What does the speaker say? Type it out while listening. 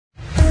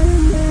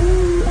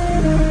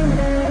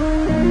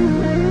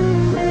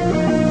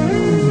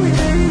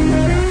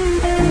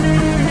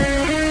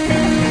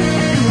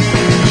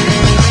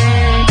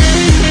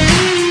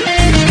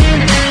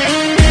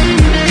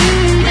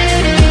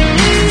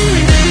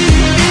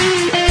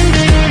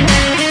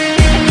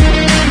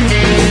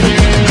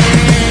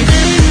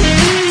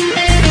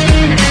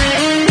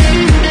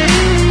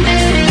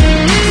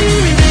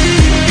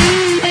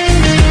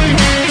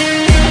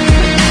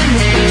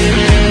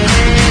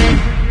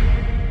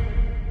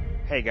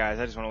Hey guys,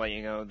 I just want to let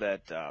you know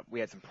that we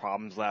had some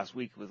problems last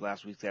week with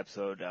last week's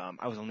episode.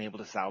 I was only able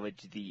to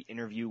salvage the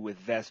interview with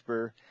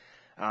Vesper.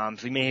 So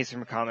you may hear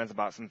some comments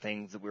about some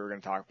things that we were going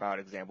to talk about,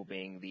 example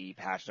being the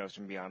patch notes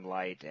from Beyond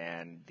Light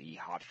and the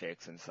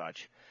hotfix and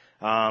such.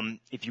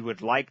 If you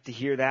would like to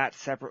hear that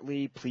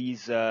separately,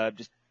 please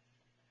just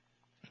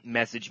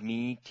message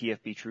me,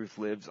 TFB Truth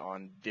Lives,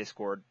 on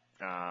Discord,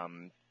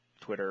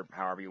 Twitter,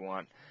 however you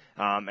want,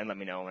 and let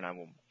me know, and I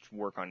will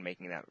work on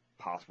making that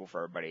possible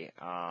for everybody.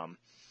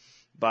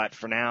 But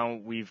for now,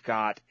 we've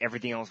got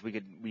everything else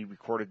we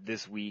recorded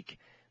this week,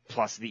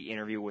 plus the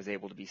interview was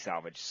able to be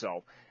salvaged.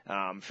 So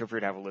feel free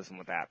to have a listen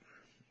with that.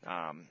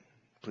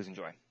 Please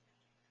enjoy.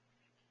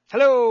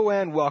 Hello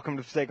and welcome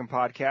to Forsaken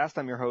Podcast.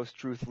 I'm your host,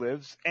 Truth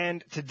Lives,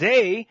 and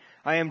today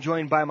I am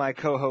joined by my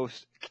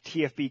co-host,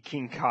 TFB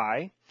King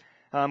Kai.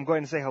 Go ahead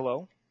and say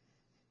hello.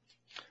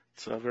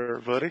 What's up,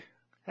 everybody?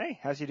 Hey,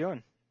 how's you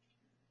doing?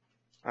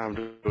 I'm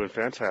doing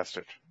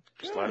fantastic.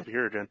 Just glad to be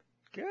here again.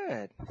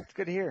 Good. It's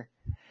good to hear.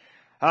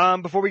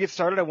 Before we get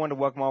started, I wanted to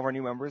welcome all of our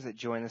new members that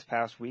joined this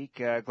past week.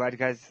 Glad you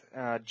guys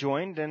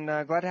joined, and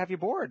glad to have you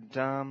aboard.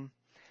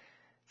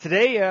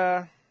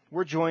 Today,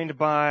 we're joined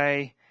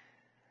by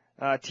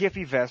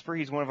TFB Vesper.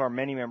 He's one of our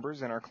many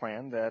members in our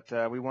clan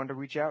that we wanted to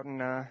reach out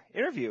and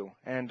interview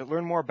and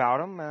learn more about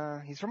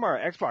him. He's from our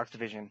Xbox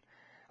division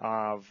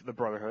of the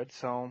Brotherhood.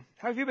 So,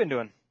 how have you been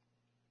doing?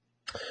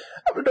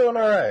 I've been doing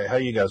all right. How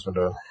you guys been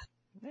doing?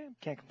 Yeah,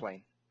 can't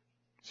complain.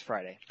 It's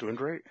Friday. Doing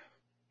great.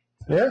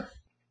 Yeah.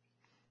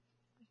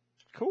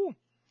 Cool.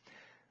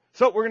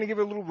 So we're going to give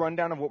you a little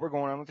rundown of what we're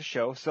going on with the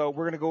show. So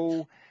we're going to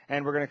go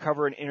and we're going to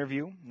cover an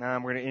interview. We're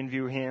going to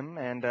interview him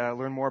and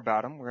learn more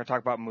about him. We're going to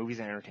talk about movies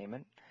and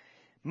entertainment.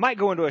 Might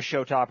go into a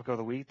show topic of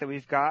the week that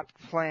we've got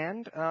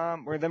planned.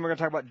 Then we're going to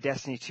talk about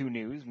Destiny 2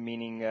 news,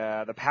 meaning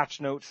the patch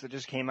notes that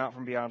just came out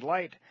from Beyond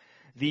Light,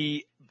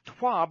 the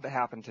TWAB that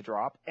happened to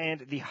drop,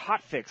 and the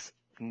hotfix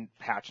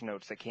patch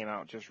notes that came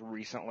out just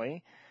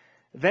recently.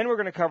 Then we're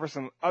going to cover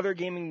some other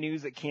gaming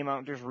news that came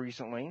out just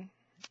recently.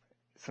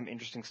 Some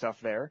interesting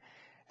stuff there.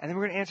 And then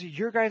we're going to answer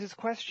your guys'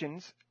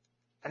 questions.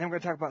 And then we're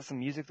going to talk about some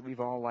music that we've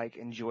all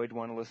enjoyed,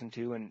 want to listen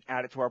to, and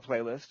add it to our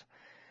playlist.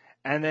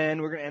 And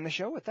then we're going to end the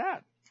show with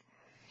that.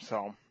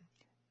 So,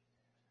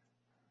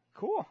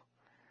 cool.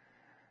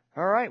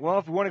 All right. Well,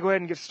 if we want to go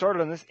ahead and get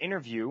started on this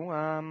interview,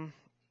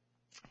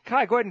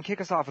 Kai, go ahead and kick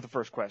us off with the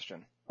first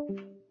question.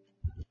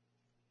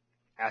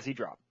 As he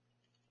dropped.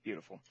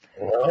 Beautiful.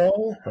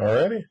 Well,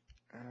 alrighty.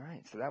 All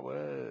right. So that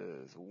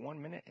was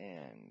 1 minute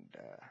and...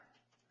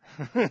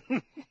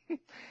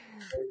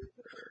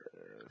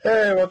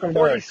 Hey, welcome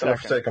back to the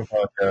seconds. Forsaken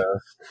Podcast.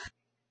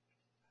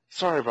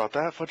 Sorry about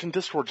that. Fucking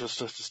Discord just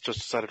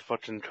decided to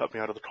fucking cut me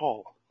out of the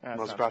call. That I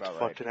was sounds about to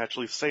about right. fucking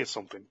actually say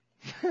something.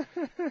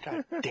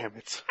 God damn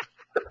it.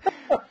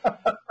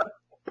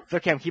 It's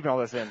okay, I'm keeping all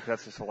this in, because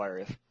that's just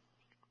hilarious.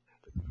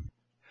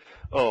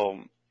 But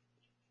What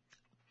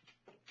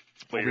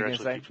were you're you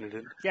actually gonna say? keeping it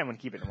in? Yeah, I'm going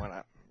to keep it in. Why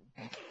not?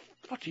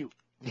 Fuck you.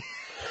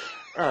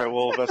 Alright,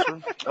 well, Vesper,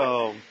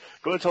 go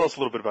ahead and tell us a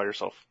little bit about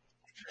yourself.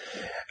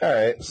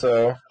 Alright,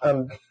 so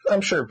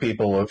I'm sure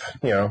people have,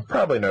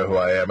 probably know who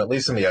I am, at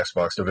least in the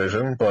Xbox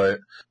division, but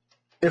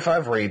if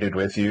I've raided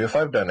with you, if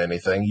I've done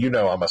anything,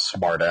 I'm a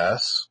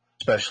smartass,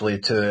 especially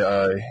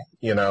to,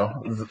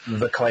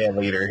 the clan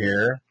leader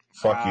here.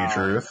 Fuck you,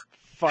 Truth.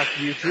 Fuck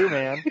you too,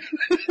 man.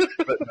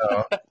 But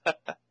no,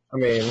 I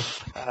mean,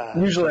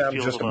 usually I'm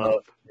Feel just the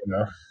love.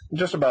 about,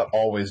 just about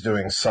always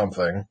doing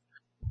something.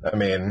 I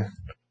mean,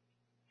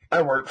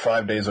 I work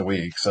 5 days a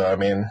week, so I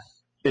mean,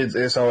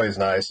 it's always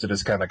nice to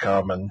just kind of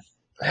come and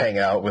hang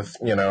out with,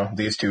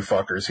 these two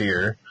fuckers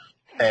here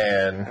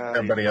and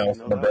everybody else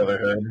in the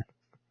Brotherhood.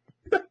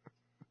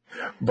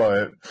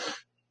 But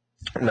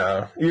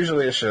no,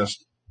 usually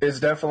it's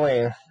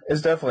definitely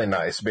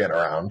nice being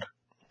around.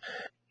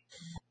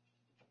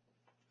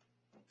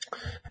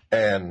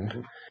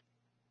 And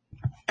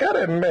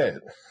gotta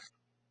admit,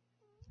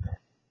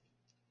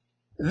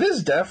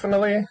 this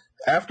definitely,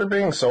 after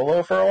being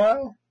solo for a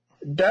while,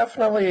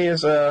 definitely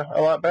is a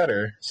lot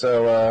better.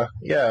 So,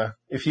 yeah,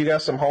 if you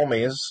got some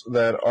homies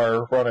that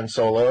are running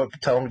solo,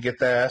 tell them to get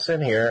their ass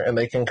in here and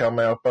they can come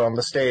up on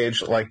the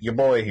stage like your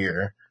boy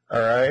here.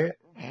 Alright?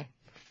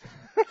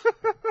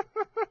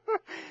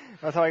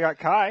 That's how I got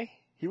Kai.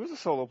 He was a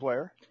solo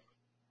player.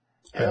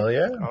 Hell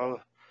yeah.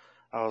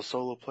 I was a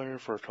solo player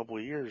for a couple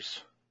of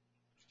years.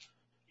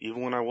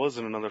 Even when I was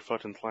in another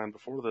fucking clan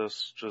before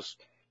this,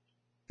 just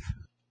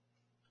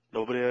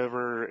nobody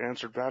ever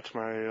answered back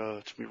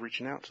to me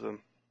reaching out to them.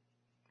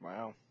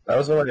 Wow. That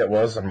was the way it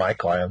was in my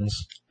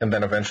clans. And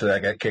then eventually I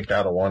got kicked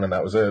out of one and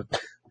that was it.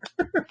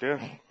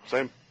 Yeah,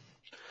 same.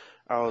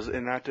 I was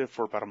inactive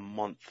for about a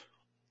month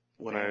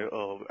when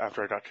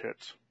after I got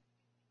kicked.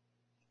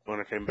 When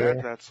I came back,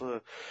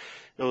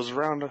 it was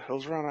around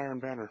Iron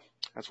Banner.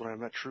 That's when I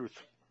met Truth.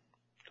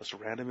 Just a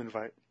random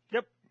invite.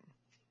 Yep.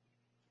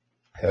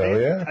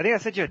 Hell yeah. I think I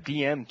sent you a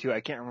DM too.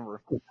 I can't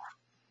remember.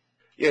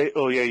 Yeah.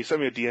 Oh yeah. You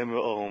sent me a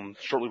DM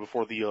shortly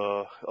before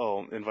the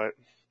invite.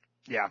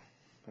 Yeah,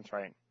 that's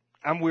right.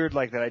 I'm weird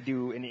like that. I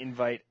do an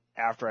invite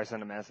after I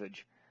send a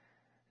message.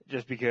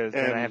 Just because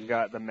then I have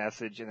got the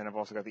message, and then I've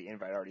also got the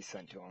invite already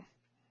sent to him.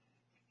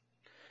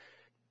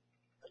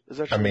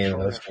 I mean,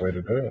 that's the way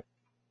to do it.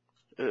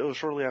 It was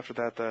shortly after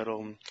that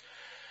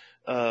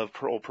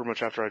pretty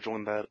much after I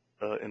joined that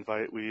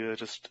invite, we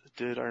just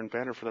did Iron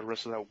Banner for the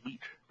rest of that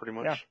week, pretty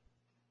much. Yeah,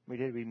 we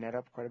did. We met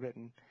up quite a bit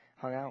and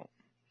hung out.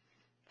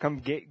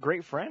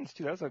 Great friends,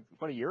 too. That was,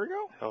 a year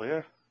ago? Hell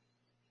yeah.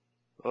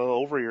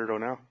 Over a year ago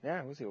now. Yeah,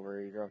 it was over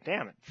a year ago.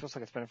 Damn, it feels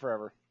like it's been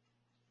forever.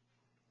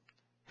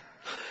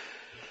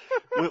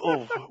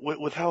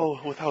 with how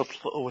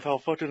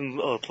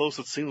fucking close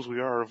it seems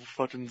we are,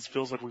 fucking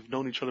feels like we've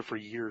known each other for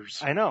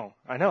years. I know,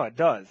 it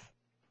does.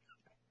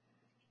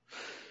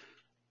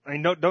 I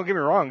mean, don't get me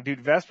wrong,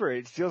 dude. Vesper,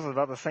 it feels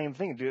about the same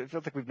thing, dude. It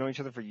feels like we've known each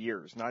other for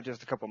years, not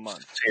just a couple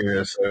months.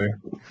 Seriously.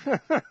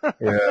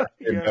 Yeah,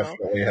 it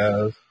definitely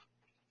has.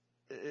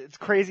 It's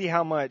crazy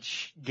how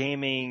much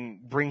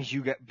gaming brings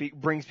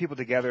people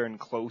together and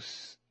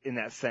close in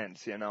that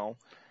sense, you know?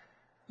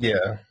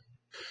 Yeah.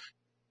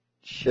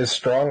 As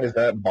strong as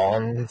that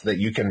bond that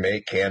you can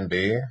make can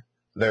be,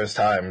 there's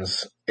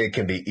times it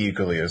can be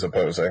equally as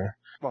opposing.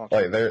 Well,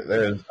 like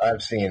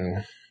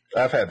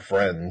I've had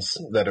friends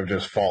that have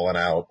just fallen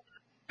out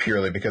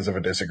purely because of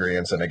a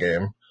disagreement in a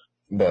game,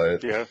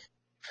 but yeah,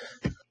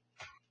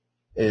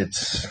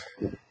 it's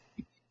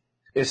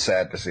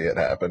sad to see it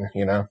happen,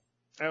 you know?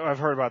 I've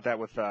heard about that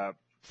with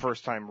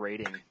first time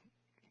raiding,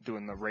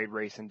 doing the raid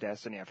race in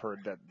Destiny. I've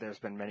heard that there's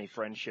been many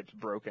friendships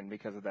broken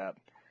because of that.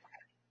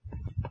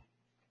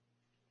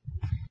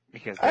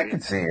 Because I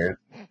can see it.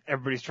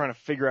 Everybody's trying to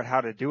figure out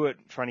how to do it,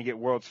 trying to get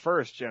worlds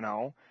first, you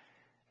know?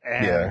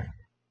 And yeah.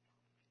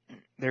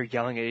 They're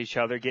yelling at each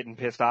other, getting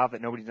pissed off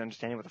that nobody's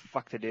understanding what the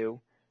fuck to do.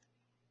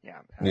 Yeah.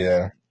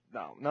 Yeah.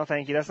 No,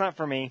 thank you. That's not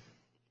for me.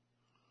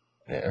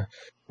 Yeah.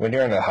 When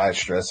you're in a high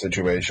stress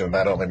situation,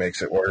 that only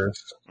makes it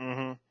worse.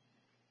 Mm-hmm.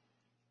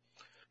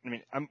 I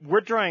mean,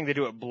 we're trying to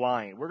do it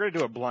blind. We're going to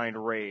do a blind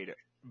raid,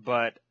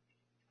 but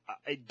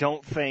I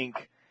don't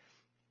think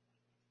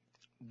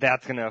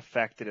that's going to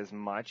affect it as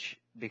much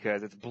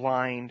because it's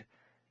blind,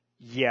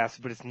 yes,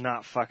 but it's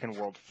not fucking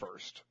world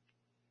first.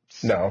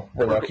 So, no,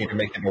 we're lucky to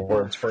make it the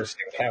world's first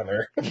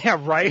encounter. Yeah,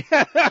 right?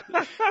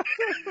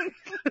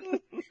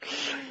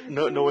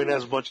 Knowing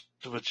as much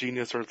of a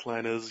genius our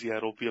clan is, yeah,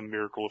 it'll be a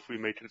miracle if we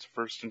make it its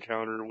first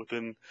encounter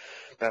within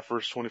that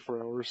first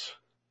 24 hours.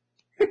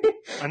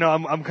 I know,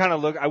 I'm kind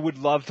of I would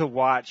love to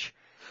watch.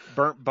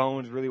 Burnt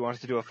Bones really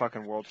wants to do a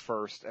fucking world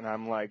first, and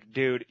I'm like,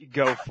 dude,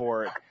 go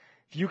for it.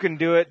 If you can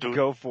do it, dude,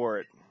 go for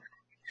it.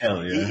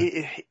 Hell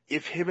yeah.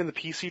 If him and the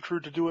PC crew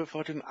to do it,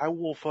 fucking, I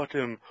will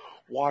fucking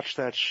watch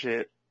that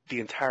shit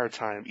the entire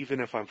time, even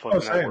if I'm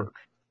fucking at work.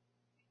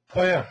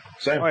 Oh yeah,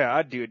 same. Oh yeah,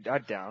 I'd be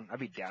down.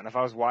 If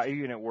I was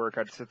even at work,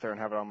 I'd sit there and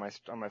have it on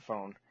my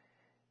phone.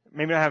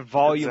 Maybe not have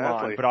volume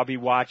on, but I'll be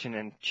watching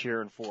and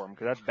cheering for him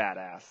because that's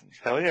badass.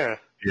 Hell yeah.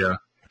 Yeah.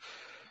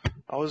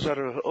 I always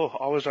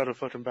try to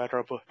fucking back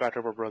up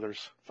our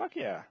brothers. Fuck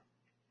yeah.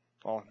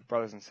 Well,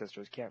 brothers and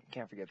sisters,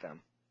 can't forget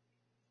them.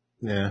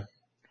 Yeah.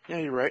 Yeah,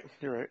 you're right.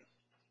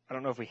 I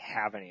don't know if we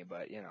have any,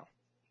 but you know.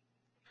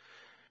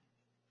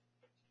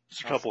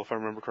 Just a couple, if I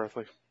remember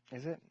correctly.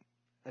 Is it?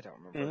 I don't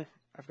remember.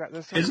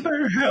 Mm-hmm. Is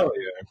there? Hell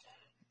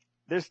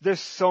yeah. There's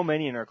so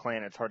many in our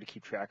clan, it's hard to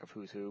keep track of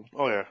who's who.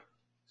 Oh yeah.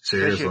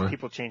 Seriously. Especially with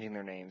people changing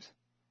their names.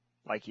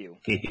 Like you.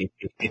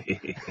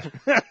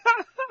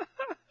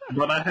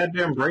 But I had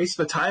to embrace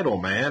the title,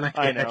 man.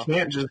 I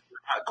can't just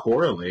not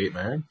correlate,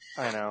 man.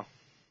 I know.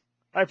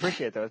 I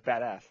appreciate it, though. It's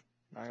badass.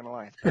 Not gonna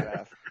lie, it's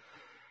badass.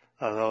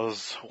 That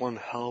was one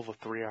hell of a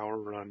 3-hour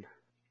run.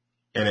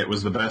 And it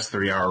was the best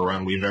 3-hour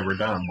run we've ever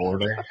done,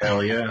 Border.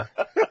 Hell yeah.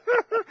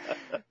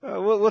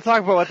 We'll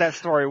talk about what that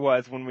story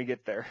was when we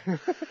get there.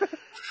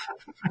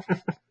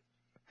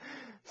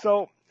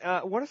 So,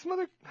 what are some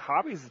other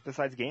hobbies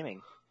besides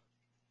gaming?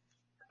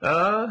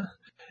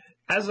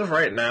 As of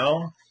right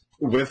now,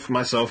 with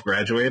myself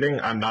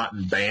graduating, I'm not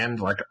in band,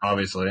 like,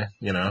 obviously,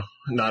 you know,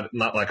 not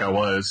like I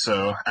was.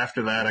 So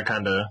after that, I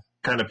kind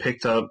of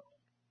picked up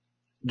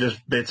just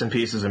bits and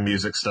pieces of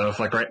music stuff.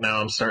 Like right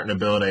now, I'm starting to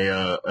build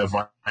a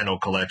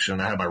vinyl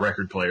collection. I have my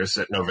record player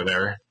sitting over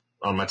there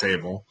on my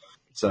table.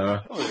 So,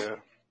 oh yeah,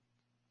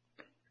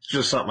 it's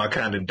just something I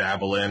kind of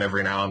dabble in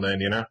every now and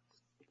then, you know?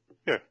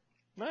 Yeah.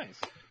 Nice.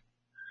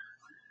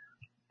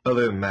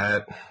 Other than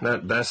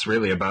that's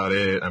really about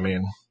it. I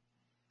mean,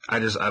 I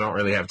don't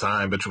really have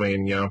time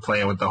between, you know,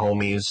 playing with the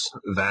homies,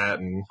 that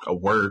and a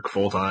work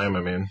full time.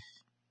 I mean,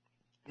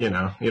 you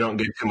know, you don't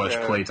get too much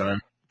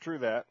playtime. True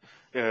that.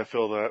 Yeah, I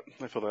feel that.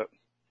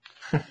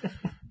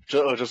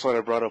 Just like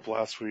I brought up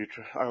last week,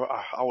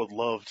 I would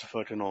love to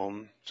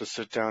fucking just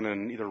sit down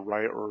and either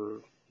write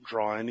or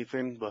draw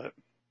anything, but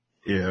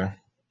yeah,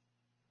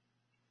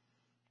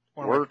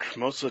 work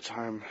most of the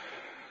time.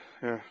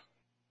 Yeah.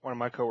 One of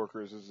my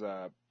coworkers is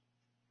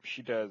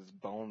she does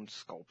bone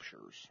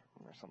sculptures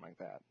or something like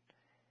that.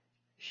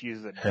 She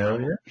uses a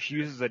Dremel, she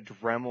uses a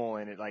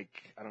Dremel, and it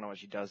like I don't know what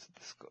she does,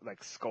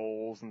 like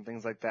skulls and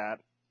things like that.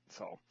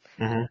 So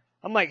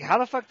I'm like, how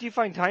the fuck do you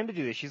find time to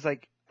do this? She's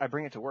like, I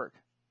bring it to work.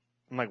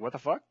 I'm like, what the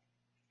fuck?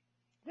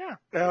 Yeah.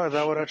 Yeah,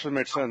 that would actually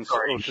make sense.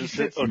 Sorry,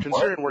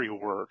 Considering where you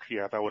work,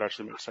 yeah, that would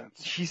actually make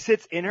sense. She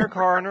sits in her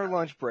car on her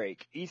lunch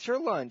break, eats her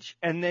lunch,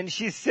 and then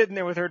she's sitting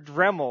there with her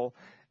Dremel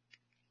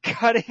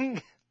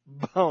cutting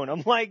bone.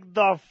 I'm like,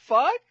 the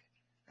fuck?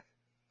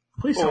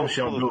 Please tell me she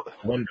Oh, don't do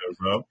the windows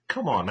up.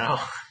 Come on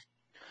now.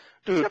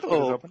 Dude, got the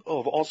windows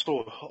open.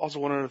 also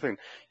one other thing.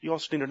 You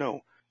also need to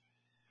know,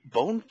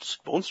 bone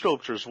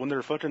sculptures, when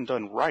they're fucking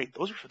done right,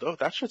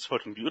 that shit's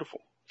fucking beautiful.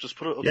 Just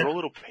throw a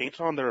little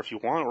paint on there if you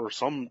want, or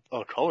some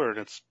color, and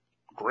it's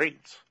great.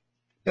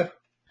 Yeah.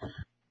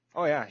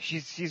 Oh yeah,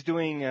 she's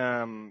doing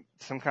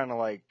some kind of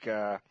like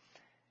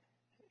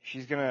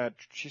she's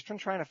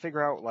trying to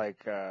figure out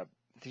like I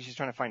think she's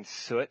trying to find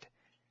soot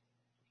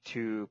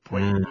to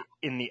put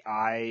in the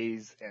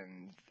eyes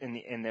and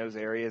in those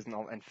areas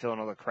and fill in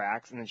all the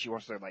cracks, and then she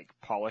wants to like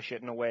polish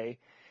it in a way.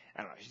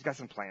 I don't know. She's got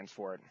some plans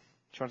for it.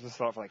 She wants to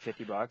sell it for like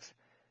 $50.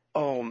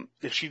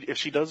 If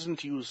she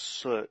doesn't use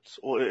soot,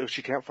 or if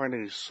she can't find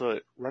any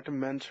soot,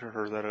 recommend to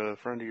her that a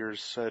friend of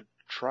yours said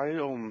try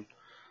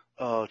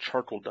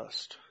charcoal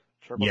dust.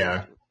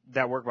 Yeah.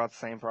 That work about the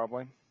same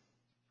probably.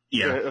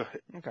 Yeah.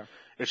 Okay.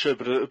 It should,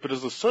 but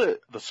as the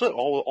soot,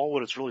 all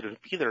what it's really to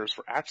be there is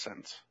for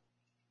accents.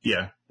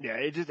 Yeah. Yeah,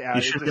 it just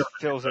should be able to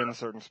fills in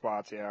certain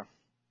spots. Yeah.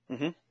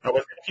 Mm-hmm. I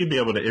was if you'd be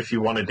able to, if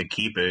you wanted to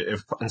keep it,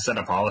 if instead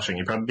of polishing,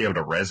 you'd probably be able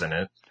to resin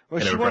it.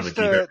 Well, and she it would wants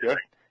probably keep to. it.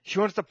 She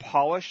wants to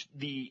polish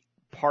the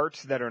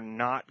parts that are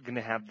not going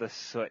to have the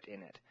soot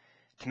in it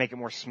to make it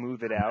more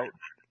smooth it out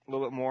a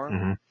little bit more.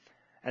 Mhm.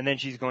 And then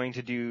she's going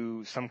to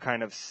do some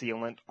kind of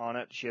sealant on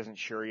it. She isn't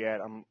sure yet.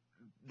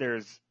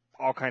 There's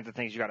all kinds of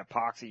things. You got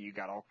epoxy. You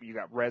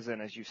got resin,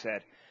 as you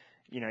said.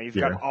 You know, you've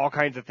got all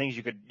kinds of things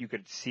you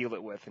could seal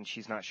it with, and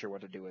she's not sure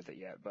what to do with it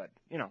yet. But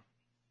you know,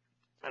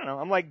 I don't know.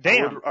 I'm like,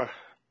 damn.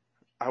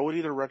 I would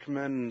either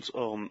recommend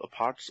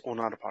epoxy, or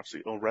not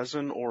epoxy,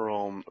 resin or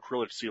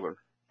acrylic sealer.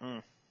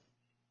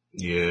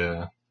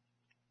 Yeah.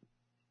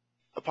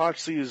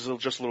 Epoxy is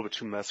just a little bit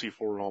too messy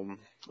for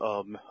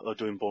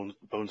doing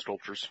bone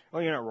sculptures.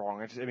 Well, you're not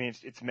wrong.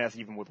 It's messy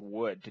even with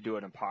wood. To do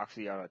an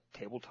epoxy on a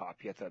tabletop,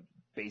 you have to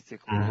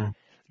basically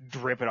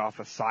drip it off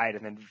the side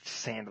and then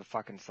sand the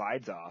fucking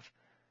sides off.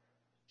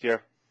 Yeah.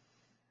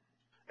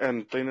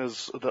 And thing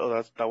is,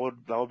 that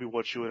would be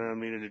what you would end up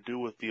needing to do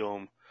with the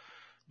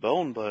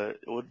bone, but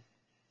it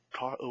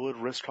would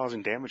risk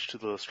causing damage to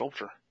the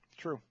sculpture.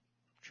 True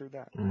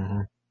that.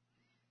 Mm-hmm.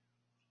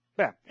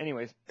 Yeah.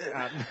 Anyways, do you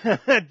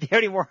have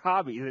any more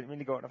hobbies? I didn't mean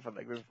to go off on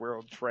like this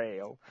world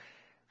trail.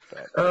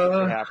 But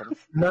it happens.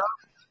 No,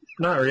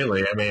 not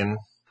really. I mean,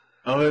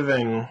 other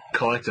than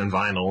collecting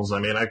vinyls, I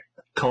mean, I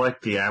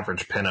collect the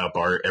average pinup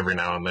art every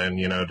now and then,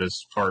 you know,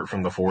 just art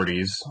from the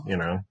 40s, you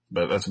know,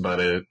 but that's about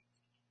it.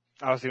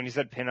 Honestly, when you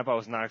said pinup, I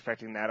was not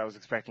expecting that. I was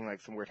expecting like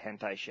some weird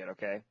hentai shit,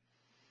 okay?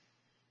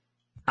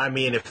 I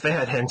mean, if they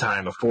had hentai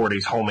in the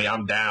 40s, homie,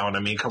 I'm down. I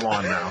mean, come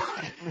on now.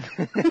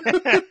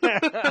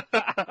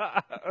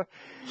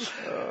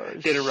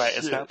 Get it right.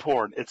 It's not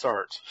porn. It's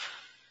art.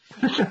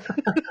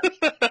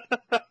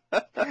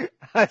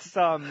 I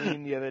saw a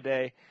meme the other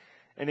day,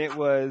 and it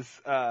was,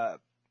 what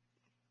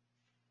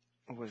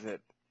was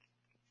it?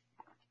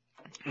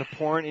 The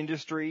porn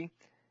industry,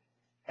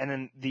 and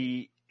then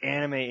the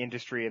anime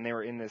industry, and they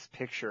were in this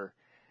picture,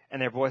 and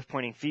they're both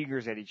pointing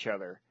fingers at each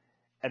other,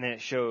 and then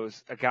it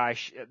shows a guy,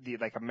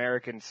 like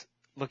Americans,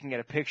 looking at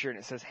a picture, and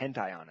it says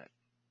hentai on it.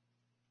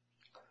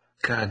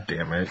 God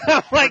damn it.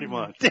 I'm like, Pretty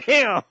much.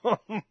 damn!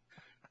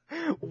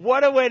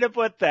 What a way to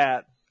put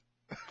that.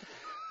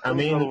 I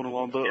mean,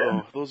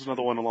 there was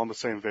another one along the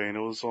same vein. It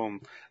was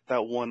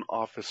that one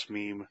Office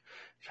meme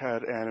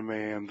had anime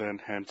and then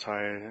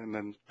hentai, and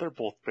then they're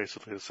both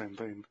basically the same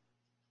thing,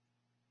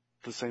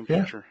 the same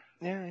picture.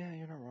 Yeah,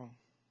 you're not wrong.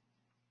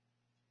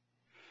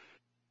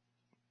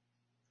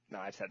 No,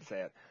 I just had to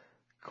say it.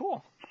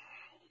 Cool.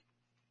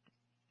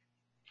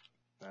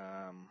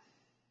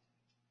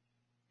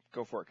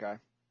 Go for it, Kai.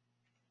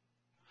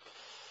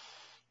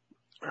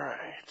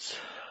 Alright.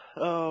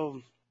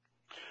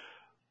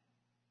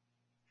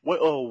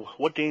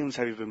 What games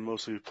have you been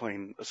mostly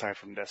playing aside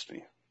from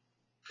Destiny?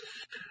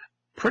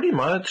 pretty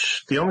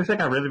much. The only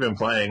thing I've really been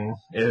playing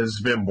has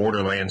been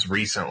Borderlands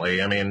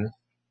recently. I mean,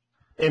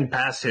 in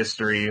past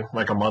history,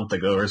 like a month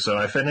ago or so,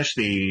 I finished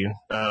the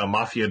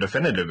Mafia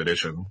Definitive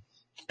Edition.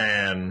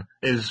 And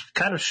as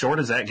kind of short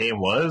as that game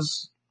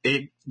was,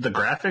 the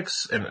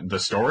graphics and the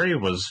story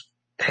was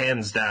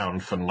hands down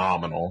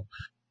phenomenal.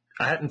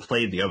 I hadn't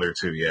played the other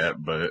two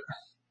yet, but...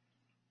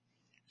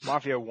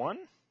 Mafia 1?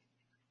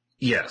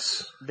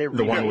 Yes. The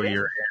one where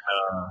you're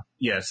in,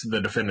 yes, the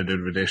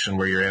Definitive Edition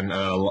where you're in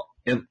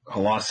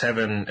Lost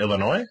Heaven,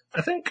 Illinois,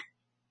 I think?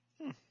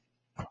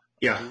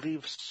 Yeah. I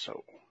believe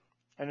so.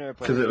 I never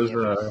played Because it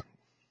was,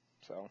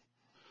 so.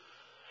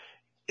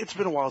 It's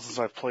been a while since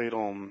I've played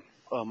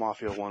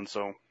Mafia 1,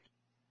 so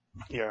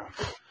yeah.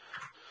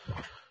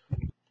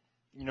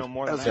 You know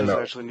more than As that. it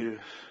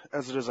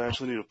is, I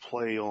actually need to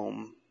play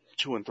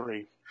 2 and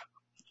 3.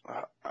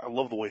 I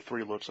love the way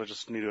 3 looks. I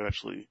just need to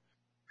actually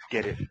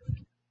get it.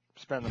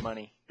 Spend the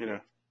money. You know.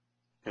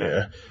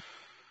 yeah.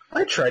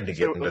 I tried to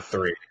get into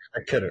 3. I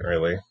couldn't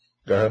really.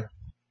 Go ahead.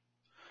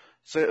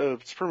 So,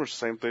 it's pretty much the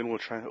same thing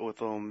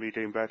with me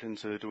getting back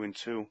into doing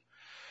 2.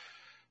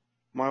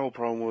 My whole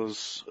problem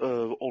was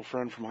old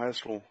friend from high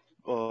school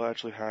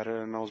actually had it,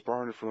 and I was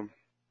borrowing it from them.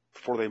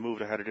 Before they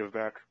moved, I had to give it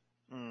back.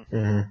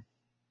 Mm-hmm.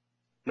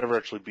 Never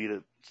actually beat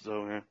it,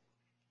 so yeah.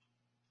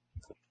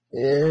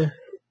 Yeah.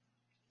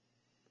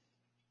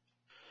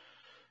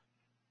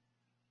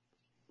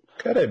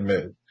 Gotta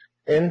admit,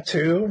 in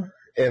 2,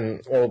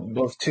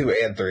 both 2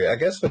 and 3, I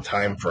guess the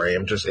time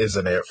frame just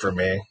isn't it for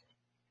me.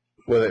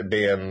 With it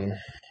being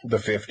the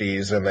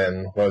 50s and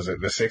then, what was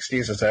it, the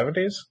 60s and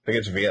 70s? I think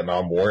it's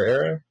Vietnam War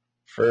era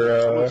for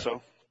I believe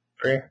so.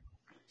 3.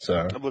 So.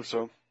 I believe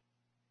so.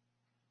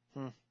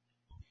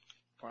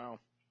 Wow.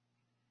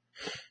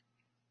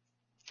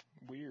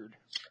 Weird.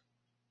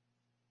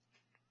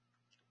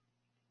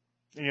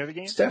 Any other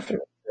games? It's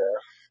definitely,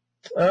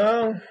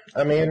 yeah.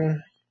 I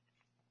mean,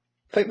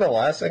 I think the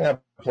last thing I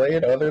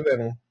played other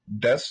than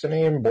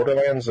Destiny and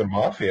Borderlands and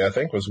Mafia, I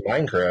think, was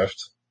Minecraft.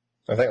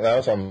 I think that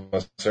was on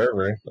the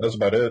server. That was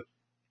about it.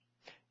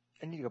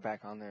 I need to go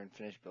back on there and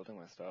finish building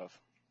my stuff.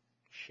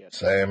 Shit.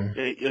 Same.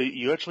 Yeah,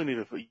 you actually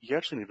need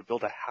to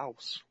build a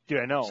house. Dude,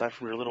 I know. Aside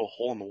from your little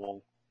hole in the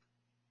wall.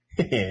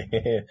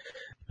 This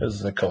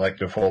is a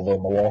collective hole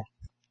in the wall.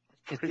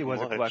 It was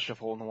a collective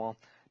hole in the wall.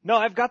 No,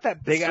 I've got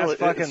that big ass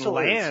fucking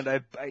land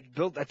I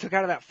took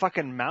out of that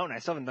fucking mountain I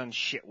still haven't done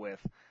shit with.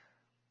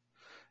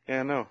 Yeah,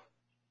 I know.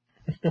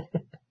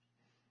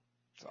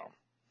 So,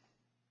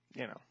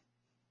 you know.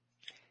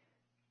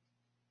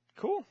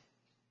 Cool.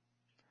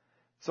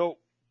 So,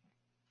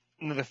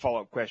 another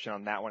follow-up question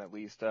on that one at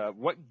least.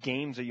 What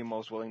games are you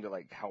most willing to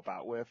like help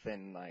out with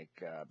in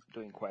like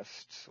doing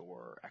quests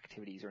or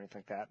activities or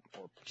anything like that,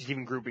 or just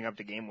even grouping up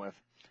the game with?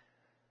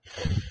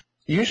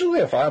 Usually,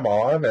 if I'm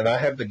on and I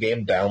have the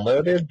game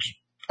downloaded,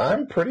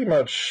 I'm pretty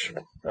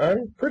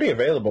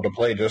available to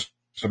play just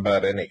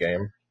about any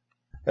game.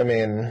 I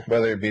mean,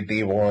 whether it be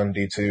D1,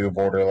 D2,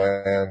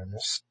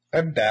 Borderlands,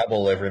 I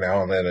dabble every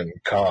now and then in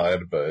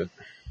COD, but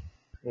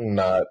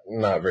not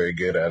very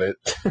good at it.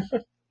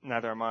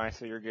 Neither am I,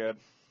 so you're good.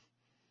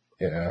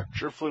 Yeah.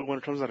 Truthfully, when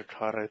it comes out of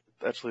COD,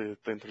 I actually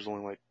think there's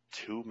only like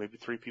 2, maybe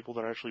 3 people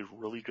that are actually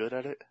really good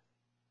at it.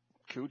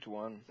 2 to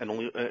 1. And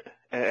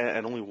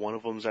only one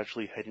of them is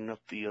actually heading up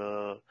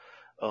the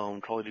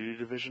Call of Duty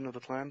division of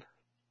the clan.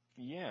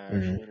 Yeah, I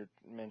actually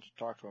need to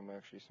talk to him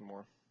actually some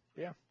more.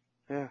 Yeah.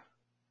 Yeah.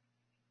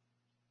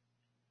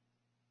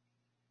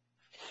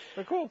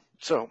 But cool.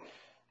 So,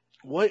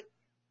 what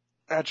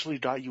actually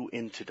got you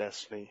into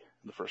Destiny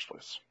in the first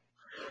place?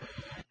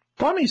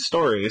 Funny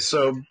story.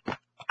 So,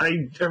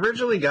 I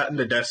originally got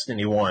into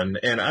Destiny 1,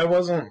 and I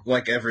wasn't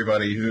like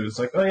everybody who's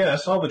like, oh yeah, I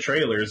saw the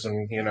trailers,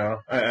 and, you know,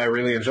 I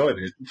really enjoyed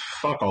it.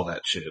 Fuck all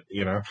that shit,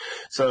 you know?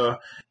 So,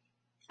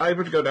 I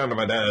would go down to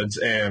my dad's,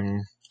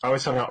 and I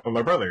always hung out with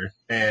my brother,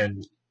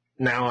 and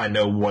now I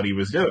know what he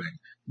was doing.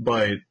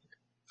 But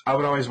I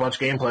would always watch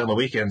gameplay on the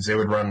weekends. They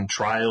would run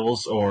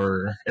trials,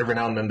 or every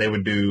now and then they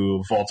would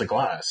do Vault of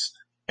Glass.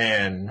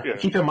 And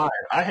keep in mind,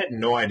 I had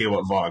no idea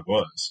what VOG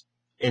was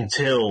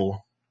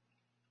until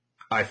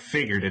I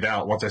figured it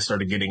out once I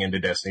started getting into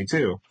Destiny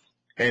 2.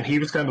 And he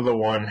was kind of the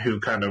one who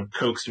kind of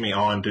coaxed me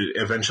on to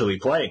eventually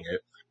playing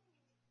it.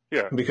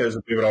 Yeah. Because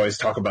we would always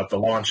talk about the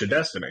launch of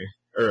Destiny,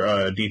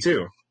 or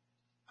D2.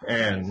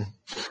 And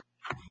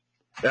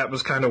that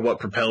was kind of what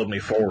propelled me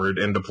forward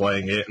into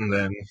playing it, and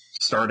then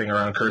starting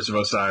around Curse of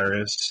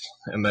Osiris,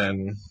 and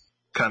then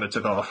kind of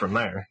took off from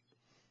there.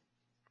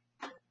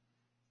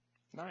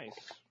 Nice.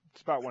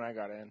 It's about when I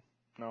got in.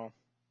 No.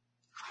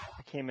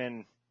 I came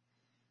in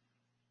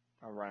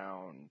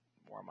around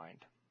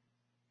Warmind.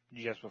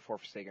 Just before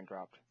Forsaken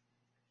dropped.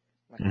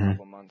 Like a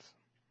couple months.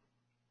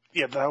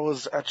 Yeah, that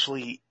was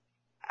actually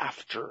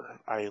after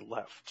I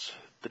left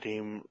the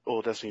game,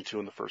 Destiny 2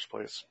 in the first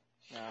place.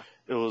 Yeah.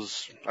 It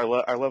was, I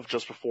left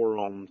just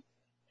before,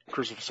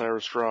 Curse of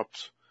Osiris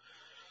dropped.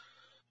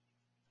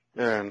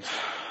 And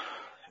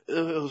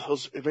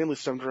it mainly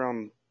stemmed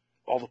around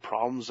all the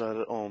problems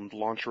that, the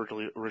launch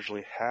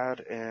originally had,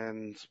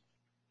 and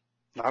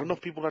not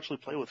enough people to actually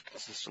play with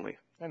consistently.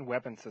 And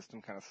weapon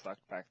system kind of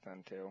sucked back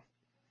then, too.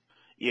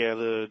 Yeah,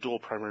 the dual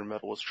primary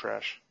metal was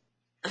trash.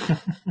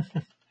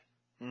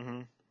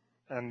 Mm-hmm.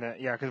 And,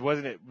 yeah, because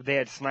wasn't it, they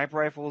had sniper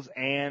rifles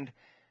and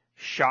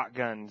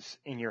shotguns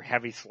in your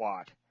heavy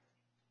slot.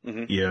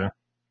 Mm-hmm. Yeah.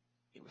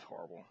 It was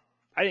horrible.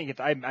 I didn't get,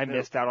 I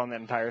missed out on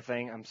that entire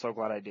thing. I'm so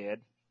glad I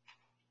did.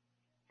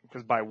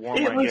 Because by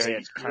Warmind, they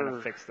had kind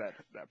of fixed that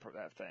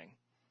thing.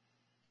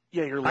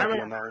 Yeah, you're lucky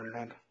on that one,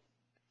 man.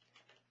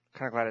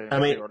 Kind of glad I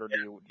didn't order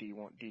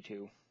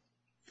D2.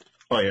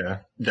 Oh yeah,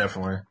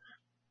 definitely.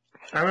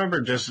 I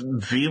remember just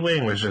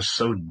V-Wing was just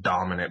so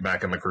dominant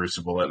back in the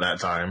Crucible at that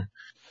time.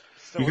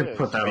 Still you could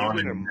put that on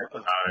and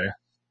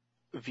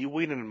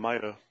V-Wing and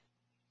Mida.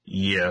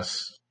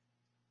 Yes.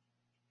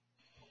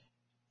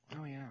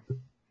 Oh yeah,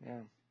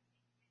 yeah.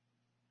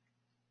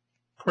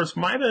 Of course,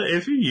 Mida,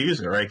 if you use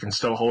it right, can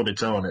still hold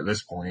its own at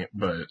this point,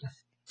 but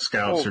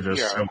Scouts are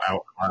just so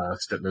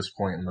outclassed at this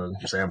point in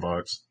the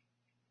sandbox.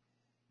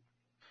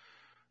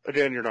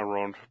 Again, you're not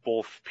wrong.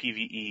 Both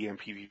PvE and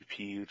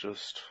PvP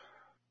just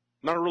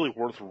not really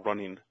worth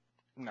running,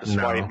 No.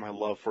 despite No. my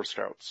love for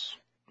stouts.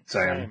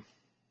 Same.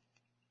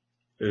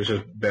 There's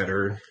just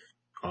better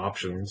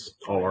options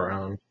all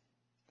around.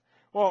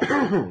 Well,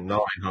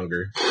 Gnawing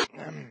hunger.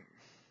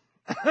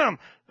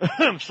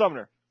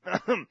 Sumner.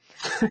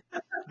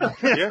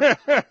 Yeah,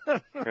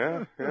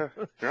 you're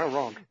not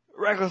wrong.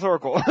 Reckless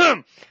Oracle.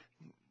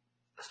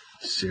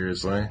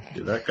 Seriously,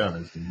 dude, that gun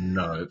is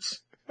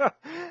nuts.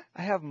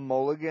 I have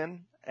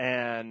Mulligan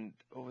and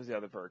what was the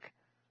other perk?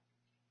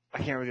 I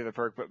can't remember the other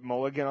perk, but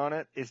Mulligan on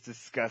it is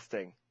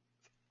disgusting.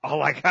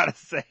 All I gotta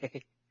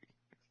say.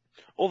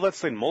 Well, that's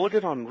the thing.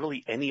 Mulligan on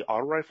really any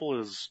auto rifle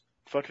is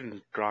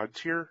fucking god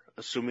tier,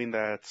 assuming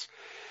that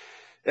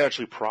it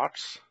actually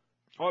procs.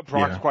 Oh, it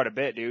procs Yeah. quite a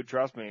bit, dude.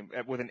 Trust me.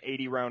 With an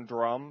 80-round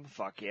drum,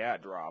 fuck yeah,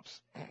 it drops.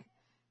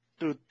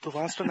 Dude, the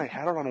last one I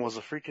had it on was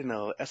a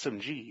freaking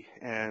SMG,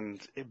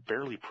 and it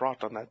barely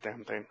procced on that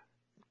damn thing.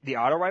 The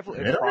auto rifle,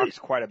 it Really? procs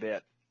quite a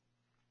bit.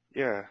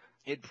 Yeah.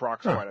 It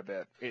procs Huh. quite a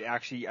bit. It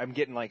actually, I'm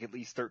getting like at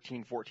least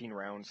 13, 14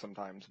 rounds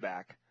sometimes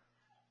back.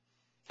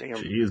 Damn.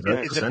 Jeez, Yeah,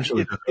 that's it's a-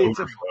 essentially it's- just it's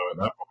a- overflow at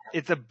that point.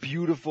 It's a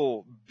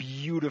beautiful,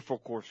 beautiful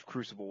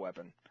crucible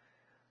weapon.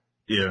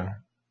 Yeah.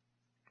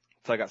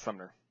 So I got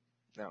Sumner.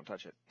 I don't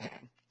touch it.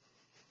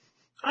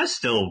 I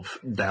still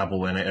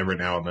dabble in it every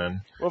now and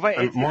then. Well, if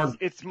I'm more-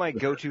 it's my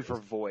go-to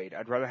for Void.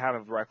 I'd rather have a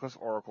Reckless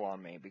Oracle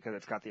on me because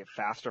it's got the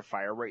faster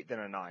fire rate than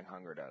a Gnawing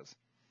Hunger does.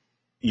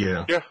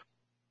 Yeah.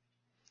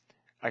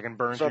 I can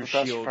burn It's got through a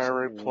faster shields fire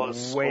rate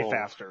plus, way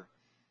faster.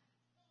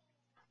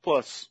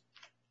 Plus,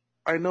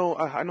 I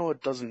know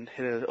it doesn't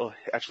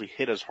actually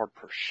hit as hard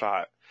per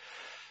shot,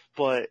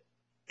 but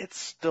it's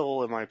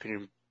still, in my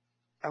opinion,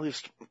 at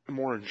least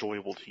more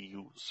enjoyable to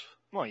use.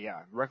 Well,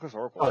 yeah, Reckless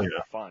Oracle Oh, is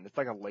yeah. fun. It's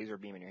like a laser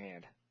beam in your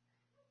hand.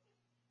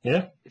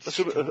 Yeah. It's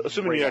Assuming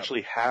straight you up.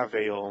 actually have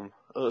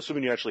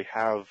assuming you actually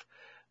have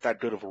that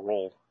good of a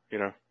roll, you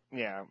know.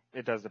 Yeah,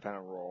 it does depend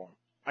on roll.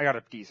 I got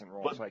a decent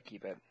roll, But- so I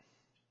keep it.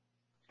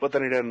 But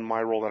then again,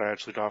 my roll that I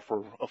actually got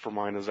for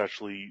mine is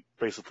actually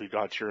basically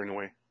god tier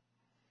anyway.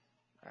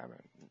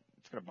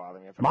 It's gonna bother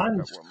me if I don't look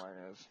Mine's- up what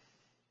mine is.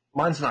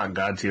 Mine's not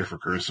god tier for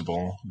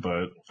Crucible,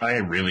 but I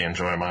really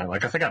enjoy mine.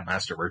 Like, I think I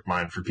masterworked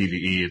mine for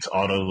PvE. It's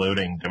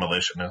auto-loading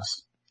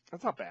Demolitionist.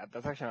 That's not bad.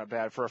 That's actually not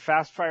bad. For a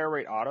fast fire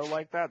rate auto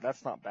like that,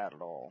 that's not bad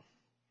at all.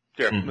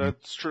 Yeah, Mhm.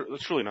 that's true.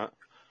 That's truly not.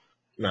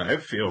 No,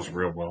 it feels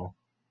real well.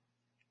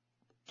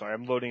 Sorry,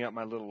 I'm loading up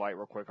my little light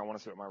real quick. I want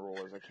to see what my roll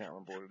is. I can't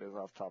remember what it is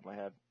off the top of my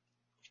head.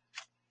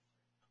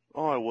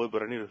 Oh, I would,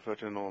 but I need to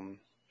fucking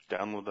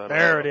download that.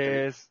 There it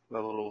is.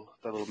 That little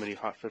mini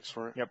hotfix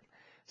for it. Yep.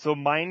 So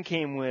mine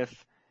came with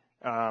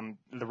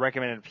the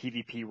recommended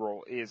PvP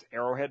roll is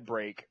Arrowhead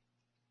Break,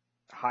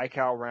 High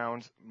Cal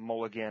Rounds,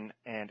 Mulligan,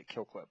 and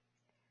Kill Clip.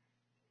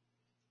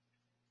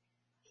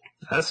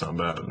 That's not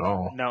bad at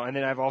all. No, and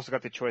then I've also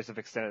got the choice of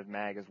Extended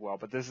Mag as well,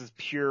 but this is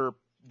pure,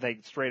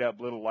 like straight up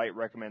Little Light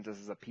recommends this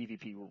as a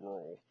PvP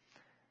roll.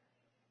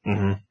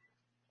 Mm-hmm.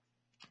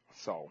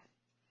 So.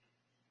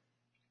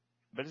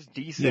 But it's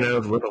decent. You know,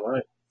 if Little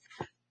Light,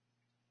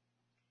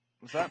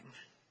 What's that?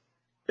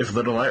 if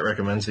Little Light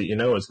recommends it, you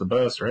know it's the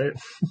best, right?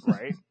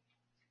 Right?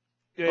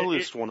 At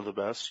least one of the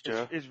best.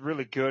 Yeah. It's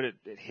really good.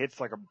 It hits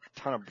like a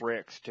ton of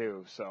bricks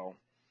too, so.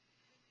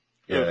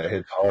 Yeah, it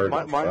hits hard.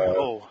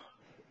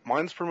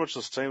 Mine's pretty much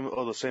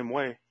the same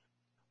way.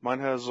 Mine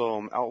has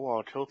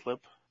outlaw kill clip.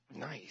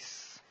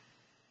 Nice.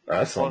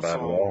 That's not Plus, bad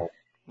at all.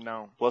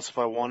 No. Plus, if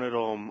I wanted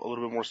a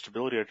little bit more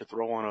stability, I could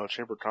throw on a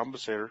chamber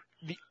compensator.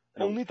 The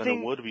And only then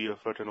thing- it would be a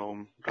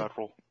fucking god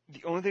roll.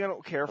 The only thing I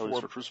don't care At least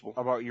for for Crucible.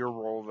 about your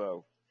roll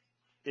though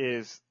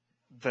is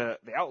the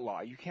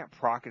outlaw. You can't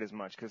proc it as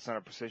much because it's not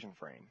a precision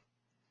frame.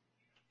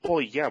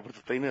 Well, yeah, but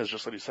the thing is,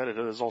 just like you said, it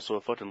is also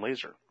a fucking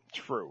laser.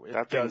 True. It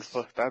That does.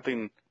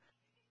 thing,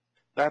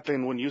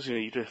 when using it,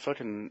 you just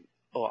fucking.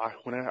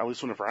 At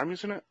least whenever I'm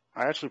using it,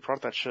 I actually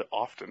proc that shit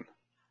often.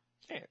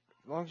 As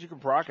long as you can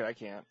proc it, I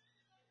can't.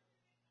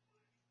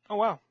 Oh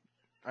wow.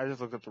 I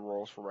just looked up the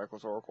rolls for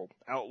Reckless Oracle.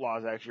 Outlaw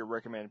is actually a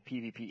recommended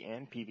PvP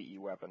and PvE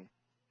weapon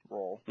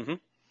roll.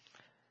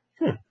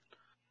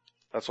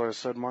 That's why I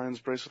said mine's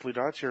basically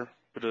god tier.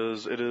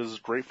 It is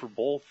great for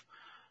both,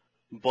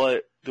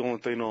 but the only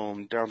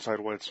thing downside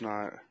why it's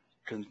not,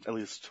 at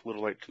least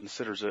Little Light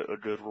considers it a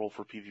good role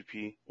for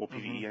PvP. Well,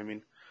 PvE, I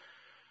mean.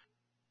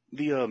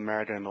 The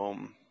mag and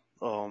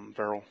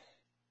barrel.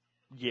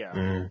 Yeah.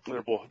 Mm.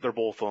 They're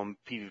both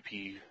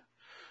PvP,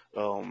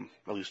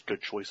 at least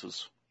good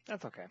choices.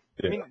 That's okay.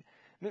 Yeah. I mean,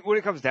 when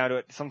it comes down to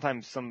it,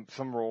 sometimes some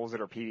roles that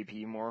are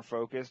PvP more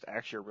focused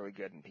actually are really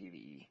good in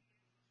PvE.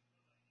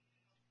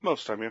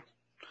 Most time, yeah.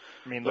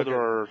 I mean, Though look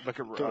there are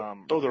the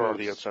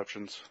Recluse.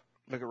 exceptions.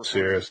 Look at Recluse.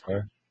 Seriously.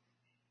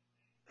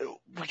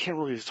 We can't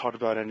really talk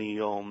about any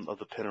of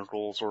the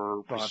pinnacles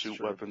or that's pursuit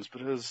true. weapons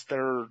because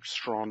they're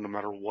strong no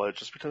matter what,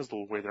 just because of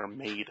the way they're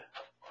made.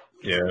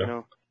 Yeah. You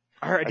know,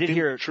 I did think,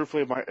 hear.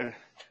 Truthfully,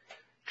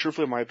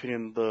 in my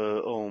opinion,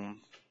 the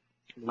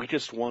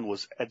weakest one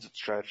was Exit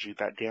Strategy,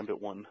 that Gambit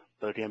one,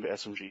 the Gambit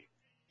SMG.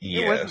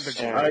 It wasn't Yes.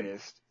 the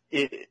greatest.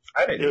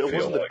 I didn't it feel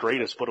wasn't the like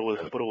greatest, but it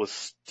was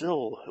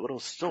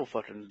still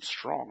fucking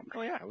strong.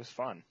 Oh yeah, it was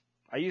fun.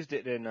 I used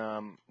it in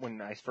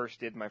when I first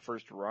did my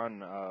first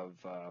run of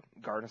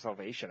Garden of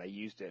Salvation. I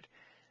used it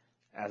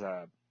as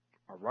a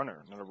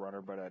runner, not a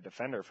runner, but a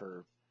defender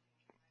for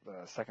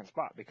the second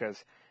spot,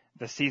 because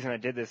the season I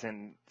did this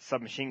in,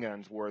 submachine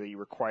guns were the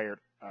required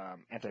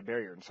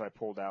anti-barrier, and so I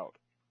pulled out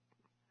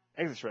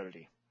Exit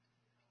Serenity.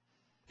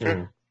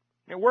 Mm.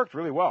 It worked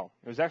really well.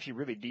 It was actually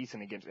really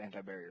decent against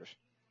anti-barriers.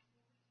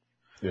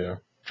 Yeah.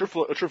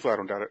 Truthfully, I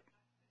don't doubt it.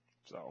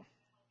 So.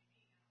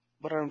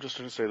 But I'm just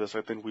going to say this.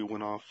 I think we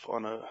went off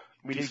on a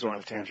decent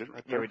enough tangent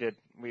right there. Yeah, we did.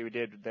 We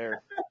did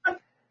there.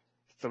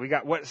 So we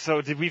got what?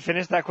 So did we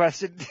finish that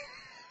question?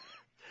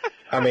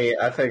 I mean,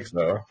 I think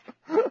so.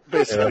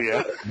 Basically,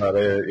 yeah. That's about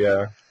it,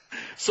 yeah.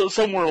 So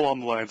somewhere along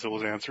the lines it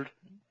was answered.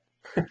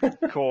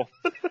 Cool.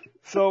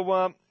 So,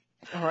 all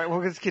right,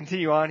 we'll just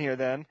continue on here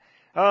then.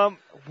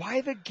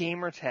 Why the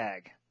gamer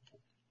tag?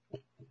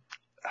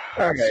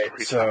 Okay,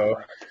 so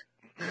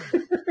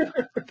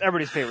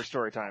Everybody's favorite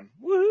story time.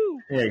 Woohoo!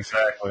 yeah,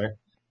 exactly.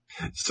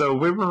 So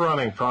we were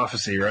running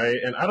Prophecy, right?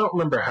 And I don't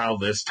remember how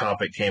this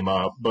topic came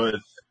up, but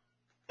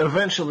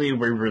eventually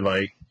we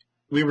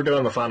were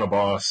doing the final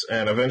boss,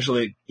 and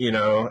eventually,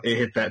 it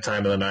hit that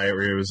time of the night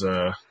where it was,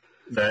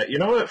 that, you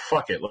know what,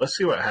 fuck it, let's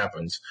see what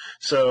happens.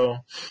 So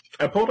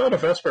I pulled out a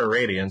Vesper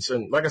Radiance,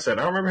 and like I said,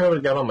 I don't remember how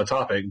we got on the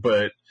topic,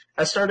 but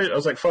I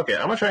was like, fuck it,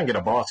 I'm gonna try and get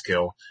a boss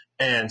kill.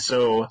 And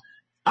so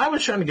I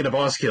was trying to get a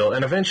boss kill,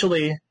 and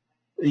eventually,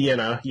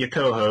 your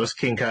co-host,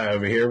 King Kai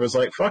over here, was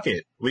like, fuck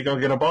it, we gonna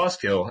get a boss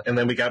kill. And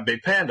then we got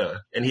Big Panda,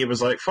 and he was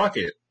like, fuck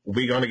it,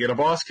 we gonna get a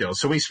boss kill.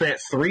 So we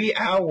spent 3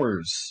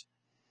 hours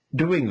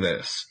doing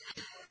this,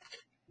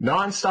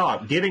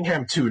 non-stop, getting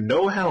him to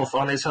no health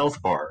on his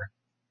health bar.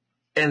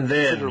 And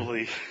then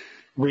Literally.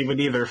 we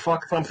would either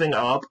fuck something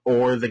up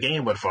or the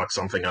game would fuck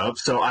something up.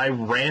 So I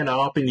ran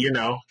up and,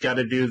 got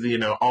to do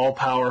the,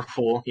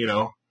 all-powerful,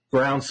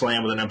 ground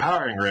slam with an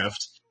empowering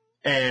rift.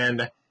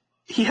 And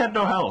he had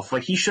no health.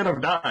 Like, he should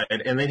have died.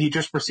 And then he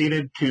just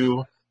proceeded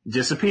to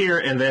disappear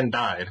and then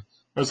died.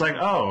 I was like,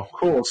 oh,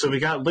 cool. So we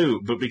got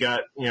loot, but we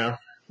got,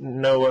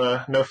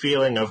 no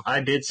feeling of I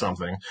did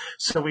something.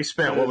 So we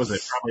spent, what was it,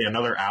 probably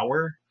another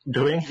hour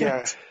doing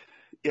it?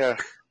 Yeah.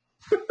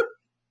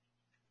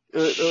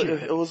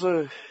 It was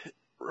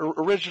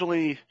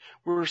originally,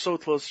 we were so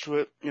close to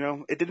it,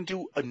 it didn't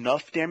do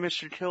enough damage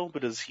to kill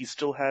because he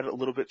still had a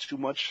little bit too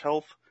much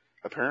health,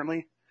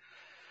 apparently.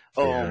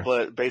 Yeah.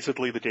 But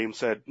basically the game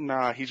said,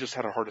 nah, he just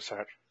had a heart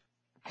attack.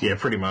 Yeah,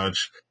 pretty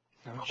much.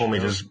 Oh, Homie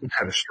just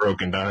had a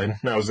stroke and died.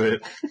 That was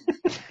it.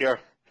 Yeah.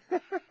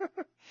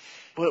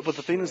 But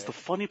the thing is, the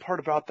funny part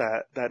about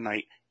that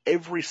night,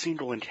 every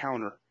single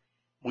encounter,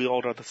 we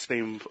all got the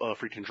same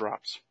freaking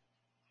drops.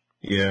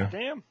 Yeah.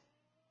 Damn.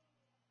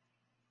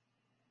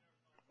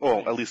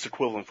 Well, at least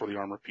equivalent for the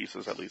armor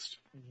pieces, at least.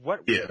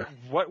 What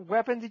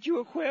weapon did you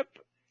equip?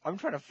 I'm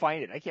trying to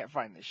find it. I can't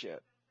find this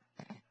shit.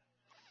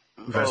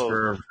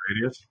 Vesper of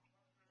Radiance?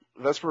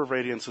 Vesper of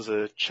Radiance is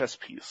a chess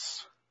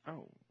piece.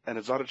 Oh. And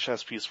it's not a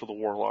chess piece for the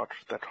Warlock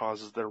that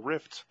causes their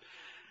rift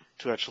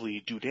to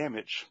actually do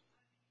damage.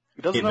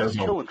 It doesn't have to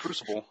kill in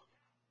Crucible.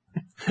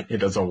 It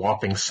does a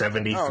whopping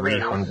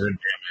 7,300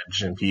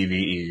 damage in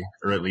PvE,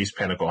 or at least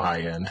Pinnacle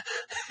high end.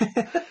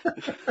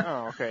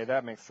 Oh, okay,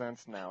 that makes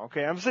sense now.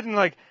 Okay, I'm sitting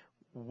like,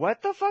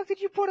 what the fuck did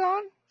you put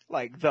on?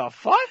 Like, the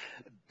fuck?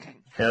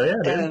 Hell yeah,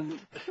 dude.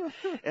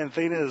 And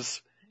thing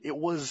is, it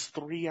was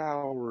 3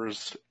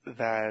 hours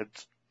that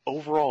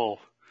overall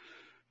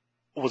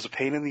was a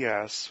pain in the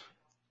ass.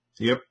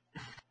 Yep.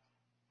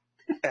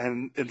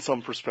 And in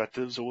some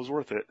perspectives, it was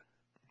worth it.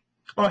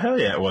 Oh, hell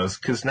yeah, it was.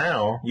 Because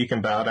now you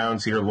can bow down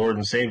to your Lord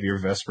and Savior,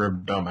 Vesper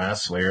Dumbass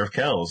Slayer of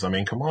Kells. I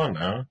mean, come on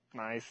now.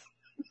 Nice.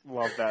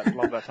 Love that.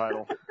 Love that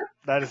title.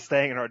 That is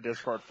staying in our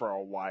Discord for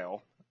a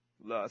while.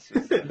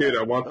 Dude,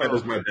 I want that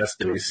as my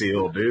Destiny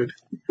seal, dude.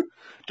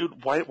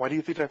 Dude, why do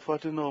you think I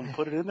fucking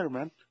put it in there,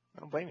 man?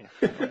 I don't blame you.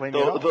 I don't blame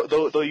you at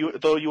all.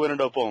 Though you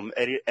ended up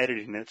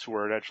editing it to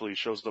where it actually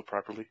shows up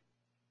properly.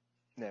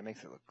 Yeah, it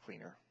makes it look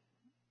cleaner.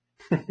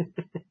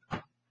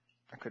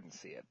 I couldn't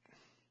see it.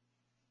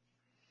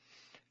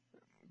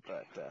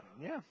 But,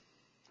 yeah.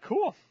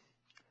 Cool.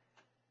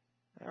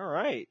 All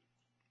right.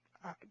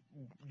 Do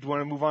you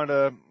want to move on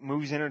to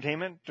movies and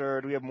entertainment, or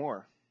do we have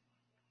more?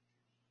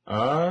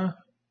 I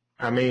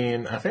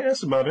mean, I think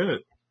that's about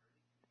it.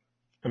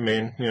 I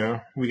mean,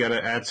 we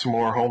gotta add some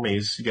more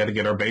homies. You gotta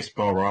get our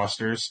baseball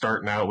rosters,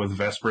 starting out with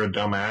Vesper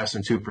Dumbass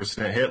and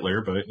 2%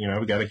 Hitler, but,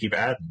 we gotta keep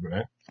adding,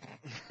 right?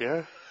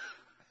 Yeah.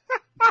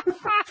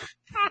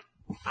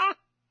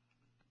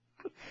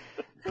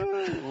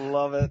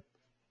 Love it.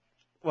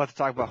 We'll have to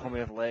talk about Homie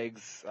with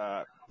Legs,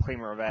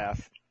 Claimer of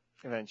Ass,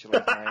 eventually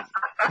tonight.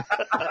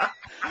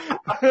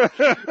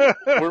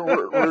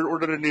 we're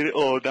gonna need it.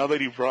 Oh, now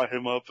that you brought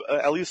him up,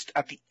 at least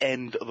at the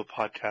end of the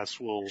podcast,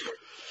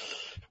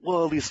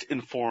 we'll at least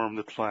inform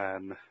the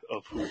clan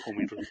of who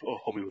Homie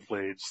with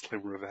Legs,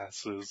 Claimer of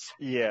Ass is.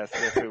 Yes,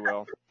 we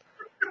will.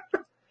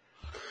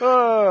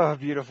 Oh,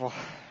 beautiful.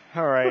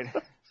 All right.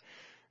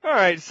 All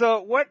right.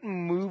 So, what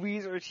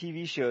movies or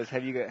TV shows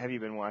have you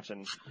been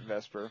watching,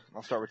 Vesper?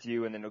 I'll start with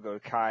you, and then we'll go to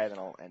Kai, and then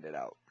I'll end it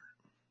out.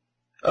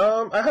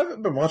 I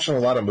haven't been watching a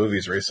lot of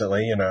movies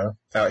recently,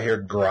 out here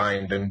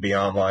grinding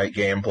Beyond Light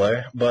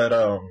gameplay. But,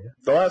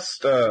 the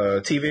last,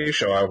 TV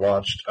show I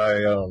watched,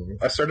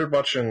 I started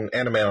watching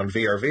anime on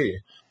VRV.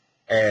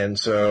 And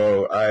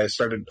so I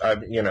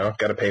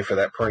gotta pay for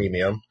that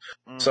premium.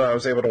 So I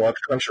was able to watch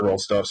Crunchyroll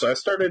stuff. So I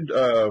started,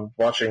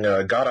 watching,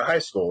 God of High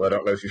School. I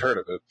don't know if you've heard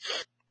of it.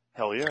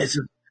 Hell yeah.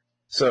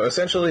 So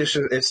essentially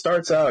it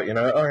starts out,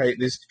 alright,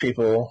 these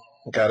people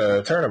got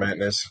a tournament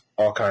and it's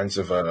all kinds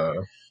of,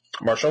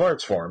 martial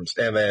arts forms,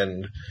 and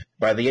then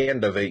by the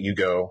end of it, you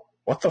go,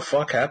 "What the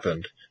fuck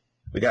happened?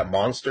 We got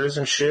monsters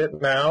and shit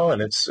now,"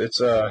 and it's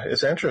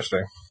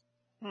interesting.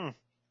 I've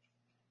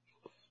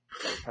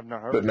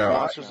not heard But of no,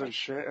 Monsters and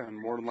shit, and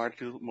more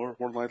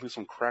than likely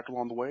some crack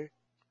along the way.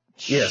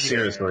 Yeah,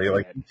 seriously,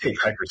 like you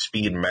take hyper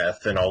speed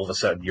meth, and all of a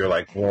sudden you're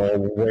like, "Well,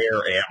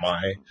 where am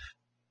I?"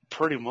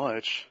 Pretty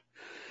much.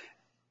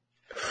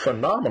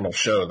 Phenomenal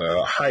show,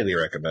 though. I highly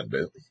recommend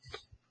it.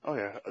 Oh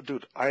yeah,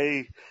 dude.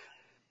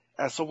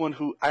 As someone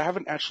who I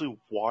haven't actually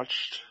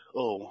watched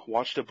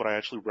it, but I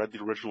actually read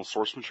the original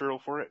source material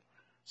for it,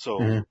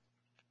 so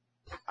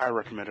I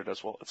recommend it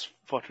as well. It's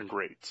fucking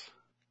great.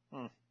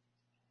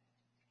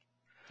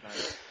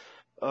 Nice.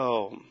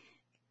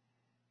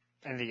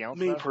 Anything else?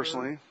 Me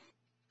personally,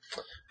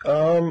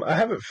 I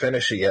haven't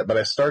finished it yet, but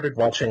I started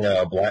watching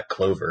Black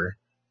Clover,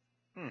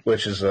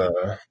 which is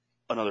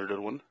another good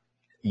one.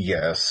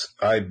 Yes,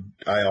 I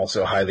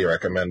also highly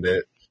recommend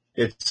it.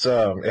 It's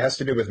it has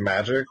to do with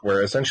magic,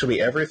 where essentially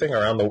everything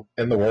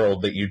in the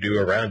world that you do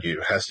around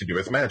you has to do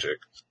with magic.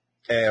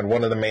 And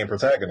one of the main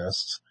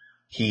protagonists,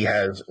 he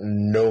has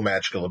no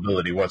magical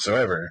ability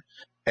whatsoever.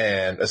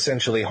 And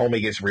essentially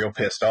homie gets real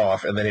pissed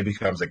off and then he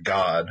becomes a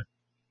god.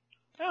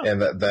 Oh. And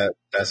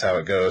that's how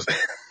it goes.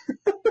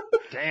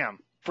 Damn.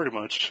 Pretty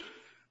much.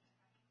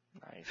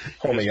 Nice.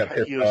 Homie got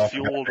pissed off.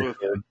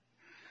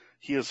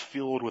 He is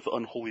fueled with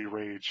unholy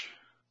rage.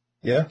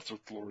 Yeah. It's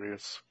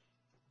glorious.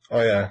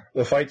 Oh yeah,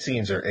 the fight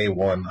scenes are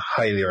A1.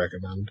 Highly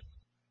recommend.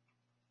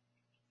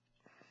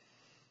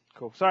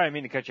 Cool. Sorry, I didn't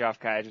mean to cut you off,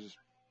 Kai. I just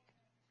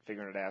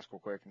figuring to ask real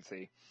quick and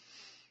see.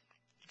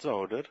 It's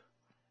all good.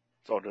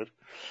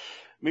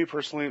 Me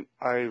personally,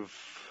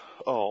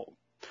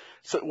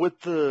 so with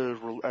the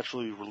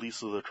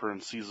release of the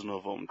current season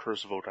of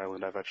Curse of Oak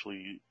Island, I've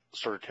actually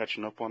started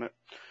catching up on it.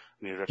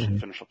 I need to actually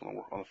finish up on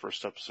the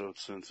first episode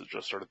since it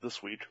just started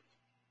this week.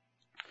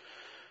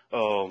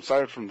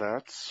 Aside from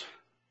that,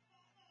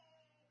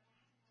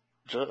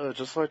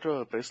 just like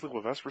basically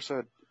what Vesper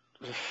said,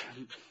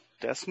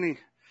 Destiny,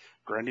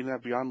 grinding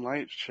that Beyond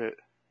Light shit,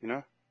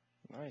 Nice.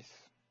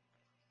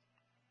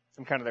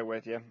 I'm kind of there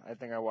with you. I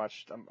think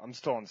I'm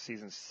still on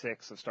season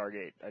 6 of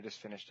Stargate. I just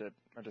finished it.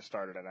 I just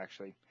started it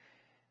actually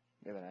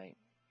the other night.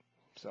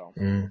 So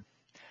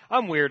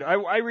I'm weird.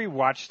 I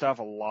rewatch stuff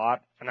a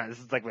lot, and this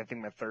is like I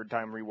think my third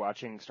time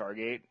rewatching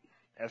Stargate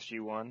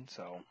SG-1.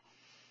 So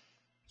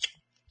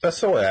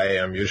that's the way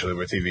I am usually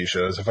with TV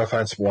shows. If I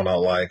find one I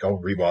like, I'll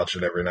rewatch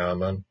it every now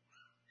and then.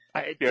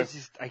 I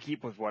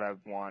keep with what I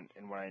want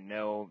and what I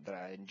know that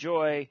I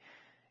enjoy.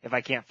 If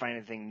I can't find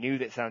anything new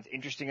that sounds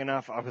interesting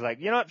enough, I'll be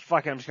like, you know what,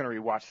 fuck it, I'm just going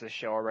to rewatch this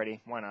show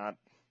already. Why not?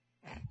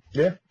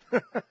 Yeah.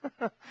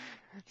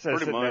 So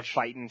sitting there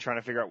fighting, trying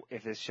to figure out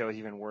if this show is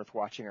even worth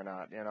watching or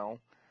not,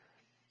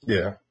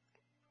 Yeah.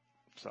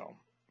 So,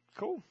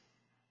 cool.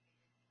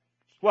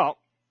 Well,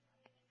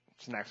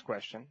 it's the next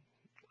question.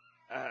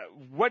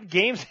 What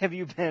games have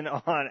you been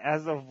on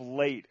as of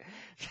late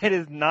that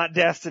is not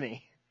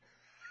Destiny?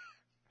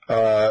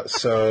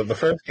 So the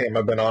first game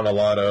I've been on a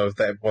lot of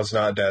that was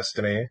not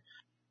Destiny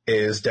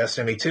is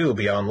Destiny 2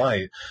 Beyond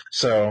Light.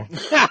 So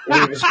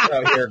we was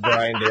out here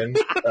grinding,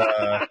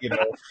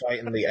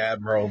 fighting the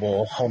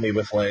admirable homie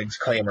with legs,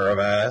 claimer of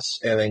ass,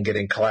 and then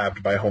getting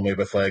clapped by homie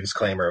with legs,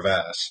 claimer of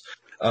ass.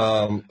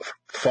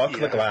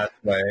 The glass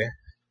way.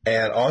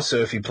 And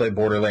also, if you play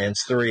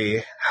Borderlands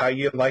 3, how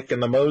you liking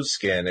the Moze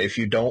skin? If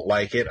you don't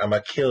like it, I'm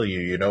gonna kill you,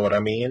 you know what I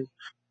mean?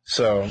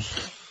 So.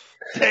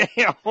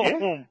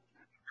 Damn!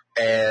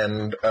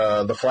 And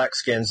the Flak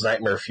skin's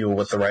Nightmare Fuel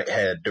with the right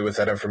head. Do with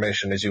that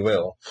information as you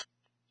will.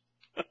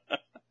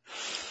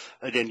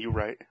 Again, you're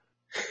right.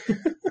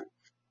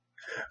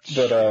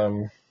 But,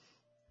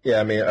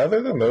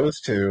 other than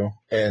those two,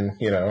 and,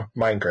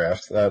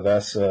 Minecraft,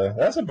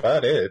 that's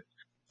about it.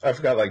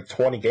 I've got like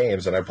 20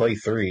 games and I play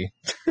 3.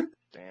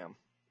 Damn.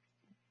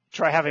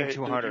 Try having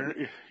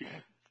 200.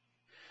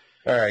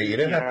 Alright, you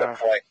didn't have to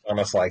flex on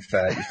us like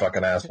that, you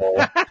fucking asshole.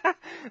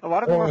 A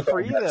lot of them are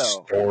free,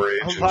 though.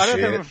 A lot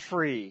of them are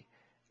free.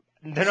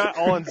 They're not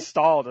all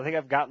installed. I think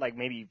I've got like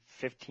maybe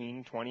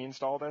 15, 20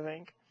 installed, I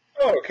think.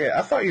 Oh, okay.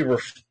 I thought you were...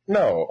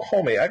 No,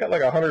 homie, I got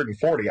like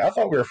 140. I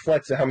thought we were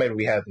flexing how many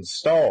we had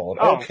installed.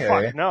 Oh, okay.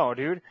 Fuck no,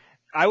 dude.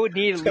 I would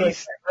need at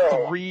least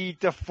 3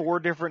 to 4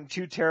 different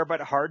 2 terabyte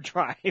hard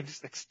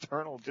drives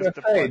external just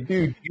to... Hey,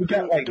 dude, you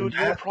got like... Dude,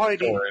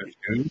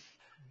 you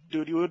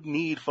Dude, you would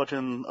need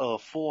fucking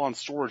full-on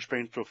storage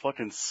space for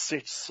fucking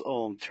 6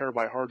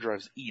 terabyte hard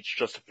drives each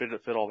just to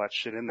fit all that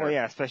shit in there. Well,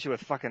 yeah, especially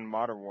with fucking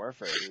Modern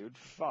Warfare, dude.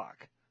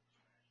 Fuck.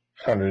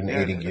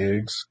 180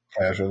 gigs,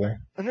 casually.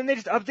 And then they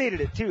just updated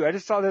it too. I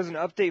just saw there was an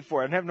update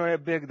for it. I didn't have no idea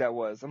how big that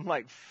was. I'm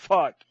like,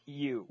 fuck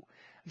you.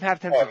 I'm half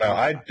tempted. Oh no,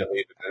 I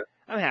deleted it.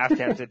 I'm half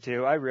tempted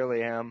to. I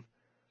really am.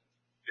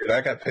 Dude,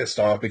 I got pissed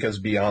off because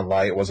Beyond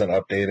Light wasn't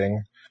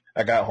updating.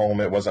 I got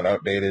home, it wasn't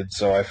updated,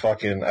 so I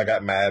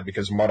got mad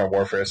because Modern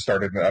Warfare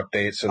started an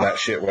update, so that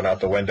shit went out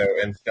the window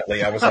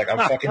instantly. I was like, I'm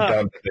fucking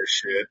done with this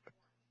shit.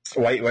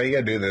 Why you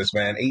gotta do this,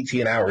 man?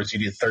 18 hours, you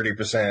did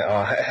 30%.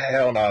 Oh,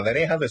 hell no, that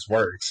ain't how this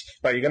works.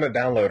 But you're gonna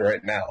download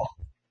right now.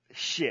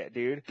 Shit,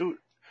 dude. Dude,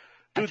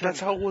 that's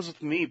how it was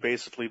with me,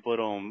 basically, but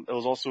it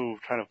was also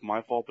kind of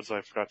my fault because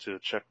I forgot to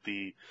check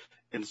the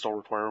install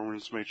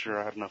requirements to make sure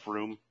I had enough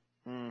room.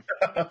 Mm.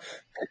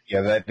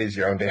 Yeah, that is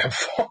your own damn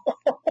fault.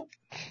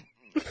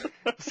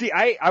 See,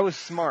 I was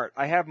smart.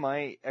 I have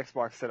my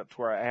Xbox set up to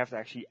where I have to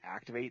actually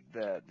activate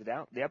the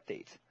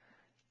updates.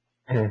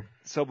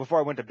 So before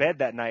I went to bed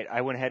that night,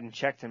 I went ahead and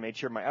checked and made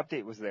sure my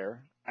update was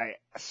there. I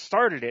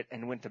started it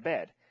and went to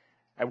bed.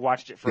 I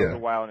watched it for a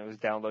little while and it was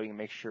downloading and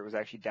making sure it was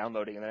actually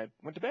downloading, and then I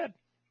went to bed.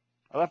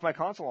 I left my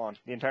console on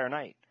the entire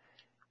night.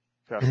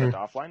 So I was set to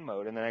offline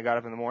mode, and then I got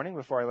up in the morning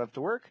before I left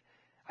to work.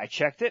 I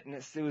checked it and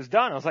it was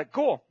done. I was like,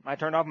 cool. I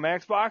turned off my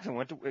Xbox and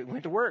went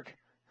to work.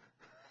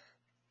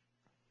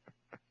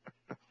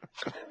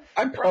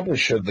 I probably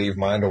should leave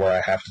mine to where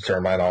I have to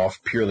turn mine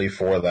off purely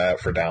for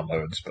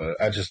downloads, but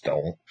I just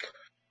don't.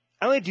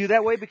 I only do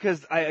that way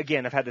because I've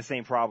had the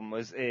same problem.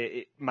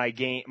 My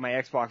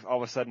Xbox all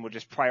of a sudden would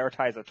just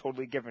prioritize a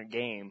totally different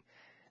game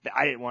that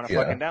I didn't want to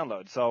fucking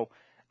download. So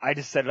I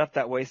just set it up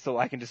that way so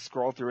I can just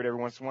scroll through it every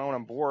once in a while when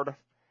I'm bored. And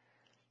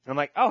I'm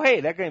like, oh hey,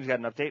 that game's got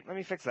an update. Let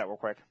me fix that real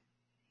quick.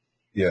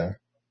 Yeah.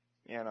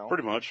 You know.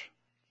 Pretty much.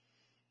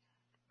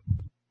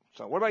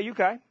 So what about you,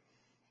 Kai?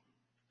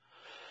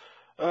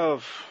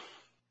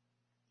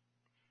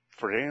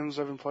 For games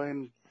I've been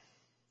playing,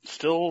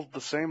 still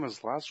the same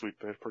as last week,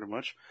 pretty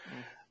much.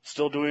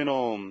 Still doing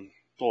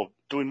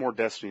doing more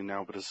Destiny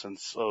now, but a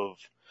sense of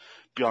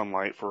Beyond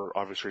Light for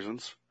obvious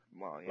reasons.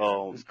 Well,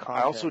 yeah,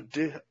 I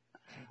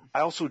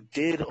also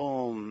did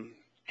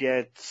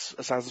get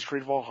Assassin's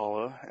Creed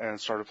Valhalla and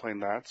started playing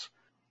that.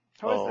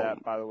 How is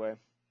that, by the way?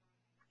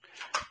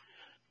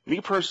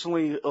 Me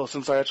personally,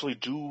 since I actually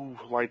do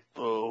like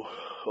how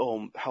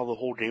the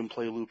whole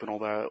gameplay loop and all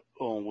that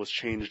was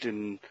changed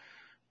in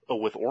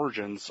with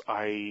Origins,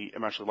 I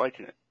am actually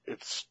liking it.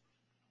 It's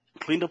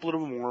cleaned up a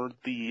little more.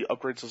 The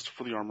upgrade system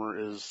for the armor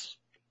is,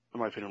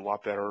 in my opinion, a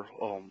lot better.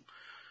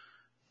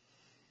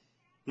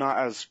 Not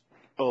as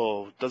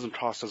doesn't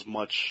cost as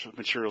much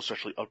materials to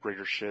actually upgrade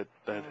your shit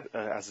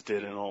as it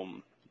did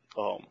in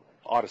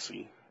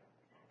Odyssey.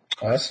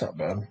 Oh, that's not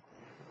bad.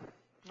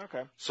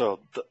 Okay. So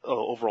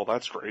overall,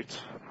 that's great.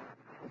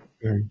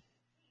 Mm.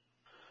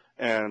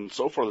 And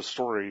so far, the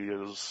story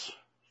is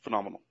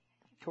phenomenal.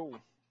 Cool.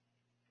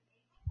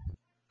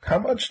 How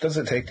much does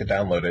it take to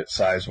download it,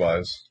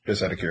 size-wise?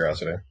 Just out of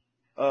curiosity.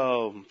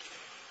 Give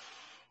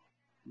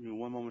me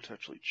one moment to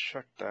actually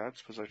check that,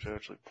 because I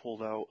actually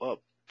pulled out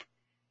up.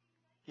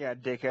 Yeah,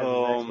 Dick has his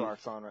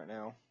Xbox on right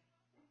now.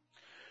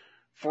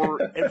 For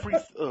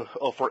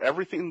for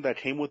everything that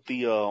came with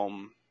the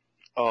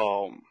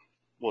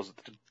was it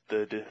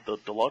the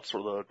deluxe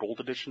or the gold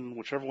edition,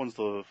 whichever one's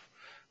the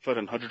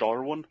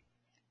 $100 one.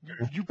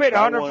 You paid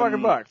 $100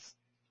 fucking bucks.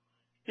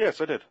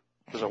 Yes, I did,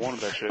 because I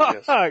wanted that shit.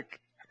 Fuck. Yes.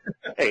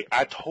 Hey,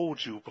 I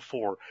told you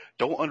before.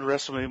 Don't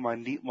underestimate my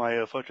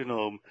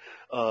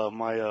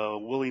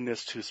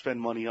willingness to spend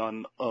money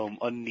on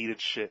unneeded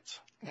shit.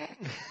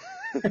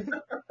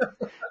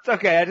 It's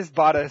okay. I just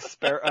bought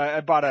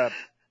I bought a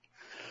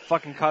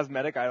fucking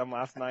cosmetic item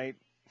last night.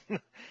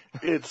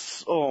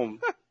 It's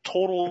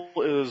total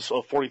is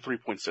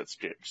 43.6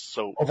 gigs.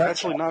 So that's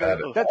actually not.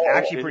 That's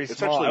actually pretty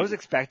small. Actually, I was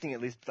expecting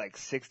at least like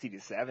 60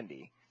 to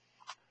 70.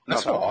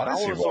 That's what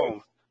Odyssey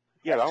was.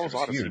 Yeah, that was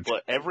Odyssey. Huge.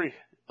 But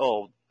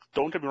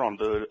don't get me wrong.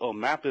 The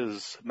map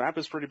is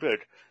pretty big.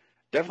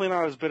 Definitely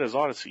not as big as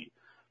Odyssey,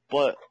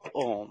 but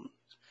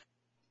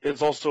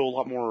it's also a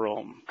lot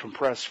more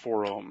compressed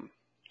for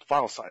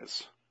file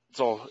size.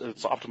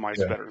 It's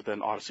optimized better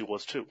than Odyssey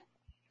was too.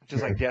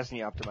 Just like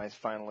Destiny optimized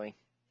finally.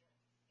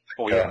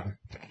 Oh yeah.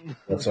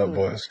 What's up,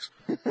 boys?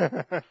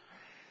 Yeah,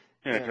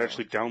 I can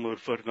actually download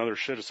fucking other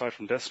shit aside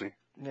from Destiny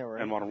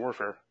and Modern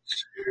Warfare.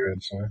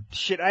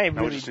 Shit, I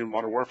Now we just need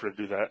Modern Warfare to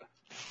do that.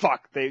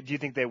 Fuck. Do you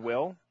think they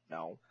will?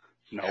 No.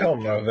 No. Hell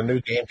no, the new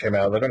game came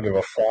out. They don't give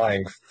a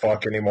flying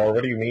fuck anymore.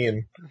 What do you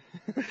mean?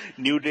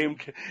 New game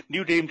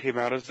came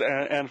out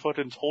and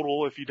fucking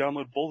total, if you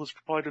download both, it's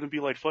probably going to be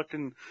like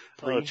fucking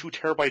 2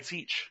 terabytes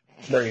each.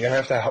 Bro, you're going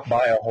to have to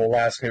buy a whole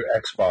ass new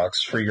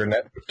Xbox for your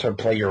net to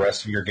play your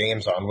rest of your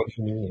games on. What do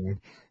you mean?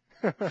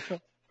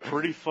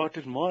 Pretty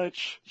fucking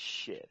much.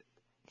 Shit.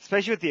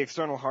 Especially with the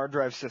external hard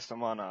drive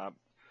system on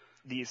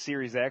the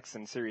Series X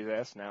and Series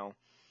S now.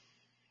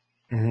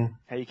 Mm-hmm.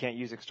 How you can't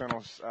use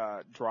external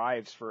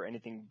drives for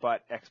anything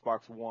but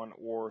Xbox One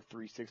or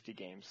 360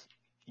 games.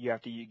 You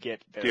have to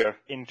get the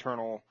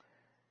internal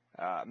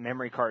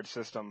memory card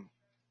system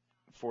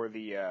for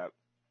the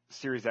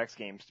Series X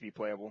games to be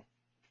playable.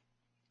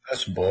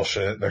 That's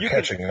bullshit. They're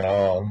catching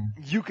on.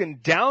 You can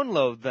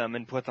download them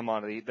and put them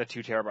on the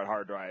 2 terabyte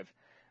hard drive,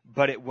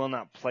 but it will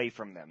not play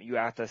from them. You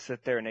have to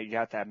sit there and you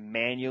have to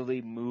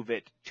manually move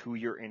it to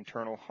your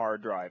internal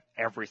hard drive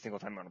every single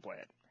time you want to play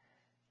it.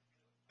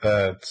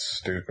 That's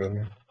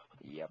stupid.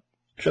 Yep.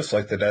 Just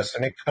like the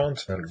Destiny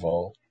content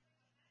vault.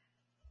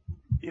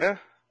 Yeah.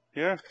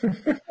 You're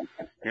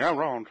not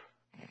wrong.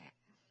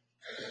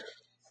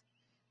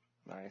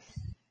 Nice.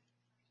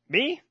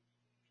 Me?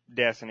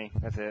 Destiny.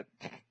 That's it.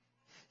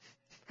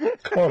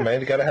 Come on,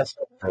 man. You gotta have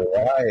some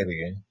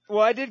variety.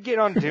 Well, I did get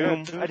on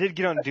Doom. I did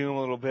get on Doom a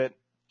little bit,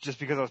 just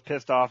because I was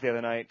pissed off the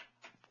other night.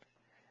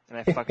 And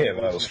I fucking Yeah,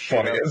 that was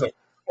funny.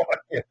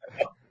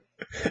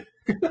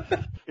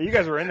 You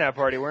guys were in that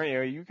party, weren't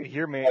you? You could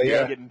hear me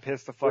getting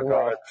pissed the fuck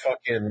We're off. at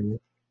fucking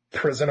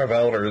Prison of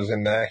Elders,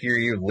 and I hear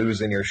you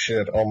losing your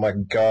shit. Oh my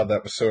god,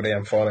 that was so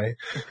damn funny.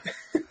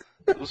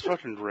 It was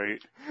fucking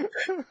great.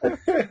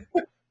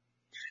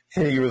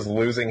 He was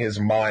losing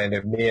his mind,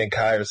 and me and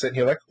Kai are sitting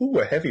here like, ooh,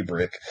 a heavy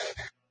brick.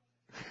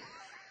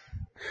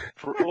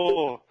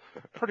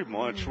 Pretty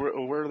much.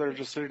 We're there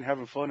just sitting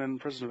having fun in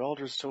Prison of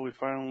Elders till we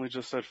finally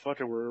just said,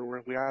 fuck it,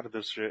 we out of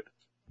this shit.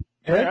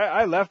 Yeah.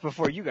 I left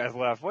before you guys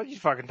left. What are you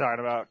fucking talking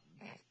about?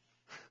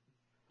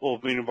 Well,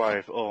 meaning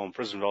by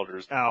Prison of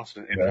Elders. Oh.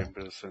 Yeah.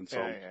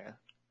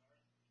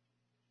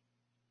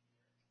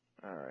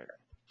 All right.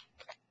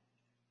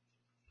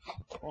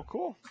 Well,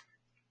 cool.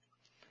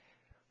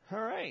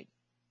 All right.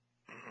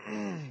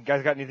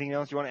 Guys got anything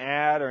else you want to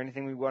add or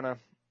anything we want to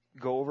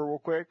go over real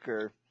quick?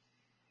 Or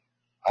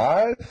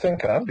I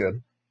think I'm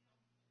good.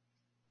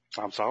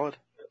 I'm solid.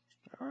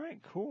 All right,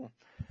 cool.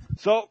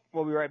 So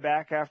we'll be right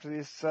back after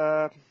this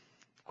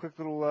quick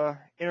little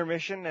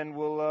intermission, and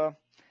we'll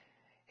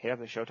hit up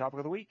the show topic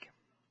of the week.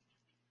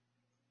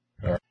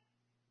 All right.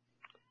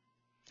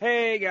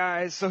 Hey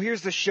guys, so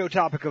here's the show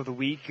topic of the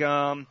week.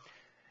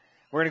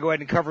 We're going to go ahead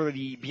and cover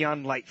the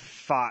Beyond Light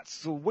thoughts.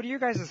 So what are your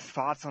guys'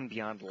 thoughts on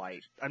Beyond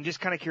Light? I'm just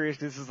kind of curious.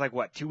 This is like,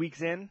 what, 2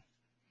 weeks in?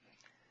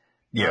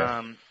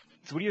 Yeah.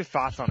 So what are your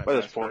thoughts on it? By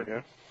this point,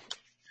 yeah.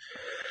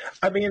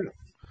 I mean,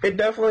 it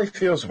definitely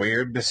feels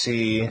weird to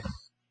see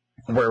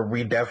where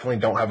we definitely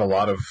don't have a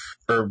lot of,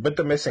 or with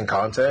the missing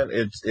content,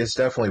 it's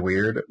definitely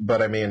weird.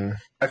 But I mean,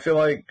 I feel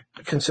like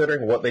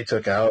considering what they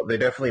took out, they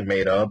definitely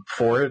made up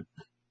for it.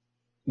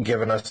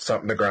 Giving us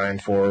something to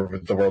grind for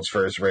with the world's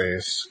first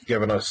race,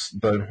 giving us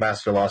the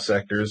Master Lost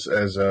sectors,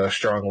 as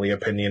strongly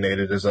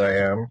opinionated as I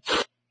am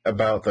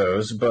about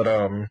those. But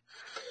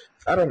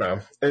I don't know.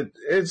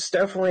 It's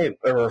definitely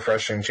a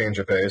refreshing change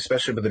of pace,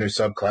 especially with the new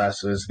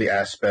subclasses, the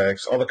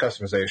aspects, all the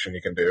customization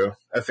you can do.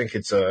 I think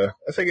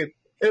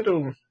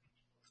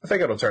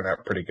it'll turn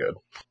out pretty good.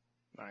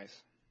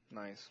 Nice.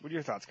 What are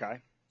your thoughts,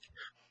 Kai?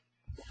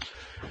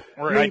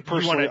 Or Me,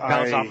 you want to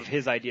bounce off of I-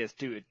 his ideas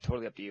too? It's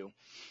totally up to you.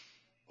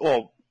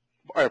 Well,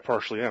 I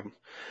partially am.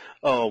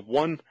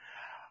 One,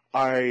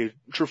 I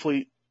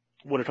truthfully,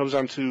 when it comes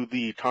down to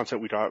the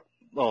content we got,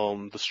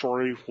 the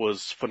story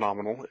was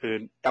phenomenal.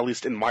 And at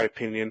least in my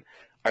opinion,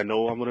 I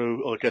know I'm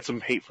gonna get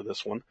some hate for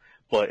this one,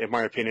 but in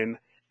my opinion,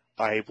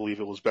 I believe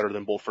it was better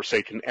than both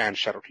Forsaken and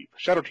Shadowkeep.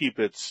 Shadowkeep,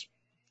 it's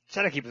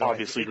Shadowkeep is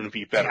obviously going to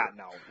be better.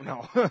 Yeah,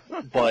 no.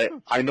 But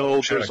I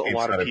know there's a Shadowkeep's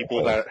lot of better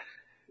people than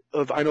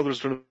that. I know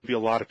there's going to be a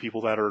lot of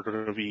people that are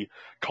going to be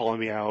calling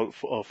me out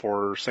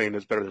for saying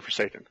it's better than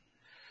Forsaken.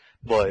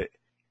 But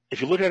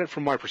if you look at it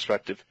from my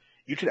perspective,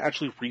 you could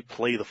actually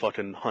replay the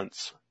fucking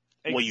hunts.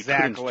 What you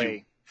couldn't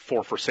do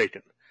for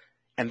Forsaken.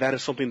 And that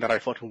is something that I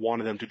fucking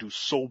wanted them to do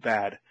so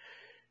bad,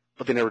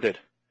 but they never did.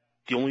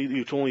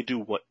 You could only do,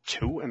 what,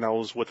 2? And that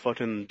was with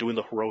fucking doing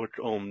the heroic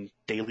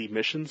daily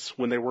missions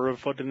when they were a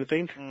fucking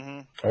thing? Mm-hmm.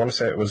 I want to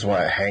say it was,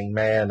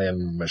 Hangman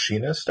and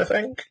Machinist, I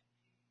think?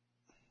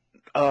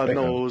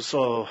 No,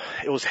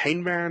 it was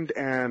Hangman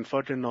and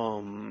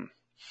fucking,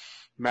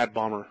 Mad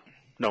Bomber.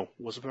 No,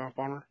 was it Mad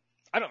Bomber?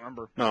 I don't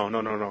remember. No.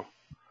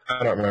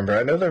 I don't remember.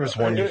 I know there was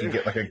one you could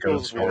get like a It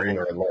ghost was story one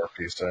of or a lore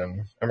piece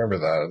in. I remember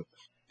that.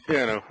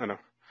 Yeah, I know.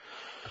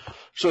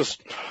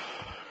 Just,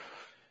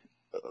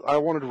 I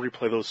wanted to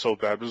replay those so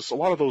bad, because a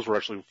lot of those were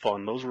actually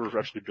fun. Those were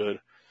actually good.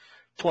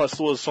 Plus,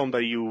 there was some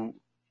that you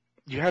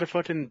had to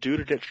fucking do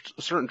to get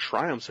certain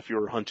triumphs if you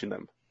were hunting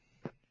them.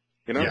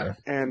 You know? Yeah.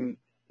 And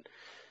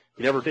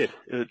you never did.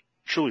 It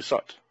truly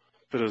sucked.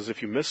 Because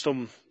if you missed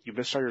them, you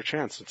missed out your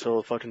chance until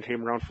it fucking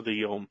came around for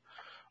the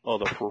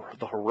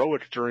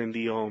heroic during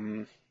the,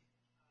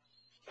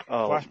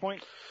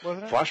 Flashpoint,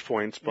 wasn't it?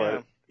 Flashpoints,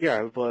 but,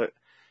 yeah, but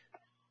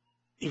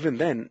even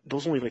then,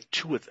 those only like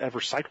 2 had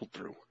ever cycled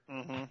through.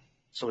 Mm-hmm.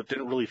 So it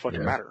didn't really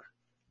fucking matter.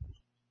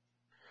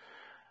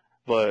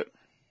 But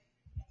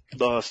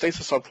the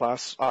Stasis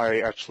subclass,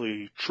 I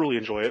actually truly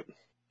enjoy it.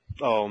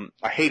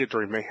 I hate it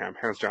during Mayhem,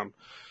 hands down.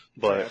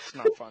 But That's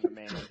not fun to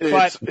manage.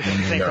 It's- But at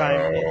the same No.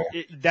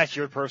 time, that's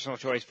your personal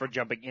choice for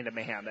jumping into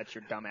mayhem. That's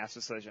your dumbass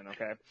decision,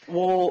 okay?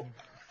 well,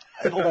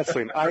 that's the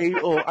thing.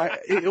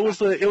 It was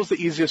the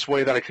easiest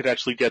way that I could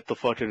actually get the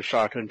fucking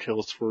shotgun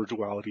kills for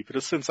duality,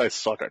 but since I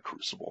suck at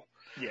Crucible,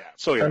 Yeah,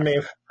 so yeah, I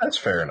mean, that's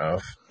fair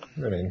enough. I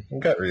mean, you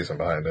got reason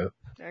behind it.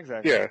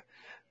 exactly. yeah.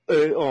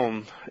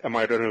 Am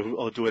I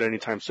gonna do it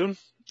anytime soon?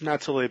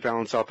 Not till they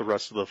balance out the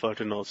rest of the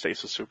fucking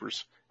stasis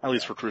supers, at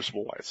least for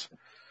Crucible wise.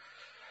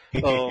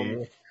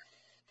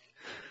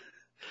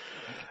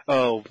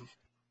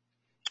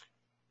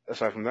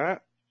 Aside from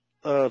that,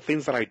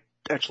 things that I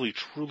actually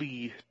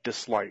truly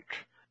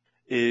dislike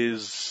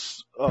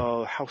is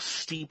how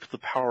steep the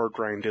power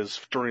grind is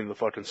during the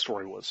fucking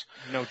story was.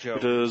 No joke.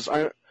 Because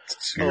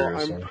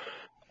Seriously.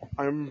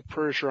 I'm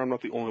pretty sure I'm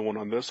not the only one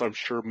on this. I'm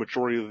sure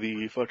majority of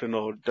the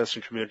fucking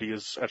Destiny community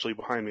is actually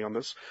behind me on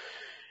this.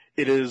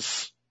 It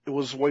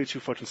was way too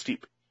fucking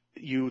steep.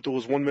 There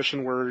was one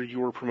mission where you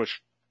were pretty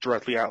much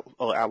directly at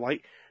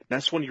light.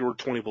 Next one you were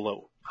 20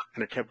 below,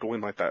 and it kept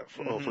going like that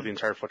for the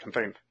entire fucking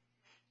thing.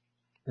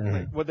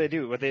 Mhm. What'd they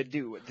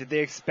do? Did they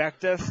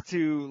expect us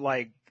to,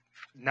 like,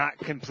 not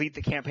complete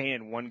the campaign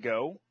in one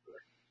go?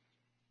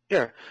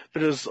 Yeah,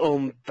 because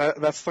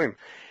that's the thing.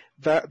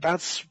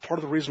 That's part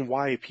of the reason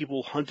why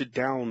people hunted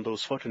down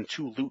those fucking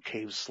 2 loot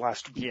caves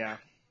last week. Yeah.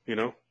 You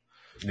know,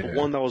 Yeah. the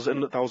one that was in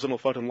the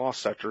fucking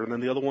lost sector, and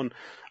then the other one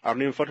I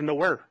don't even fucking know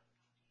where.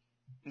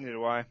 Neither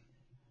do I.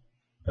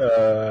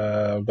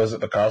 Was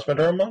it the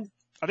Cosmodrome one?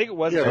 I think it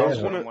was Yeah, a there was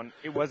Cosmodrome one. one.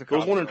 It was a There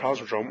was one in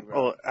Cosmodrome.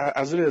 Cosmodrome.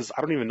 As it is,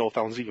 I don't even know if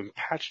that one's even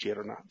patched yet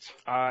or not.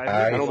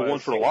 I I know the one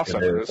for the lost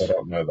sector I is.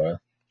 don't know that.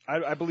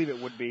 I believe it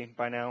would be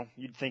by now.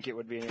 You'd think it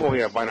would be. Oh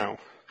yeah, by now.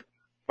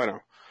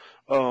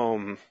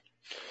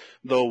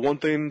 The one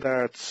thing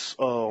that's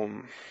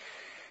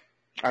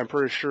I'm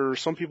pretty sure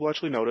some people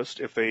actually noticed,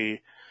 if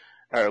they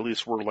at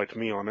least were like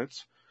me on it,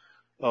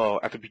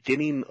 at the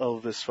beginning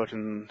of this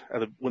fucking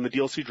when the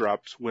DLC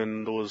dropped,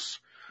 when there was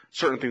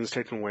certain things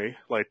taken away,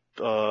 like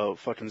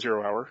fucking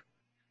 0 hour.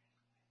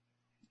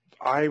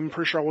 I'm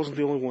pretty sure I wasn't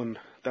the only one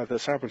that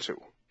this happened to.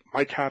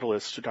 My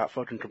catalyst got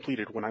fucking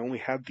completed when I only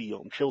had the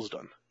kills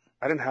done.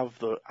 I didn't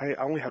have I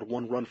only had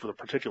one run for the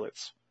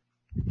particulates.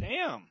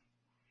 Damn.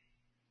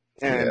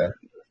 And Yeah.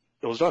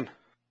 it was done.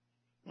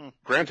 Hmm.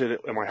 Granted,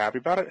 am I happy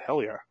about it?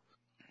 Hell yeah.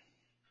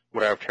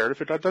 Would I have cared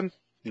if it got done?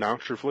 No,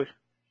 truthfully.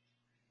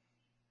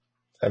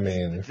 I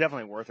mean, It's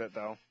definitely worth it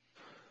though.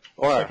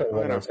 Oh, yeah, second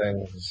one I know. of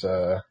things,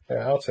 yeah,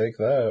 I'll take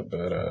that,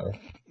 but,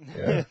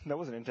 yeah. That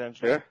wasn't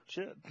intentional. Yeah.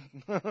 Shit.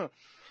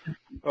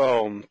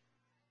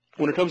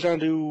 When it comes down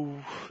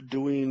to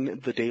doing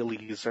the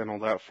dailies and all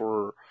that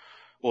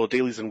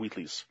dailies and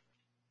weeklies,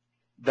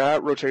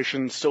 that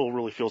rotation still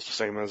really feels the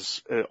same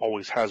as it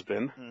always has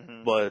been,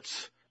 Mhm.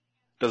 but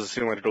does it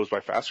seem like it goes by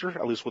faster,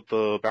 at least with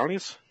the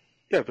bounties?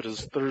 Yeah,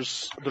 because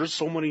there's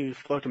so many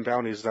fucking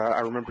bounties that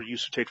I remember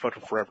used to take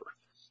fucking forever.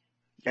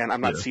 And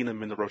I'm not Yeah. seeing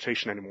them in the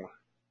rotation anymore.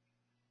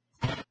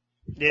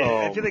 Yeah,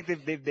 I feel like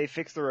they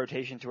fixed the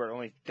rotation to where it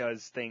only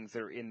does things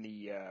that are in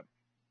the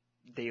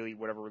daily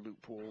whatever loot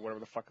pool, whatever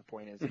the fuck the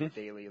point is of the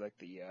daily, like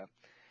the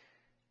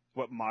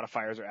what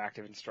modifiers are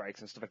active in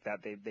strikes and stuff like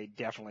that. They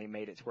definitely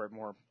made it to where it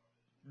more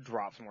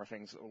drops more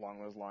things along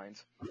those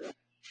lines.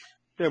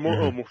 Yeah,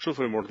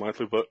 truthfully more than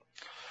likely, but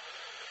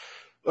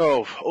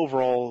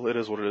overall it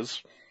is what it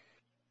is.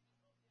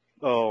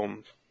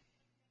 One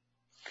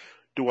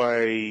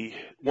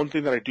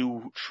thing that I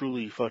do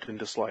truly fucking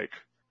dislike,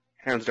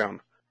 hands down,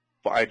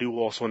 but I do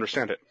also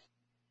understand it.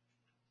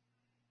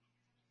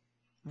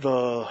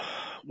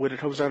 When it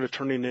comes down to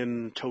turning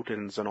in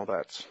tokens and all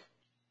that,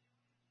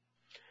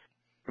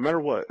 no matter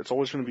what, it's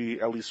always going to be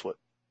at least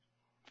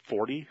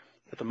 40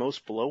 at the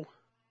most below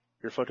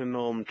your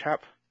fucking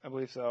cap. I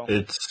believe so.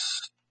 It's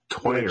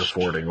 20 or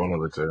 40, one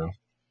of the two.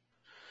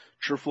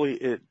 Truthfully,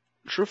 it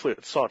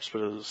sucks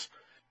because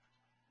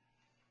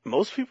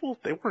most people,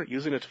 they weren't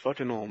using it to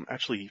fucking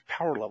actually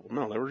power level.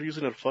 No, they were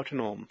using it to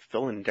fucking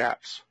fill in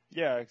gaps.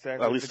 Yeah,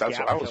 exactly. At least The that's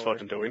what gap I was filler.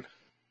 fucking doing.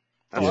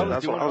 That's what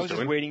That's what I was just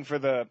doing. waiting for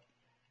the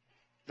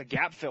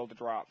gap fill to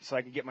drop so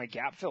I could get my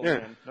gap filled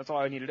Yeah. in. That's all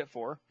I needed it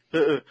for.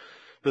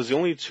 Because the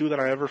only two that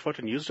I ever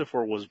fucking used it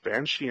for was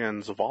Banshee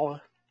and Zavala.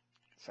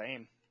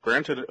 Same.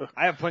 Granted,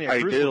 I have plenty of I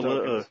did Crucible a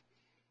little. tokens.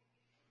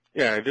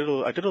 Yeah, I did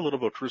a little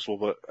bit of Crucible,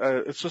 but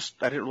it's just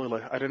I didn't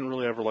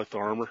really ever like the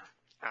armor,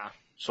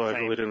 so I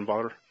same. really didn't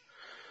bother.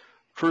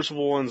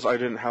 Crucible ones, I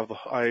didn't have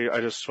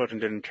I just fucking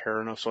didn't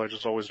care enough, so I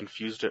just always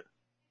infused it.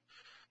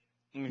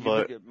 If you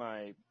but- look at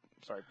my...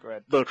 Sorry, go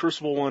ahead. The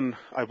Crucible one,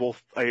 at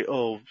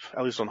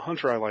least on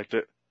Hunter I liked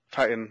it.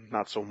 Titan,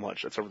 not so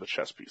much, except for the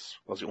chest piece.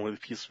 That was the only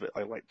piece of it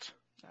I liked.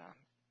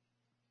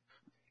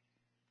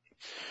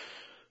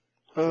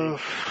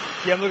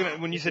 Yeah, I'm looking at...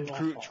 When you said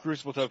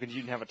Crucible tokens,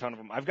 you didn't have a ton of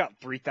them. I've got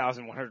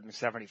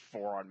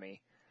 3,174 on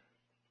me.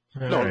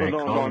 No, Alright, no,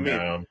 calm I mean-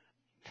 down.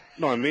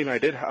 No, I mean I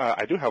do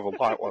have a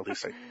lot, well at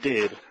least I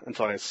did,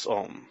 until I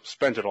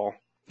spent it all.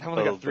 I've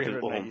only got but it-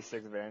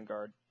 396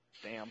 Vanguard.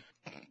 Damn.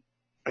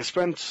 I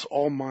spent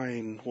all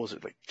mine, what was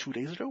it, like 2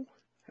 days ago?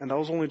 and that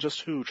was only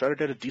just to try to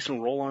get a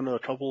decent roll on a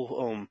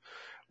couple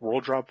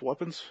world drop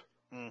weapons,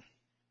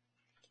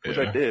 which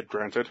I did,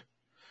 granted.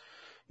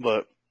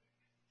 But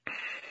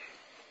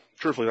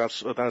truthfully,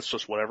 that's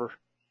just whatever.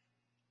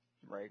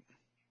 Right.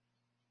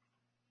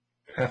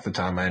 Half the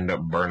time I end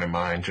up burning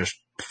mine just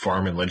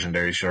farming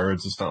legendary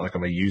shards. It's not like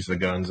I'm gonna use the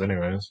guns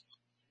anyways.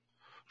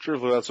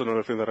 Truthfully, that's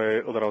another thing that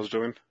I was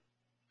doing.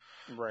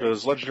 Right.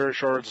 Because legendary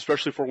shards,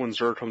 especially for when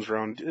Xur comes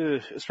around,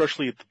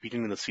 especially at the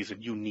beginning of the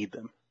season, you need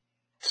them.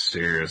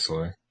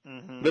 Seriously.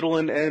 Mm-hmm. Middle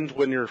and end,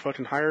 when you're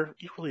fucking higher,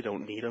 you really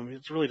don't need them.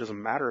 It really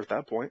doesn't matter at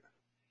that point.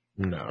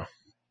 No.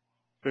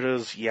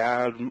 Because,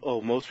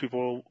 most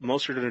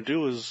you're gonna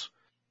do is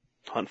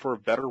hunt for a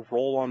better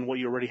roll on what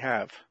you already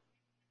have.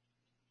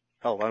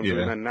 Hell, I'm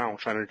doing that now,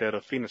 trying to get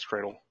a Phoenix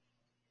Cradle.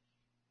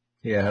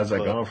 Yeah, how's that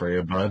going for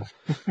you, bud?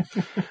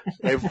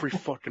 Every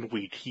fucking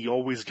week, he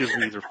always gives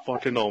me either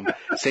fucking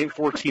Saint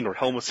 14 or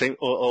Helm of Saint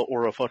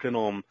or a fucking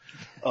Heart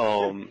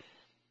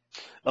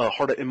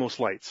of Immos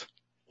Lights.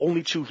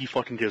 Only 2 he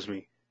fucking gives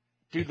me.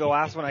 Dude, the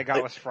last one I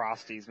got was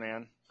Frosties,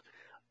 man.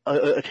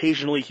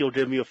 Occasionally he'll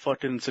give me a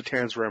fucking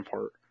Satan's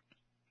Rampart,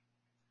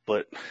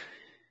 but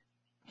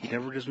he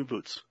never gives me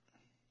boots.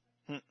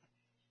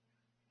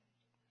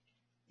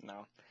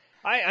 No.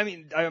 I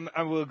mean,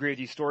 I will agree with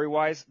you.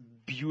 Story-wise,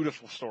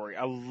 beautiful story.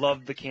 I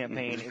loved the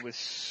campaign. It was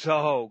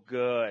so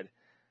good.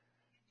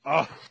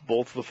 Oh.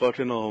 Both the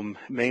fucking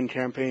main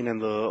campaign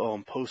and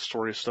the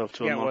post-story stuff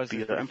to unlock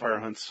the Empire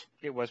hunts.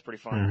 It was pretty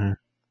fun. Mm-hmm.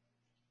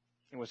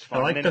 It was fun.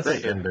 I like that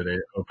they ended it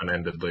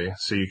open-endedly,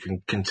 so you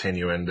can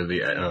continue into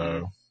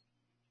the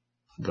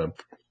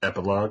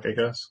epilogue, I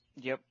guess.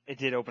 Yep, it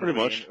did open. Pretty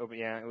much.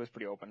 Yeah, it was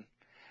pretty open.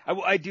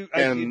 I did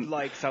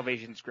like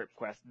Salvation Script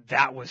Quest.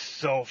 That was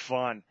so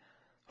fun.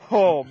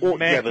 Oh,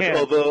 man.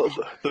 Yeah,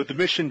 the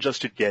mission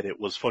just to get it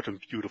was fucking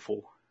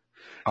beautiful.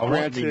 I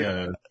want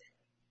the,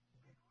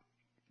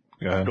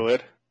 Go ahead. Go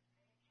ahead.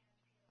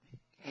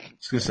 I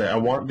was gonna say, I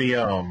want the,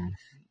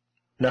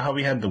 know how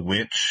we had the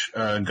witch,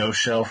 ghost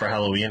shell for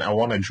Halloween? I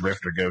want a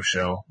drifter ghost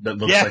shell that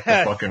looks like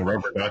the fucking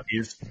rubber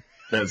duckies.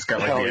 That's got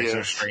like the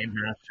extra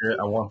stranger and shit.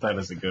 I want that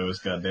as a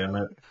ghost,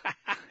 goddammit.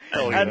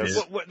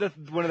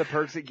 One of the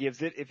perks it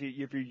gives it, if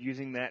you're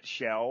using that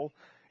shell,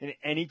 in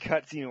any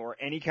cutscene or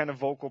any kind of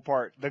vocal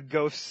part, the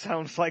ghost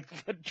sounds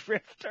like the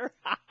drifter.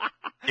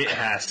 It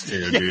has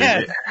to, dude.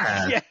 It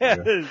has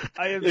to.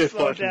 I am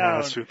so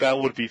down. That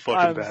would be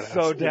fucking badass. I'm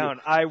so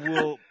down. I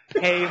will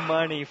pay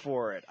money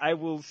for it. I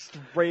will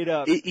straight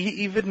up.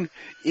 Even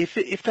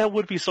if that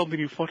would be something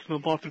you fucking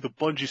unlock through the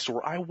Bungie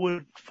store, I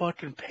would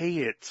fucking pay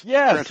it.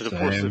 Yes. Granted, of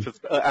course, if it's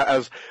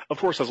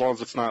as long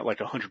as it's not like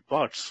 $100.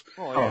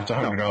 Oh, it's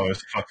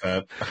 $100. Fuck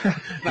that.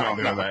 Not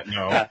doing that.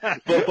 No.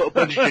 But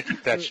Bungie can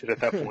keep that shit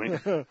at that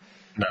point.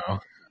 No.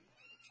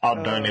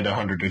 I'll donate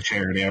 $100 to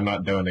charity. I'm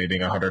not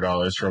donating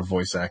 $100 for a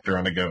voice actor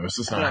on a ghost.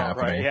 It's not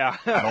happening. Right, yeah.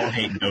 I don't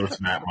hate ghosts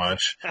that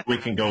much. We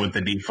can go with the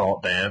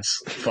default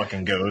dance.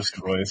 Fucking ghost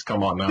voice.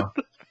 Come on now.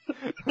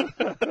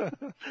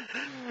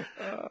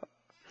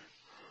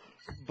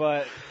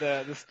 But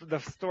the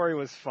story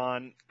was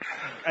fun.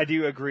 I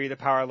do agree the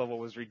power level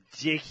was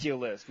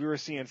ridiculous. We were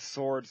seeing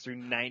swords through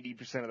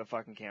 90% of the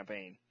fucking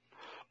campaign.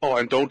 Oh,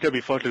 and don't get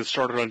me fucking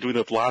started on doing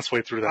the blast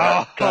way through that.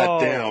 Oh, God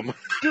damn.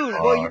 Dude,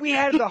 well, we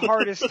had the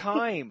hardest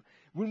time.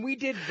 When we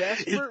did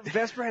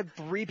Vesper had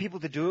 3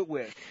 people to do it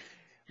with.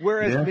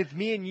 Whereas with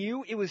me and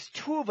you, it was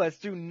 2 of us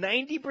through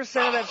 90%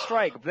 of that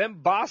strike. Then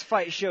boss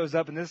fight shows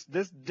up and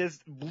this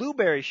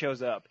blueberry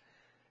shows up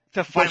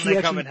to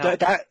finally come and help.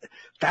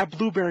 That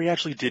blueberry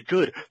actually did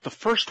good. The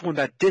first one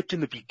that dipped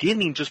in the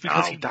beginning just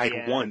because he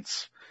died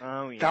once.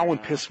 Oh, yeah. That one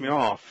pissed me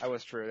off. That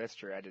was true. That's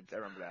true. I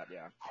remember that,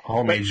 yeah.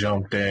 Homie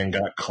jumped in,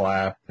 got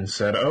clapped, and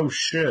said, "Oh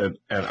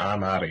shit," and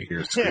I'm out of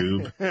here,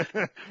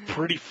 Scoob.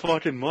 Pretty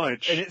fucking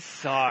much. And it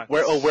sucks.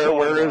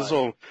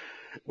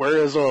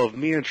 Whereas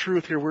me and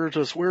Truth here,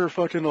 we're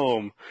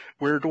fucking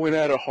we're doing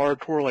that a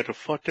hardcore like a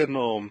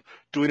fucking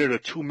doing it a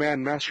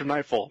 2-man Master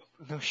Nightfall.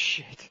 No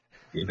shit.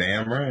 You're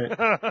damn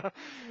right.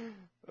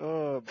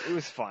 It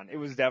was fun. It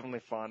was definitely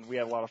fun. We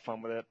had a lot of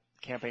fun with it.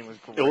 Campaign was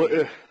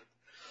great.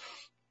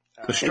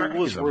 The strike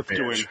was worth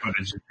doing, but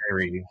it's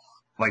very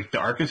the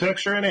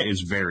architecture in it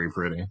is very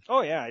pretty.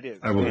 Oh yeah, I did.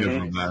 I will give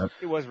them that.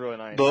 It was really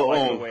nice.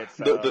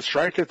 The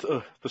strike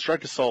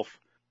itself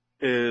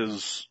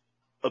is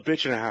a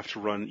bitch and a half to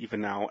run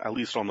even now, at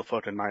least on the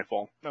fucking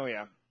Nightfall. Oh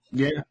yeah.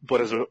 Yeah.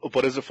 But is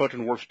it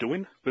fucking worth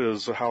doing?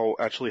 Because how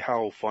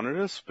fun it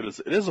is. But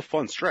it is a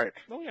fun strike.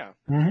 Oh yeah.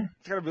 Mm-hmm.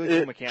 It's got a really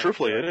cool mechanic.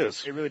 Truthfully, it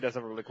is. It really does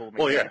have a really cool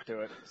mechanic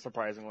to it.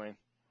 Surprisingly.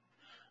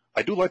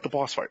 I do like the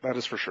boss fight. That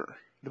is for sure.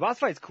 The boss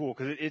fight's cool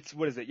because it's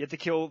what is it? You have to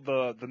kill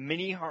the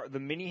mini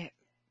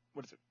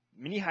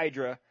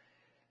Hydra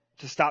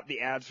to stop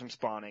the ads from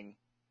spawning.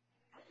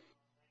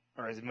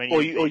 Or is it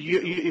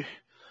many?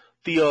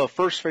 The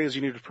first phase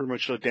you need to pretty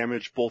much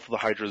damage both of the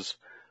Hydras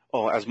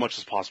as much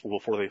as possible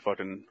before they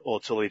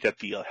until they get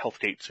the health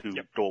gate to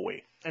go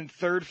away. And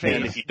third phase,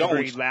 and if you don't,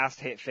 very last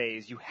hit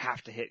phase, you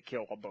have to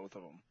kill both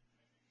of them.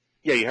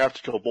 Yeah, you have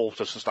to kill both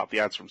just to stop the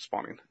ads from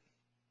spawning.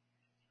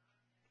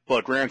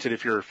 But granted,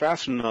 if you're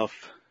fast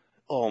enough,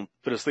 but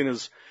the thing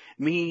is,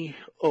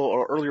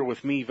 or earlier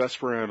with me,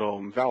 Vesper,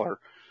 and Valor,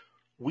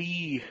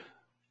 we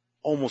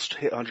almost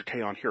hit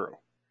 100k on Hero.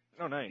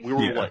 Oh, nice. We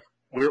were what?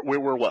 We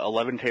were what?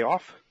 11k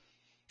off?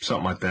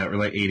 Something like that. We're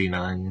like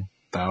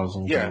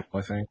 89,000. Yeah.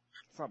 I think.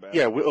 It's not bad.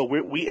 Yeah,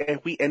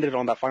 we ended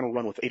on that final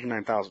run with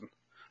 89,000.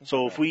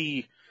 So if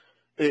we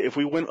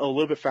went a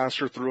little bit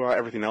faster throughout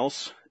everything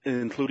else,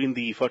 including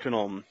the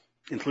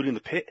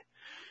pit,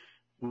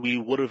 we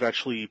would have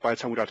actually, by the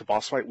time we got to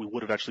boss fight, we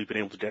would have actually been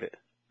able to get it.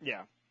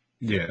 Yeah.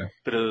 Yeah.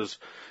 Because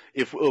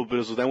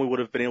then we would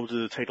have been able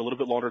to take a little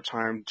bit longer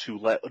time to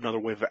let another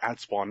wave of ad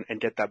spawn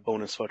and get that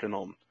bonus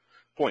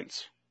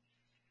points.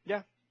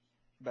 Yeah.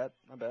 I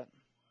bet.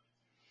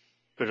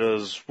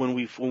 Because when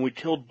we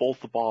killed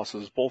both the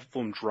bosses, both of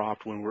them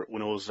dropped when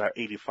it was at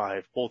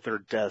 85. Both their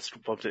deaths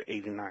bumped to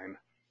 89.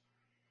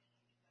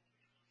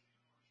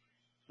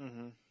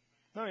 Mm-hmm.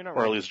 No, you're not Or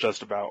wrong. at least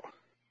just about.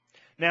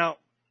 Now,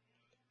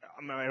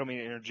 I don't mean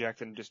to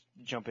interject and just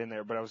jump in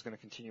there, but I was going to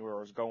continue where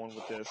I was going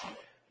with this.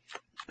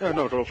 Yeah,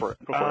 no, go for it.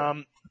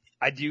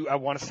 I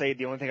want to say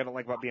the only thing I don't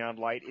like about Beyond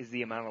Light is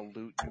the amount of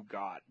loot you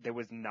got. There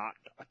was not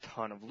a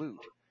ton of loot.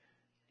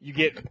 You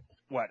get,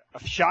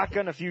 a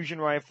shotgun, a fusion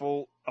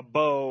rifle, a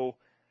bow,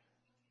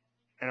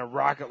 and a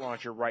rocket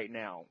launcher right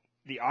now.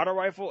 The auto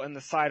rifle and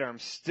the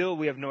sidearms, still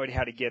we have no idea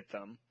how to get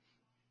them.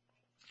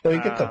 Well,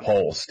 you get the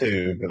pulse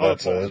too, but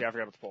that's the pulse, it. yeah, I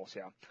forgot about the pulse,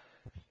 yeah.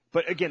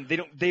 But again,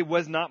 there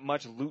was not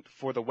much loot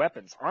for the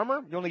weapons.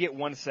 Armor, you only get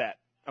one set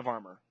of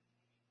armor.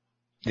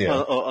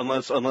 Yeah.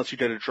 Unless you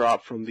get a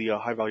drop from the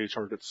high value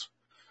targets.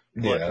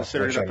 But Yeah.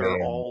 considering that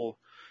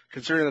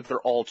they're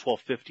all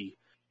 1250,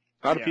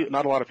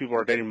 not a lot of people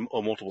are getting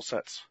multiple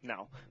sets.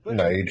 No. But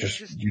no, you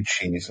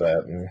cheese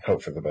that and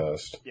hope for the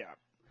best. Yeah.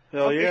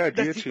 Hell yeah,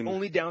 that's the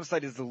only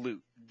downside is the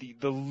loot.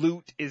 The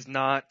loot is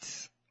not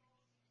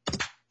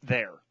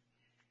there.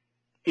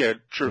 Yeah,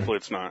 truthfully,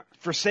 it's not.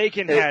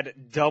 Forsaken had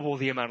double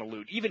the amount of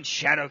loot. Even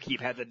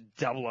Shadowkeep had the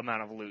double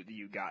amount of loot that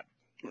you got.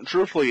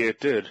 Truthfully, it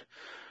did.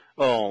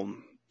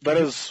 That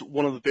is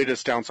one of the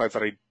biggest downsides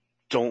that I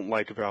don't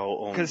like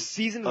about because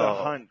Season of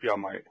the Hunt.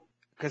 Beyond Light.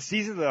 Because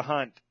Season of the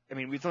Hunt. I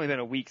mean, it's only been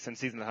a week since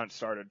Season of the Hunt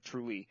started,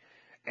 truly,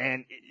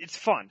 and it's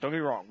fun. Don't get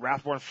me wrong.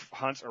 Wrathborn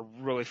hunts are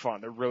really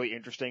fun. They're really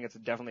interesting. It's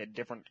definitely a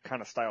different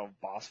kind of style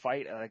of boss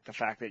fight. I like the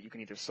fact that you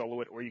can either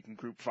solo it or you can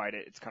group fight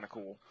it. It's kind of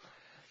cool.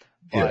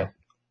 But,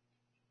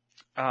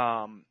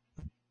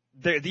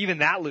 even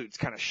that loot's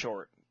kind of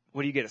short.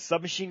 What do you get? A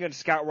submachine gun,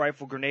 scout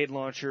rifle, grenade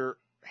launcher,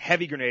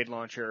 heavy grenade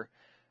launcher,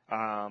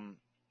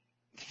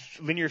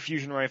 linear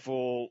fusion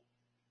rifle.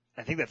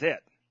 I think that's it.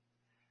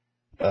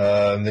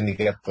 And then you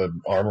get the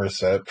armor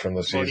set from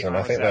the season.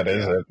 I think that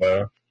is it,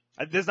 though.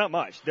 There's not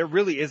much. There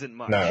really isn't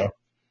much. No.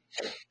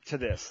 To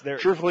this.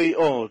 Truthfully,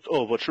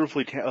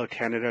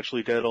 can it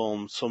actually get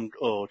can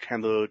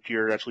the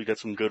gear actually get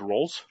some good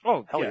rolls?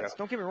 Oh, hell yes. Yeah.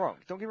 Don't get me wrong.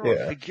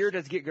 Yeah. The gear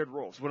does get good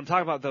rolls. What I'm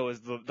talking about though is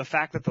the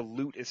fact that the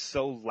loot is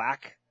so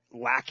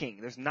lacking.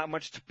 There's not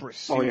much to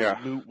pursue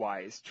loot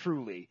wise,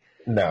 truly.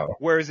 No.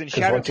 Whereas in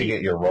Shadowkeep, once you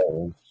get your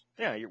rolls.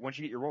 Yeah, once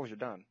you get your rolls, you're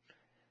done.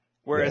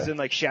 Whereas in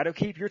like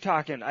Shadowkeep, you're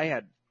talking. I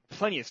had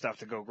plenty of stuff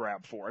to go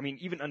grab for. I mean,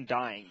 even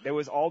Undying, there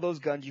was all those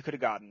guns you could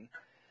have gotten.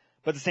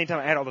 But at the same time,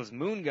 I had all those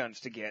moon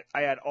guns to get.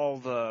 I had all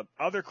the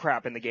other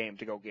crap in the game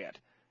to go get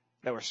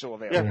that were still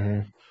available. Yeah.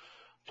 Mm-hmm.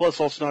 Plus,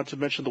 also not to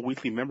mention the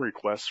weekly memory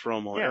quests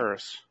from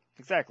Eris.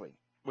 Exactly.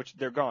 Which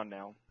they're gone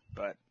now,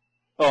 but.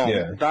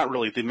 Not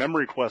really. The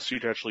memory quests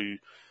you'd actually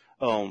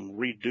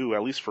redo,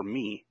 at least for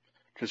me,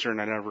 considering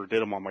I never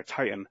did them on my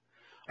Titan.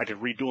 I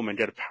could redo them and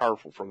get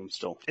powerful from them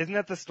still. Isn't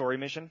that the story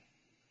mission?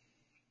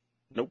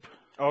 Nope.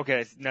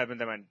 Okay, never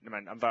mind.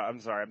 I'm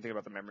sorry. I'm thinking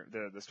about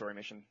the story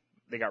mission.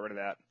 They got rid of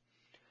that.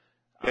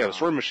 Yeah, the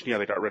story mission,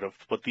 they got rid of.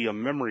 But the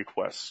memory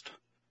quest,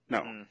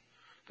 no.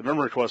 The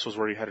memory quest was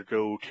where you had to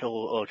go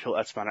kill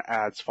X amount of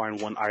ads, find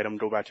one item,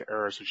 go back to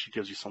Eris, and she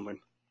gives you something.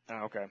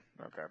 Oh, okay.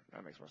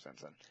 That makes more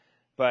sense then.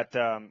 But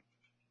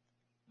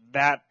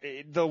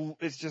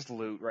it's just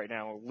loot right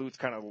now. Loot's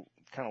kind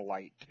of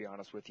light, to be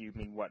honest with you. I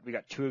mean, we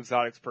got 2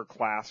 exotics per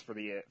class for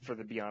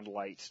the Beyond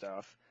Light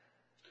stuff.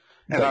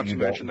 And not to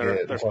mention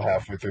they're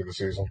halfway through the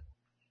season.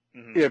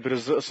 Mm-hmm. Yeah, but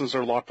since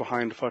they're locked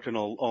behind fucking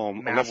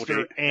Master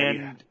level 8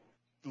 and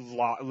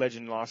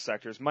Legend Lost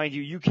sectors, mind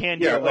you can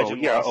get a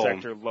Legend Lost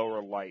sector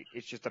lower light.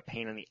 It's just a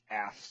pain in the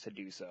ass to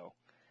do so.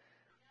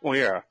 Well,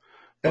 yeah.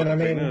 And the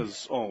thing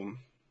is,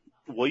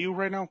 will you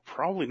right now?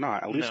 Probably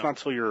not. At least not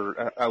until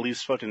you're at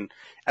least fucking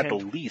at the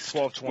least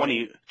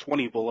 20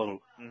 below.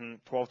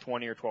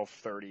 1220 or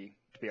 1230,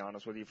 to be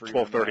honest with you. For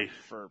 1230.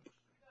 For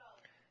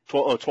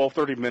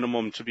 1230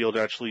 minimum to be able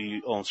to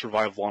actually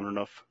survive long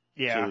enough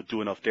to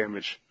do enough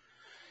damage.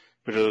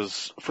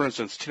 Because, for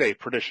instance, today,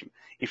 Perdition.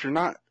 If you're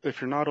not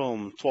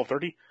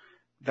 1230,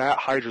 that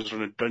Hydra's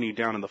going to dun you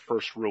down in the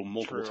first row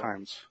multiple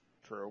times.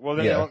 True. Well,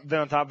 then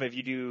on top of it, if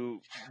you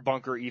do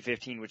Bunker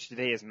E15, which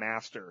today is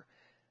Master,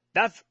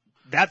 that's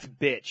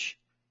bitch.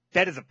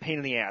 That is a pain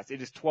in the ass.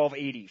 It is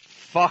 1280.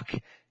 Fuck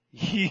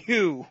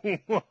You.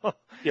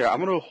 Yeah, I'm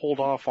gonna hold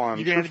off on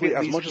You're gonna have to be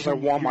as much as I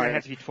want You're my gonna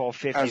have to be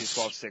 1250 to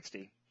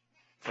 1260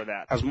 for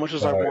that. as much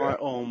as I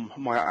want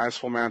my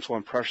Iceful Mantle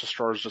and Precious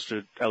Stars just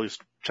to at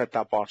least check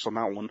that box on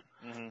that one.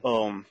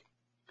 Mm-hmm.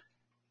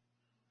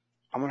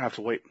 I'm gonna have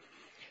to wait.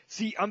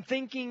 See, I'm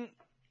thinking.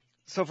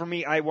 So for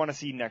me, I want to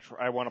see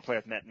I want to play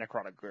with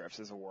Necrotic Glyphs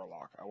as a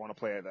Warlock. I want to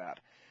play that.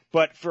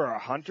 But for a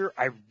Hunter,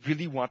 I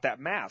really want that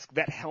mask.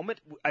 That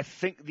helmet, I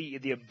think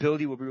the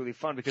ability will be really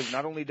fun because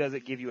not only does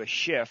it give you a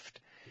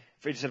shift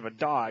instead of a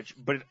dodge,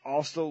 but it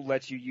also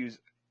lets you use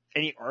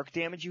any arc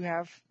damage you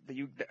have,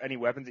 any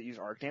weapons that use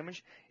arc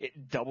damage,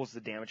 it doubles the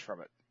damage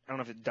from it. I don't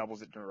know if it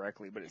doubles it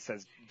directly, but it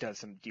says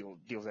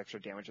deals extra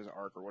damage as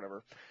arc or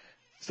whatever.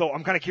 So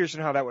I'm kind of curious to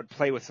know how that would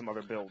play with some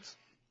other builds.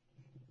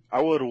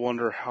 I would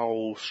wonder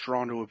how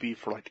strong it would be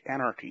for like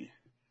Anarchy.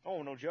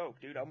 Oh, no joke,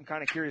 dude. I'm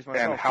kind of curious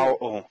myself.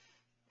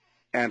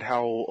 And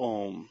how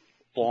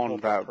long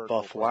that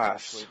buff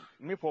lasts.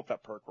 Let me pull up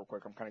that perk real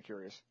quick. I'm kind of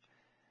curious.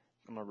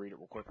 I'm gonna read it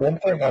real quick. One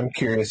thing I'm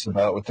curious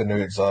about with the new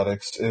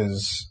exotics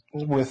is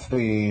with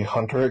the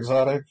Hunter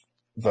exotic,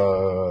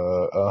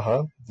 the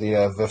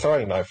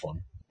throwing knife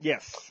one.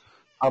 Yes.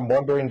 I'm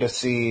wondering to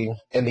see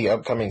in the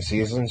upcoming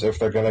seasons if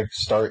they're going to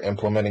start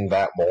implementing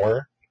that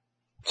more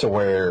to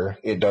where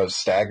it does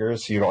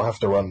staggers. You don't have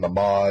to run the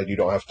mod. You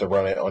don't have to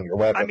run it on your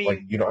weapon.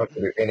 You don't have to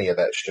do any of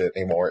that shit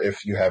anymore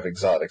if you have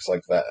exotics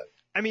like that.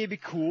 I mean, it'd be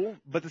cool,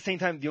 but at the same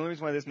time, the only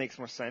reason why this makes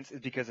more sense is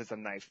because it's a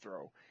knife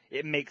throw.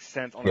 It makes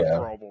sense on a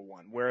throwable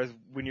one. Whereas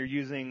when you're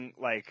using,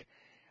 I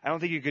don't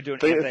think you could do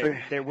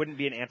there wouldn't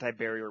be an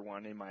anti-barrier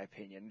one, in my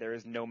opinion. There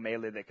is no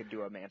melee that could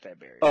do an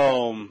anti-barrier.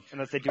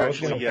 Unless they do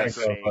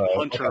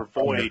Hunter,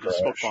 Void,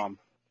 Smoke Bomb.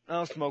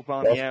 Oh, Smoke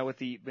Bomb,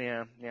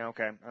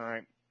 okay,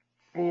 alright.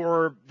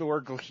 Or the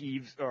word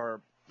Glaives, or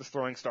the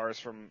throwing stars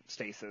from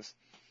Stasis.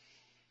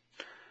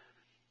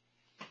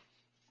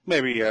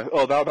 Maybe, yeah.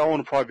 Oh, that one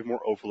would probably be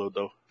more Overload,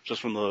 though,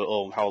 just from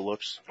the how it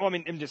looks. Well, I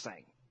mean, I'm just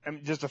saying.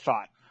 Just a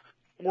thought.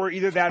 Or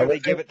either that or they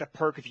give it the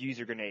perk if you use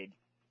your grenade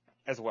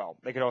as well.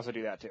 They could also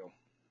do that, too.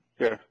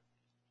 Yeah.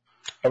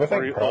 I would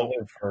think probably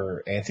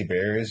for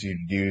anti-barriers,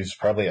 you'd use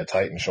probably a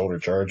Titan shoulder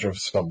charge of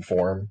some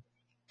form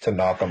to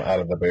knock them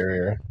out of the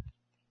barrier.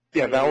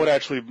 Yeah, that would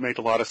actually make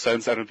a lot of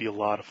sense. That would be a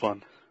lot of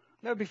fun.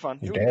 That would be fun.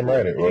 You're damn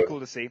right it would. It'd be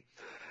cool to see.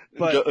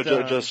 But,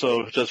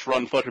 just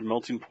run fucking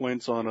melting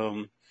points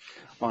on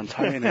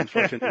Titan and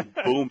fucking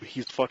boom,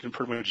 he's fucking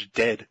pretty much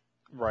dead.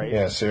 Right.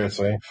 Yeah,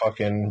 seriously.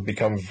 Fucking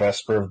become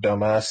Vesper of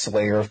Dumbass,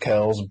 Slayer of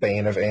Kells,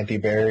 Bane of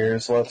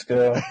Anti-Barriers. Let's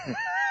go.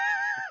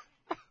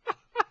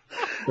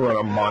 Run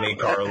a Monte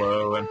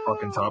Carlo and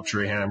fucking Top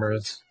Tree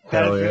Hammers.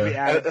 That is going to be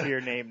added to your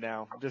name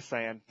now. I'm just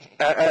saying.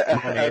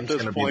 At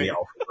this point,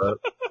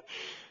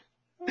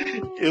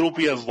 it'll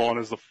be as long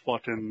as the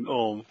fucking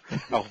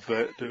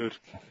alphabet, dude.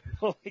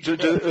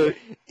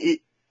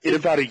 In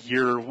about a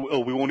year,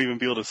 we won't even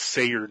be able to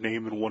say your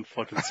name in one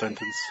fucking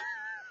sentence.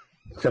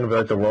 It's gonna be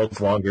like the world's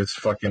longest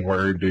fucking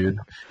word, dude.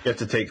 You have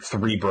to take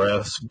 3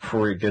 breaths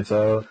before it gets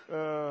out.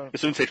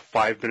 It's gonna take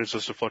 5 minutes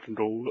just to fucking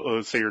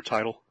go say your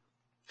title.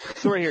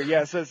 So right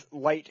here, it says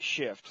light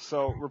shift.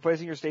 So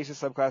replacing your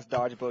stasis subclass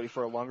dodge ability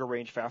for a longer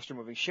range, faster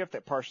moving shift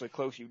that partially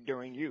cloaks you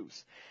during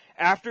use.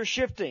 After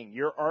shifting,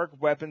 your arc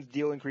weapons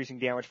deal increasing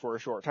damage for a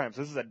short time.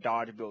 So this is a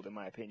dodge build, in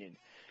my opinion.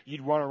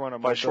 You'd want to run a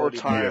by short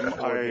time.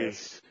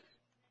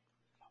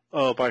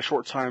 By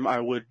short time, I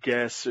would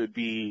guess it'd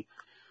be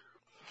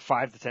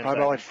 5 to 10.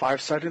 Probably about like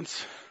 5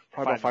 seconds.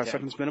 Probably about 5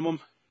 seconds minimum.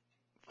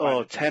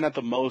 10 at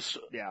the most.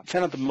 Yeah.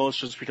 10 at the most,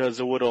 just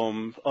because it would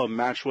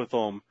match with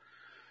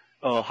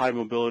high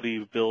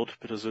mobility build,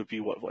 because it would be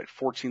like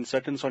 14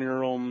 seconds on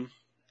your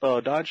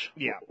dodge.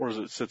 Yeah. Or is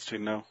it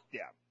 16 now?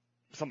 Yeah.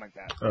 Something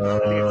like that. I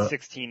think it's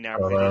 16 now,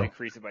 but they did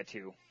increase it by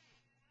 2.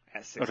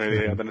 At 16.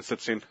 Okay, yeah, then it's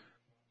 16.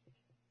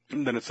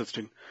 Then it's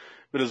 16.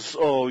 Because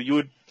you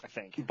would, I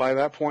think, by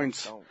that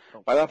point,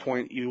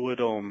 you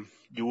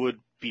would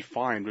be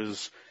fine.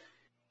 Because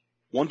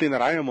one thing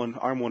that I'm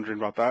wondering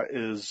about that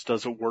is,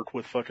 does it work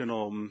with fucking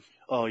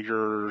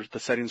the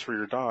settings for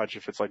your dodge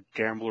if it's like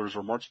gamblers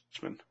or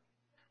marksmen?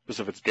 Because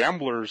if it's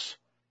gamblers,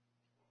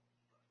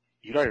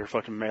 you got your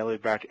fucking melee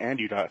back and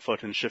you got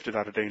fucking shifted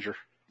out of danger.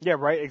 Yeah,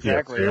 right,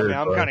 exactly. Yeah, I mean,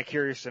 I'm kind of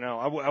curious to know.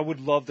 I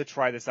would love to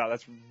try this out.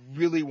 That's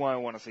really why I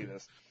want to see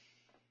this.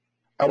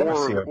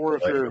 Or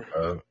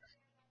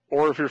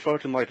if you're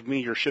fucking like me,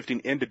 you're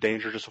shifting into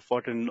danger just to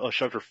fucking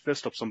shove your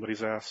fist up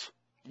somebody's ass.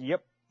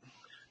 Yep.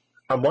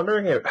 I'm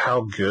wondering how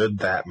good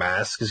that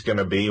mask is going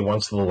to be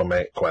once the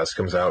Lament quest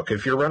comes out.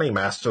 If you're running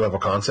master level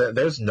content,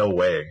 there's no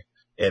way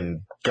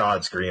in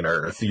God's green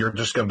earth you're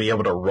just going to be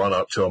able to run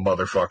up to a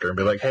motherfucker and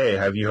be like, hey,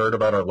 have you heard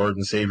about our Lord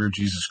and Savior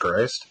Jesus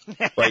Christ?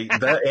 Like,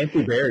 that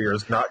anti-barrier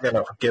is not going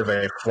to give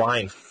a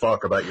flying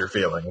fuck about your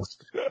feelings.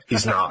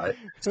 He's not.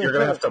 You're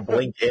going to have to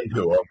blink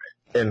into him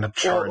and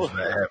charge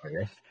that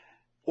heavy.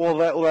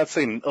 Well, that's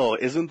saying,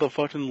 isn't the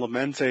fucking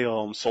Lament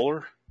a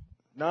solar?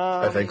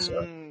 I think so.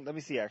 Let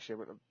me see,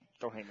 actually.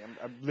 Don't hate me.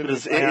 I'm literally,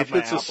 Because I have if my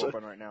it's app a,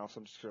 open right now, so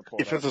I'm just going to pull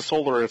it if up. it's a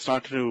solar, it's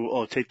not going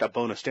to take that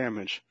bonus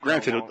damage.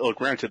 Granted,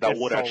 granted, that It's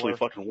would actually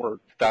solar. fucking work.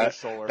 It's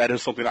solar. That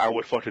is something I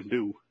would fucking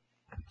do.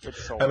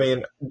 It's solar. I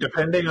mean,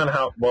 depending on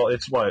how well,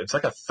 it's what it's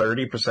like a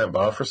 30%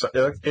 buff or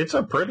something. It's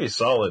a pretty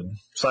solid,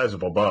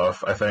 sizable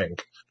buff, I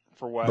think.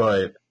 For what?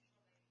 But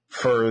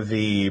for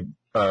the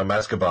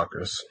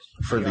Maskabakers,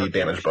 for The the arc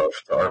damage buff,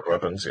 the arc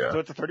weapons, yeah. So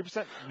it's a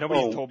 30%?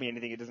 Nobody's told me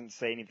anything. It doesn't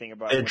say anything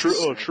about it.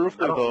 Truthfully,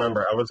 I don't though,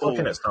 remember. I was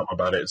looking at something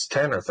about it. It's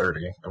 10 or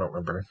 30. I don't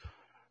remember.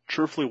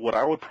 Truthfully, what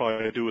I would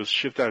probably do is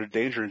shift out of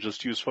danger and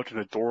just use fucking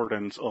Adored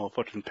and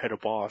fucking pet a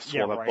boss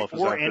Yeah, while that right. buff is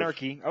Or active.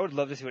 Anarchy. I would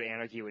love to see what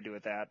Anarchy would do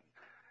with that.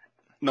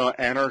 No,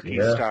 Anarchy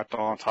Yeah. stacked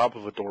on top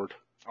of Adored.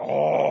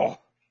 Oh,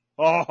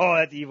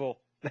 that's evil.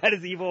 That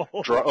is evil.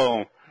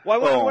 Why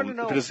would I want to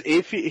know? Because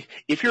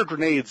if your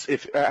grenades,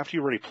 after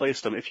you already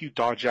placed them, if you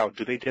dodge out,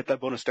 do they get that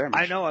bonus damage?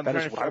 I know. I'm That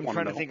trying is to. what I I'm wanna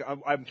trying to know.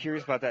 think. I'm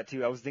curious about that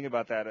too. I was thinking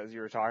about that as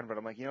you were talking, but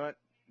I'm like, you know what?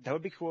 That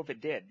would be cool if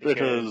it did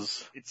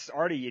Because it's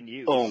already in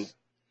use.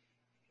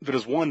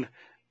 Because one,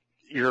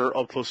 you're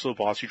up close to the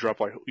boss, you drop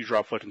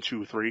fucking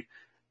 2 or 3,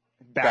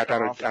 back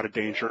off. out of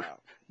danger,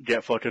 Yeah.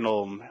 get fucking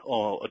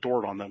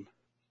Adored on them.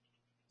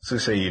 So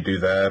say you do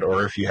that,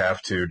 or if you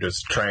have to,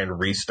 just try and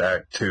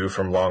restack 2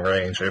 from long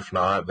range. If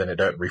not, then it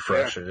doesn't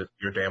refresh it.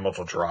 Your damage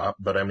will drop.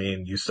 But I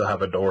mean, you still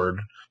have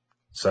Adored.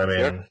 So I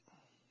mean,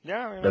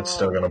 Yeah, I mean, that's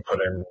still going to put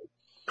in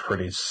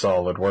pretty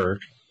solid work.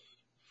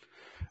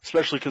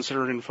 Especially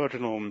considering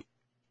fucking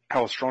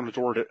how strong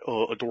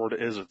Adored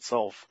is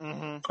itself.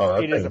 Mm-hmm. Oh,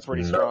 that It is a thing's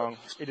pretty nuts. strong.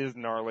 It is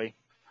gnarly.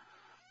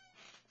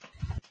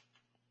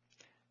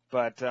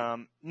 But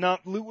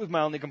loot was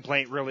my only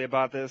complaint really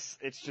about this.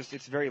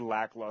 It's very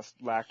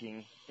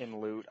lacking in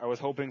loot. I was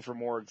hoping for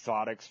more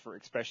exotics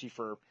especially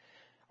for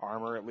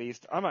armor at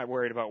least. I'm not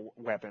worried about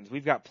weapons.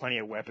 We've got plenty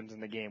of weapons in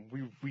the game.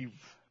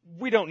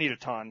 We don't need a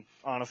ton,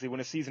 honestly.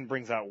 When a season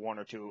brings out 1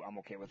 or 2, I'm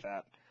okay with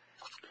that.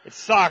 It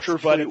sucks,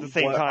 but at the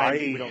same time,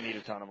 we don't need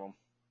a ton of them.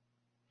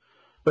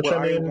 But What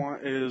I mean, I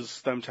want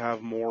is them to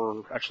have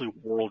more actually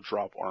world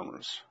drop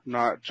armors,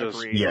 not just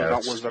Agreed.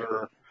 not Yes.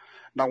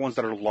 ones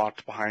that are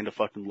locked behind a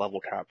fucking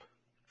level cap.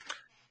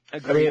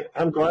 I mean,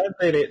 I'm glad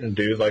they didn't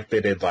do like they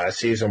did last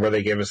season where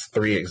they gave us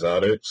 3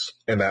 exotics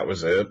and that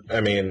was it. I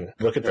mean,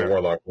 look at the Yeah.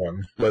 Warlock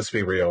one. Let's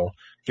be real.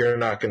 You're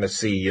not going to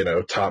see,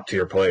 top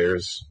tier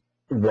players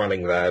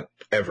running that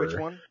ever. Which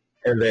one?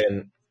 And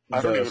then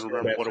I don't the even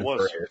remember what it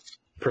was.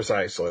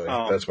 Precisely.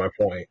 Oh. That's my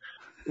point.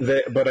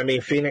 But I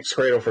mean, Phoenix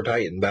Cradle for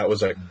Titan, that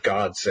was a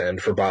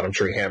godsend for bottom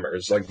tree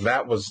hammers. Like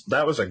that was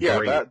a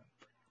great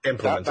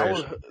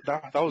implementation.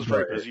 That was great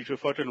Right. because you could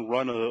fucking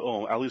run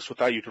at least with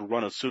that you could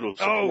run a pseudo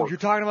support. Oh, you're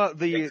talking about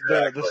the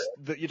Exactly.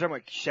 you're talking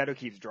about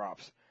Shadowkeep's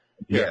drops.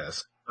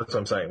 Yes, that's what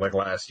I'm saying. Like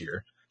last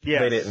year.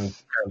 Yes. They didn't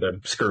kind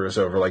of screw us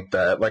over like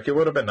that. Like it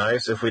would have been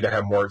nice if we'd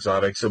have more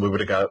exotics and we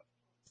would have got,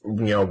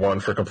 one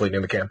for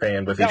completing the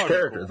campaign with That each would've been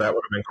character. cool. That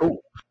would have been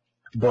cool.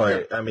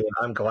 But I mean,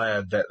 I'm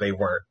glad that they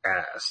weren't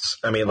ass.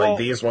 I mean, Well- like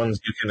these ones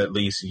you can at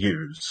least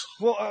use.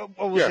 Well,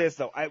 I will Yeah. say this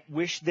though. I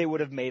wish they would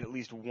have made at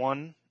least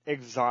one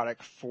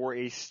exotic for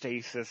a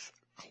stasis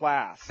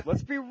class.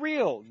 Let's be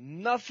real.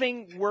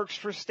 Nothing works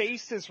for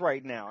stasis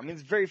right now. I mean,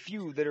 there's very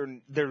few that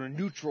are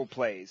neutral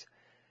plays,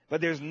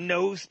 but there's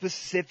no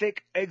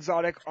specific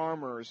exotic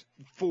armors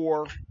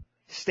for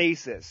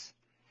stasis,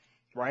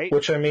 right?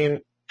 Which I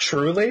mean,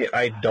 truly,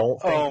 I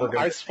don't think we're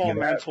going to see Icefall that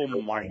Mantle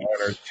for might. 1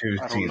 or 2 I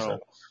don't seasons. know.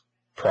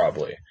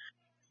 Probably.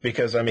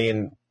 Because, I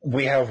mean,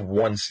 we have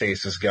one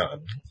stasis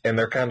gun, and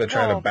they're kind of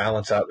trying Well- to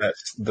balance out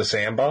the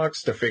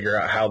sandbox to figure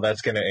out how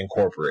that's going to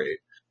incorporate.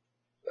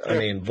 I Yeah.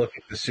 mean, look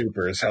at the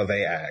supers, how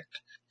they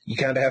act. You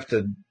kind of have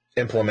to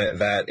implement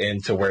that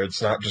into where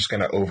it's not just going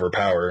to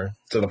overpower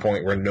to the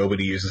point where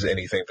nobody uses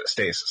anything but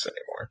stasis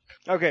anymore.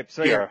 Okay,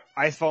 so Yeah. here,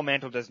 Icefall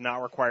Mantle does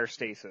not require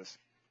stasis.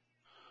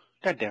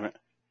 God damn it!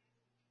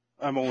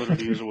 I'm only going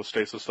to use it with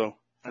stasis though.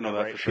 I know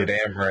that Right. for sure. You're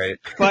damn right.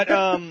 But,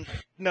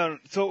 no,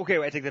 so, okay,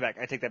 I take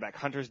that back.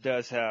 Hunters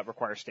does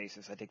require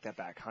stasis. I take that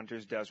back.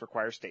 Hunters does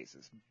require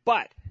stasis.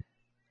 But,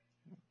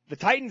 the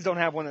Titans don't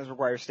have one that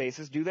requires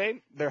stasis, do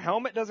they? Their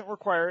helmet doesn't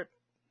require it.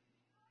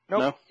 Nope.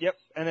 No. Yep.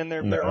 And then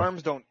their No.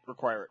 arms don't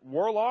require it.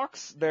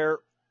 Warlocks, their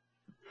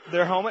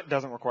helmet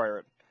doesn't require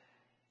it.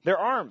 Their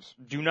arms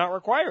do not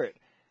require it.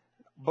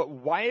 But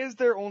why is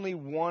there only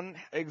one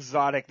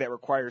exotic that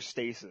requires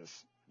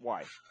stasis?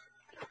 Why?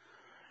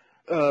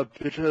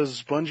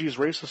 Because Bungie's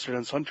racist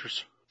against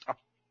hunters.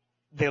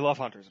 They love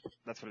hunters.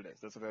 That's what it is.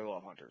 That's what they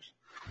love, hunters.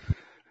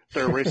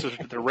 They're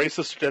racist. They're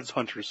racist against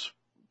hunters.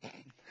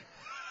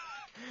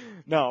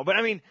 No, but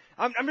I mean,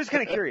 I'm just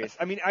kind of curious.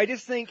 I mean, I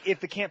just think if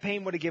the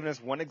campaign would have given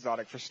us one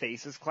exotic for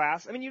stasis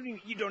class, I mean,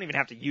 you don't even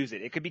have to use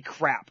it. It could be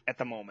crap at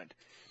the moment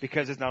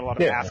because there's not a lot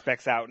of Yeah.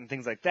 aspects out and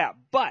things like that.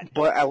 But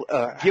But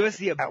give us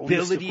the at least if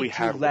ability we to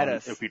had let one,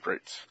 us, it'd be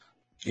great.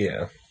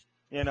 Yeah.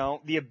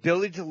 the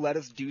ability to let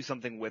us do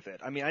something with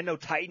it. I mean, I know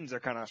Titans are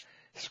kind of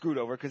screwed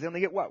over because they only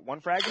get what, one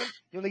fragment?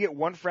 You only get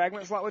one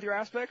fragment slot with your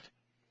aspect?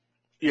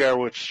 Yeah,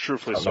 which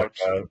truthfully Something like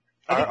sucks. that.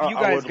 I think you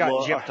I guys would got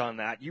lo- gypped on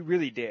that. You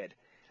really did.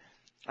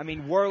 I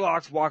mean,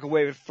 Warlocks walk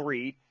away with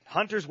 3,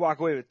 Hunters walk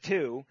away with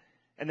 2,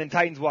 and then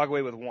Titans walk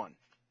away with 1.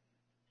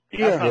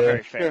 That's not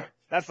very fair. Yeah.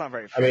 That's not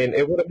very fair. I mean,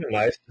 it would have been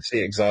nice to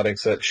see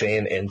exotics that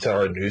chain into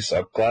our new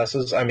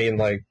subclasses. I mean,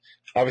 like,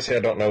 obviously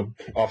I don't know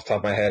off the top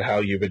of my head how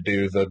you would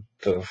do the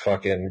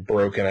fucking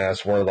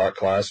broken-ass Warlock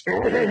class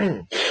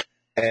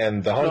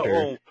and the Hunter.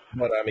 No,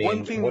 but I mean,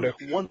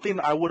 one thing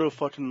I would have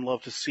fucking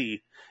loved to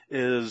see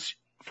is,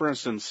 for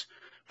instance,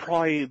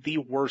 probably the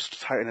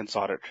worst Titan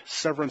exotic,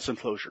 Severance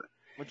Enclosure.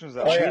 Which one's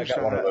that? Oh, yeah, I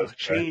got one of those.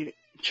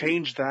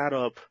 Change that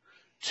up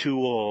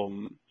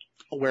to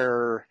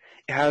where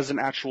it has an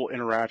actual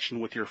interaction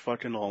with your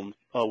fucking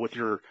with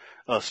your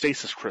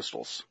stasis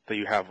crystals that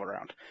you have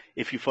around.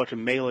 If you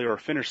fucking melee or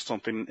finish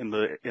something in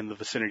the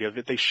vicinity of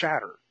it, they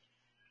shatter.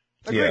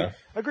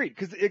 Agreed.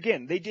 Because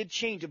again, they did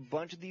change a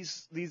bunch of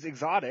these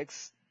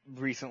exotics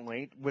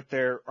recently with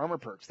their armor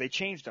perks. They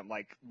changed them,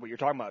 like what you're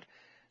talking about.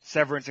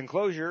 Severance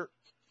Enclosure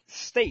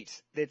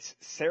states its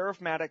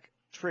Seraphic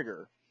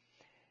Trigger.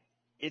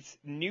 Its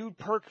new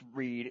perk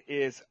read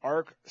is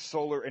Arc,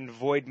 Solar, and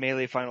Void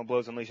melee final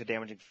blows unleash a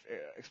damaging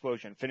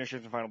explosion.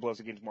 Finishers and final blows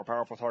against more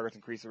powerful targets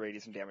increase the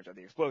radius and damage of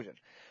the explosion.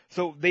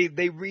 So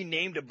they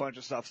renamed a bunch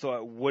of stuff so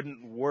it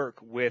wouldn't work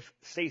with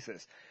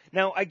Stasis.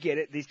 Now, I get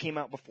it. These came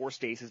out before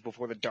Stasis,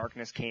 before the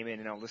darkness came in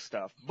and all this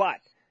stuff.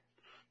 But,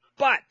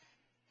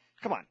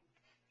 come on.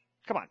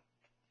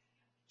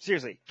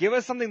 Seriously, give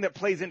us something that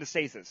plays into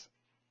Stasis.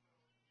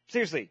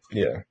 Seriously.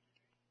 Yeah.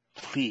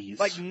 Please.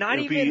 Like,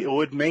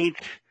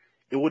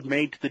 it would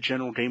make the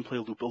general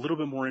gameplay loop a little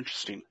bit more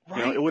interesting. Right.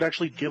 You know, it would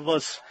actually give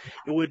us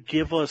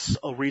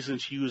a reason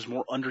to use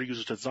more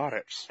underused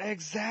exotics.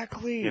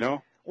 Exactly. You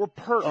know? Or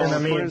perks.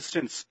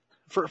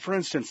 For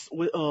instance,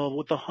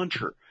 with the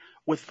Hunter,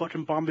 with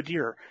fucking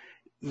Bombardier,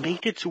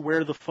 make it to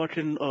where the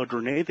fucking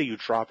grenade that you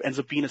drop ends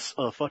up being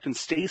a fucking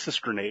stasis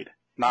grenade.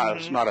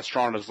 Not as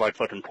strong as like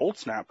fucking Cold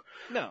Snap.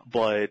 No.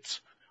 But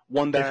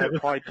one that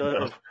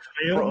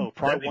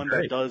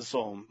does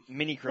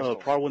mini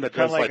crystals. probably one that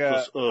does like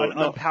this, an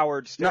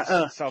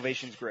unpowered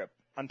Salvation's Grip.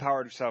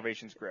 Unpowered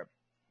Salvation's Grip.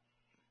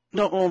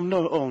 Not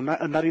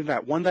even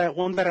that. One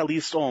that at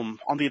least on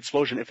the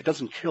explosion, if it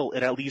doesn't kill,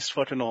 it at least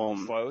fucking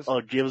slows?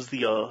 Gives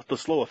the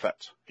slow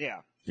effect.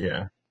 Yeah.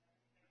 Yeah.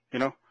 You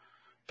know,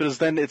 because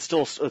then it's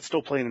still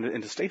playing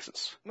into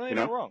stasis. No, you're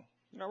not wrong.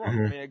 You're not wrong.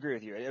 Mm-hmm. I mean, I agree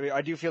with you. I mean,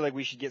 I do feel like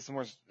we should get some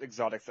more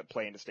exotics that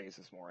play into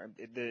stasis more.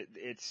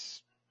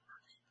 It's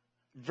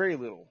very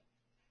little.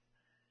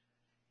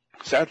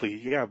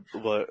 Sadly, yeah,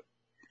 but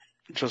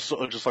just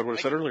like what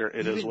I said earlier,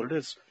 it is what it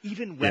is.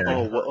 Even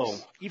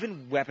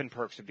weapon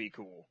perks would be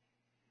cool.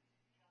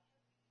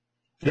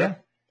 Yeah.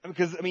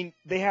 Because, I mean,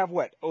 they have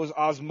what?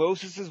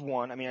 Osmosis is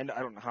one. I mean, I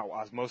don't know how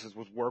Osmosis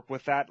would work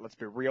with that. Let's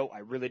be real. I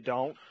really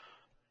don't.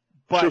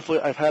 But truthfully,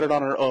 I've had it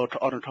on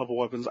a couple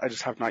weapons. I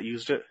just have not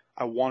used it.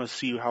 I want to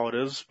see how it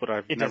is, but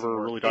I've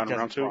never really gotten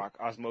around to it.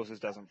 Osmosis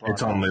doesn't proc.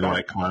 It's only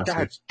like classic.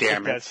 God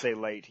damn it does say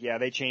light. Yeah,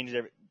 they changed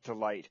it to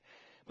light.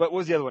 But what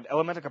was the other one?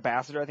 Elemental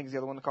Capacitor, I think is the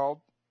other one called.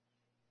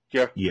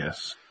 Yeah.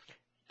 Yes.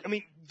 I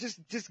mean,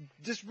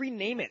 just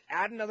rename it.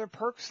 Add another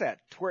perk set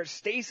to where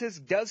Stasis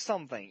does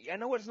something. I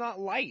know it's not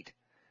light,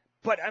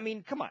 but I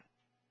mean, come on.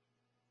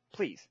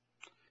 Please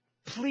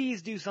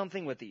do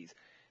something with these.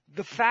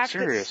 The fact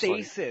that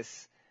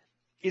Stasis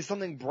is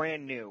something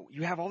brand new.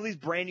 You have all these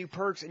brand new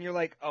perks, and you're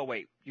like, oh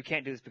wait, you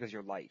can't do this because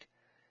you're light.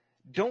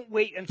 Don't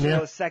wait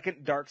until the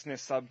second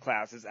Darkness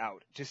subclass is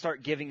out to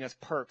start giving us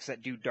perks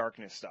that do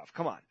Darkness stuff.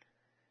 Come on.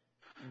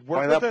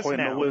 Work with us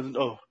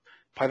now.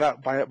 By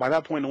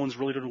that point, no one's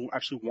really going to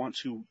actually want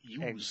to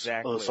use the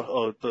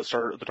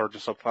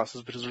Darkness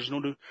subclasses because there's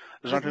not going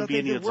to be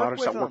any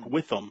exotics that work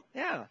with them.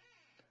 Yeah.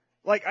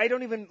 Like, I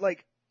don't even,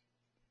 like,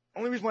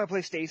 only reason why I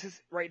play Stasis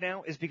right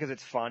now is because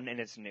it's fun and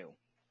it's new.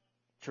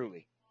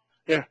 Truly.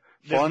 Yeah,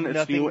 fun, There's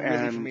it's new, nothing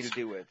really and for me to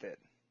do with it.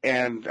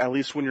 And at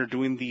least when you're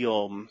doing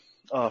the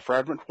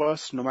fragment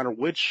quest, no matter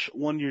which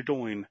one you're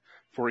doing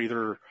for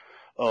either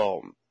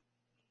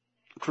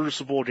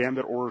Crucible,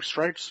 Gambit, or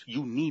Strikes,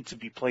 you need to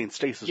be playing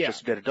Stasis just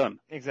to get it done.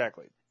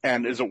 Exactly.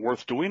 And is it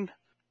worth doing?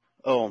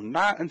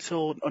 Not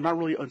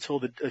really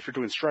until if you're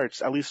doing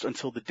Strikes, at least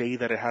until the day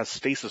that it has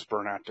Stasis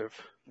burn active.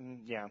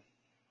 Yeah.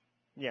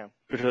 Yeah.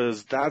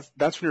 Because that's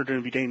when you're going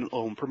to be getting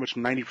pretty much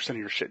 90% of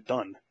your shit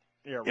done.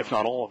 If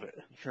not all of it.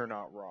 You're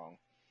not wrong.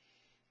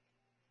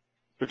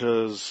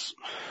 Because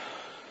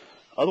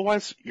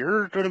otherwise,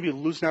 you're going to be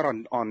losing out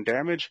on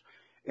damage,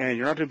 and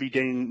you're not going to be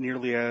getting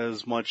nearly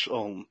as much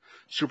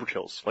super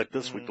kills. Like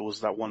this week, there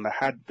was that one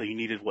that you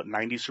needed,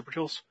 90 super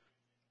kills?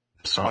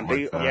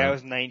 Something like that. Yeah, it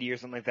was 90 or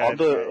something like that. I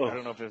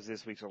don't know if it was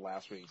this week's or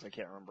last week's. I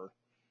can't remember.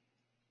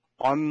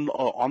 On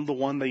the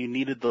one that you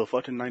needed the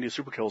fucking 90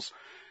 super kills,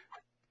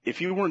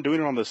 if you weren't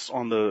doing it on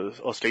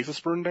the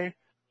stasis burn day,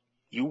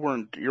 you were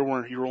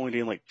only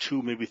getting like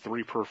 2, maybe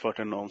 3 per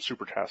fucking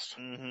super test.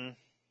 Mm-hmm.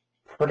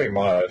 Pretty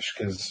much,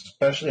 because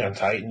especially on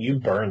Titan, you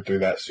burn through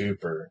that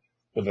super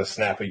with a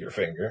snap of your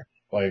finger.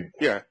 Like,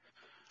 yeah.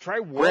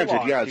 Try Warlock,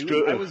 granted, yeah, it's dude.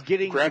 good. I was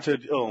getting...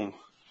 Granted,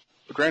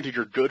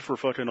 you're good for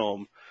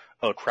fucking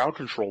crowd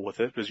control with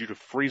it because you could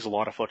freeze a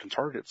lot of fucking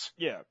targets.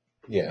 Yeah.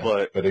 Yeah,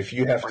 But if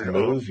you have to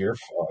move, you're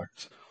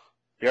fucked.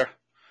 Yeah.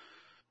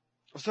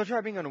 So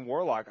try being on a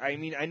Warlock. I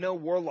mean, I know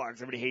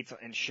Warlocks, everybody hates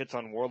and shits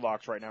on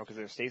Warlocks right now because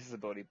of their stasis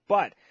ability,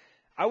 but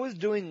I was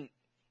doing,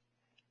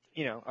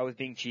 I was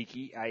being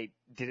cheeky. I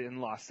did it in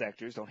Lost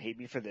Sectors. Don't hate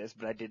me for this,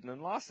 but I did it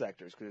in Lost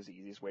Sectors because it's the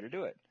easiest way to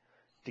do it,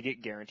 to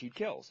get guaranteed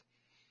kills.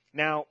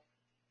 Now,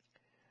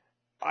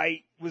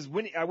 I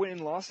went in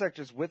Lost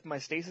Sectors with my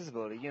stasis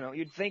ability.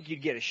 You'd think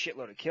you'd get a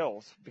shitload of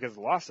kills because of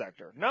the Lost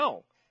Sector.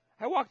 No.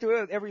 I walked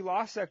through every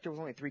Lost Sector with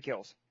only 3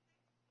 kills.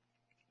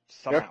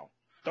 Somehow. Yeah.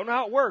 Don't know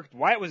how it worked.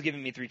 Why it was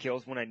giving me 3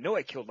 kills when I know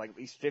I killed like at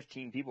least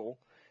 15 people.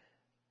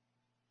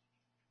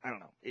 I don't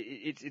know.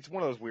 It's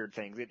one of those weird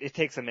things. It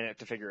takes a minute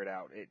to figure it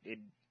out.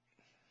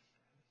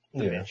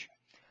 The bitch.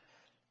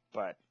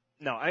 But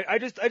no, I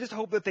just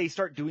hope that they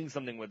start doing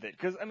something with it.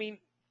 Because I mean,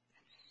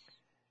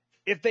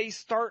 if they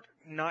start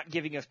not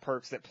giving us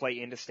perks that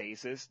play into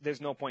stasis, there's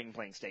no point in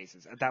playing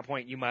stasis. At that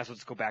point, you might as well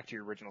just go back to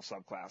your original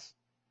subclass.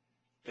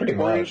 Pretty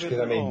much,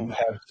 because you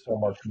have so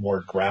much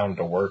more ground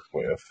to work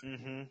with.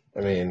 Mm-hmm.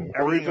 I mean,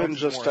 or even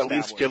just at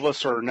least give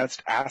us our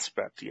next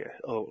aspect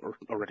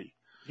already.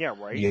 Yeah,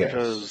 right. Yes.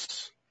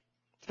 Because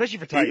especially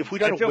for Titans, if we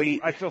gotta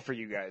wait, I feel for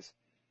you guys.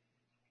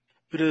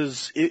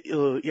 Because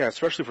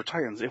especially for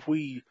Titans, if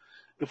we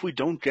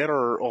don't get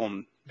our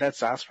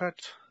next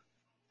aspect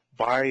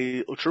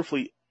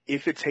truthfully,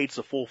 if it takes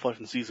a full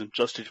fucking season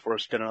just for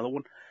us to get another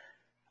one,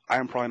 I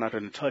am probably not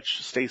going to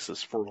touch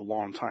stasis for a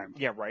long time.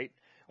 Yeah, right.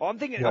 Well, I'm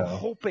thinking, I'm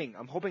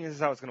hoping this is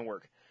how it's going to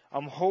work.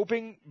 I'm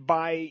hoping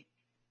by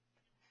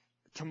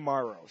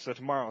tomorrow. So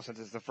tomorrow, since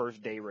it's the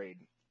first day raid,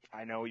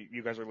 I know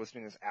you guys are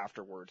listening to this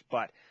afterwards,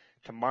 but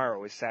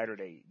tomorrow is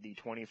Saturday, the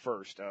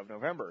 21st of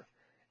November.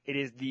 It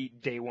is the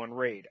day 1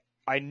 raid.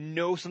 I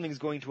know something's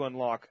going to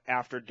unlock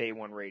after day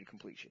 1 raid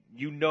completion.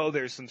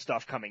 There's some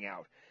stuff coming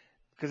out.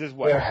 Because there's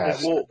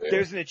what?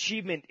 There's an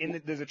achievement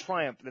there's a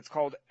triumph that's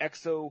called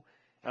Exo,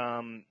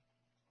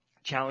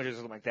 Challenges or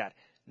something like that.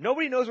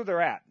 Nobody knows where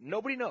they're at.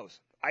 Nobody knows.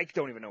 I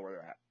don't even know where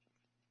they're at.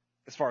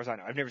 As far as I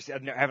know. I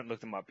haven't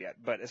looked them up yet.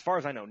 But as far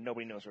as I know,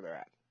 nobody knows where they're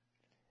at.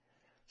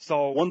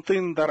 So. One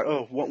thing that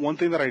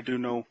I do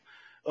know,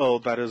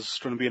 that is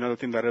going to be another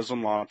thing that is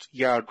unlocked.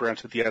 Yeah,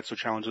 granted, the Exo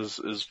Challenges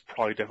is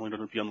probably definitely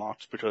going to be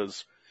unlocked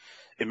because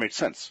it makes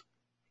sense.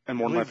 And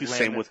more than likely,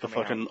 same with the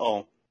fucking,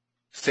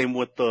 same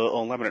with the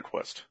Lebanon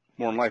quest.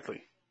 More than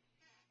likely.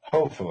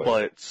 Hopefully.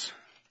 But.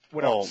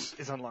 What else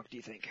is unlocked, do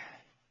you think?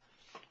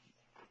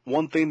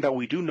 One thing that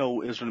we do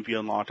know is going to be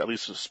unlocked, at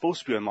least it's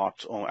supposed to be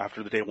unlocked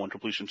after the day 1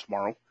 completion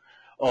tomorrow,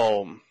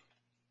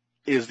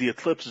 is the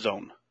Eclipse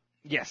Zone.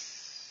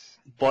 Yes.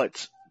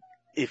 But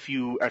if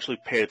you actually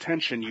pay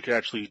attention, you can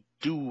actually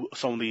do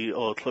some of the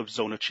Eclipse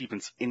Zone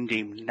achievements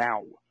in-game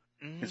now.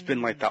 It's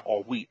been like that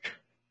all week.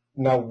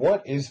 Now,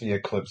 what is the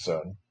Eclipse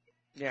Zone?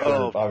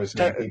 Yeah.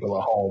 Obviously, people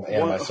at home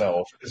and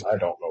myself, because I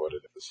don't know what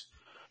it is.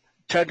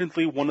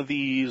 Technically, one of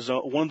the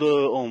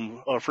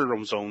free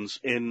roam zones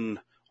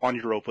on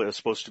Europa is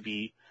supposed to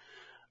be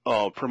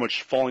pretty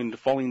much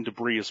falling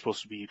debris is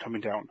supposed to be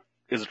coming down.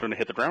 Is it going to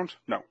hit the ground?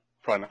 No,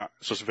 probably not.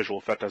 It's just a visual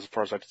effect as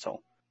far as I can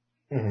tell.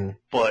 Mm-hmm.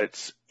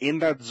 But in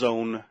that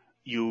zone,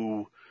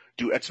 you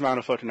do X amount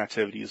of fucking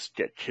activities,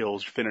 get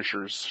kills,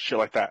 finishers, shit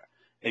like that,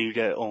 and you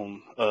get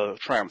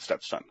triumph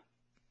steps done.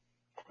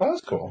 Oh,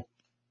 that's cool.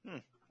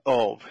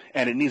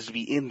 And it needs to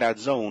be in that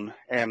zone,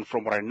 and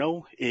from what I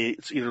know,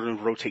 it's either going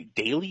to rotate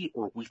daily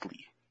or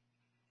weekly.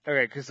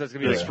 Okay, because that's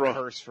going to be like a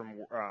curse from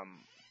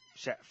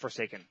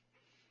Forsaken.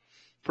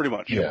 Pretty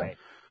much. Yeah.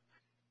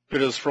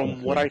 Because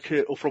from what I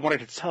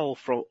could tell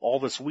from all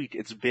this week,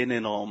 it's been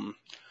in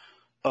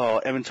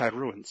Eventide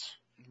Ruins.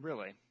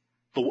 Really?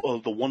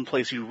 The one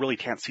place you really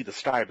can't see the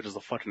sky, but is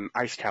the fucking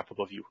ice cap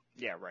above you.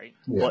 Yeah, right.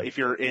 Yeah.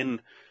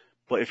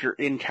 But if you're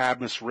in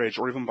Cadmus Ridge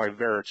or even by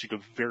Verets, you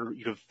could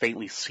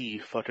faintly see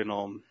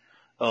fucking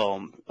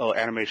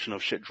animation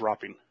of shit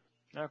dropping.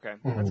 Okay,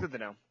 that's good to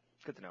know.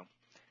 Good to know.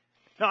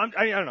 No,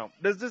 I don't know.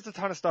 There's a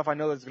ton of stuff. I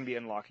know there's going to be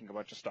unlocking a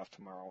bunch of stuff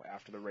tomorrow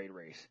after the raid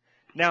race.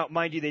 Now,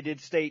 mind you, they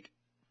did state,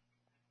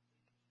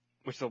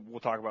 which we'll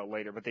talk about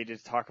later, but they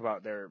did talk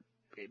about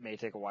it may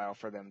take a while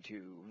for them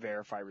to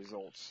verify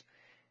results.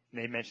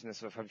 And they mentioned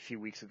this a few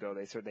weeks ago.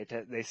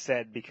 They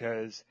said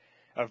because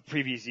of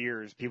previous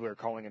years, people are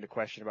calling into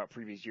question about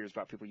previous years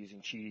about people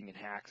using cheating and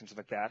hacks and stuff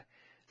like that.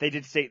 They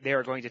did state they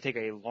are going to take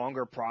a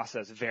longer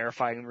process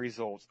verifying the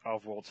results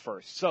of World's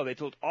First. So they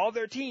told all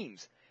their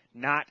teams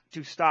not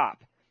to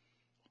stop.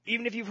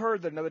 Even if you've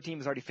heard that another team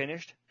has already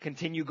finished,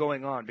 continue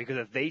going on, because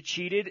if they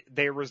cheated,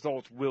 their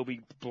results will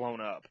be blown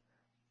up.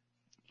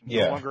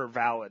 Yeah. No longer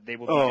valid. They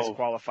will be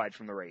disqualified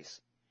from the race.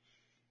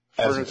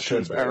 For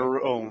instance,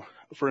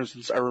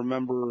 I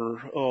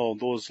remember there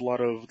was a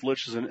lot of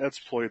glitches and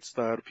exploits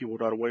that people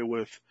got away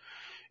with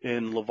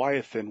in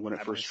Leviathan when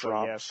it first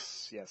dropped.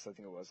 Yes, I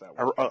think it was that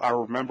one. I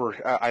remember.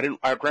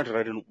 Granted,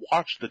 I didn't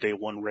watch the day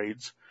 1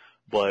 raids,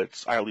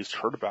 but I at least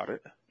heard about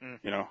it.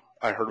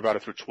 I heard about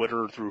it through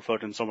Twitter, through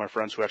fucking some of my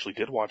friends who actually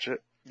did watch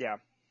it. Yeah.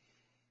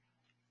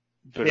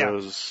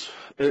 Because,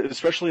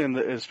 especially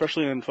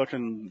in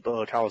fucking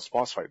the Talos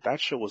boss fight, that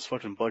shit was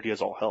fucking buggy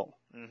as all hell.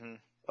 Mm-hmm.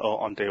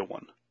 On day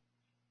one.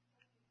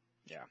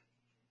 Yeah.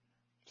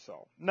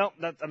 So, no,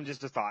 I'm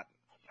just a thought.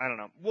 I don't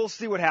know. We'll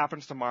see what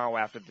happens tomorrow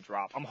after the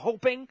drop. I'm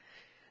hoping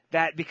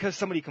that because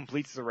somebody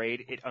completes the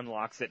raid, it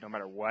unlocks it no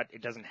matter what.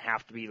 It doesn't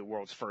have to be the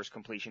world's first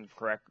completion,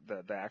 correct?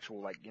 The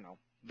actual,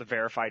 the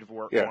verified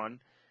one.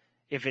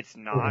 If it's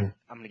not, I'm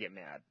going to get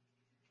mad.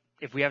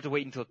 If we have to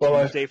wait until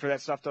Tuesday for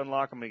that stuff to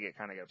unlock, I'm going to get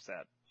kind of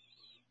upset.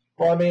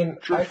 Well, I mean,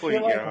 Truthfully, I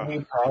feel like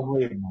we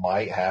probably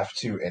might have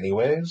to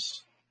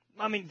anyways.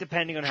 I mean,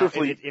 depending on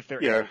if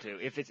they're able to.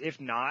 If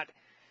not,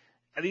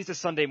 at least a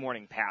Sunday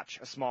morning patch,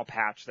 a small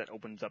patch that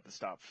opens up the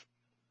stuff.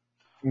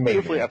 Maybe.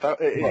 Truthfully, I thought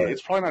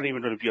it's probably not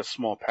even going to be a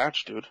small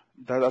patch, dude.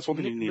 That's one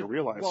thing you need to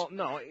realize. Well,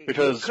 no,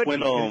 because it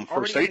when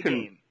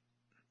Forsaken,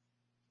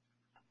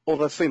 well,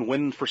 that's the thing.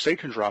 When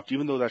Forsaken dropped,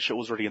 even though that shit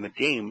was already in the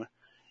game,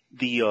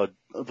 the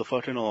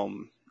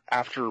fucking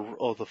after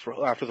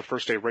the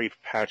first day raid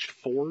patched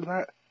for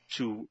that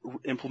to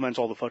implement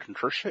all the fucking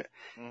curse shit.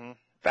 Mm-hmm.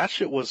 That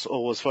shit was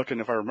fucking,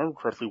 if I remember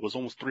correctly, was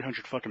almost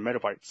 300 fucking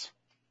megabytes.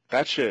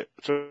 That shit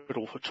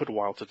took a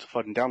while to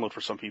fucking download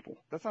for some people.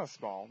 That's not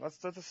small. That's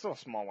still a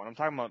small one. I'm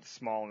talking about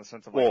small in the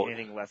sense of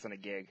anything less than a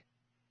gig.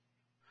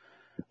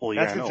 Well,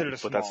 that's yeah, I know, considered a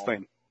but that's the small.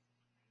 thing.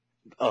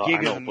 Gig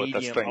I know, is a medium, but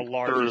that's the thing. a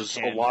large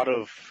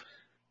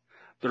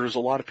There's a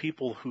lot of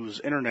people whose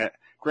internet,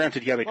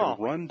 granted, they can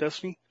run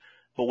Destiny,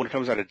 but when it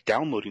comes out of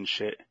downloading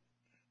shit,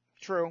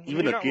 true.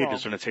 Even a gig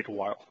is going to take a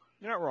while.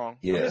 You're not wrong.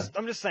 Yeah.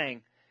 I'm just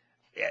saying,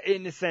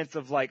 in the sense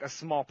of like a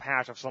small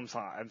patch of some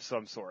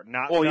sort.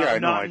 Not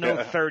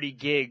 30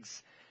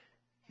 gigs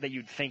that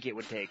you'd think it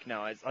would take.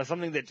 No, it's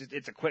something that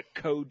it's a quick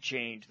code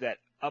change that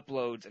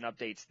uploads and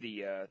updates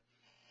the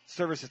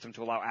server system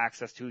to allow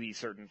access to these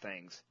certain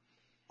things.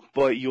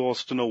 But you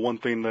also know one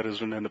thing that is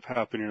going to end up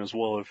happening as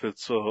well if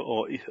it's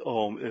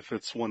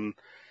one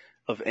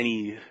of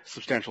any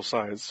substantial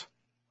size.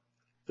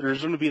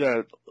 There's going to be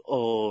that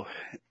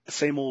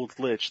same old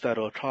glitch that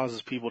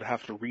causes people to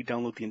have to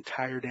re-download the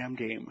entire damn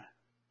game.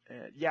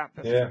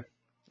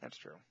 That's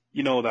true.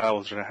 You know that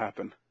was going to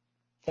happen.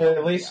 Well,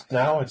 at least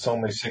now it's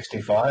only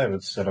 65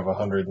 instead of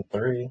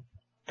 103.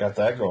 Got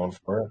that going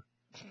for it.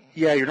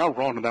 Yeah, you're not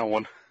wrong on that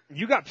one.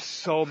 You got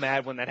so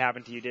mad when that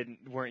happened to you,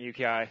 weren't you,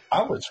 Kai?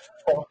 I was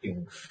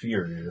fucking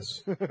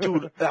furious.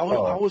 Dude, I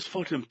was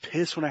fucking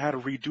pissed when I had to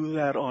redo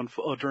that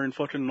during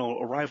fucking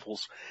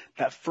Arrivals.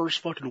 That first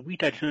fucking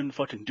week I couldn't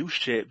fucking do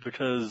shit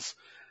because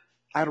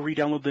I had to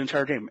re-download the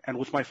entire game. And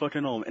with my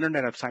fucking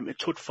internet at the time, it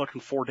took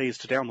fucking 4 days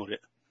to download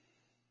it.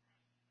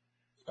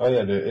 Oh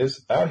yeah, dude,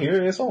 it's out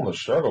here, it's on the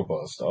struggle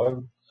bus,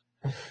 dog.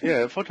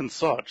 Yeah, it fucking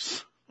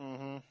sucks.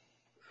 Mm-hmm.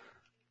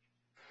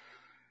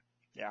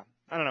 Yeah,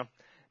 I don't know.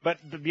 But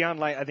the Beyond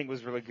Light, I think,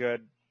 was really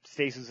good.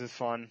 Stasis is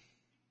fun.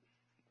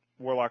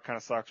 Warlock kind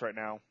of sucks right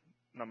now.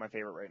 Not my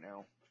favorite right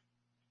now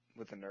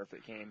with the nerf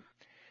that came.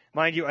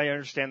 Mind you, I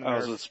understand the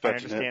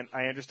nerf.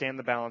 I understand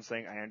the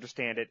balancing. I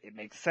understand it. It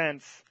makes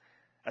sense.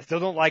 I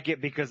still don't like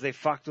it because they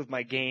fucked with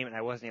my game and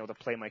I wasn't able to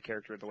play my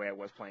character the way I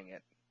was playing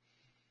it.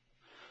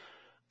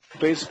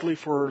 Basically,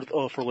 for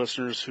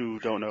listeners who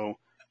don't know,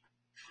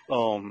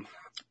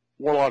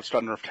 Warlock's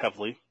got nerfed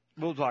heavily.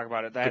 We'll talk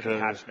about it. I have the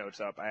patch notes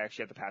up. I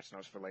actually have the patch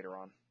notes for later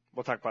on.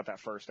 We'll talk about that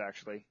first,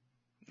 actually,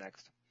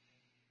 next.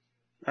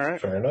 All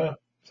right. Fair enough.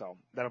 So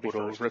that'll be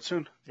first. Read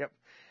soon. Yep.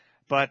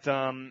 But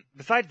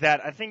besides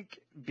that, I think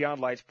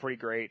Beyond Light's pretty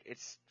great.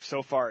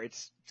 So far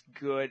it's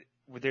good.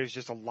 There's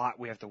just a lot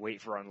we have to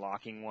wait for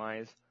unlocking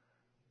wise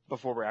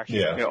before we're actually.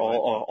 Yeah,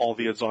 all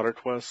the exotic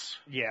quests.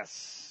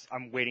 Yes,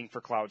 I'm waiting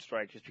for Cloud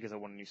Strike just because I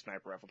want a new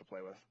sniper rifle to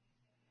play with.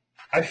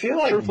 I feel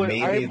like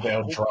maybe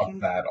they'll drop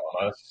that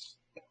on us.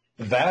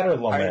 That or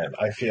Lament.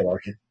 I feel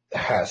like it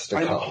has to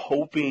come. I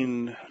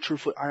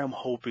am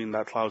hoping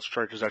that Cloud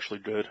Strike is actually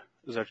good.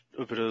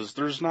 Because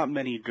there's not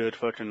many good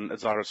fucking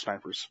exotic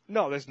snipers.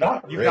 No, there's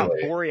not. You've got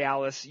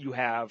Borealis. You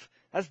have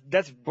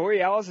that's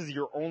Borealis is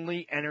your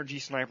only energy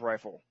sniper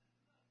rifle.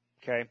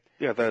 Okay.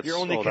 Yeah, that's your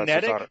only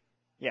kinetic. Exotic.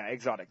 Yeah,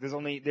 exotic. There's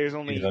only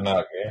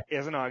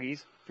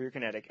Izanagi for your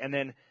kinetic, and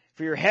then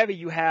for your heavy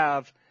you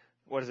have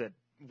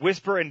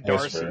Whisper and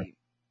Darcy.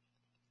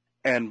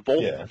 And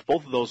both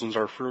of those ones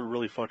are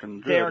really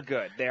fucking good. They are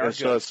good. They are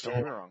good. Don't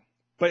get me wrong.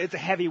 But it's a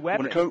heavy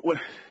weapon.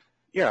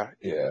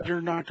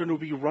 You're not going to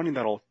be running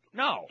that all.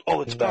 No.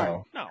 Oh, it's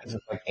time. No. It's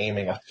like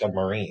aiming a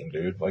submarine,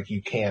 dude. Like,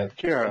 you can't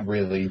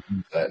really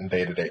use that in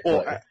day-to-day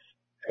play.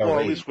 Well,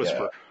 at least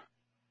Whisper.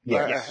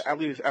 Yes. At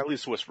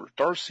least Whisper.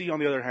 Darcy, on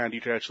the other hand,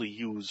 you can actually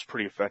use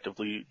pretty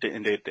effectively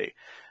in day-to-day.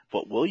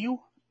 But will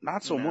you?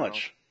 Not so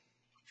much.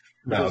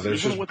 No,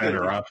 there's just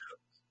better options.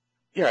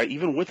 Yeah,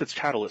 even with its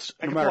catalyst,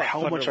 no matter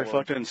how much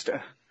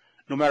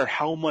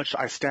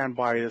I stand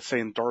by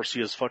saying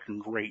Darcy is fucking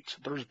great,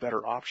 there's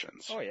better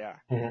options. Oh yeah.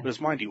 Mm-hmm. Because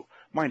mind you,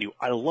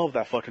 I love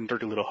that fucking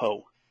dirty little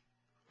hoe.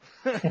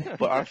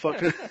 But I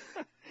fucking,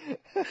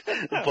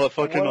 what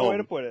a way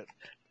to put it.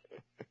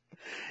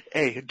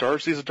 Hey,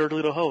 Darcy's a dirty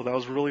little hoe. That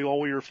was really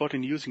all we were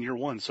fucking using year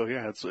one. So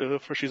yeah,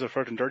 she's a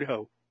fucking dirty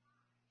hoe.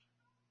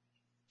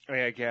 Oh,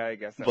 yeah, I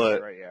guess that's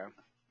But- right, yeah.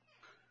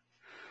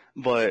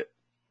 But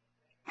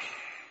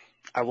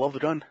I love the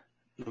gun,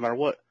 no matter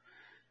what.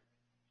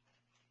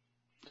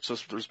 It's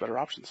just there's better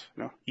options,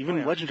 you know.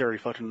 Even legendary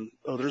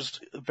there's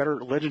better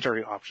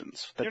legendary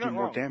options that You're do not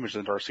more wrong. damage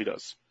than Darcy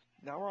does.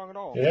 Not wrong at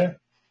all. Yeah.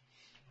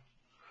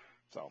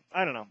 So,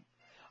 I don't know.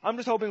 I'm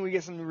just hoping we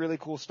get some really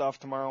cool stuff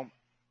tomorrow,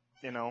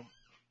 you know.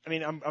 I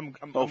mean,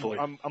 Hopefully.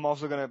 I'm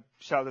also gonna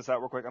shout this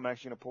out real quick. I'm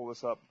actually gonna pull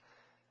this up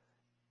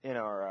in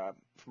our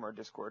from our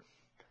Discord.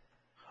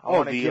 I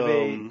want to give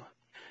a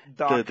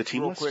doc the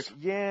team real list? quick.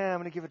 Yeah, I'm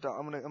gonna give a doc.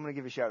 I'm gonna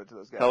give a shout out to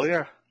those guys. Hell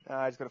yeah.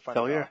 I just gotta find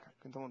Hell the yeah. doc.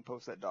 Can someone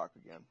post that doc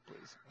again,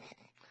 please?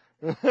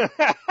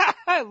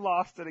 I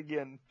lost it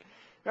again.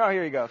 Oh,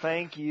 here you go.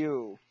 Thank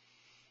you.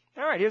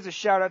 All right, here's a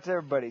shout out to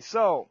everybody.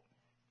 So,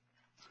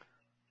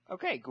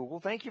 okay, Google,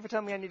 thank you for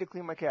telling me I need to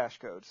clean my cache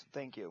codes.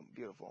 Thank you.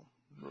 Beautiful.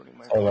 Ruining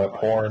my All that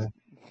porn.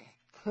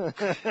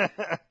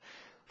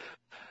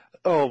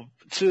 Oh,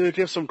 to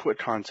give some quick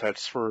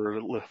context for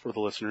the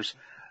listeners,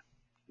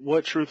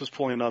 what Truth is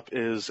pulling up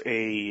is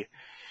a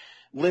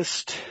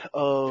list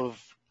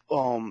of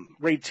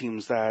raid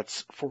teams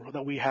that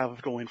we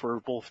have going for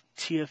both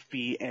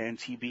TFB and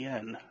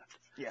TBN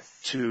Yes.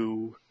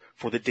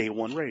 for the day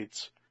one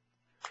raids.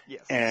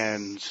 Yes.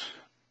 And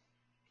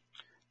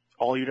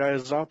all you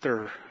guys out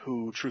there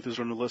who Truth is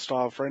going to list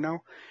off right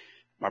now,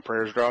 my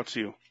prayers go out to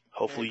you.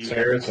 Hopefully you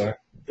Seriously.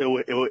 it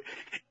would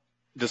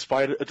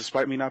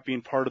despite me not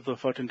being part of the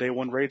fucking day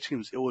one raid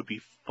teams, it would be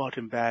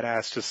fucking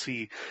badass to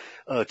see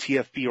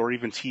TFB or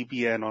even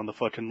TBN on the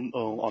fucking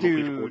on the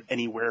leaderboard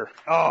anywhere.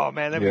 Oh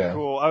man, that'd Yeah. be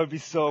cool. I would be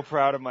so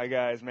proud of my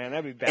guys, man.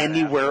 That'd be badass.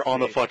 Anywhere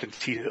on the see. fucking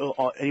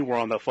anywhere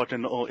on the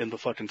fucking in the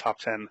fucking top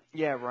 10.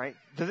 Yeah, right.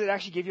 Does it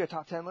actually give you a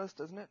top 10 list,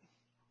 doesn't it?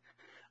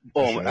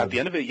 Sure. At the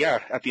end of it, yeah.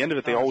 At the end of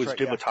it, they Oh, that's always right,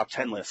 give yeah. a top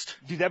 10 list.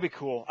 Dude, that'd be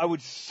cool.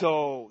 Dude,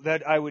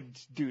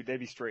 that'd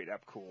be straight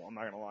up cool. I'm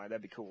not gonna lie,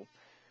 that'd be cool.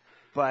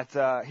 But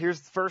here's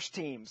the first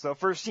team. So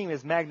first team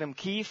is Magnum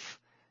Keef.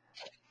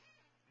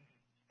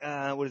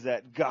 What is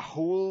that?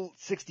 Gahul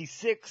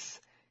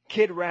 66,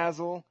 Kid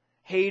Razzle,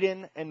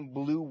 Hayden, and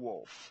Blue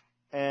Wolf.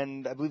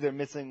 And I believe they're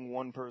missing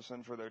one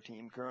person for their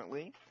team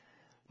currently.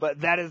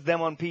 But that is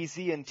them on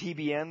PC and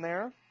TBN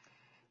there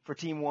for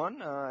Team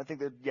 1. I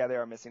think they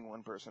are missing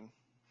one person.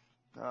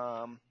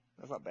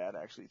 That's not bad,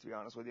 actually, to be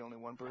honest with you. Only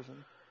one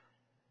person.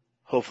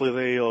 Hopefully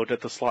they get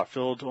the slot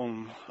filled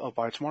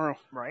by tomorrow.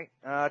 Right.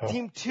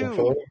 Team 2.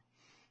 Hopefully.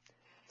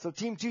 So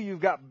Team 2, you've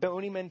got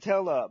Boney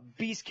Mantella,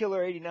 Beast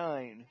Killer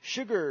 89,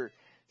 Sugar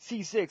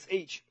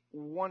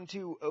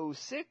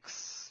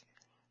C6H1206,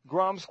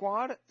 Grom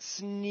Squad,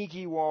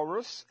 Sneaky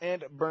Walrus,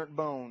 and Burnt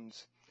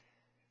Bones.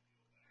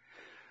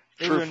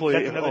 Truthfully,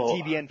 That's another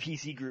TBN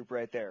PC group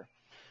right there.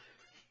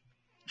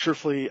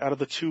 Truthfully, out of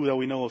the two that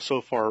we know of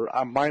so far,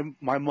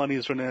 my money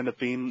is going to end up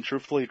being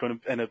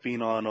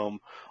on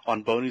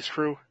Boney's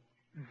crew.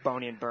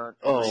 Boney and Burnt.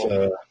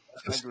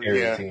 It's a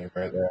scary Yeah. team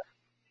right there.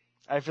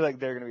 I feel like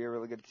they're going to be a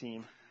really good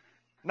team.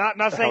 Not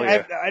saying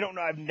Hell yeah. I don't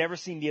know. I've never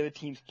seen the other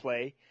teams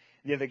play,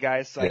 the other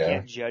guys, so I Yeah.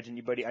 can't judge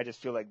anybody. I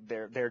just feel like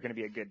they're going to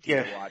be a good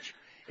team to Yeah. watch.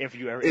 If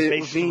they would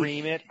be-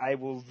 stream it, I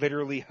will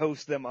literally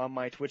host them on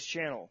my Twitch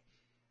channel.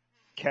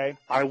 Okay.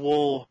 I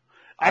will.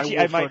 Actually,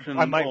 I I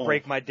will might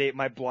break my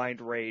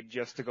blind raid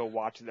just to go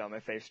watch them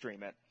if they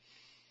stream it.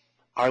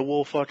 I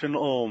will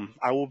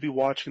I will be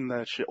watching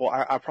that shit. Well,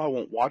 I probably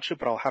won't watch it,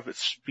 but I'll have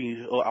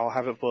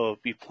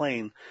it be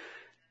playing,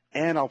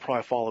 and I'll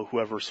probably follow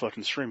whoever's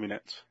fucking streaming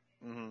it,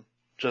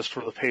 just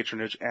for the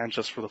patronage and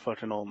just for the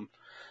fucking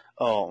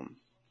to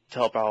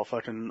help out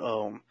fucking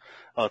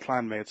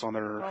clanmates on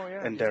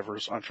their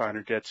endeavors on trying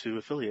to get to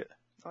affiliate.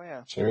 Oh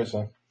yeah.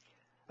 Seriously.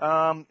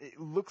 It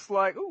looks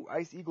like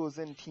Ice Eagle is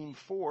in Team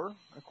 4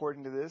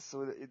 according to this,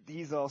 so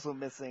he's also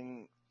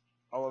missing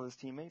all of his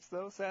teammates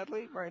though,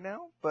 sadly, right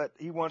now. But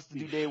he wants to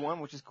do day 1,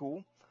 which is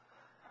cool.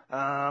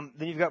 Then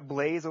you've got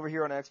Blaze over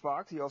here on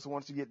Xbox. He also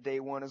wants to get day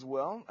 1 as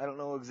well. I don't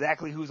know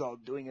exactly who's all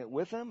doing it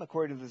with him.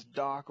 According to this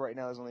doc, right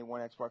now there's only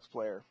one Xbox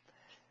player.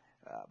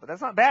 But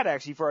that's not bad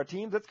actually for our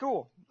teams. That's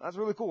cool. That's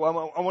really cool. I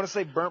want to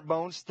say Burnt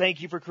Bones,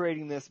 thank you for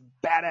creating this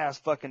badass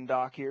fucking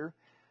doc here.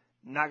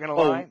 Not gonna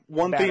lie.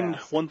 One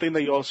badass. thing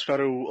that you also got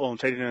to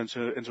take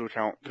into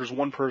account. There's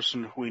one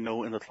person who we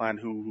know in the clan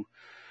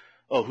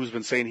who's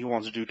been saying he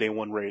wants to do day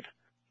 1 raid.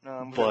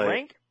 Was but-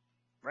 it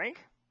Rank?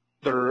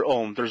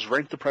 There's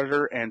Rank the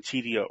Predator and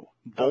TDO.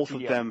 Both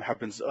TDO. of them have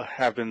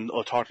been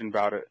talking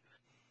about it,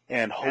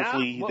 and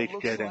hopefully they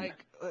could get in.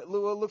 It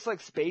looks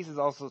like Space is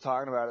also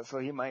talking about it, so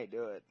he might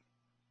do it.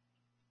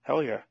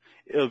 Hell yeah!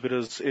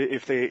 Because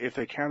if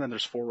they can, then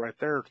there's 4 right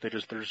there. They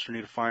just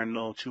need to find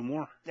 2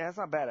 more. Yeah, that's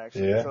not bad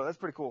actually. Yeah. So that's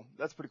pretty cool.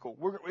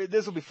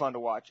 This will be fun to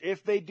watch.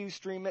 If they do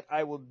stream it,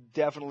 I will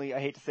definitely. I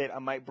hate to say it, I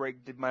might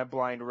break my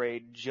blind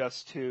raid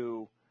just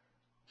to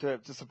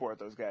support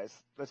those guys.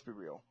 Let's be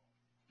real.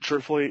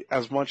 Truthfully,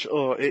 as much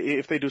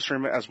if they do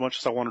stream it, as much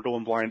as I want to go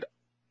in blind,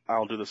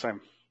 I'll do the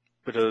same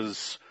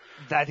because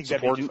I think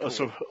that'd be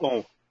just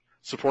cool.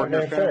 supporting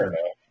your Fair family. enough.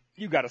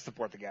 You got to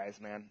support the guys,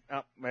 man.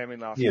 Oh, I mean,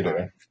 lost. You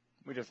do.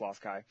 We just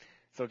lost Kai.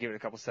 So give it a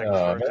couple seconds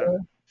for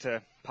it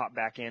to pop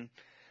back in.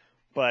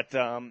 But,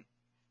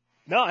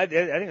 no, I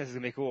think this is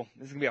going to be cool.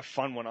 This is going to be a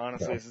fun one,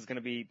 honestly. Yeah. This is going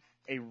to be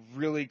a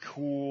really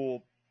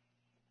cool,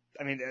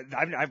 I mean,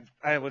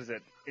 what is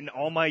it? In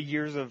all my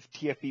years of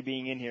TFB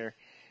being in here,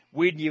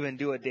 we didn't even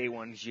do a day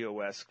one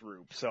GOS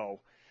group. So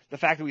the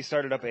fact that we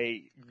started up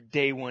a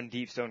day one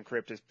Deepstone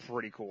Crypt is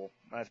pretty cool.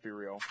 Let's be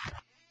real.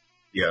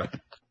 Yeah.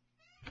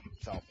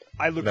 So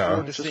I look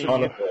forward to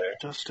seeing it.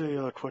 Just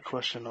a quick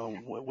question.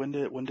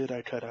 When did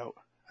I cut out?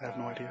 I have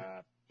no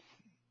idea.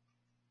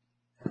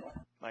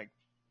 Like,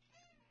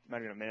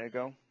 not even a minute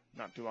ago.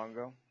 Not too long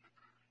ago.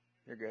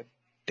 You're good.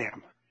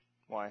 Damn.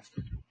 Why?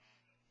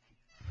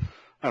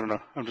 I don't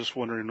know. I'm just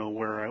wondering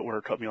where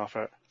it cut me off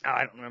at.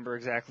 I don't remember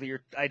exactly.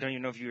 I don't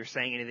even know if you were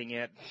saying anything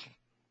yet.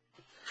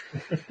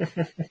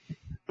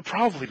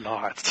 Probably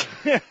not.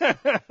 I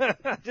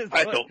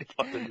don't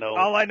fucking know.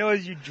 All I know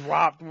is you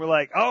dropped, and we're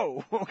like,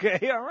 oh,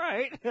 okay, all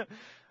right.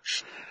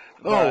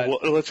 Well,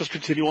 let's just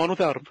continue on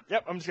without him.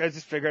 Yep, I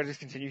just figured I'd just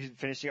continue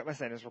finishing up my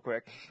sentence real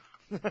quick.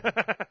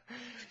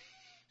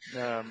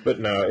 But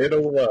no,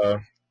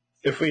 it'll,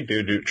 if we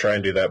do try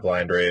and do that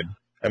blind raid,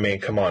 I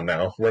mean, come on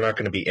now. We're not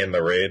going to be in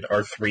the raid.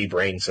 Our 3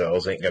 brain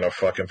cells ain't going to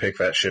fucking pick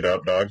that shit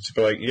up, dog. To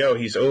be like, yo,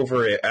 he's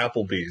over at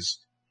Applebee's.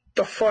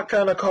 The fuck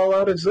kind of call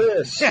out is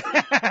this? Seriously.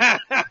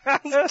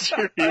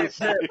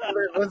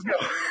 Let's go.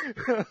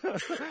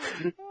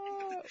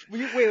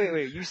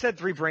 Wait. You said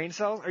 3 brain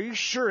cells? Are you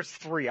sure it's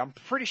 3? I'm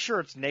pretty sure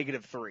it's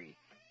 -3.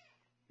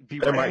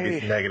 There might be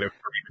 -3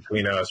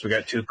 between us. We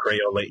got 2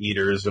 Crayola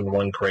eaters and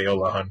 1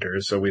 Crayola hunter,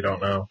 so we don't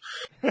know.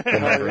 We'll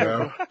never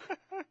know.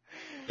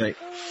 Like,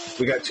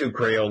 we got 2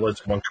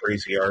 Crayolas, 1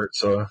 crazy art,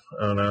 so I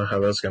don't know how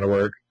that's gonna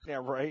work. Yeah,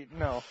 right?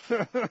 No.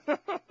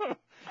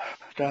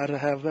 Gotta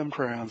have them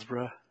crayons,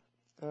 bruh.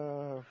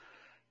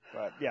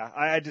 But yeah,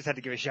 I just had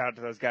to give a shout out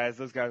to those guys.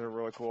 Those guys are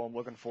really cool. I'm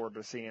looking forward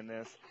to seeing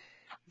this.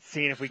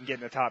 Seeing if we can get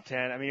in the top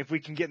 10. I mean, if we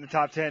can get in the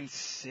top 10,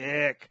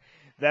 sick.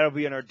 That'll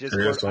be in our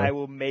Discord. Seriously? I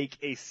will make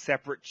a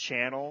separate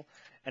channel,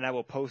 and I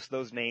will post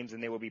those names,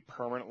 and they will be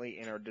permanently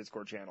in our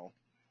Discord channel.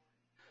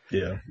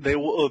 Yeah. They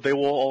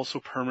will also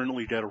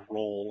permanently get a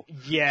role.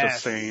 Yes.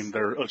 Just saying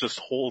just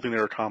holding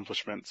their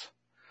accomplishments.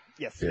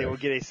 Yes, yeah. They will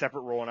get a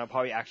separate role, and I'll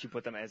probably actually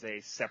put them as a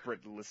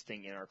separate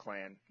listing in our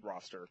clan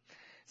roster.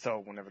 So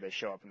whenever they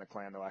show up in the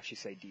clan, they'll actually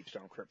say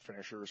Deepstone Crypt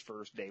Finishers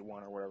first, day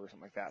 1 or whatever,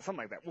 something like that.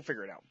 Something like that. We'll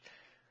figure it out.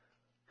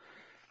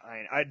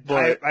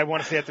 I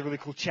want to say that's a really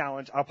cool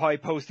challenge. I'll probably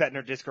post that in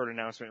our Discord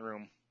announcement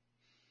room.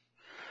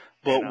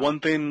 But one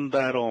thing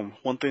that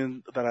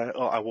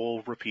I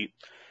will repeat: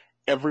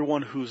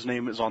 everyone whose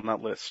name is on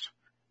that list,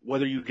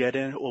 whether you get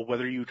in or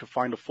whether you can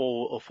find a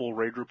full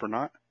raid group or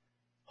not,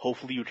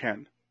 hopefully you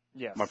can.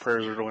 Yes. My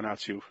prayers are going out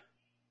to you.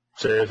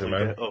 Seriously,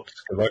 man.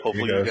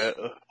 Hopefully you get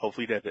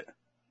it.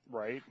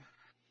 Right.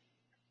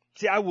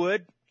 See, I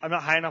would. I'm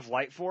not high enough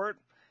light for it,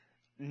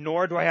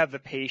 nor do I have the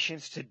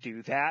patience to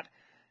do that.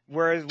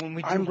 Whereas when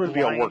we do I'm going to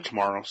be at work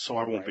tomorrow, so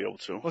I won't be able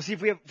to. Well, see,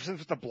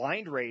 since it's a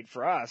blind raid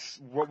for us,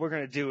 what we're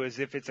going to do is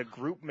if it's a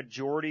group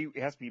majority,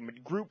 it has to be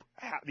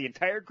the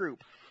entire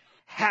group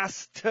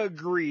has to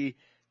agree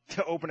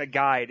to open a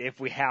guide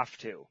if we have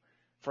to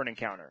for an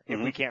encounter, if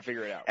we can't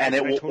figure it out. And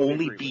it will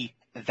only be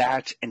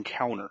that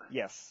encounter.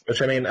 Yes.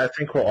 Which, I mean, I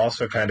think we'll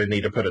also kind of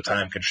need to put a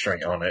time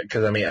constraint on it,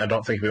 because, I mean, I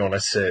don't think we want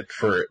to sit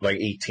for,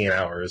 18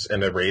 hours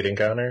in a raid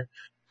encounter.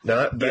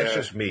 That's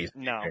just me.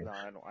 No, I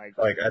don't.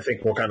 I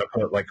think we'll kind of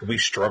put, we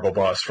struggle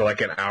bus for,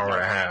 an hour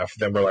and a half,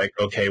 then we're like,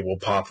 okay, we'll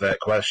pop that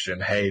question,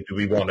 hey, do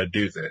we want to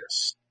do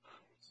this?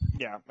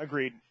 Yeah,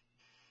 agreed.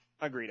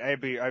 I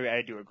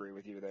do agree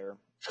with you there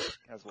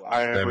as well.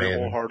 I agree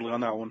wholeheartedly on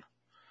that one.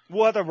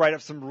 We'll have to write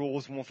up some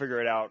rules and we'll figure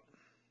it out.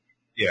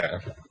 Yeah.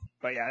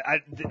 But yeah,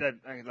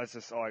 that's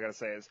just all I gotta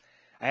say is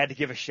I had to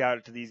give a shout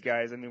out to these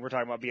guys. I mean, we're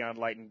talking about Beyond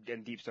Light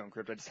and Deepstone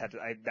Crypt. I just had to,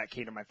 that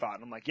came to my thought,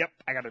 and I'm like, yep,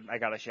 I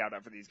got a shout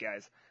out for these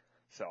guys.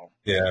 So.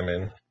 Yeah, I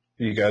mean,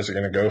 you guys are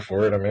gonna go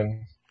for it. I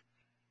mean,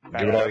 do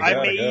it all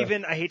you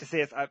got, I hate to say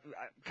this,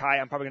 Kai,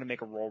 I'm probably gonna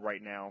make a roll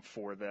right now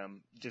for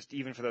them, just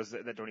even for those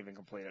that don't even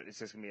complete it. It's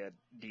just gonna be a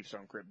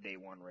Deepstone Crypt day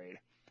 1 raid.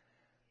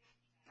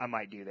 I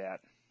might do that.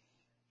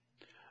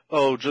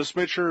 Oh, just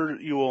make sure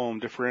you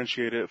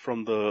differentiate it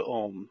from the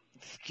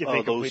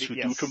those who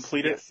do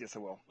complete it. Yes, I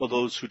will. Well,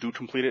 those who do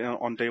complete it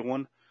on day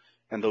 1,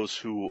 and those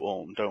who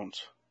don't.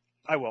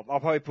 I will. I'll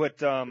probably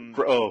put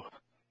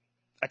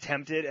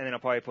attempted, and then I'll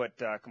probably put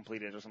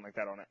completed or something like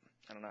that on it.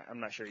 I don't know. I'm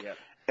not sure yet.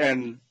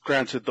 And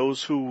granted,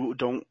 those who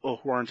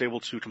aren't able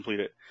to complete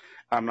it,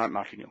 I'm not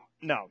knocking you.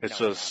 No, it's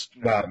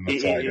no.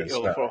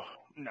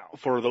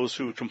 For those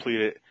who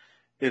complete it,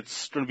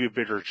 it's going to be a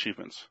bigger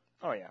achievement.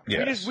 Oh yeah.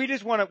 Yes. We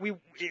just want to.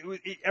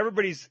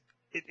 Everybody's.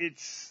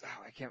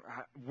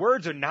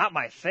 Words are not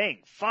my thing.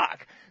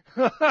 Fuck.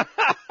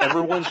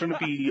 Everyone's going to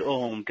be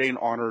getting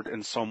honored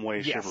in some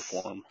way, shape, or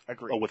form.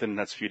 Agreed. Within the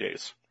next few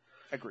days.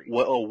 Agreed.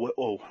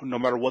 No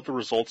matter what the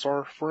results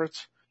are for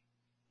it,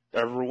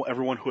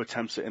 everyone who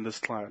attempts it in this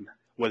clan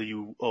whether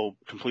you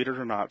complete it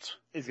or not,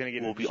 is going to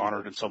get will be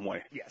honored in some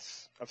way.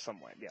 Yes, of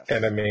some way. Yes.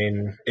 And I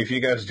mean, if you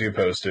guys do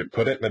post it,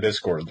 put it in the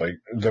Discord. Like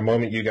the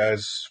moment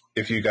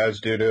if you guys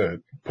do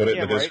it, put it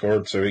in the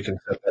Discord so we can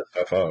set that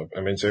stuff up.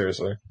 I mean,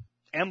 seriously.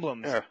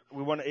 Emblems. Yeah.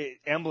 We want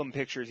emblem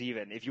pictures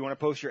even. If you want to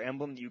post your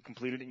emblem that you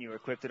completed and you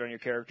equipped it on your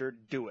character,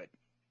 do it.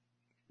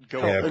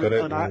 Go. Yeah, put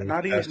it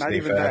not even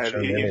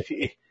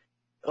that.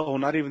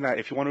 Not even that.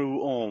 If you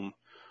want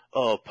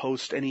to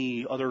post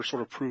any other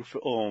sort of proof,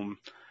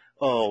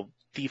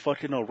 the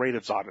fucking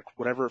rated Zodic,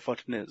 whatever it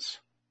fucking is.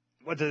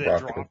 What does it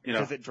drop? You know?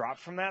 Does it drop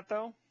from that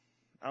though?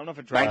 I don't know if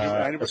it drops.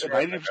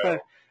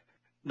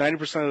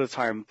 90% of the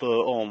time,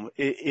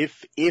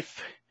 if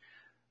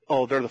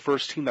they're the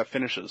first team that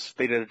finishes,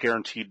 they did a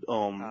guaranteed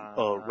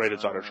rated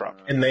Zodic drop.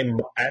 And they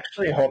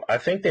actually I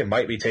think they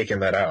might be taking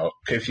that out.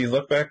 If you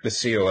look back to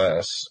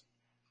COS,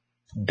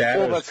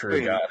 Dato's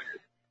crew got it,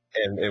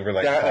 and they were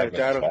like 5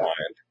 minutes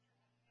behind.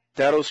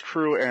 Dato's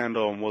crew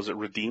and was it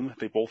Redeem?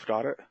 They both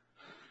got it.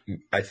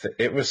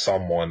 It was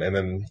someone, and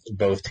then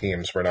both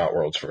teams were not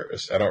world's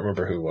first. I don't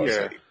remember who was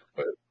it,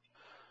 but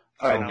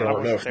I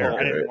don't know if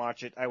I didn't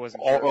watch it. I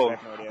wasn't sure. I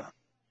have no idea.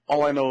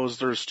 All I know is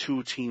there's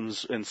 2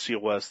 teams in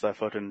COS that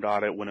fucking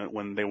got it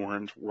when they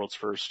weren't world's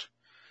first.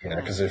 Yeah,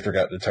 because they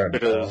forgot to turn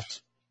it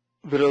off.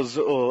 Because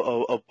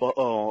a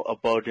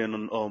bug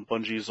in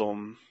Bungie's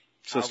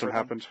system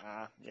happened.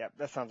 Yeah,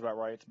 that sounds about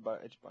right.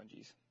 It's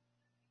Bungie's.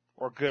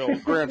 Or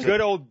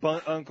good old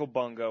Uncle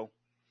Bungo.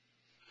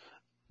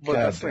 But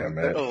that's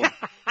the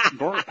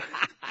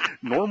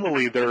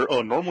normally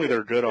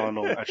they're good on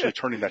actually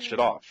turning that shit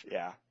off.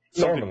 Yeah.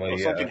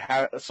 Something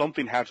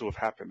had to have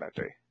happened that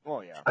day.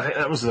 Well, yeah. I think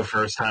that was the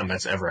first time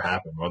that's ever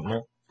happened, wasn't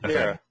it?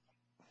 Yeah.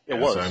 It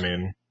was. So, I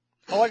mean,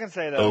 all I can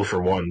say though,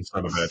 for one,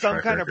 some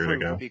kind of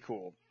proof would be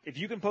cool. If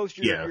you can post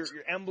your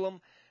emblem,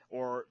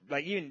 or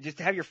like even just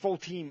have your full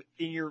team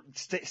in your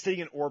sitting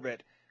in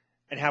orbit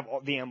and have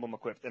the emblem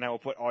equipped, and I will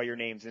put all your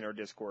names in our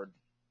Discord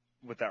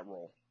with that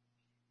role.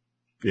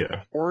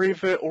 Yeah. Or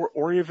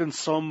even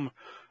some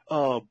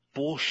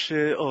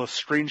bullshit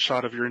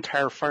screenshot of your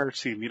entire fire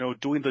team,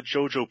 doing the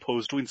JoJo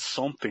pose, doing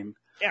something.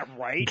 Yeah,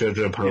 right.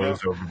 JoJo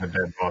pose over the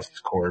dead boss's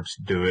corpse.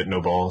 Do it,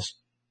 no balls.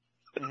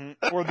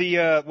 Mm-hmm. Or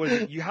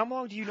how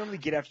long do you normally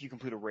get after you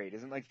complete a raid?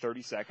 Isn't it like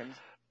 30 seconds?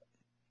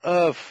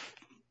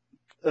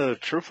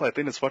 Truthfully, I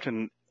think it's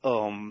fucking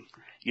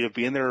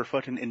be in there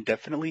fucking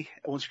indefinitely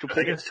once you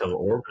complete it. I think it's till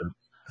orbit,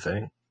 I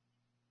think.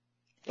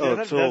 Yeah,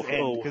 that does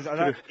end,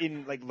 because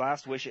in like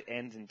Last Wish it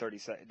ends in 30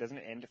 seconds. Doesn't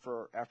it end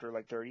after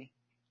like 30?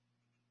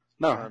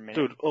 No,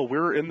 dude. We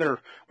were in there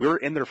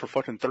for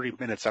fucking 30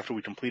 minutes after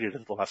we completed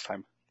it the last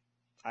time.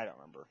 I don't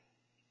remember.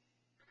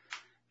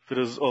 It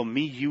was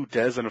me, you,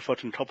 Dez, and a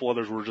fucking couple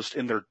others were just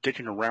in there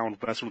dicking around,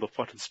 messing with the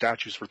fucking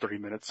statues for 30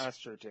 minutes. That's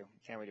true too.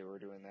 Can't we do we're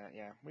doing that?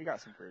 Yeah, we got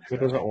some weird Who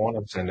stuff. doesn't want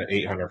to send an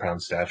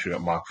 800-pound statue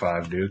at Mach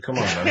 5, dude? Come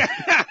on, man.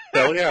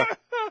 Hell yeah.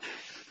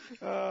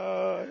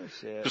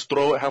 Shit. Just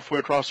throw it halfway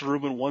across the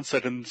room in 1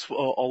 second,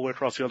 all the way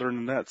across the other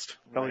in the next.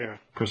 Hell yeah.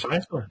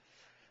 Precisely.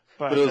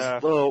 But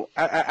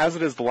as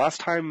it is, the last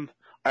time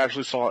I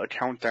actually saw a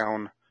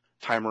countdown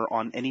timer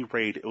on any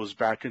raid, it was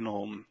back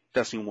in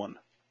Destiny 1.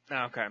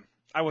 Okay.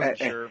 I wasn't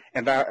sure.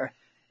 And that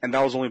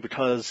was only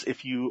because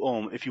if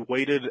you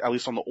waited, at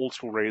least on the old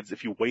school raids,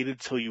 if you waited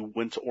till you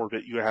went to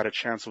orbit, you had a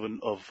chance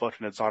of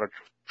fucking exotic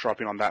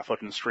dropping on that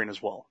fucking strain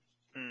as well.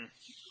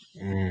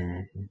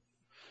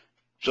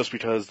 Just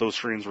because those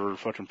strains were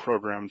fucking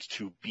programmed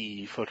to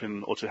be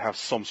fucking, or to have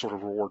some sort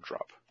of reward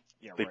drop.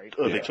 Yeah, right.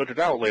 They took it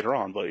out later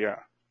on, but yeah.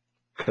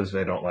 Because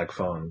they don't like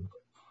fun.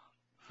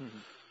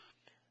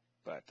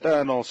 But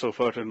and also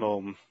fucking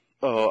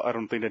I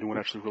don't think anyone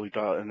actually really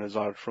got an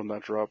exotic from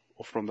that drop,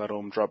 or from that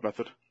drop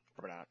method.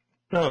 Probably not.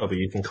 No, but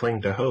you can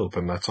cling to hope,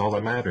 and that's all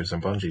that matters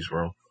in Bungie's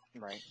world.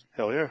 Right.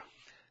 Hell yeah.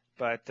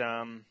 But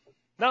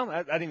no,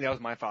 I think that was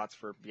my thoughts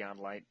for Beyond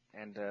Light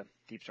and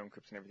Deepstone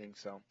Crypts and everything.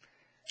 So,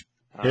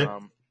 I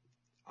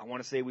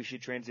want to say we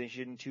should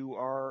transition to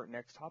our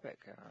next topic.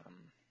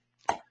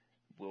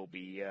 We'll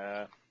be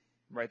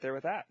right there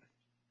with that.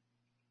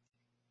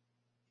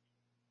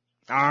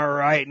 All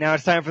right, now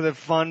it's time for the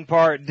fun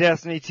part,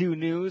 Destiny 2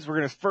 news. We're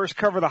going to first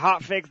cover the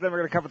hotfix, then we're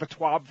going to cover the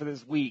TWAB for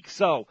this week.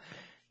 So,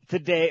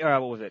 today,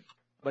 what was it?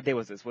 What day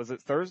was this? Was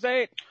it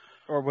Thursday?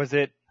 Or was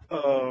it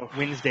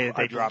Wednesday that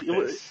they dropped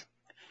this?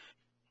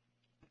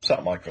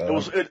 Something like that. It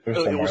was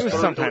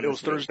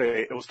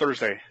Thursday. It was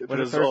Thursday. Was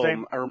it Thursday?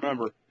 I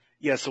remember.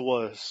 Yes, it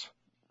was.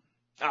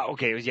 Oh,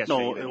 okay, it was yesterday.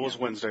 No, it was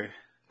Wednesday.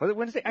 Was it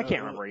Wednesday? I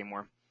can't remember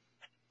anymore.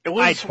 It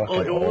was. I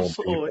believe it was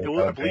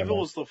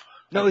the.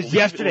 No, it was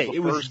yesterday.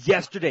 It was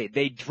yesterday.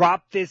 They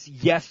dropped this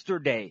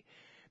yesterday.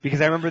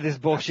 Because I remember this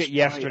bullshit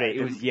yesterday.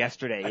 It was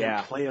yesterday,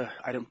 yeah.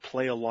 I didn't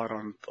play a lot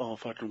on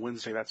fucking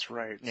Wednesday, that's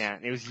right. Yeah,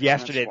 it was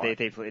yesterday they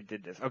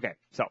did this. Okay,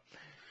 so,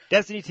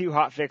 Destiny 2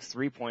 hotfix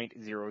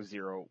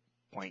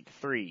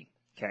 3.00.3.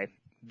 Okay,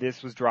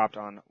 this was dropped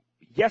on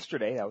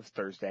yesterday, that was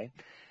Thursday.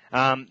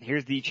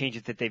 Here's the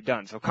changes that they've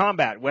done. So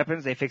combat,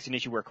 weapons, they fixed an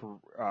issue where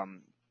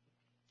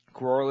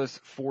Coriolis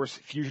Force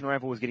fusion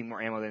rifle was getting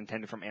more ammo than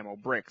intended from ammo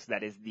bricks.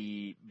 That is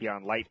the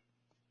Beyond Light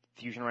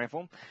fusion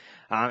rifle.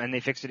 And they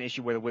fixed an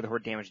issue where the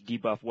Witherhoard damage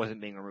debuff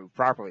wasn't being removed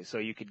properly, so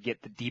you could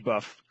get the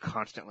debuff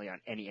constantly on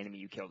any enemy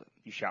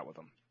you shot with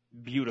them.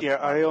 Beautiful. Yeah,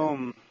 I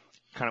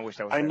kind of wish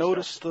that was. I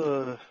noticed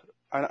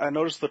I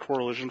noticed the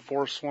Coriolis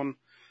Force one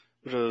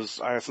because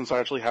since I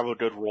actually have a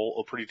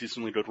pretty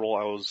decently good roll,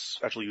 I was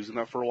actually using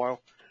that for a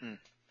while.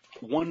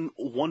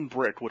 One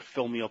brick would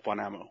fill me up on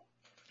ammo.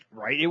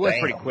 Right, it was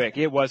pretty quick.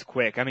 It was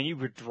quick. I mean, you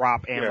would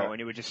drop ammo Yeah.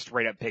 and it would just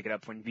straight up pick it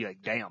up when you'd be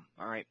like, "Damn,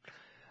 all right."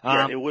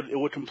 Yeah, it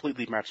would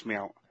completely match me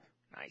out.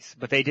 Nice,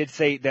 but they did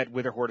say that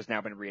Witherhoard has now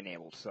been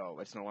re-enabled, so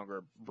it's no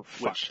longer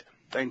fucked.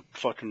 Thank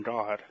fucking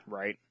God.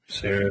 Right.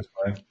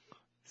 Seriously.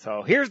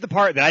 So here's the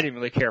part that I didn't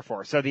really care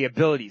for. So the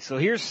abilities. So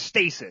here's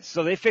Stasis.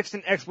 So they fixed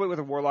an exploit with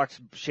a Warlock's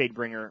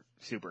Shadebringer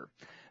Super.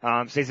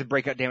 Stasis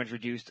breakout damage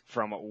reduced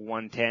from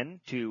 110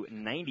 to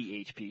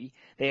 90 HP.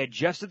 They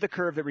adjusted the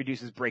curve that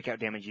reduces breakout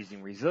damage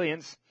using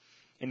Resilience.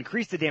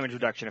 Increased the damage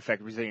reduction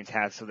effect Resilience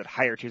has so that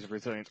higher tiers of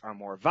Resilience are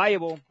more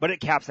valuable, but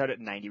it caps out at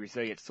 90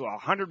 Resilience. So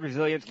 100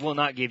 Resilience will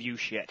not give you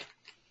shit.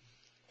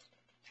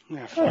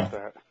 Yeah, fuck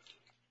that.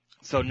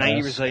 So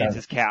 90 Resilience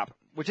is cap,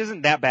 which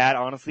isn't that bad,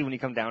 honestly, when you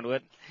come down to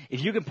it.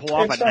 If you can pull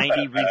off a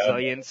 90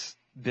 Resilience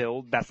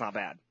build, that's not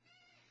bad.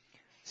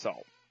 So.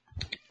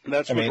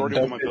 That's majority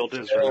of what my build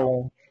is right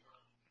now.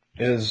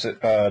 Does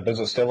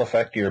it still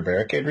affect your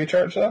barricade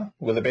recharge though?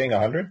 With it being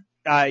 100?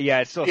 Yeah,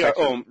 it still affects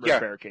your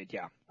barricade,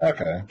 yeah.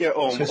 Okay. Yeah,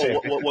 Bullshit.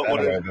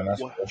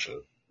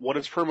 what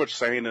it's pretty much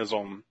saying is,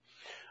 when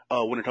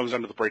it comes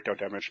down to the breakdown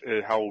damage,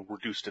 how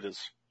reduced it is.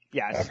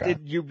 Yeah,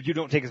 you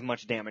don't take as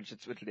much damage.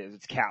 That's what it is.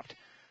 It's capped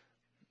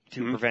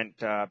to prevent,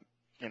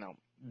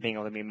 being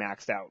able to be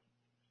maxed out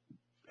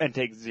and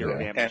take zero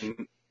damage.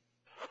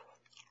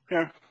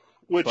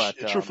 Which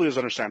truthfully is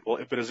understandable.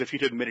 Because if you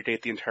did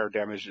mitigate the entire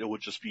damage, it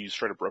would just be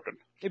straight up broken.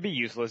 It'd be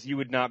useless. You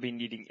would not be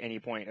needing any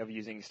point of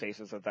using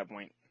stasis at that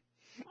point.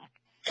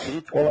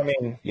 Well, I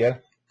mean, yeah.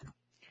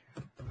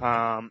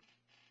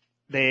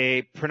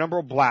 The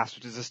Penumbral Blast,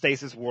 which is a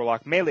stasis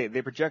warlock melee,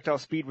 the projectile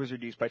speed was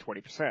reduced by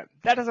 20%.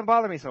 That doesn't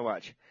bother me so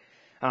much.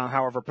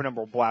 However,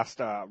 Penumbral Blast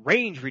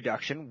range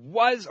reduction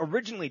was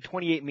originally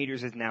 28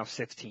 meters, is now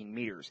 16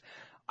 meters.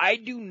 I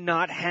do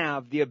not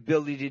have the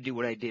ability to do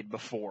what I did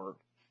before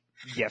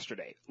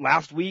yesterday.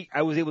 Last week,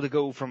 I was able to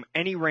go from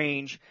any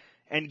range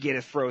and get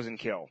a frozen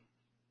kill.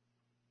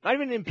 Not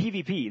even in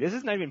PvP. This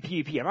is not even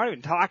PvP. I'm not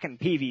even talking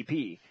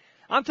PvP.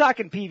 I'm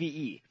talking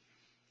PvE.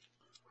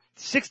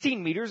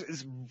 16 meters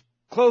is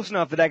close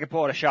enough that I could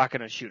pull out a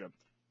shotgun and shoot him.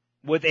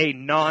 With a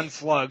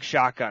non-slug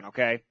shotgun,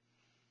 okay?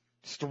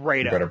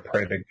 Straight up. You better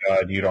pray to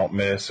God you don't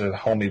miss. A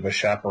homie with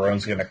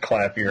chaperone's gonna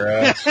clap your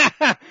ass.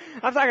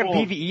 I'm talking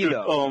PvE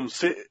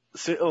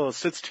though.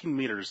 16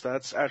 meters.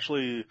 That's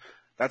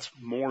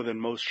more than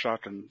most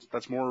shotguns.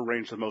 That's more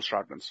range than most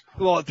shotguns.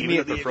 Well, to Even me,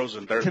 if they're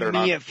frozen, to they're me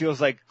not. it feels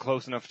like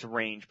close enough to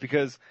range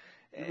because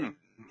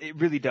it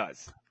really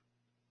does.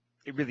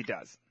 It really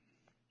does.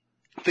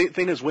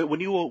 Thing is, when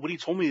you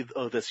told me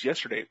this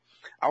yesterday,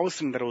 I was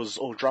thinking that it was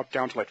dropped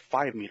down to like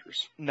 5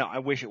 meters. No, I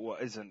wish it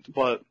wasn't.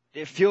 But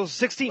it feels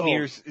 16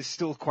 meters is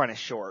still kind of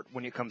short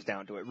when it comes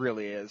down to it.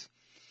 Really is.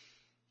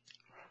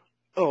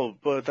 Oh,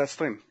 but that's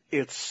the thing.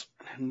 It's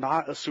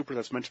not a super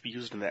that's meant to be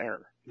used in the air.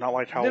 Not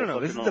like how. No.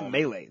 This is the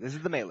melee. This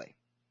is the melee.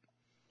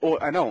 Oh,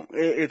 I know.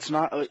 It's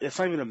not. It's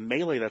not even a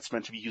melee that's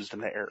meant to be used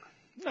in the air.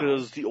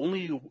 Because the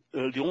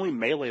only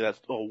melee that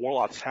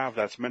warlocks have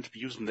that's meant to be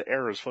used in the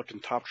air is fucking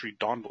Top Tree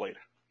Dawnblade,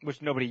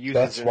 which nobody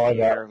uses in the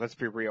air. Let's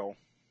be real.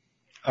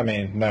 I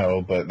mean,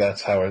 no, but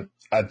that's how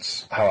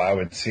I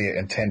would see it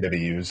intended to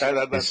be used.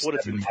 That's what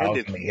it's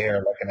intended in the air,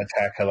 like an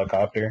attack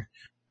helicopter.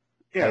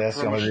 Yeah, that's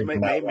the only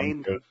reason that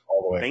one goes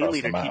all the way mainly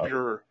across the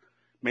map.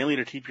 Mainly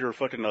to keep your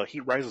fucking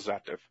heat rises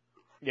active.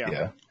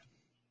 Yeah.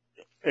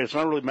 It's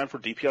not really meant for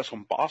DPS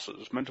on bosses.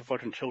 It's meant to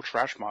fucking kill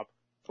trash mob.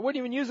 I wouldn't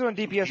even use it on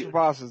DPS for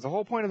bosses. The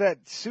whole point of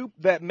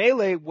that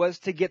melee was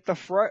to get the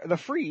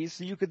freeze,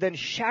 so you could then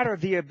shatter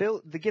the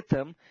ability to get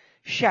them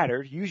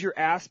shattered. Use your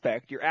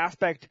aspect. Your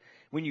aspect,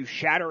 when you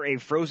shatter a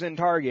frozen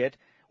target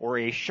or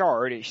a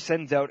shard, it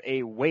sends out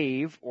a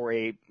wave or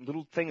a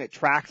little thing that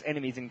tracks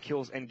enemies and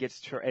kills and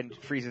and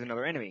freezes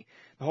another enemy.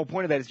 The whole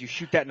point of that is you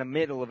shoot that in the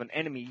middle of an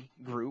enemy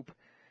group.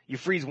 You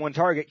freeze one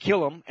target,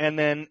 kill them, and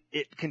then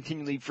it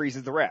continually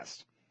freezes the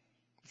rest.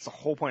 That's the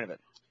whole point of it.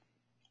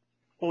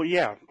 Well,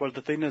 yeah, but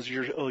the thing is,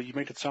 you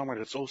make it sound like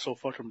it's so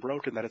fucking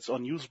broken that it's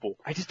unusable.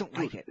 I just don't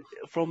like it.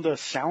 From the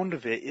sound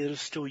of it, it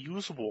is still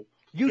usable.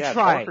 You try. It's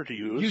harder to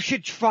use. You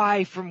should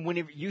try from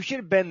whenever. You should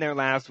have been there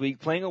last week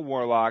playing a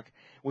warlock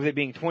with it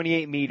being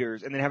 28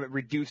 meters and then have it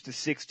reduced to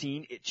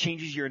 16. It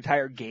changes your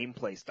entire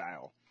gameplay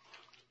style.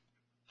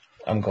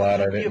 I'm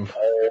glad I didn't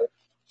play it.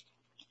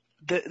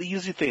 The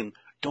easy thing,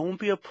 don't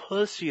be a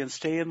pussy and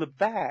stay in the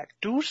back.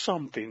 Do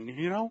something,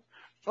 you know?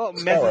 Well,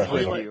 it messes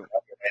with you.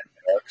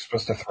 You're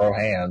supposed to throw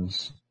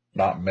hands,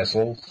 not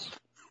missiles.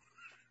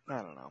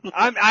 I don't know.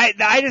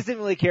 I just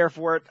didn't really care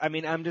for it. I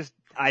mean,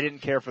 I didn't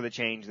care for the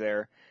change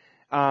there.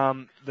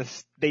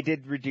 They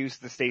did reduce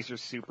the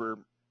Stasis Super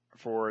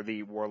for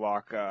the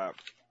Warlock.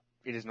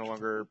 It is no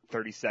longer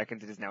 30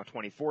 seconds. It is now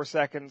 24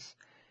 seconds.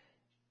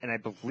 And I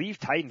believe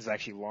Titan's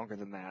actually longer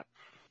than that.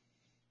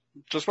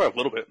 Just by a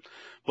little bit,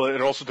 but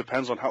it also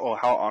depends on how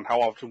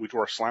often we do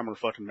our slammer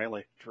fucking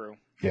melee. True.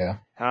 Yeah.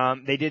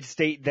 They did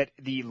state that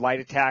the light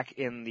attack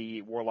in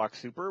the Warlock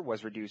Super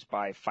was reduced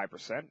by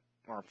 5%,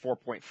 or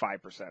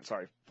 4.5%,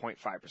 sorry,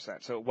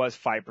 0.5%. So it was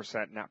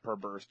 5%, not per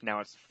burst. Now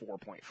it's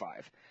 4.5.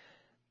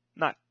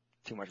 Not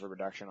too much of a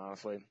reduction,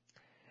 honestly.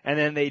 And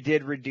then they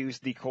did reduce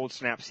the Cold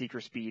Snap Seeker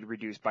speed,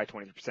 reduced by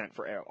 20%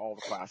 for all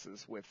the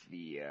classes with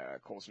the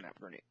Cold Snap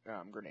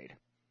grenade.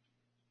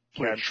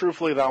 Yeah,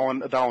 truthfully, that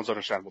one's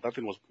understandable. That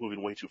thing was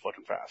moving way too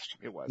fucking fast.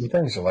 It was. The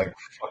things are like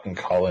fucking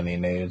colony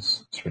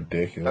nades. It's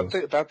ridiculous.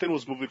 That thing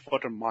was moving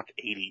fucking Mach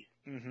 80.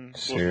 Mm-hmm. It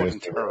was Seriously.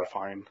 fucking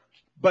terrifying.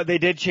 But they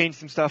did change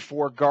some stuff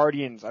for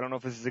Guardians. I don't know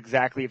if this is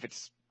exactly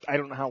I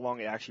don't know how long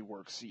it actually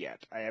works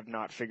yet. I have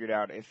not figured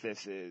out if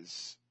this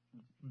is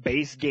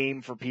base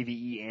game for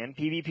PvE and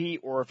PvP,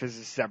 or if this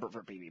is separate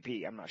for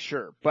PvP. I'm not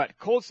sure. But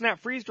Cold Snap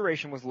freeze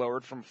duration was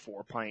lowered from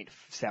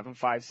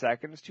 4.75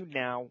 seconds to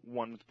now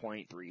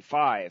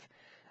 1.35.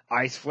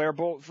 Ice Flare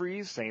Bolt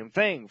freeze, same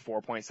thing.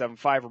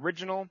 4.75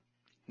 original,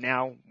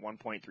 now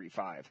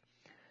 1.35.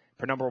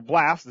 Penumbral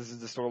Blast, this is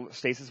the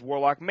Stasis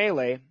Warlock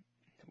melee,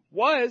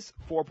 was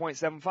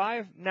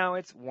 4.75, now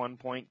it's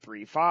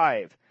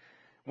 1.35.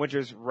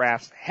 Winter's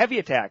Wrath's Heavy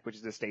Attack, which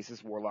is the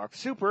Stasis Warlock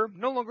Super,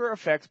 no longer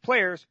affects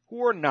players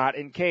who are not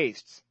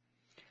encased.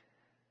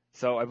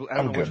 So I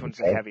don't know which one's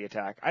the Heavy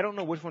Attack. I don't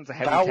know which one's the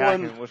Heavy Attack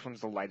and which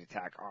one's the Light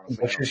Attack,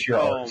 honestly. Which is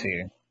your RT?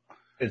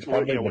 It's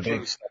probably the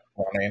big second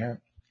one, ain't it?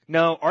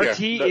 No,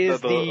 RT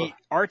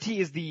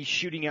is the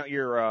shooting out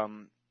your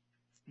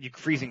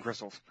freezing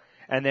crystals.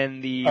 And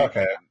then the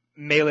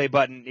melee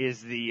button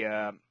is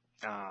the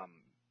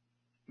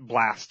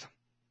blast.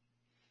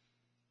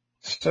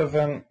 So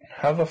then,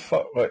 how the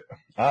fuck? Wait,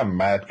 I'm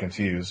mad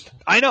confused.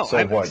 I know.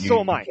 So what? So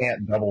am I. You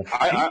can't double.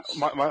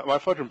 My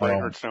fucking brain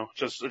hurts now.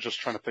 Just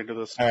trying to think of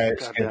this. All right,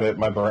 skip it.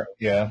 My brain.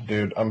 Yeah,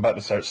 dude, I'm about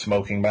to start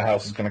smoking. My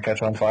house is gonna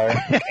catch on fire.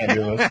 I can't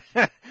do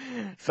this.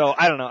 So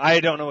I don't know.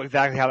 I don't know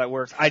exactly how that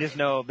works. I just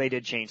know they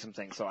did change some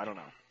things. So I don't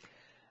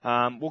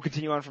know. We'll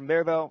continue on from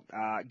there though.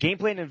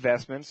 Gameplay and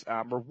investments.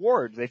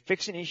 Rewards. They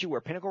fixed an issue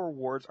where Pinnacle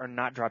rewards are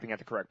not dropping at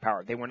the correct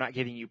power. They were not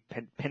giving you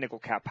Pinnacle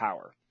cap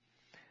power.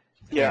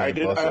 Yeah, I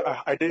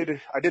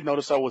did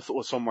notice that with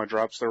some of my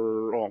drops. There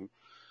were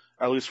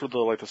at least for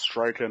the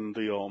strike and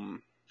the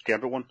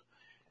Gambit one,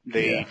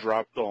 they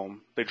dropped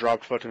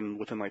fucking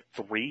within like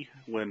 3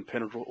 when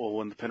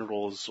the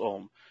Pinnacle is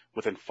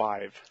within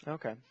 5.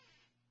 Okay,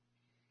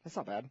 that's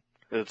not bad.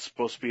 It's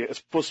supposed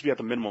to be at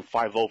the minimum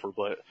 5 over,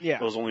 but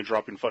it was only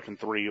dropping fucking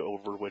 3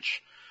 over,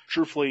 which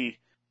truthfully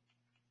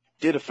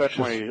did affect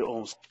my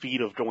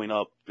speed of going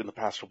up in the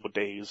past couple of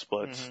days.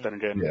 But then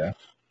again,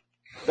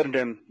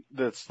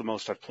 that's the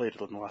most I've played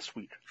in the last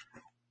week.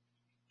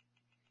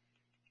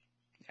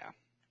 Yeah.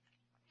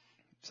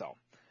 So,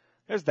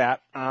 there's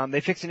that.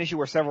 They fixed an issue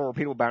where several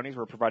repeatable bounties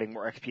were providing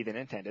more XP than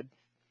intended.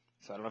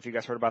 So I don't know if you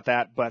guys heard about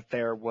that, but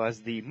there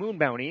was the moon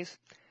bounties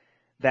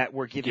that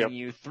were giving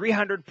you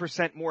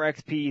 300% more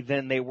XP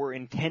than they were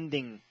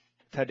intending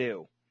to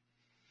do.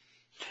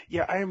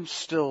 Yeah, I am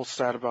still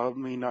sad about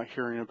me not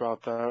hearing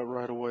about that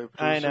right away.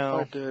 I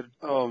know.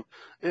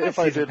 If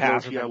I did,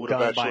 I would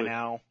have actually. By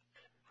now.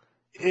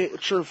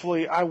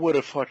 Truthfully, I would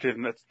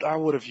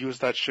have used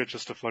that shit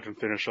just to fucking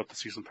finish up the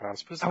season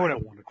pass. Because I would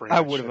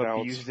have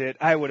abused it.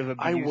 I would have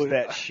abused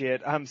that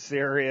shit. I'm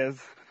serious.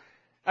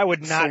 I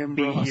would not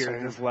be here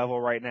at this level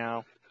right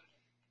now.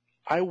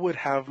 I would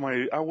have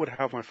my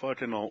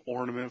fucking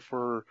ornament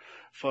for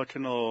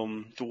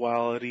fucking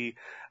duality.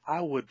 I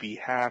would be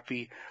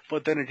happy.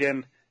 But then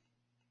again,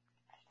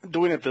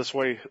 doing it this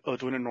way,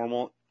 doing it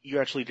normal, you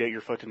actually get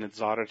your fucking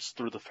exotics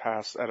through the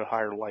pass at a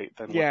higher light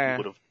than what you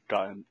would have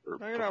gotten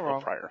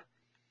prior.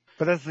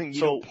 But that's the thing,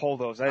 you don't pull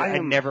those. I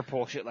never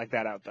pull shit like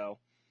that out, though.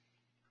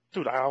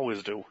 Dude, I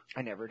always do.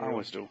 I never do. I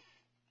always do.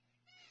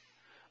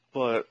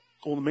 But,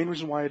 the main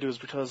reason why I do is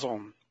because,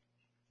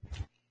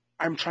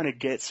 I'm trying to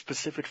get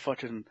specific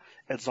fucking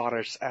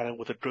exotics at it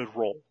with a good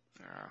roll.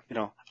 You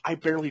know, I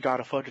barely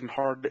got a fucking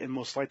hard and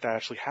most light that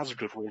actually has a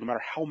good roll, no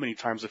matter how many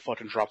times it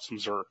fucking drops some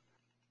Xur.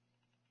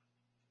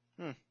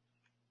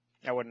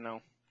 I wouldn't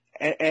know.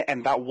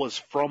 And that was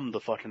from the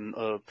fucking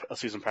a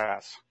season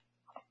pass.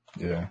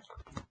 Yeah.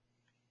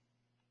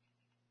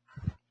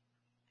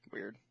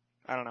 Weird.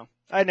 I don't know.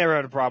 I never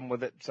had a problem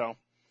with it, so.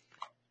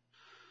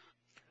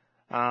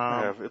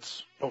 Yeah,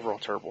 it's overall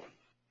terrible.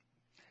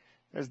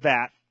 There's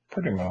that.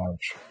 Pretty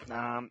much.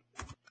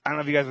 I don't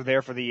know if you guys were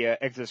there for the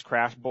Exodus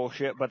Crash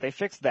bullshit, but they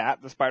fixed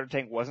that. The spider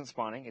tank wasn't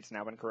spawning. It's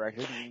now been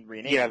corrected and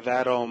renamed. Yeah,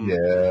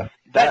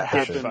 that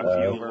happened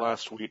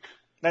last week.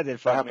 That did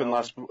fuck me over.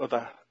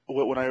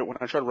 When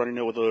I tried running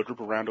it with a group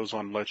of randos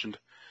on Legend,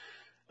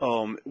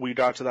 we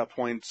got to that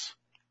point.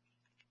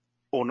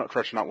 Oh, not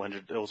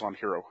Legend. It was on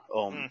Hero.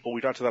 But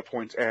we got to that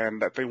point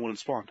and that thing wouldn't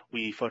spawn.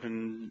 We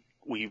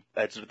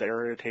exited the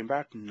area, came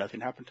back,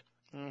 nothing happened.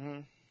 Mm-hmm.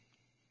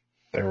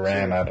 They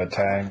ran out of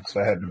tanks.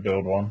 They had to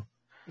build one.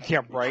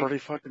 Yeah, right. Pretty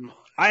fucking.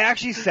 I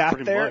actually sat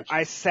Pretty there. much.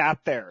 I sat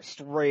there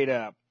straight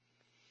up.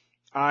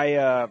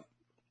 I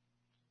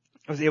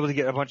was able to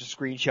get a bunch of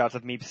screenshots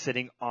of me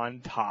sitting on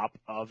top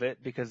of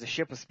it because the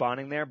ship was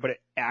spawning there, but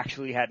it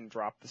actually hadn't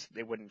dropped this.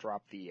 They wouldn't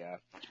drop the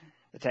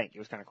tank. It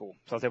was kind of cool.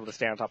 So I was able to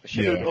stand on top of the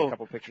ship and get a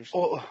couple of pictures.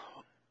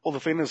 Well, the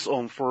thing is,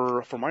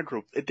 for my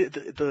group, it did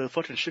the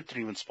fucking ship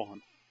didn't even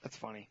spawn. That's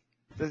funny.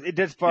 It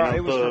did spawn.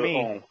 It was for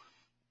me.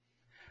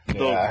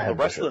 The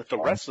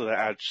rest of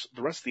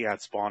the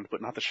ads spawned,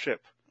 but not the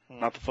ship,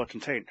 not the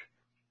fucking tank.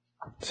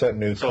 Set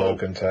new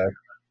cloak and tag.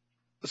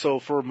 So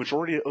for a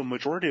majority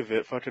of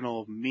it,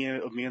 fucking me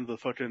and the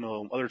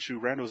fucking other two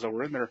randos that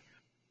were in there,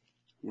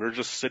 we were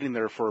just sitting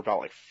there for about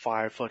like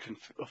 5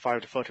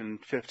 to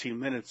 15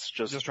 minutes,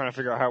 just trying to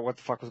figure out what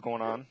the fuck was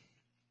going on.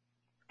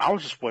 I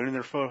was just waiting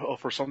there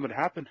for something to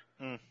happen.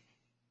 You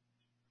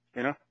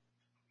know,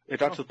 it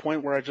got to the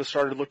point where I just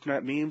started looking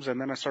at memes, and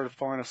then I started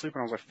falling asleep,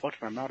 and I was like, "Fuck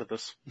it, I'm out of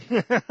this."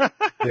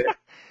 Yeah.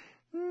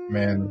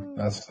 Man,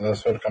 that's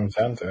what it comes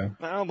down to.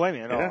 I don't blame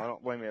you at all. I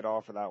don't blame you at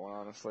all for that one,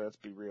 honestly. Let's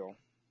be real.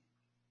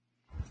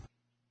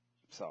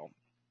 So,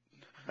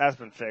 that's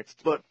been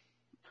fixed. But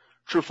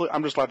truthfully,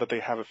 I'm just glad that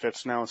they have it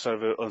fixed now instead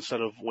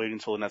of waiting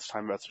until the next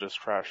time Exodus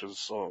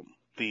crashes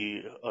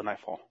the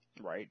Nightfall.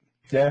 Right.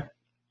 Yeah.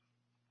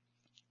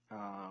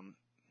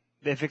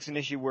 They fixed an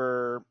issue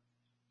where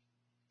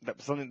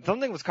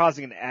something was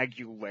causing an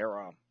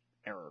Aguilera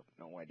error.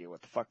 No idea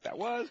what the fuck that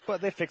was,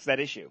 but they fixed that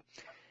issue.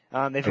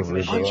 They fixed an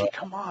issue. Bungie,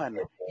 come on,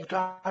 you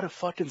gotta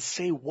fucking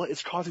say what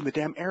is causing the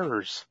damn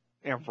errors.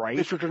 Yeah, right.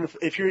 If you're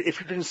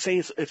gonna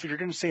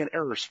say an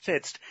error is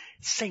fixed,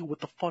 say what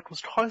the fuck was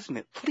causing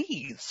it,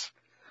 please.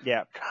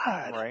 Yeah.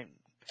 God. Right.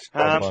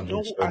 I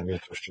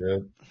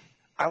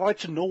like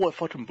to know what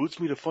fucking boots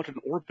me to fucking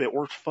orbit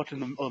or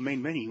fucking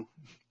main menu.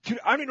 Dude,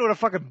 I don't even know what a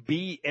fucking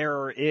B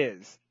error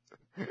is.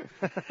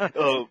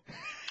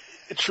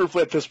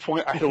 Truthfully, at this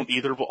point, I don't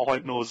either, but all I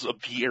know is a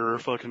B error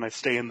fucking I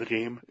stay in the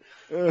game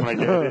when I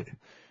get it.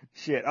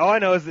 Shit. All I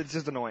know is it's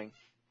just annoying.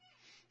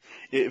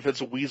 If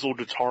it's a Weasel,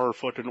 Guitar,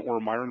 fucking,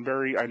 or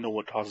Myronberry, I know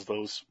what causes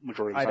those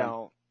majority of the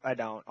time. I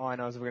don't. All I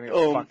know is we're gonna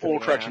get fucked in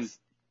the ass.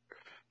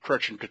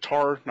 Correction,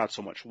 Guitar, not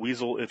so much.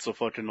 Weasel, it's a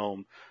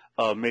fucking,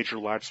 major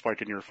lag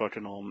spike in your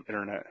fucking,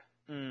 internet.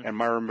 And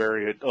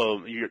Myronberry,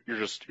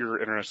 your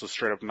internet is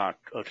straight up not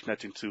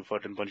connecting to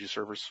fucking Bungie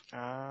servers.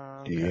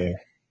 Okay. Yeah.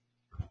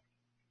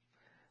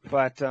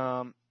 But,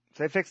 so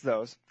they fixed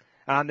those.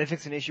 They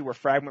fixed an issue where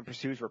fragment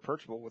pursuits were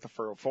purchasable with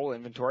a full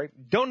inventory.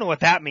 Don't know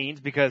what that means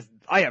because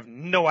I have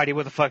no idea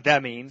what the fuck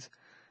that means.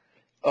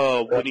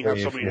 When you have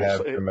so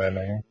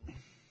many,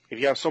 if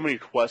you have so many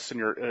quests in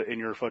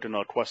your fucking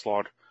quest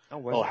log,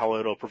 how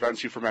it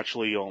prevents you from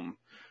actually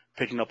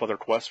picking up other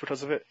quests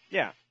because of it.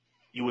 Yeah,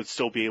 you would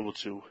still be able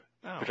to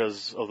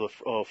because of the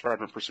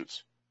fragment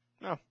pursuits.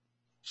 Oh,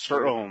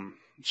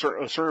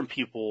 certain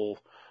people.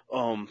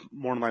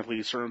 More than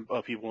likely, certain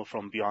people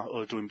from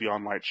beyond doing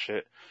Beyond Light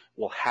shit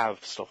will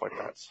have stuff like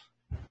that.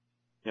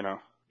 You know?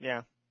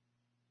 Yeah.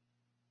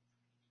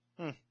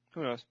 Who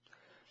knows?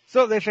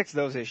 So they fixed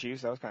those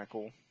issues. That was kind of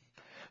cool.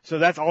 So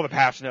that's all the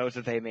patch notes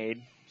that they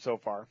made so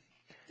far.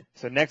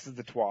 So next is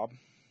the TWAB.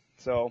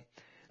 So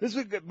this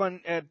week at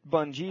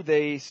Bungie,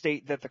 they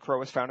state that the crow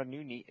has found a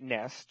new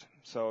nest.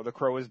 So the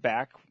crow is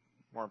back,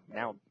 or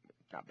now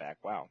not back.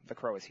 Wow, the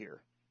crow is here.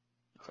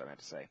 That's what I meant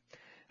to say.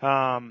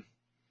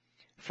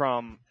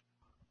 From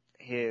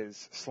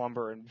his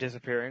slumber and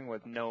disappearing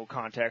with no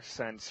context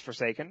since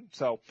Forsaken.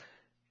 So,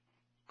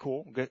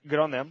 cool. Good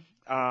on them.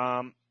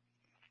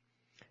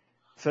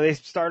 So they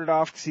started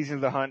off Season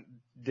of the Hunt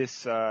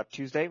this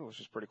Tuesday, which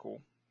was pretty cool.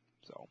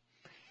 So,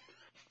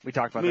 we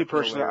talked about me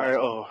personally,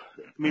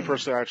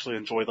 I actually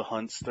enjoy the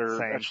hunts.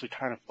 They're actually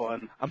kind of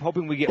fun. I'm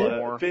hoping we get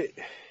more.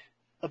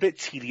 A bit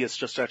tedious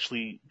just to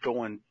actually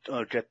go and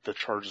get the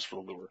charges for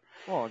the lure.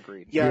 Well,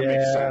 agreed. Yeah, it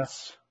makes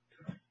sense.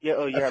 Yeah,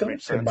 it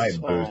makes sense. Might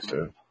boost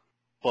it.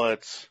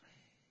 But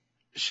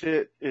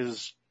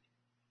shit's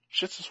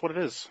just what it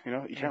is, you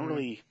know? You can't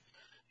really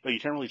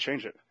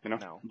change it, you know?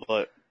 No.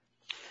 But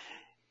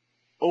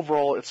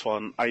overall it's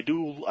fun. I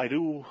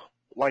do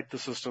like the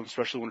system,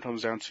 especially when it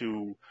comes down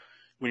to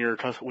when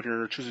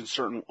you're choosing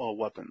certain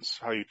weapons,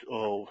 how you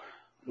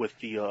with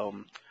the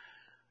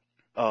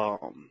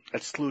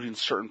excluding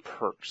certain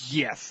perks.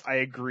 Yes, I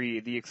agree.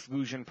 The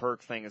exclusion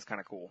perk thing is kind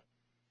of cool.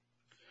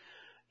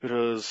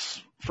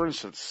 Because, for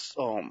instance,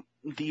 the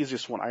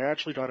easiest one, I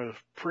actually got a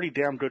pretty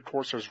damn good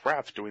Corsair's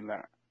Wrath doing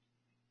that.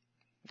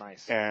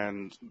 Nice.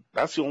 And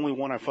that's the only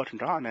one I've fucking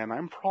gotten, and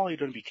I'm probably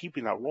going to be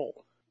keeping that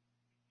role.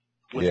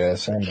 Yeah,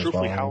 same as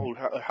truthfully, well.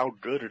 how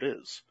good it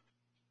is.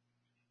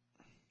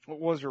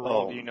 What was your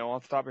role? Do you know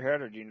off the top of your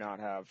head, or do you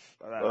not have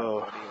that?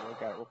 Look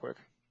at it real quick.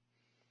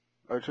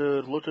 I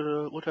could look at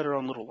it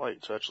on Little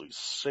Light to actually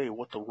say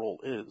what the role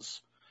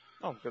is.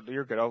 Oh, good.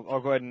 You're good.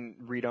 I'll go ahead and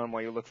read on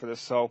while you look for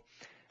this. So,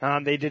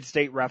 they did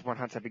state Wrathborn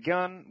hunts have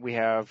begun. We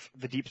have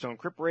the Deepstone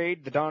Crypt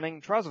Raid, the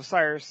Dawning, Trials of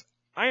Cyrus,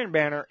 Iron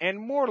Banner, and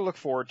more to look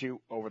forward to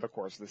over the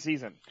course of the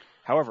season.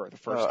 However, the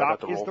first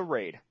stop is the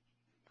raid.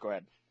 Go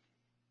ahead.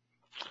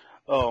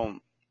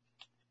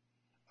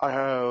 I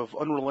have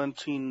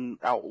Unrelenting,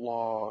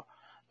 Outlaw.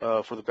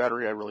 For the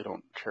battery, I really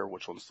don't care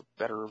which one's the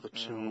better of the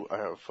two. I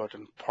have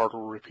fucking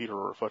particle repeater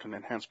or fucking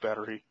enhanced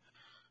battery.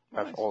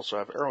 Nice. I also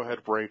have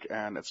arrowhead brake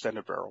and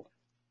extended barrel.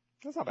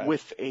 That's not bad.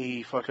 With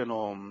a fucking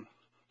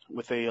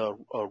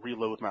a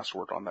reload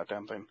masterwork on that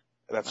damn thing.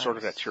 That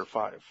started at tier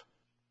 5.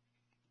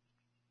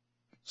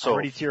 So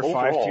already tier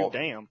overall, 5 too.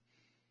 Damn.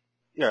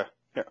 Yeah.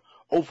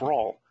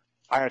 Overall,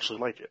 I actually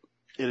like it.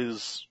 It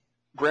is,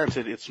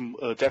 granted, it's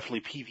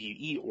definitely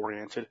PvE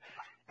oriented.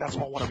 That's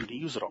all what I'm going to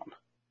use it on.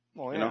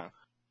 Well, yeah. You know?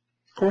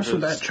 Of course,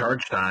 with that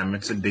charge time,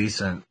 it's a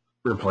decent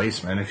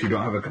replacement if you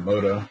don't have a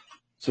Komodo.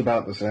 It's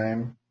about the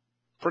same.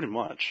 Pretty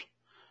much.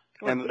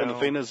 Well, And the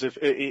thing is, if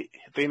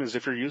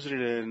you're using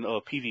it in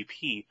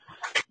PvP,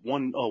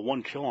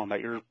 one kill on that,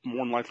 you're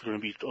more than likely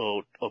going to be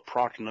a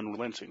proc and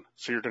unrelenting.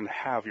 So you're going to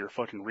have your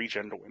fucking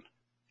regen to win.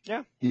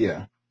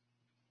 Yeah.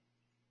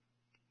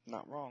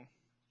 Not wrong.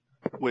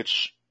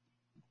 Which,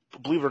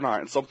 believe it or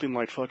not, in something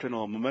like fucking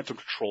momentum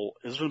control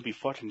is going to be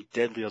fucking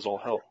deadly as all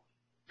hell.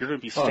 You're going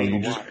to be staying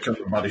you alive. just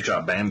become a body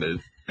shot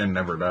bandit and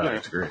never die. Yeah.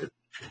 It's great.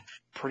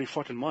 Pretty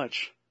fucking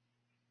much.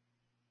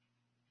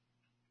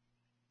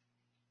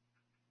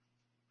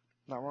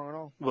 Not wrong at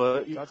all.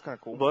 But That's kind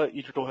of cool. But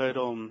you could go ahead.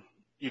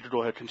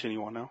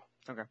 Continue on now.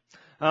 Okay.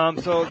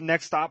 So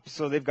next stop,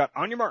 so they've got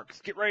on your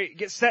marks, get ready,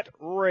 get set,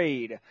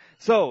 raid.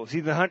 So, see,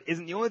 the hunt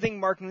isn't the only thing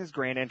marking this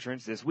grand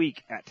entrance this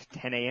week at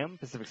 10 a.m.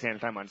 Pacific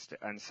Standard Time on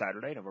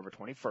Saturday, November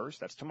 21st.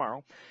 That's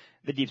tomorrow.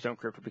 The Deepstone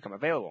Crypt will become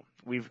available.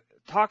 We've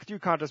talked through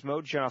contest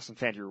mode, shown off some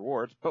fancy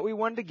rewards, but we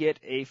wanted to get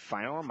a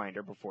final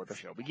reminder before the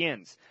show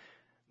begins.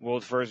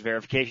 World's first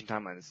verification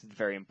timeline. This is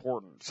very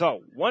important.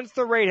 So, once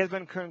the raid has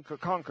been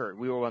conquered,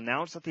 we will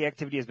announce that the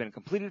activity has been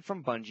completed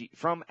from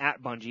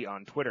 @Bungie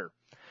on Twitter.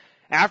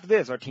 After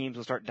this, our teams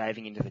will start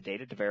diving into the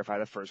data to verify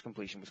the first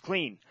completion was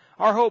clean.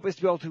 Our hope is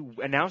to be able to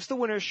announce the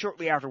winners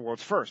shortly after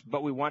World's First,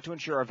 but we want to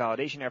ensure our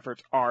validation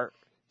efforts are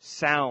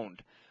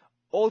sound.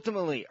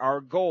 Ultimately, our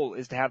goal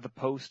is to have the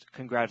post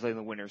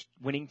congratulating the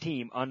winning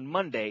team on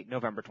Monday,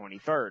 November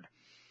 23rd.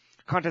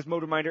 Contest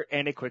mode reminder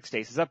and a quick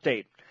stasis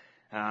update.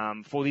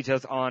 Full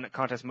details on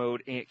contest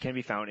mode can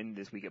be found in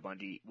This Week at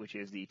Bungie, which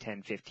is the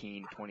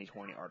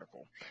 10/15/2020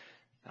 article.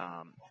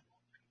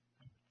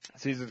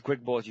 So these are the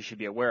quick bullets you should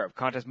be aware of.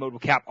 Contest mode will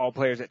cap all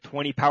players at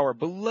 20 power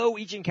below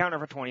each encounter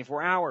for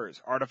 24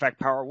 hours. Artifact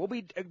power will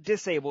be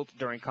disabled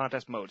during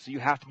contest mode, so you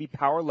have to be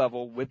power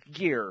level with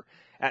gear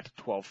at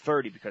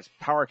 1230 because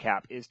power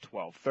cap is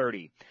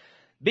 1230.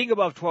 Being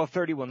above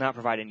 1230 will not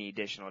provide any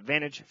additional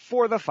advantage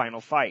for the final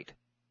fight.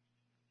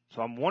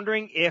 So I'm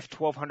wondering if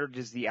 1200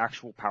 is the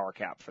actual power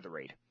cap for the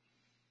raid.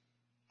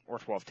 Or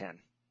 1210.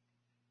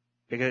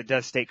 Because it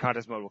does state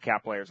contest mode will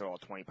cap players at all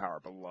 20 power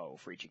below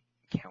for each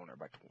encounter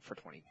for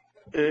 20.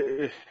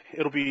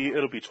 It'll be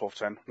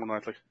 1210, more than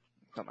likely.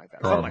 Something like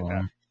that. Something like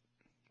that.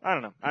 I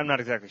don't know. I'm not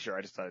exactly sure.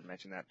 I just thought I'd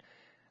mention that.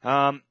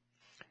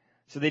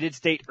 So they did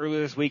state earlier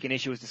this week an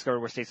issue was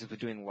discovered where Stasis was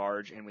doing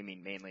large, and we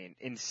mean mainly,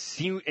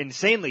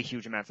 insanely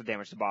huge amounts of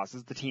damage to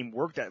bosses. The team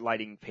worked at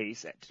lighting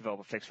pace to develop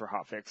a fix for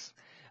hotfix,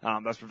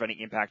 thus preventing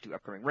impact to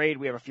upcoming raid.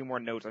 We have a few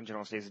more notes on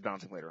general Stasis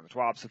balancing later in the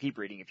TWAB, so keep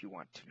reading if you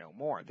want to know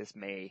more. This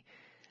may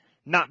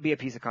not be a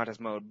piece of contest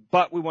mode,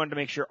 but we wanted to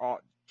make sure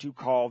to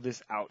call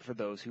this out for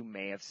those who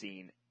may have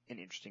seen an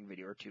interesting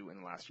video or two in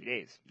the last few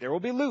days. There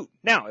will be loot.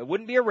 Now, it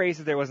wouldn't be a race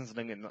if there wasn't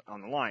something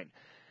on the line.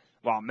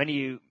 While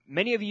many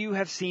of you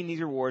have seen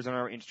these rewards on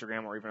our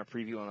Instagram or even a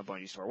preview on the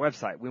Bungie Store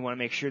website, we want to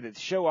make sure to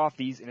show off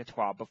these in a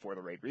TWAB before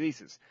the raid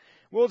releases.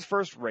 World's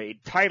first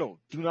raid title.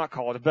 Do not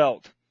call it a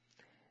belt.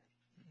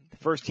 The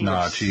first team.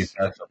 Nah, jeez,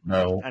 that's a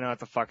belt. I know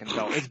it's a fucking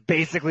belt. It's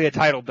basically a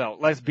title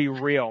belt. Let's be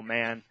real,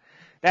 man.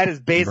 That is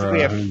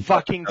basically a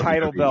fucking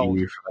title belt.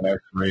 For the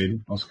next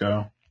raid. Let's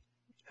go.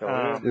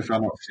 If I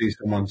don't see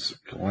someone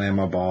slam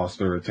my boss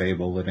through a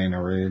table, it ain't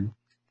a raid.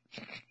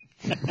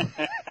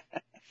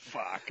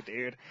 Fuck,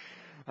 dude.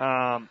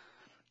 Where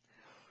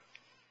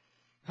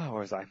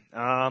was I?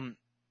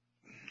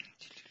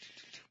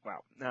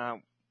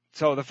 Wow.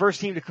 So the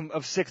first team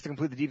of 6 to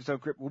complete the Deepstone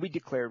Crypt will be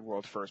declared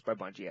world first by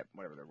Bungie at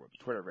whatever their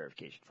Twitter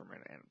verification from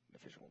an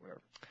official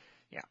whatever.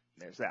 Yeah,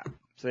 there's that.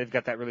 So they've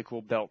got that really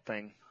cool belt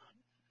thing.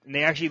 And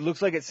they actually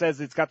looks like it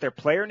says it's got their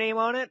player name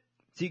on it.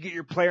 So you get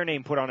your player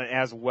name put on it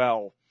as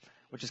well,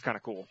 which is kind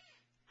of cool.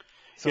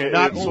 So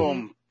yeah,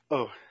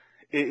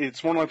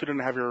 it's more likely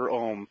to have your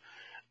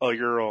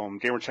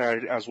gamer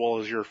tag as well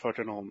as your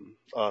fucking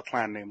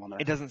clan name on there.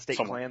 It doesn't state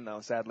somewhere. clan though,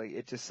 sadly.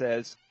 It just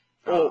says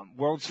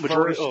world's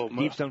majority- first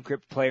Deepstone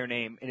Crypt player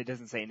name, and it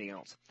doesn't say anything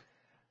else.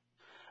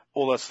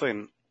 Well, that's the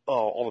thing.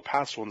 All the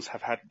past ones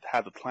have had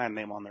the clan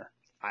name on there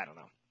I don't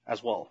know.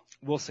 as well.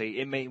 We'll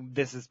see.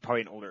 This is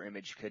probably an older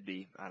image. Could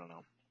be. I don't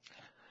know.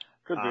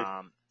 Could be.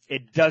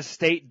 It does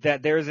state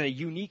that there is a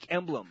unique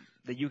emblem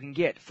that you can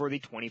get for the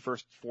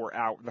first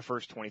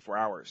 24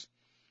 hours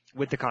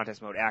with the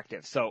contest mode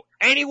active. So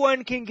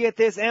anyone can get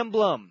this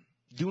emblem.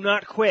 Do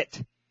not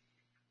quit.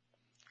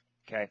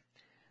 Okay.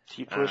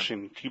 Keep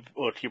pushing.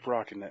 Keep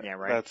rocking it. Yeah,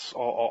 right. That's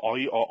all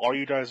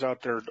you guys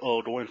out there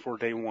going for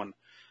day one.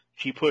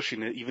 Keep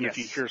pushing it, even Yes. if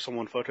you hear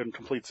someone fucking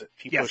completes it.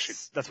 Keep Yes, pushing.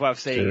 that's what I was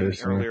saying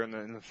Seriously. earlier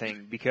in the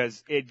thing,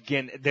 because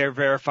again, they're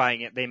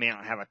verifying it. They may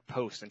not have a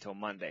post until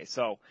Monday.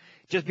 So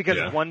just because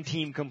Yeah. one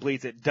team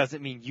completes it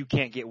doesn't mean you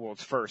can't get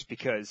World's First,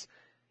 because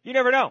you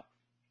never know.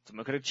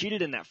 Someone could have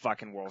cheated in that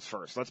fucking World's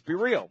First. Let's be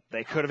real.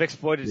 They could have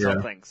exploited Yeah.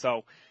 something.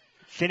 So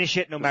finish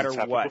it no matter It's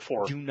happened what.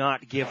 before. Do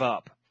not give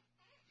up.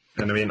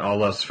 And I mean,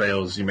 all else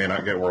fails, you may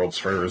not get world's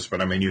first, but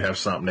I mean, you have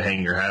something to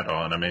hang your hat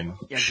on. I mean,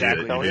 Yeah,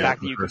 exactly. shit, The you did fact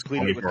it that you for the first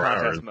completed it with 24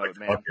 contest hours, mode, like,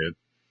 man. fuck it.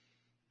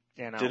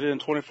 You know. Did it in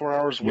 24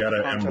 hours You with got the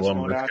an contest emblem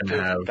mode that's gonna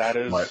active. have, That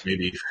is what,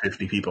 maybe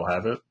 50 people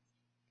have it?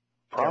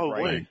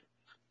 probably. right.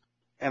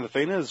 And the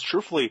thing is,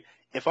 truthfully,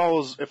 if I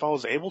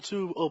was able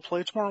to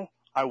play tomorrow,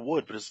 I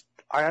would, because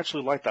I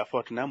actually like that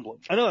fucking emblem.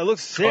 I know, it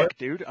looks sick,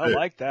 dude. I Yeah.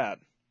 like that.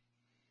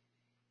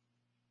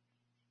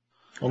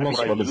 Almost,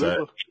 What I what is do-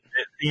 that?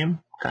 Theme,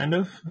 kind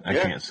of? I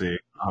Yeah. can't see.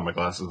 I have my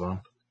glasses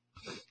on.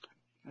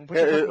 Put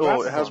your fucking It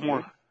glasses has on,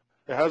 more. dude.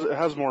 It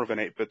has more of an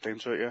 8-bit thing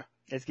to it. Yeah,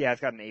 It's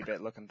got an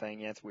 8-bit looking thing.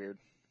 Yeah, it's weird.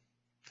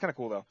 It's kind of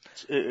cool though.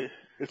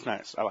 it's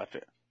nice. I liked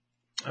it.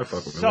 I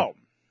fuck with it. So,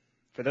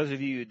 for those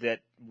of you that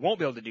won't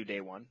be able to do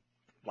day one,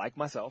 like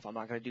myself, I'm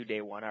not going to do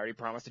day one. I already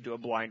promised to do a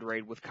blind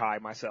raid with Kai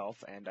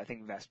myself, and I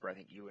think Vesper. I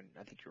think you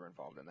were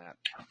involved in that.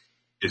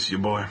 It's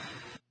your boy.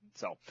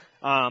 So,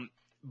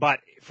 but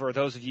for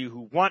those of you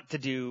who want to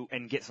do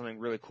and get something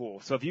really cool,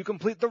 so if you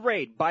complete the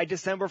raid by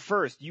December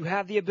 1st, you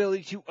have the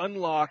ability to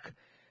unlock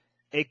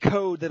a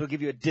code that'll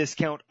give you a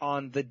discount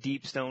on the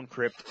Deepstone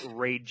Crypt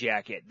raid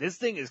jacket. This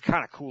thing is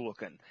kind of cool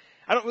looking.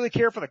 I don't really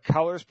care for the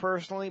colors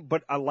personally,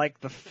 but I like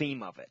the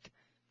theme of it.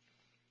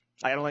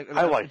 I don't like.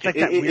 I like it's like it.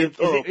 that weird.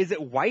 It- Is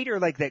it white or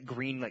like that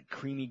green, like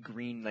creamy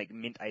green, like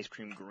mint ice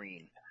cream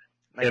green?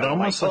 Like It a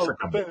almost white-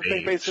 looks like a ba-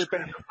 beige, basically-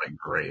 kind of like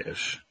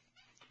grayish.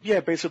 Yeah,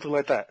 basically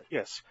like that.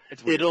 Yes.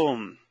 It's weird.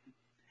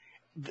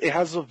 It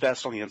has a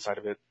vest on the inside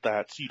of it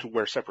that you can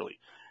wear separately.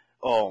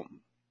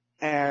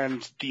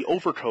 And the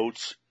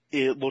overcoats,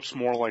 it looks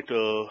more like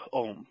a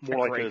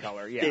gray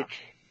color, yeah. thick,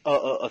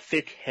 a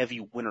thick, heavy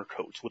winter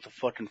coat with a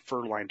fucking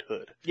fur-lined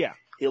hood. Yeah.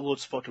 It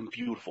looks fucking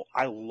beautiful.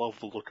 I love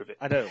the look of it.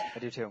 I do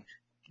too.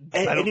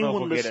 And I don't know if anyone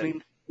we'll get it.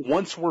 listening,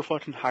 once we're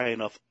fucking high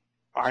enough,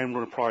 I'm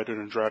gonna probably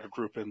drag a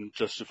group in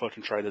just to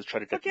fucking try to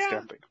get Fuck this yeah.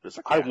 damn thing. Because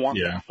I want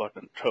Yeah. them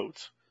fucking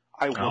coats.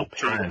 I will I'll pay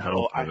try and them.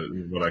 help I,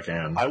 what I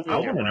can. I will- I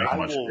want to know I how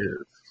much will- it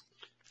is.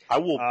 I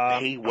will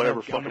pay whatever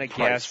I'm fucking gonna price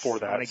guess, for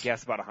that. I'm gonna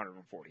guess about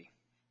 140.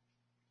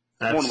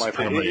 That's more than likely.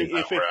 probably If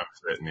about it- where I'm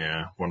sitting,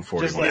 yeah.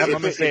 140. Just Yeah, like, if I'm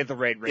gonna it- say at the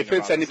raid ring if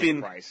it's about the same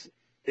anything- price.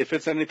 If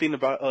it's anything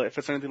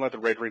like the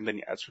Red Ring, then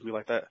yeah, it's gonna be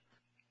like that.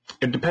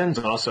 It depends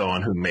also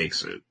on who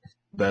makes it.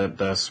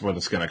 That's what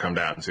it's going to come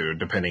down to,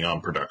 depending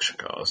on production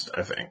cost,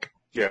 I think.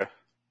 Yeah.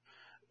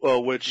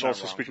 Well, which Not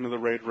also wrong. speaking of the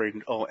Red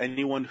Ring,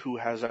 anyone who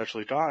has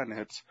actually gotten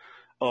it,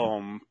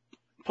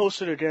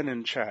 post it again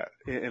in chat,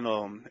 in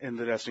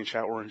the Destiny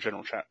chat or in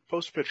general chat.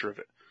 Post a picture of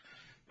it.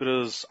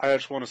 Because I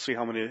just want to see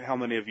how many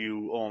of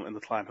you in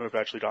the clan who have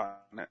actually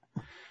gotten it.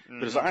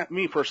 Because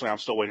me personally, I'm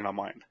still waiting on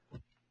mine.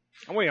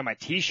 I'm waiting on my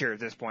T-shirt at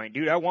this point,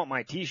 dude. I want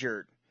my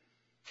T-shirt,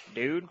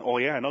 dude. Oh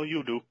yeah, I know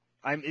you do.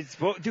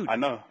 Dude. I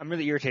know. I'm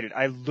really irritated.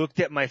 I looked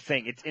at my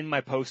thing. It's in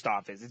my post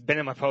office. It's been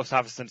in my post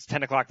office since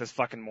 10 o'clock this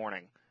fucking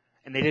morning,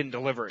 and they didn't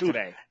deliver it Dude.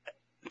 today.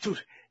 Dude,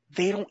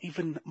 they don't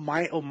even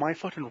my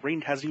fucking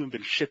ring hasn't even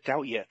been shipped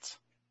out yet.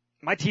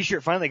 My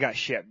T-shirt finally got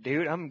shipped,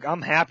 dude.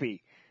 I'm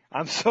happy.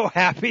 I'm so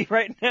happy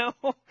right now.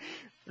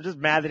 I'm just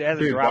mad that it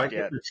hasn't Dude, why dropped get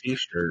yet. the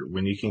t-shirt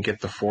when you can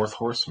get the Fourth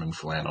Horseman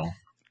flannel?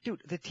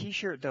 Dude, the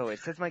T-shirt though, it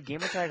says my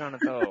gamer tag on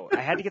it though.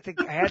 I had to get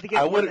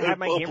I one would that had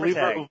my gamer believe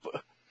tag.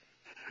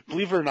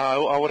 believe it or not,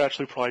 I would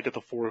actually probably get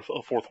the fourth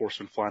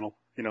horseman flannel.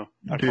 You know,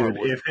 I Dude, probably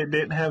would. if it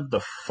didn't have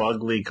the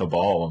fugly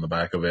Cabal on the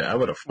back of it, I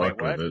would have Wait,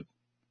 fucked what? with it.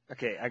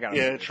 Okay, I gotta.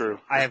 Yeah, see this. true.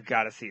 I have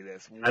got to see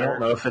this. I don't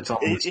know if it's on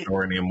the It-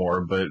 store anymore,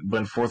 but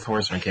when Fourth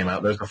Horseman came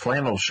out, there's a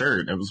flannel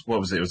shirt. It was,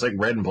 what was it? It was like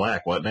red and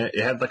black, wasn't it?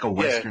 It had like a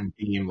Western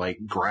theme, like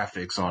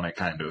graphics on it,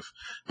 kind of.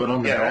 But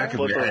on the Yeah, back of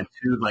but it, it had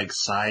two like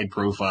side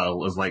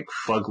profile of like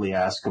fugly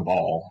ass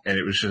Cabal, and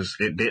it was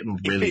just, it didn't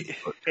really.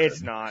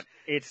 It's not.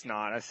 It's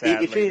not.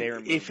 Sadly, they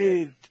removed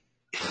it.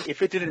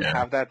 If it didn't Yeah.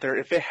 have that there,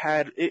 if it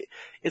had it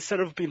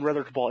instead of being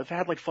Red Cabal, if it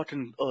had like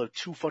fucking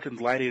two fucking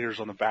gladiators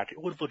on the back,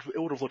 it would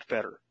have looked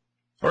better.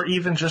 Or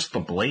even just the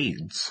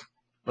blades.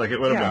 Like it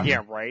would have been.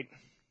 Yeah, right.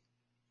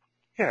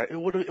 Yeah, it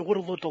would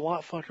have looked a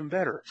lot fucking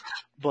better.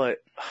 But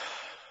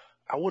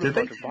I would have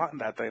Did they- fucking bought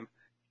that thing.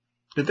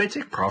 Did they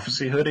take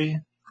Prophecy Hoodie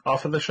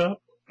off of the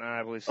shop?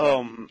 I believe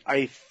so.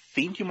 I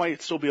think you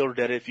might still be able to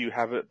get it if you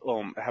have it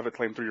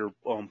claimed through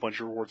your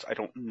bunch of rewards. I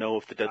don't know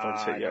if the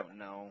deadline's I hit yet. don't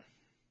know.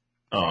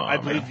 Oh, I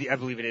man.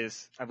 believe it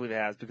is. I believe it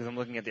has because I'm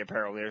looking at the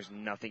apparel. There's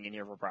nothing in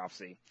here for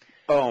prophecy.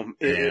 Damn.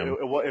 It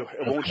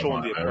won't show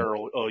on the Come on,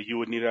 apparel. You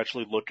would need to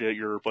actually look at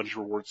your bunch of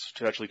rewards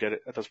to actually get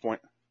it at this point.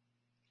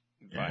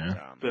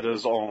 Yeah. But That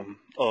is a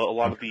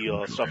lot of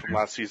the stuff from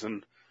last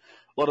season.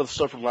 A lot of the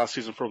stuff from last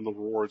season from the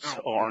rewards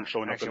aren't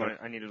showing up in actually, there.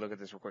 I need to look at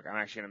this real quick. I'm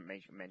actually going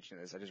to mention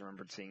this. I just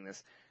remembered seeing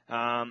this.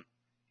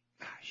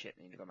 shit,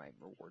 I need to go to my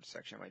rewards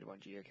section of my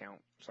Bungie account.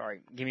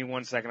 Sorry. Give me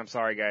 1 second. I'm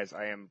sorry, guys.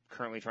 I am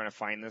currently trying to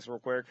find this real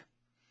quick.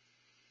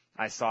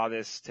 I saw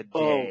this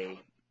today.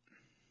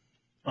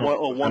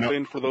 One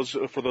thing for those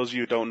of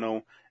you who don't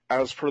know,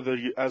 as per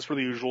the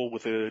usual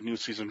with a new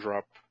season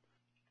drop,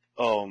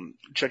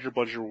 check your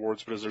Bungie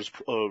rewards because there's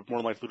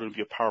more likely to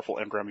be a powerful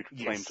engram you can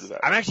claim through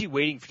that. I'm actually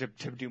waiting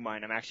to do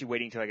mine. I'm actually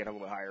waiting till I get a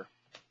little bit higher.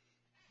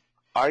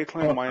 I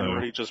claim mine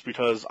already just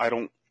because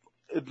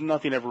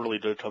nothing ever really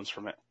good comes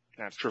from it.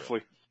 That's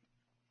truthfully.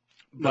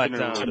 But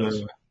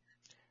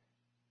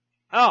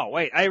oh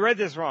wait, I read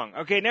this wrong.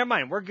 Okay, never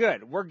mind. We're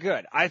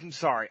good. I'm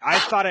sorry. I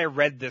thought I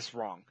read this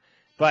wrong.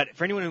 But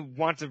for anyone who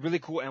wants a really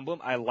cool emblem,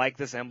 I like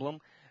this emblem.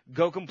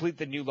 Go complete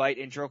the New Light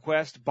intro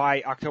quest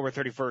by October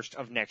 31st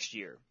of next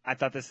year. I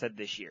thought this said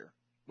this year,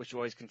 which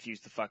always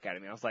confused the fuck out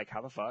of me. I was like,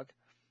 how the fuck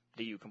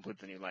do you complete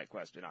the New Light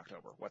quest in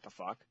October? What the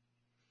fuck?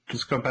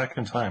 Just go back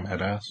in time,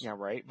 headass. Yeah,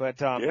 right.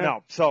 But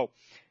no, so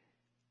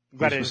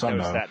glad I just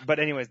noticed that. But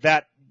anyways,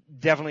 that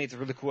definitely it's a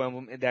really cool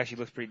emblem. It actually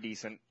looks pretty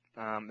decent.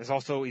 There's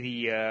also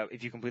the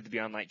if you complete the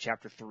Beyond Light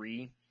Chapter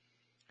 3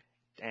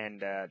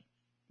 and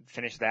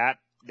finish that,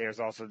 there's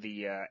also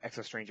the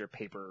Exo Stranger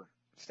paper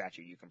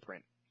statue you can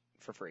print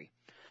for free.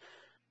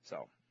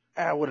 So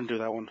I wouldn't do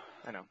that one.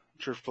 I know.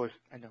 Truthfully.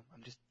 I know.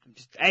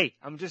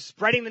 I'm just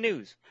spreading the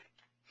news.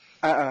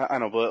 I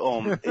know,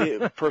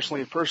 but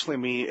personally,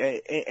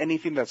 me,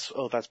 anything that's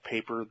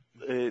paper,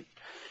 it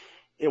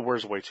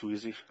wears away too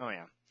easy. Oh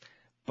yeah.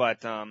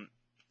 But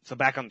so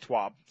back on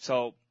TWAB.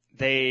 So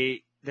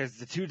there's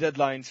the 2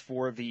 deadlines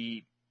for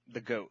the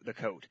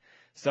code.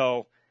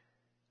 So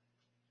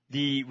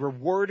the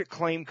reward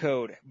claim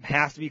code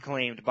has to be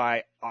claimed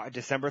by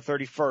December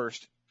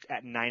 31st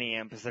at 9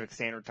 a.m. Pacific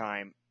Standard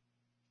Time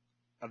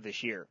of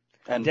this year.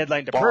 And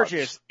deadline to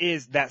purchase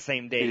is that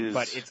same day,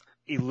 but it's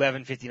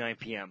 11:59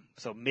 p.m.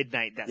 So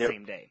midnight that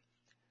same day.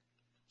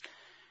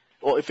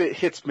 Well, if it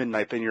hits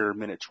midnight, then you're a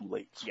minute too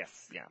late. Yes,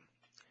 yeah.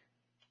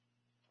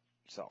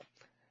 So,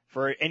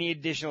 for any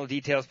additional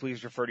details,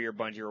 please refer to your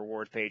Bungie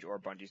rewards page or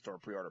Bungie store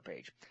pre-order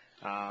page.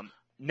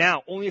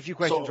 Now, only a few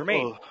questions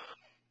remain.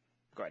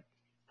 Go ahead.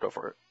 Go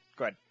for it.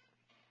 Go ahead.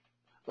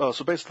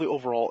 So basically,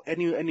 overall,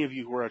 any of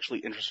you who are actually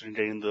interested in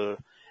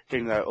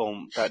getting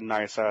that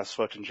nice ass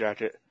fucking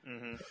jacket,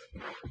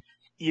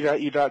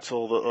 eat that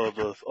till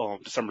the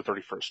December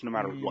 31st, no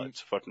matter what,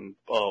 to fucking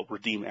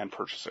redeem and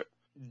purchase it.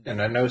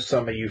 And I know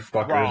some of you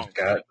fuckers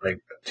got like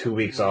 2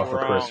 weeks off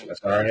for Christmas.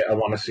 All right, I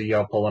want to see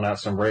y'all pulling out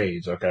some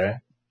raids. Okay.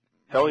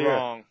 Hell yeah.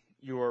 Wrong.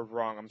 You are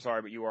wrong. I'm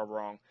sorry, but you are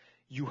wrong.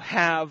 You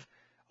have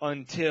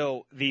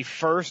until the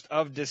 1st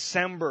of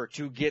December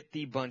to get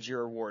the Bungie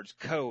Rewards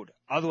code.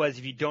 Otherwise,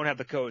 if you don't have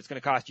the code, it's going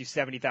to cost you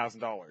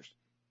 $70,000.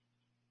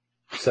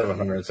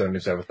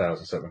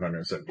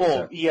 777,777.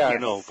 Well, yeah, I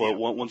know, but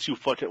once you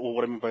fuck it,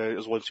 what I mean by it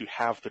is once you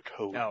have the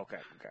code. Oh, okay.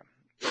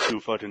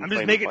 To fucking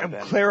I'm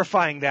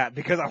clarifying that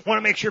because I want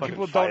to make sure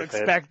people don't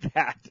expect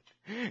that.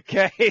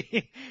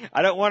 Okay?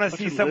 I don't want to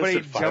see somebody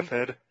jump.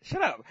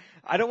 Shut up.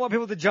 I don't want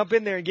people to jump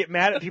in there and get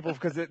mad at people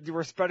because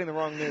we're spreading the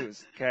wrong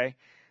news. Okay?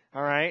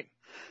 All right?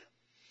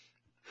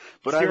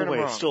 But either way,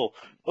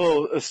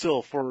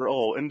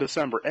 in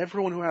December,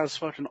 everyone who has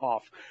fucking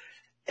off,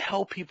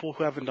 help people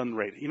who haven't done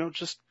raid.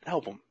 Just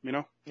help them.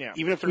 Yeah.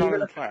 Even if they're not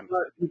in the clan.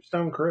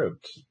 Stone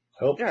Crypts.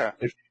 Help. Yeah.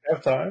 If you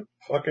have time,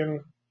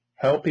 fucking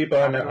help people.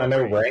 I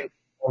know Rank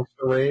wants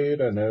to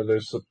raid. I know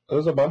there's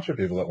a bunch of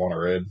people that want to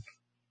raid.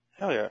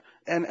 Hell yeah,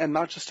 and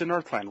not just in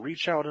our clan.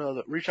 Reach out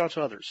to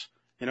others.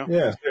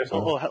 Yeah.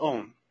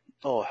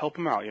 Help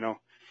them out.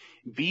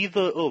 Be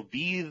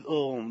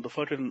the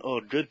fucking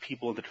good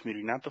people in the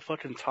community, not the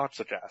fucking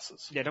toxic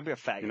asses. Yeah, don't be a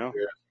faggot.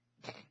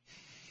 Yeah.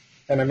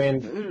 And I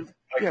mean,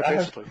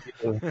 basically.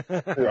 Who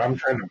I'm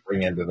trying to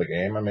bring into the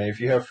game. I mean, if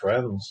you have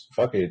friends,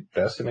 fuck it,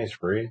 Destiny's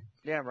free.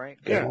 Yeah, right.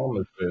 Get on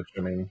this bitch.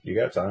 I mean, you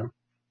got time.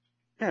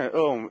 Yeah.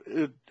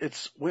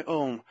 It's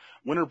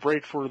winter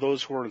break for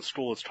those who are in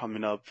school is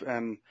coming up,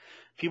 and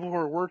people who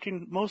are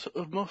working.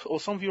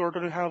 Some of you are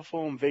going to have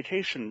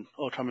vacation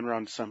coming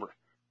around December.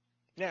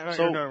 Yeah, no,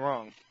 you're not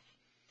wrong.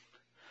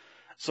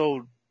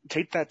 So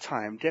take that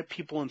time, get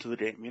people into the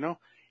game,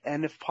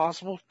 and if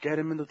possible, get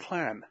them into the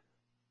clan.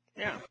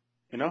 Yeah.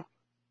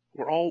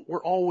 We're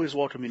always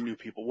welcoming new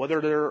people, whether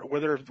they're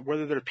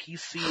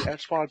PC,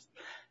 Xbox,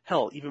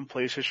 hell, even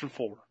PlayStation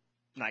 4.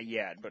 Not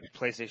yet, but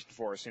PlayStation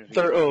 4 as soon as we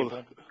get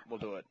people, we'll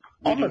do it.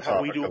 We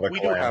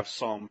do have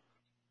some.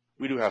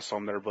 We do have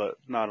some there, but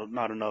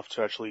not enough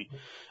to actually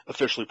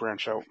officially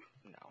branch out.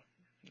 No.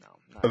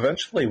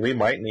 Eventually, we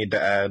might need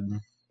to add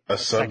a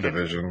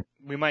subdivision.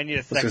 We might need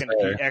a second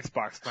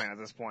Xbox clan at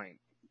this point.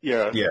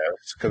 Yeah. Yeah,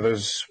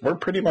 because we're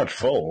pretty much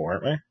full,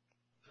 aren't we?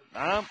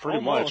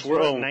 Pretty much.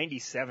 We're at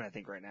 97, I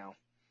think, right now.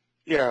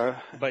 Yeah.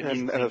 But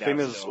and the thing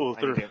is,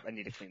 I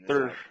need to clean this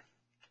up.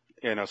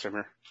 Yeah, no, same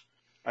here.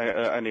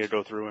 I need to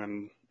go through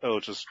and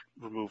just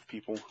remove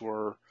people who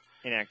are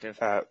inactive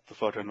at the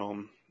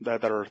fucking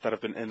that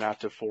have been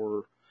inactive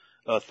for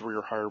 3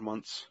 or higher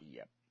months.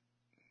 Yep.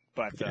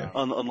 But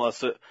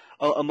unless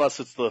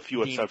it's the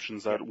few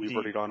exceptions that we've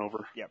already gone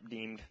over. Yep,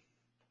 deemed.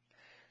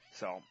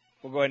 So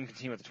we'll go ahead and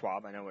continue with the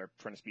TWAB. I know we're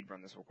trying to speed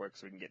run this real quick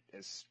so we can get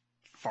as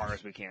far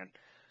as we can.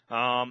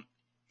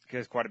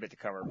 Because quite a bit to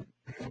cover.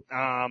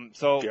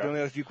 The only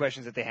other few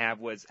questions that they have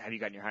was, have you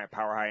gotten your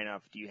power high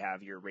enough? Do you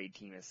have your raid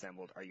team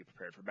assembled? Are you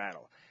prepared for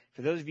battle?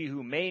 For those of you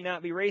who may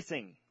not be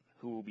racing,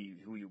 who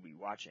you'll be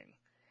watching.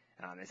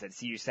 They said,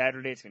 see you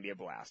Saturday. It's going to be a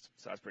blast.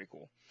 So that's pretty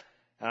cool.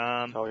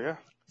 Oh yeah.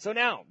 So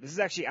now, this is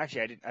actually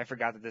I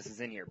forgot that this is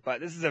in here,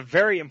 but this is a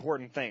very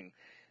important thing.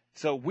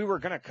 So we were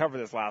going to cover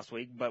this last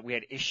week, but we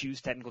had issues,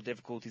 technical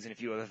difficulties, and a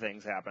few other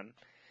things happen.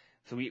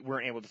 So we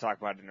weren't able to talk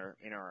about it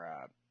in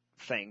our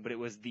thing, but it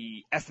was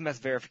the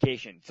SMS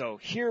verification. So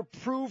here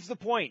proves the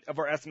point of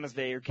our SMS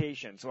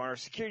verification. So our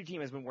security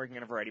team has been working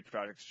on a variety of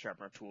projects to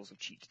sharpen our tools of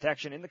cheat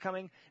detection. In the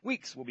coming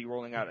weeks, we'll be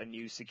rolling out a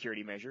new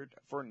security measure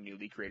for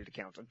newly created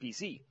accounts on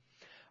PC.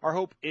 Our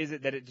hope is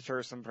that it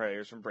deters some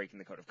players from breaking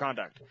the code of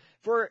conduct.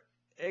 For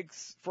a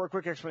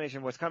quick explanation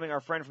of what's coming, our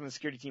friend from the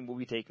security team will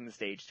be taking the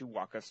stage to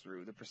walk us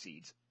through the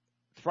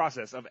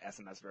process of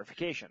SMS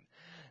verification.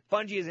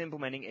 Bungie is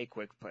implementing a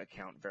quick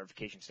account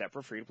verification step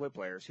for free-to-play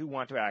players who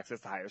want to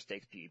access the higher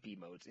stakes PvP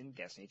modes in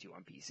Destiny 2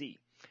 on PC.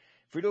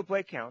 Free-to-play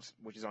accounts,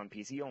 which is on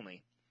PC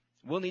only,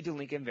 will need to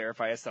link and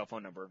verify a cell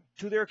phone number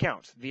to their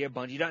accounts via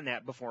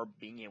Bungie.net before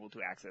being able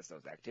to access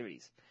those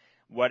activities.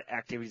 What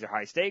activities are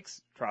high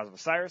stakes? Trials of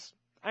Osiris,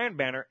 Iron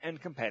Banner,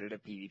 and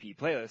competitive PvP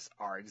playlists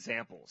are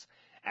examples.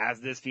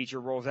 As this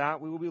feature rolls out,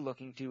 we will be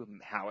looking to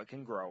how it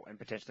can grow and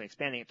potentially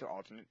expanding it to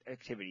alternate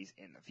activities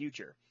in the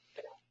future.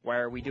 Why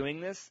are we doing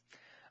this?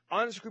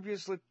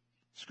 Unscrupulous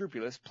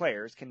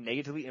players can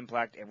negatively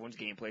impact everyone's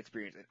gameplay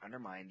experience and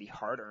undermine the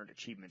hard-earned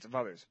achievements of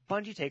others.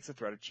 Bungie takes the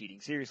threat of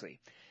cheating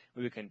seriously.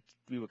 We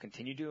will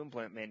continue to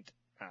implement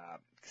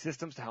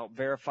systems to help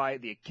verify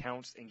the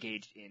accounts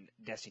engaged in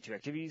Destiny 2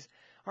 activities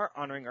are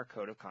honoring our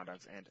code of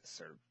conduct and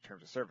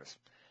terms of service.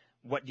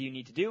 What do you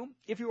need to do?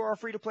 If you are a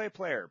free-to-play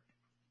player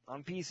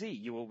on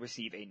PC, you will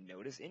receive a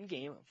notice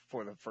in-game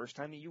for the first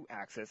time that you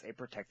access a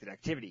protected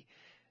activity.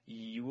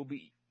 You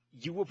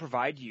will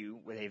provide you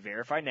with a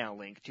Verify Now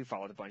link to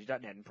follow the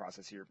Bungie.net and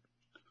process your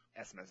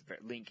SMS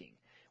linking.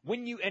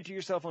 When you enter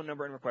your cell phone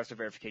number and request a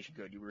verification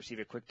code, you will receive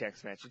a quick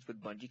text message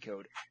with Bungie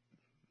code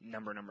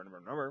number.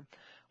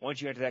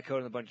 Once you enter that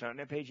code on the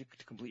Bungie.net page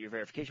to complete your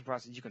verification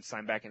process, you can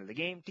sign back into the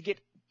game to get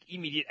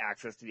immediate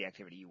access to the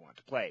activity you want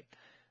to play.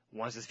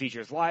 Once this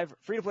feature is live,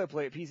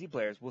 free-to-play PC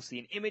players will see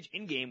an image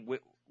in-game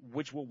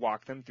which will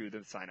walk them through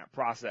the sign-up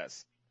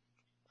process.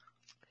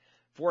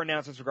 For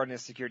announcements regarding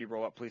this security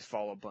rollout, please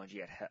follow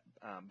Bungie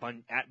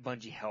at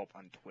Bungie Help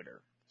on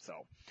Twitter.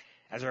 So,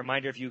 as a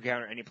reminder, if you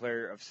encounter any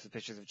player of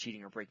suspicious of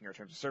cheating or breaking our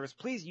terms of service,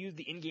 please use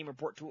the in-game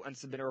report tool and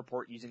submit a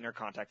report using their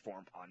contact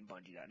form on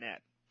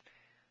Bungie.net.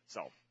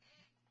 So,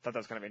 thought that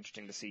was kind of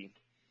interesting to see.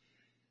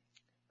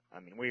 I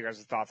mean, what are your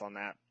guys' thoughts on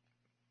that?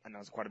 I know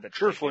it's quite a bit.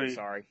 Truthfully,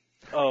 sorry.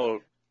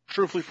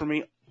 Truthfully, for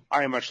me,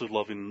 I am actually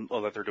loving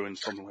that they're doing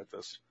something like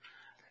this.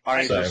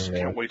 I just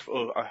can't wait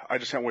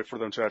for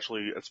them to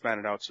actually expand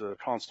it out to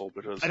console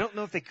because I don't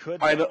know if they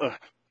could.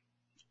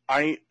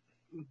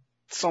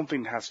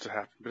 Something has to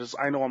happen because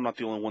I know I'm not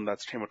the only one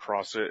that's came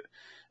across it,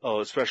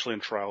 especially in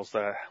trials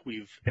that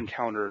we've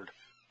encountered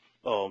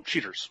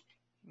cheaters.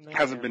 No,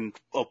 hasn't been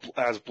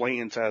as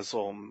blatant as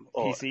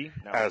PC?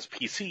 No. as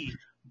PC,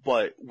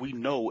 but we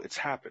know it's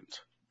happened.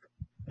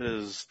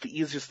 Is the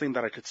easiest thing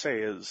that I could say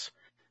is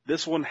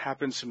this one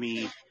happened to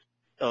me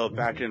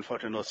back in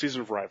fucking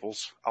Season of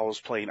Rivals. I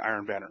was playing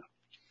Iron Banner.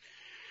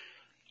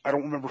 I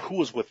don't remember who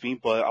was with me,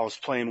 but I was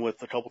playing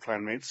with a couple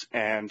clanmates,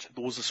 and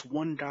there was this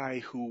one guy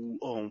who,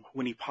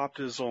 when he popped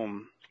his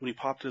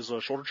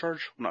shoulder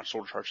charge, not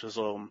shoulder charge, his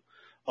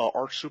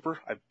arch super,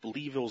 I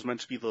believe it was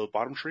meant to be the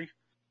bottom tree.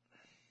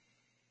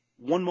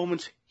 One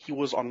moment he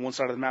was on one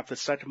side of the map, the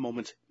second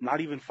moment,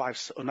 not even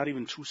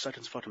 2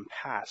 seconds fucking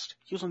passed,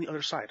 he was on the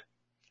other side.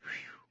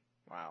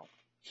 Wow.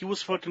 He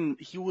was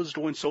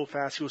going so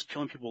fast, he was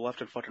killing people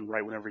left and fucking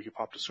right whenever he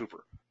popped a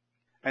super.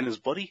 And his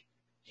buddy,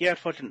 he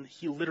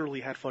literally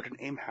had fucking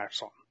aim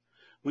hacks on.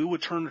 We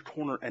would turn the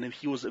corner and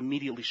he was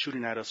immediately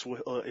shooting at us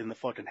in the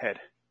fucking head.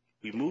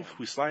 We move,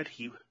 we slide,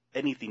 he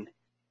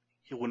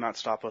would not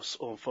stop us.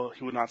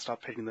 He would not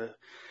stop pegging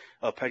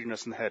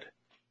us in the head.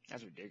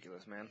 That's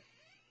ridiculous, man.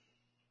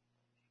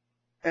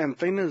 And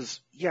thing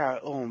is, yeah,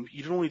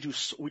 we can only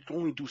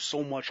do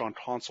so much on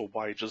console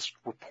by just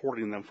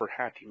reporting them for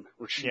hacking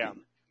or cheating. Yeah.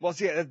 Well,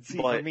 see,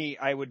 for me,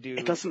 I would do.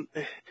 It doesn't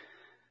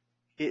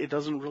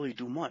really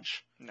do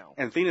much. No.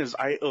 And thing is,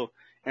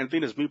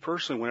 me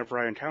personally, whenever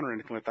I encounter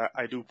anything like that,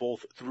 I do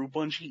both through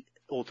Bungie,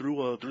 or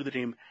through the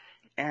game,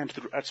 and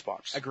through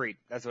Xbox. Agreed.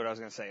 That's what I was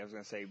gonna say. I was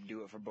gonna say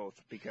do it for both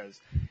because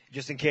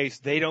just in case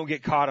they don't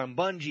get caught on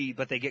Bungie,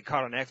 but they get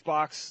caught on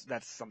Xbox,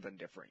 that's something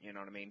different. You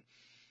know what I mean?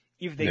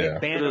 If they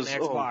get banned on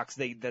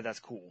Xbox, that's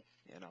cool.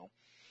 You know.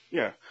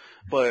 Yeah,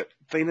 but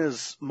thing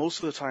is, most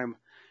of the time,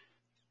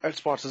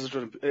 Xbox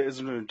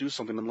isn't going to do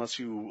something unless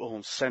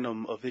you send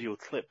them a video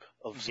clip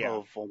of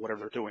whatever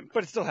they're doing.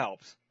 But it still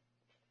helps.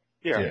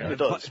 Yeah, it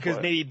does. Because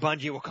maybe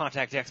Bungie will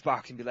contact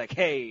Xbox and be like,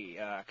 hey,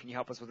 can you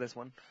help us with this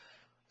one?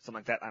 Something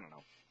like that. I don't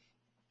know.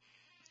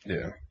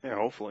 Yeah. Yeah,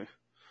 hopefully.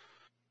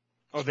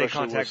 Oh, they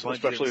Especially contact with- Bungie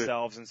especially-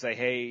 themselves and say,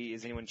 "Hey,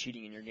 is anyone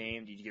cheating in your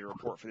game? Did you get a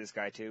report for this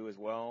guy too, as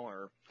well?"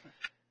 Or,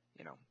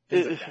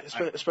 things like that. I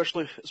don't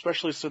know.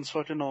 Especially since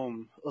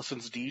fucking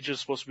since Deej is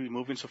supposed to be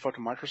moving to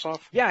fucking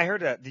Microsoft. Yeah, I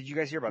heard that. Did you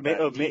guys hear about that?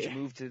 Deej may-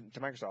 moved to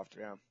Microsoft.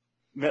 Yeah.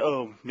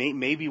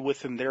 Maybe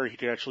with him there, he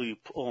could actually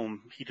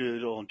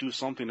do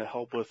something to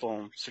help with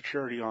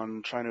security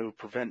on trying to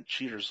prevent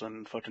cheaters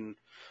and fucking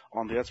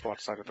on the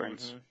Xbox side of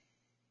things. Mm-hmm.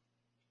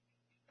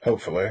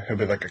 Hopefully. It'll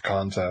be like a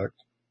contact.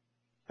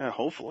 Yeah,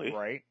 hopefully.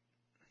 Right.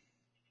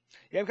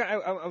 Yeah,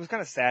 I was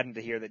kind of saddened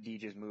to hear that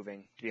Deej is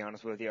moving. To be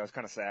honest with you, I was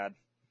kind of sad.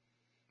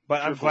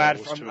 But I'm Truthfully, I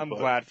glad. was too, I'm but-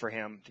 glad for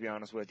him. To be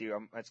honest with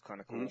you, that's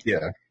kind of cool.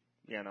 Yeah.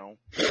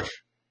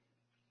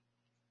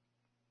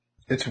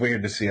 It's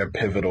weird to see a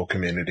pivotal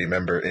community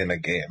member in a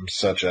game,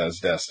 such as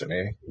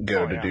Destiny,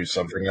 go to do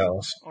something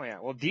else. Oh yeah.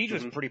 Well, Deej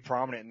was pretty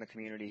prominent in the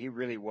community. He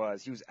really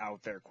was. He was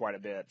out there quite a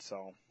bit.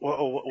 So.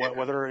 Well,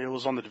 whether it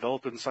was on the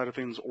development side of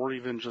things or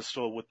even just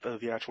with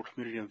the actual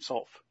community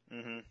itself.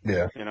 Mm-hmm.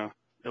 Yeah.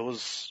 It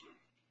was.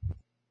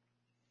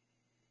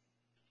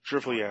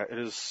 Truthfully, yeah, it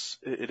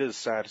is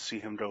sad to see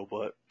him go,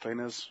 but thing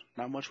is,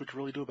 not much we can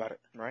really do about it.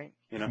 Right.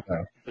 No.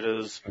 It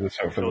is. Let's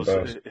hope for the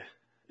best.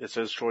 It's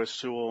his choice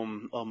to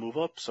move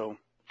up, so.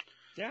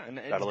 Yeah, and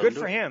it's Gotta let good him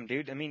for do it. him,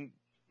 dude. I mean,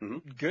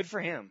 good for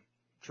him.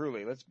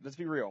 Truly, let's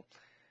be real.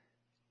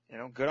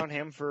 Good on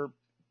him for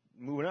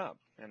moving up.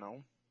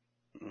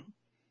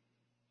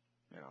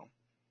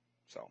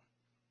 So.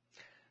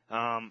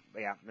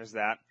 Yeah, there's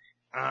that.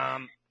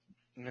 I'm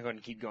gonna go ahead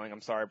and keep going.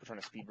 I'm sorry, we're trying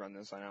to speed run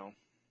this. I know.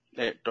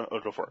 Hey,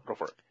 go for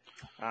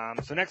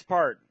it. So next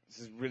part, this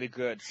is really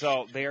good.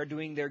 So they are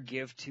doing their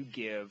Give to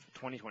Give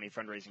 2020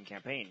 fundraising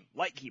campaign.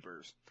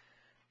 Lightkeepers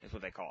is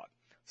what they call it.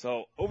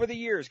 So over the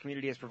years,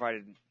 community has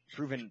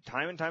proven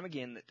time and time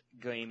again that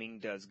gaming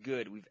does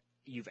good.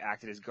 You've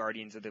acted as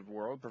guardians of the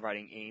world,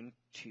 providing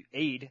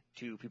aid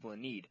to people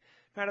in need.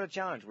 Part of the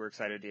challenge, we're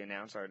excited to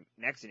announce our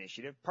next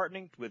initiative,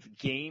 partnering with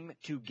Game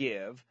to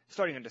Give,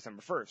 starting on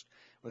December 1st.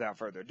 Without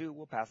further ado,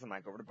 we'll pass the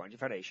mic over to Bungie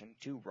Foundation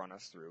to run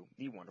us through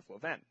the wonderful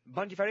event.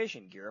 Bungie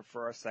Foundation gear up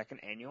for our second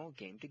annual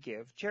Game to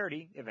Give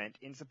charity event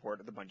in support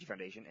of the Bungie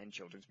Foundation and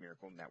Children's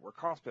Miracle Network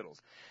hospitals,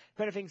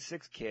 benefiting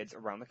 6 kids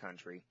around the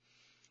country.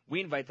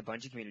 We invite the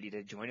Bungie community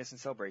to join us in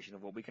celebration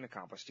of what we can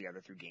accomplish together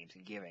through games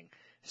and giving.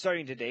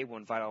 Starting today, we'll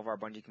invite all of our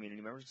Bungie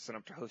community members to sign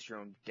up to host your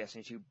own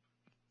Destiny 2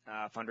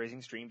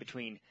 fundraising stream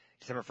between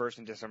December 1st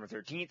and December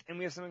 13th, and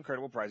we have some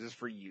incredible prizes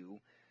for you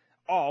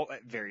all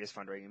at various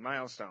fundraising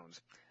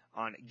milestones.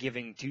 On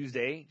Giving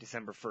Tuesday,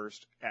 December 1st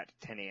at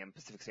 10 a.m.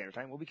 Pacific Standard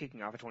Time, we'll be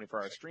kicking off a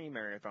 24-hour stream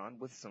marathon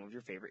with some of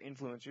your favorite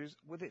influencers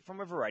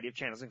from a variety of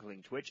channels,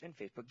 including Twitch and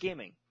Facebook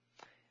Gaming,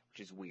 which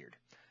is weird.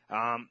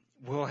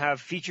 We'll have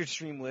featured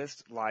stream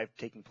lists live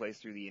taking place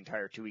through the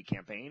entire 2-week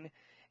campaign.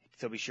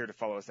 So be sure to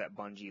follow us at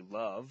Bungie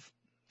Love.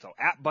 So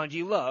at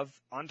Bungie Love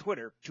on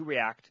Twitter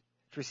to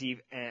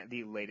receive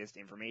the latest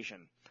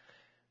information.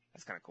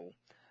 That's kind of cool.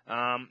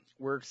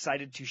 We're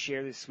excited to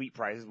share the sweet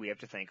prizes. We have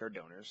to thank our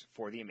donors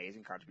for the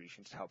amazing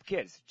contributions to help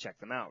kids. Check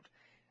them out.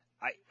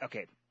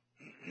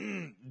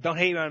 Don't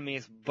hate on me,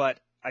 but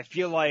I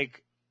feel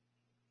like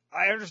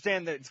I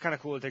understand that it's kind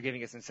of cool that they're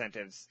giving us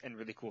incentives and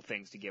really cool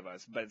things to give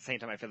us, but at the same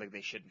time, I feel like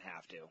they shouldn't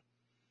have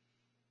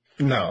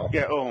to. No.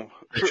 Yeah.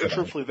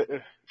 Truthfully,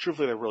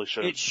 they really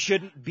shouldn't. It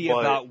shouldn't be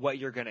about what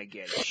you're gonna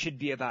get. It should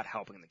be about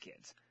helping the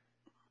kids.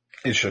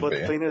 It should but be.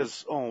 The thing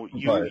is,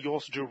 you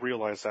also do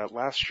realize that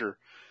last year,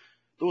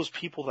 those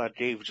people that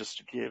gave just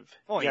to give,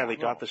 they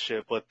got the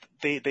shit, but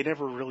they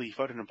never really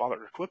fucking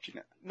bothered equipping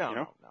it.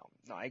 No,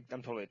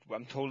 I'm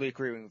totally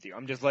agreeing with you.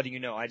 I'm just letting you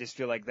know. I just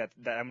feel like that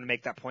I'm gonna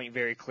make that point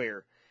very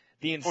clear.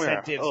 The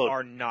incentives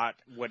are not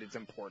what is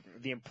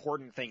important. The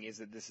important thing is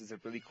that this is a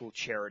really cool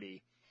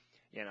charity,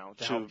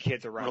 to help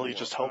kids around really the world.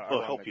 just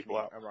help people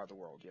out around the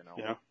world,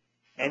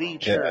 Any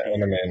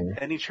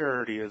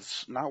charity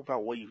is not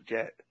about what you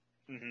get.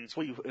 Mm-hmm.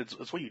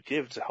 It's what you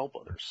give to help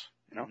others,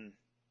 Mm-hmm.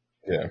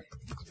 Yeah.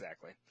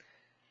 Exactly.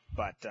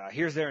 But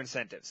here's their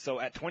incentives. So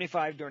at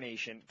 $25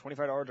 donation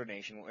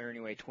will earn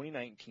you a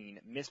 2019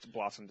 Mist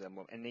Blossoms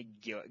emblem and a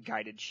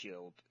guided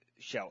shell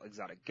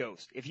exotic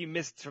ghost. If you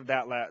missed from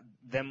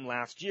them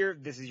last year,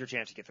 this is your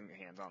chance to get your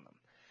hands on them.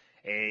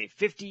 A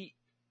 $50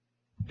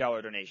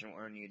 donation will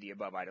earn you the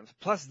above items,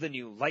 plus the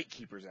new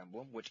Lightkeepers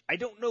emblem, which I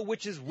don't know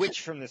which is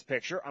which from this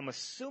picture. I'm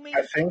assuming...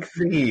 I think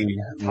the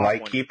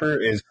Lightkeeper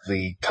is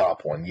the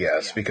top one,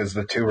 yes, because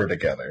the two are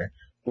together.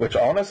 Which,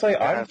 honestly,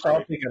 I'm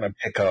probably going to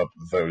pick up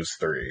those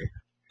 3,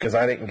 because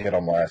I didn't get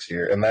them last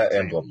year, and that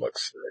emblem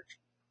looks sick.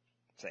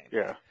 Same.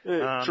 Yeah,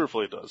 it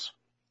truthfully does.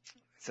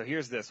 So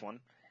here's this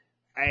one.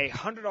 A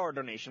 $100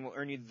 donation will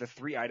earn you the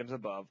 3 items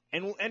above,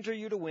 and will enter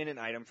you to win an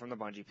item from the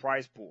Bungie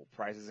prize pool.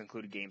 Prizes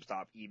include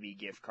GameStop EV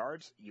gift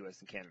cards, US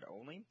and Canada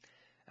only,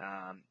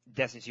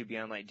 Destiny 2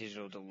 Beyond Light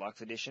Digital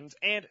Deluxe Editions,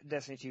 and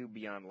Destiny 2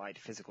 Beyond Light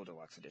Physical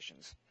Deluxe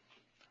Editions.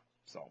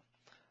 So,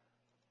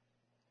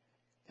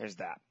 there's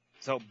that.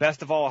 So,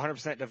 best of all,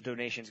 100% of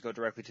donations go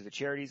directly to the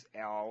charities.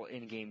 All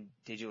in-game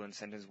digital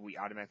incentives we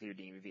automatically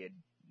redeem via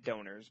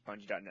donors,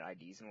 Bungie.net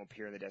IDs, and will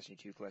appear in the Destiny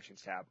 2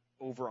 Collections tab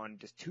over on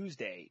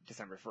Tuesday,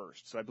 December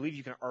 1st. So I believe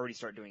you can already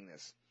start doing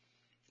this.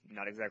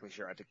 Not exactly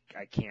sure.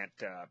 I can't.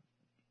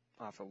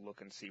 I'll have to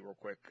look and see real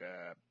quick.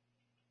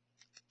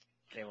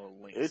 They have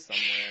a link It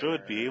somewhere.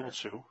 should be able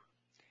to.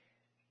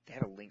 They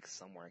have a link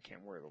somewhere. I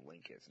can't remember where the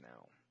link is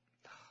now.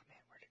 Oh,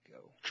 man, where'd it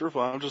go? Sure,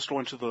 I'm just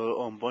going to the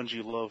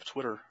Bungie Love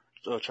Twitter.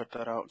 Check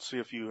that out. See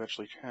if you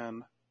actually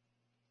can.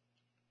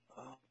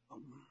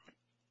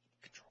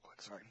 Control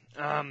click, sorry.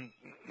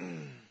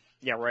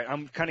 Yeah, right.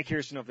 I'm kind of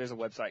curious to know if there's a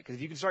website, because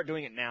if you can start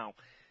doing it now,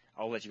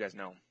 I'll let you guys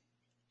know.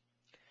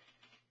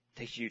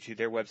 Takes you to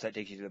their website,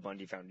 takes you to the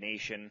Bungie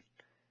Foundation.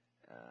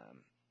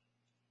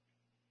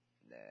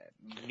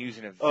 News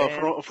and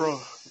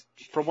events.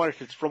 From what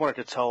I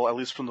could tell, at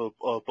least from the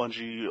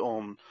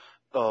Bungie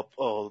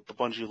the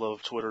Bungie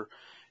Love Twitter,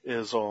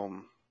 is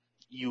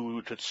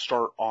you could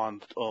start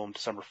on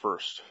December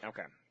 1st.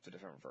 Okay, so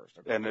December 1st.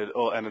 Okay.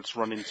 And it's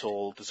running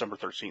till December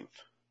 13th.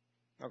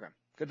 Okay,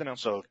 good to know.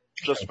 So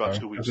just about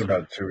 2 weeks. It's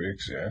about 2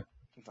 weeks, yeah.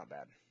 It's not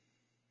bad.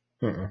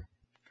 Mm-mm.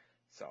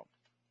 So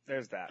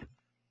there's that.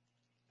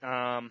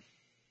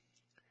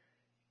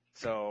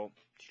 So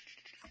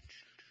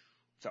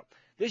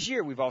this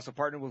year we've also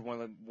partnered with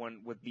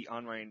with the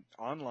online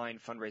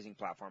fundraising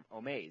platform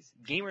Omaze.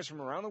 Gamers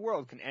from around the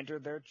world can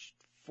enter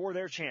for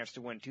their chance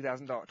to win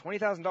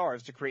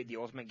 $20,000 to create the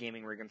ultimate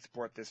gaming rig and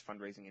support this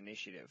fundraising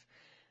initiative.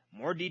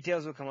 More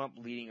details will come up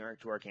leading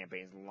to our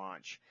campaign's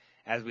launch.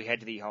 As we head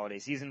to the holiday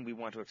season, we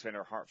want to extend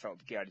our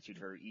heartfelt gratitude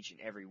for each and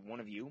every one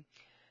of you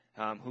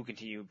who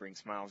continue to bring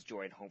smiles,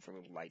 joy, and hope for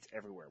little lights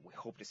everywhere. We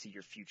hope to see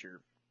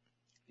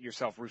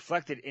yourself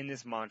reflected in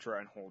this mantra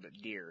and hold it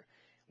dear.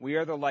 We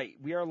are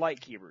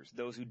light keepers,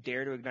 those who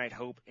dare to ignite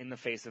hope in the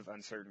face of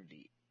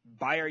uncertainty.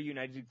 By our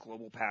united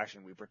global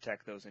passion, we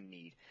protect those in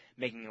need,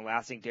 making a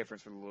lasting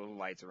difference for the little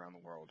lights around the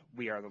world.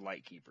 We are the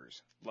light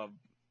keepers. Love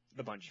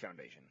the Bungie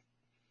Foundation.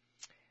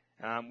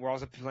 We're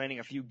also planning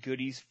a few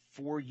goodies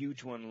for you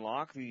to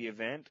unlock through the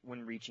event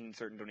when reaching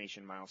certain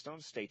donation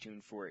milestones. Stay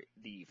tuned for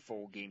the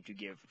full Game to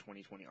Give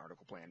 2020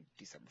 article plan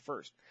December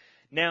 1st.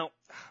 Now,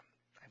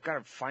 I've got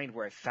to find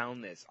where I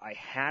found this. I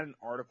had an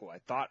article. I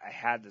thought I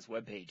had this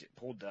webpage. It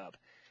pulled up.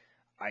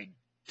 I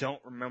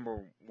don't remember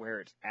where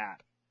it's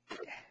at.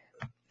 It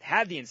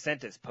had the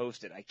incentives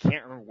posted. I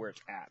can't remember where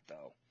it's at,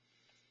 though.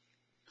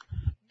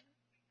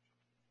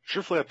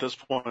 Truthfully, at this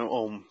point, the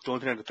only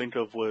thing I could think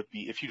of would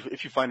be if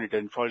you find it,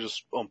 then probably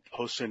just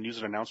post in news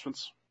and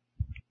announcements.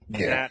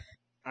 Yeah.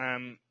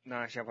 No,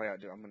 actually,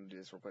 I'm going to do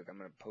this real quick. I'm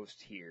going to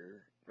post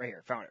here. Right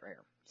here. Found it right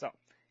here. So,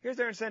 here's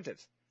their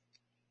incentives.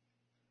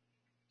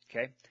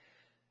 Okay.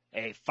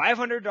 A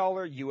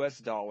 $500 US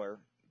dollar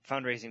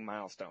fundraising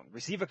milestone.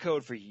 Receive a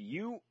code for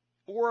you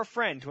or a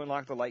friend to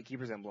unlock the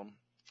Lightkeeper's emblem.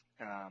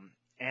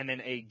 And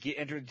then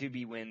enter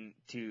to win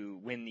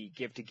the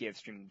Give to Give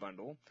streaming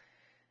bundle.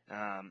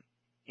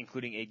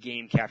 Including a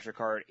game capture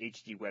card,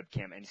 HD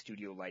webcam, and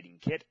studio lighting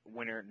kit.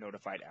 Winner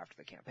notified after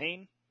the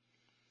campaign.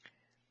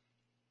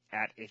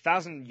 At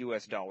 $1,000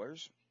 US,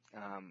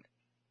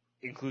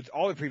 includes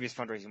all the previous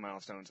fundraising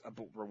milestones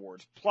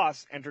rewards,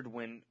 plus enter to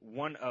win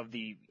one of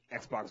the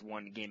Xbox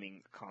One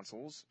gaming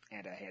consoles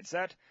and a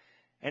headset,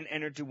 and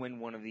enter to win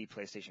one of the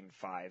PlayStation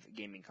 5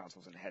 gaming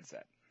consoles and a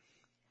headset.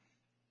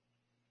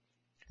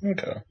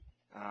 Okay.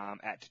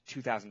 At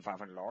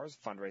 $2,500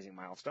 fundraising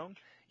milestone,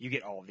 you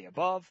get all of the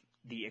above.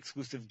 The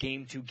exclusive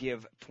Game to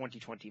Give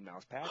 2020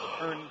 mousepad.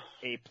 Earn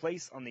a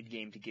place on the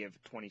Game to Give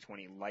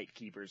 2020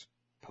 Lightkeepers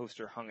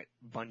poster hung at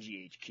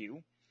Bungie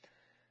HQ.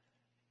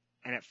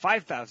 And at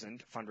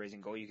 $5,000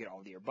 fundraising goal, you get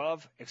all the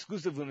above.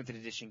 Exclusive limited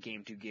edition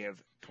Game to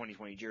Give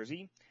 2020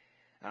 jersey.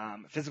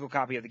 Physical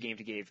copy of the Game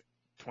to Give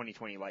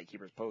 2020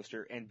 Lightkeepers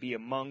poster. And be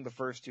among the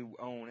first to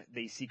own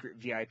the secret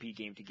VIP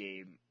Game to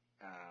Give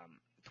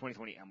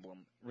 2020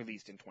 emblem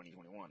released in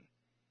 2021.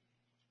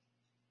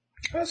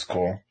 That's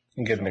cool.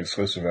 You can get an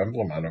exclusive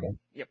emblem out of them.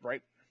 Yep,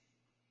 right.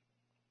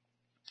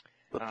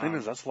 The thing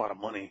is, that's a lot of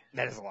money.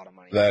 That is a lot of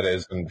money. That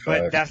is, in fact.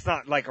 But that's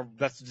not like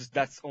that's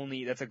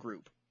a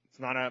group. It's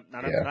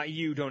not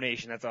you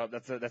donation.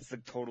 That's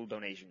the total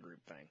donation group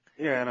thing.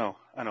 Yeah,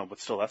 I know,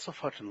 but still, that's a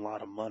fucking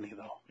lot of money,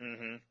 though.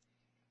 Mm-hmm.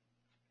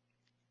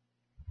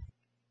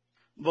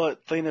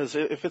 But thing is,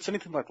 if it's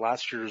anything like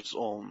last year's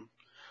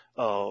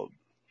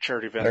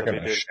charity event they're that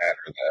going they to did,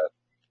 shatter that.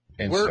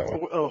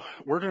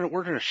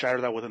 we're gonna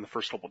shatter that within the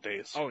first couple of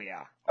days. Oh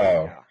yeah.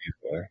 Yeah.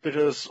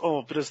 Because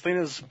the thing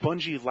is,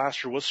 Bungie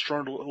last year was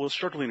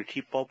struggling to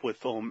keep up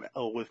with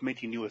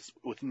making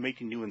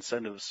new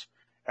incentives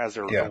as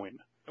they were going.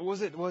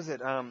 Was it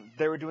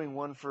they were doing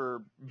one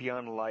for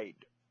Beyond Light?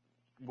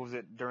 Was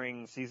it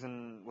during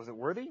season? Was it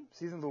Worthy?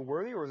 Season of the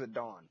Worthy, or was it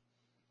Dawn?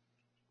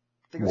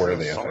 I think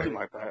Worthy, something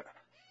like that.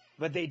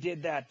 But they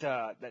did that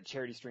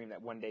charity stream,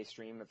 that one day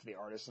stream for the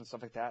artists and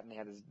stuff like that, and they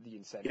had the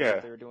incentive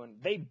that they were doing.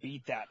 They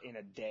beat that in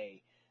a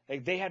day.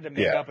 Like they had to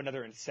make up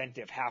another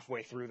incentive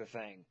halfway through the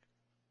thing.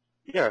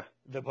 Yeah.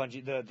 The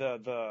Bungie,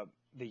 the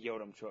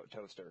Yodam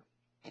toaster.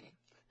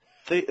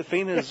 The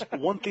thing is,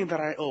 one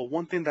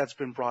thing that's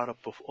been brought up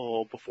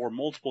before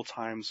multiple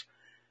times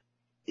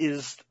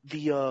is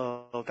the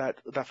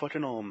that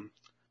fucking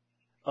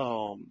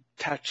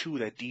tattoo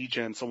that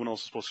DJ and someone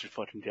else is supposed to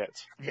fucking get.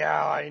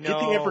 Yeah, I know.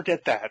 Did they ever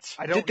get that?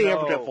 I don't Did they know.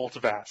 ever get Vault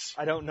of Ass?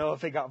 I don't know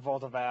if they got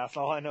Vault of Ass.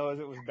 All I know is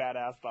it was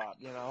badass thought,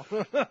 you know.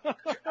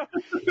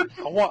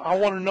 I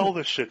want to know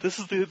this shit. This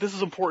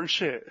is important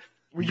shit.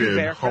 Were you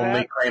there for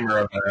Homely that? Kramer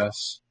of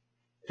Ass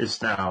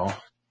is now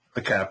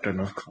the captain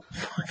of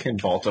fucking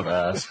Vault of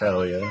Ass.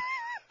 Hell yeah.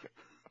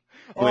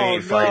 We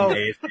ain't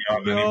fighting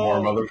Atheon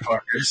anymore,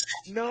 motherfuckers.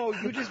 No,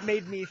 you just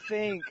made me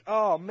think.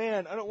 Oh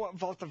man, I don't want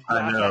Vault of I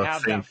Ass know, to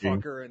have that thinking.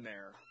 fucker in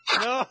there.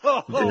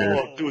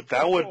 No, Dude,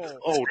 that would.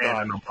 Oh Stand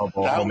god, in a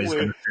bubble, that homie's would-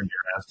 gonna send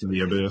your ass to the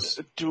abyss.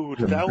 dude,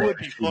 that would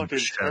be fucking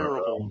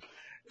terrible.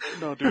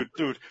 No, dude,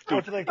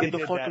 I feel like they in the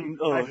did fucking.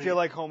 that. I feel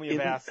like Homie of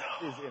in- Ass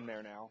is in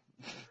there now.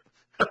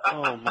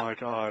 Oh my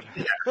god.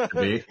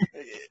 Me?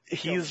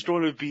 He's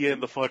going to be in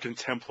the fucking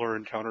Templar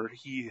encounter.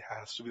 He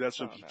has to be. That's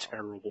going to be no.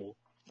 terrible.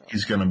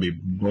 He's gonna be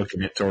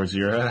booking it towards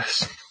your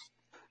ass.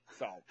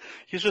 So,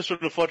 He's just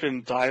going to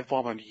fucking dive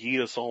bomb and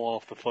yeet us all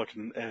off the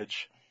fucking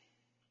edge.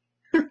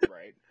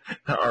 right.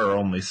 Our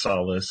only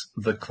solace,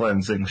 the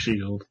cleansing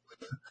shield.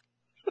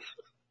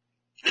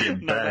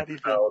 Get No, back, not even.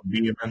 foul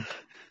demon.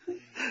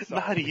 So,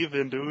 Not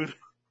even, dude.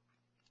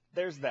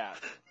 there's that.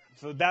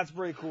 So that's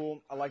pretty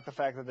cool. I like the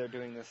fact that they're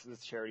doing this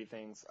charity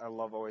things. I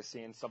love always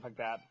seeing stuff like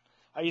that.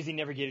 I usually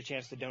never get a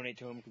chance to donate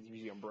to them because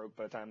usually I'm broke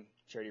by the time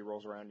charity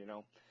rolls around, you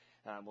know.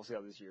 We'll see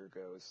how this year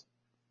goes.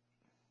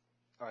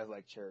 I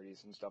like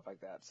charities and stuff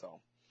like that, so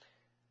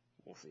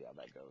we'll see how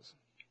that goes.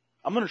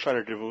 I'm gonna try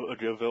to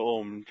give the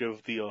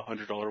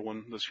 $100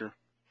 one this year.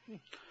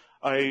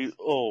 I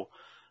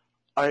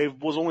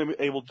was only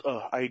able to,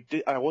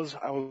 I was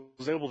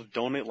able to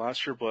donate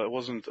last year, but it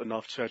wasn't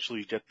enough to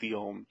actually get the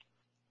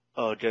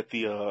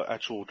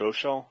actual dough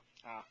shell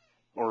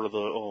or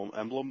the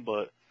emblem.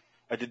 But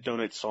I did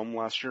donate some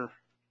last year.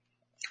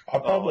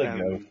 I'll probably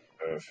and-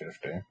 go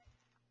 50.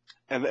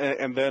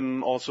 And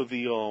then also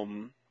the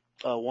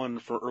one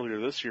for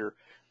earlier this year.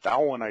 That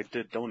one I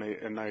did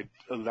donate, and I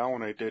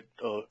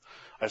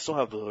still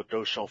have the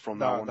dough shell from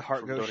that one. The Heart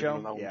from Ghost donating on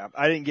Shell? that one. Yeah,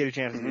 I didn't get a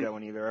chance to do Mhm. that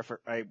one either.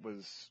 I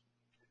was...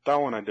 That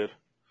one I did.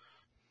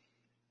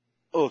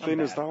 Oh, the thing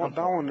is, bad.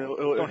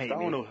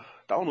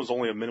 that one was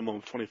only a minimum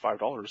of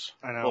 $25.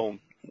 I know.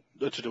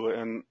 To do it,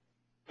 and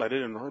I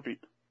did it in a heartbeat.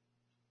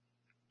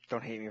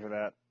 Don't hate me for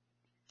that.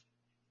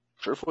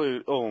 Truthfully,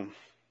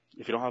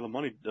 if you don't have the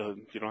money,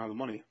 you don't have the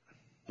money.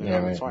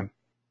 Yeah, it's fine.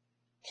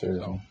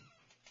 Seriously.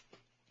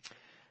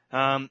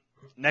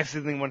 Next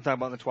thing we want to talk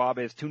about in the TWAB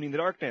is Tuning the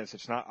Darkness.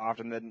 It's not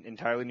often that an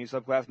entirely new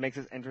subclass makes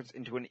its entrance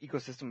into an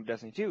ecosystem of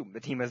Destiny 2. The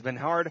team has been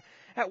hard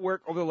at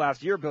work over the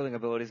last year building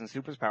abilities and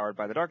supers powered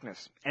by the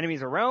darkness.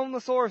 Enemies around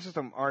the solar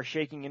system are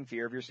shaking in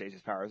fear of your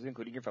stasis powers,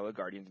 including your fellow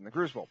guardians in the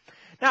Crucible.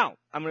 Now,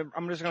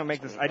 I'm just gonna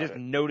make this, I just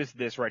noticed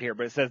this right here,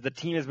 but it says the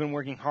team has been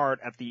working hard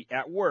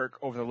at work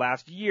over the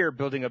last year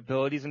building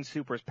abilities and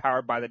supers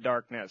powered by the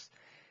darkness.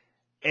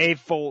 A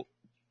full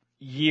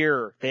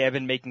year they have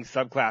been making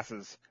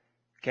subclasses.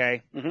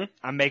 Okay? Mm-hmm.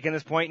 I'm making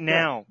this point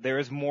now. There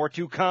is more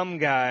to come,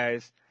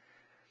 guys.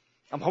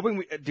 I'm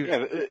hoping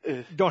dude,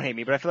 don't hate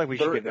me, but I feel like we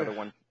should get another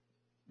one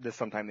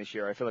sometime this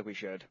year. I feel like we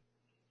should.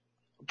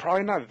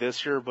 Probably not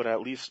this year, but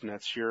at least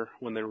next year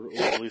when they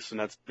release the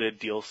next bid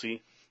DLC.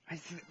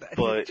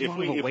 But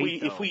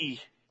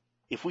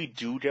if we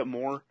do get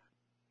more,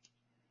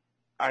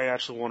 I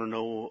actually want to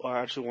know. I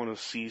actually want to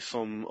see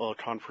some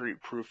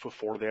concrete proof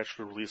before they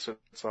actually release it,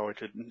 so I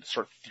could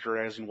start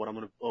theorizing what I'm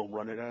going to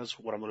run it as,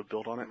 what I'm going to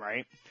build on it.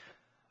 Right.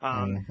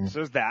 So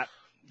there's that.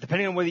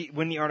 Depending on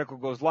when the article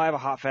goes live, a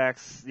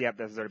hotfix, yep,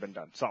 that's already been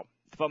done. So,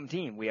 the Fulton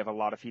team, we have a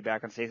lot of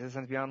feedback on Stasis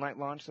since Beyond Light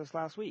launched this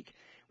last week.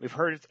 We've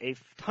heard it's a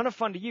ton of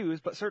fun to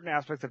use, but certain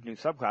aspects of new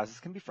subclasses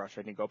can be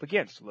frustrating to go up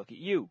against. Look at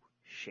you,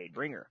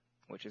 Shadebringer,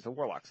 which is the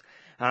Warlocks.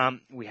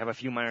 We have a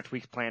few minor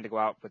tweaks planned to go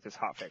out with this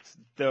hotfix.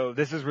 Though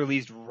this is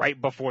released right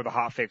before the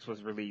hotfix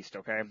was released,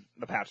 okay?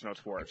 The patch notes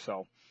for it,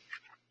 so.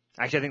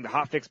 Actually, I think the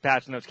hotfix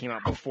patch notes came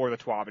out before the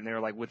TWAB, and they were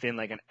like within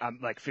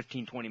like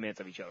 15, 20 minutes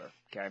of each other,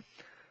 okay?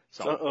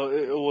 So.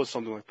 It was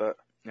something like that.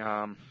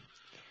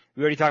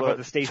 We already talked about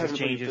the stasis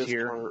changes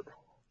here.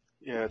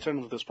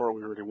 Technically this part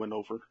we already went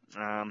over.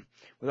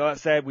 With all that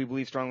said, we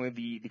believe strongly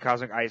the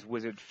Cosmic Ice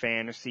Wizard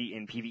fantasy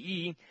in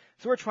PvE,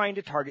 so we're trying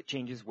to target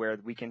changes where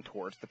we can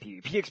towards the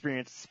PvP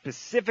experience,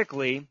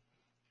 specifically,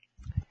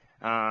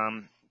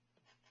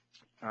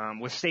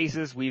 with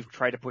Stasis, we've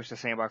tried to push the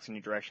sandbox in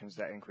new directions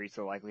that increase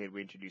the likelihood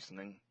we introduce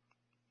something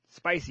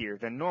spicier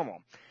than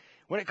normal.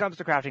 When it comes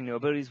to crafting new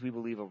abilities, we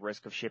believe a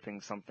risk of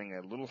shipping something a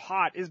little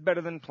hot is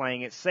better than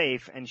playing it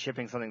safe and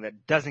shipping something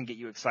that doesn't get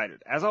you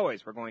excited. As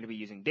always, we're going to be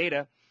using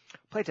data,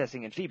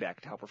 playtesting, and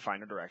feedback to help refine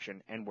our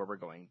direction and where we're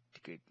going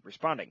to keep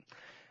responding.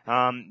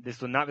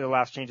 This will not be the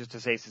last changes to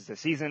Stasis this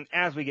season.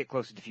 As we get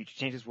closer to future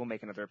changes, we'll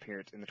make another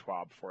appearance in the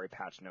TWAB for a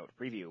patch note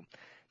preview.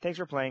 Thanks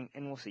for playing,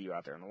 and we'll see you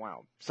out there in the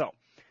wild. So,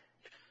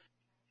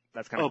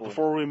 that's kind of cool.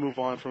 Before we move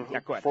on from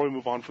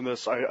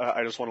this,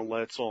 I just want to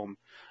let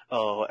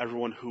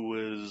everyone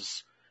who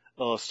is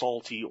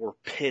salty or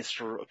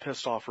pissed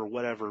off or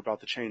whatever about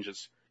the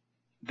changes.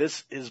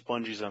 This is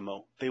Bungie's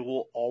MO. They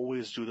will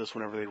always do this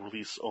whenever they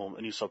release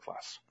a new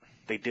subclass.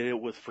 They did it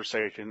with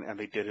Forsaken, and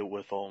they did it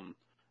with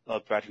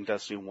back in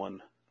Destiny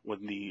 1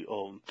 when the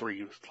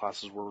 3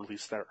 classes were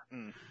released there.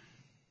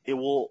 It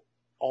will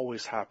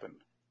always happen.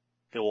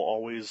 They will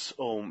always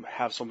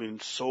have something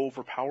so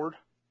overpowered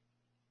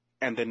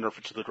and then nerf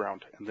it to the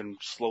ground and then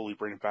slowly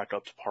bring it back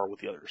up to par with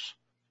the others.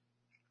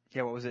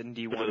 Yeah, what was it in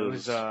D1? It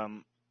was, sorry,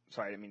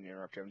 I didn't mean to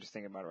interrupt you. I'm just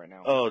thinking about it right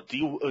now.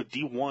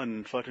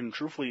 D1, fucking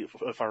truthfully,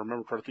 if I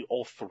remember correctly,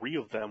 all 3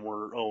 of them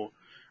were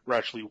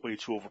actually way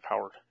too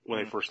overpowered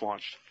when they first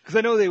launched. Because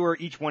I know they were,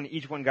 each one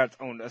got its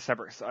own, a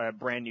separate,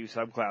 brand new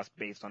subclass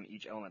based on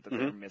each element that they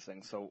were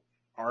missing. So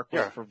Arc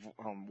was for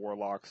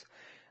Warlocks,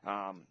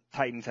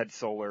 Titans had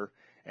Solar,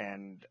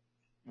 and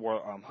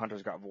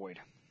Hunters got Void.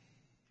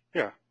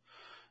 Yeah.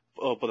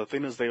 But the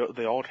thing is,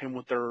 they all came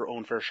with their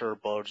own fair share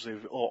of bugs. They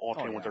all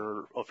came with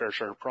their fair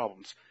share of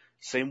problems.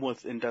 Same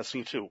with in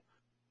Destiny 2.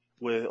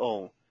 With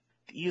the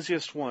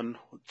easiest one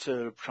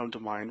to come to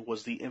mind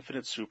was the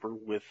Infinite Super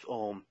with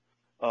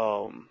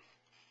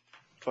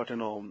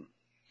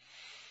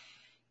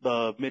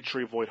the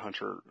mid-tree Void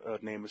Hunter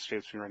name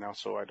escapes me right now,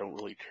 so I don't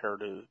really care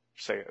to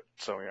say it.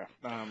 So yeah.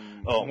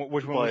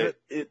 Which one was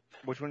it?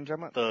 Which one are you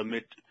talking about?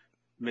 The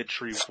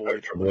mid-tree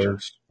Void.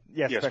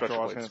 Yeah,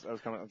 Spectral. I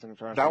was trying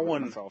to that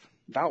one. myself.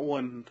 That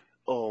one.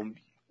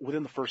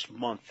 Within the first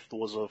month, there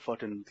was a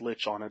fucking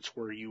glitch on it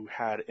where you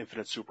had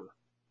Infinite Super,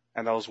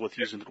 and that was with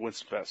using the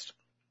Winston Vest.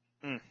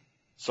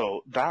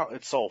 So that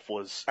itself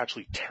was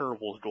actually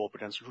terrible to go up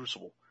against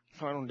Crucible.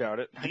 I don't doubt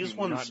it. These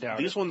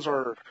ones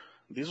are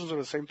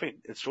the same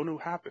thing. It's going to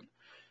happen.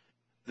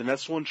 The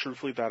next one,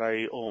 truthfully, that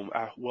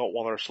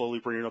while they're slowly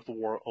bringing up the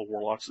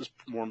Warlocks, is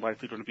more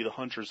likely going to be the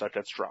Hunters that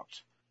gets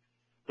dropped.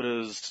 But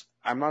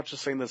I'm not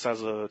just saying this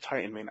as a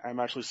Titan main. I'm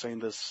actually saying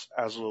this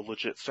as a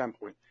legit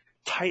standpoint.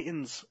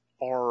 Titans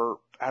are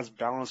as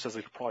balanced as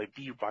they could probably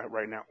be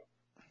right now.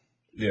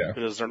 Yeah.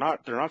 Because they're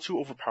not too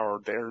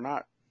overpowered. They're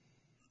not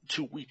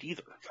too weak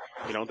either.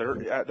 You know,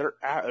 they're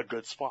at a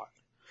good spot.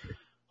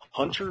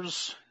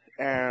 Hunters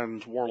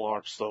and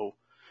Warlocks, though,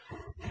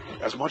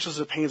 as much as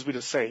it pains me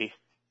to say,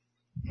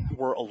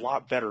 were a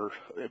lot better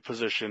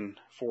position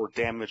for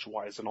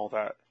damage-wise and all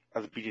that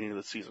at the beginning of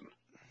the season.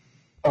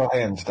 Oh,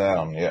 hands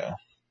down, yeah.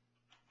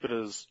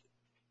 Because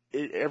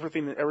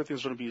everything's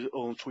going to be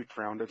tweaked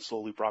around and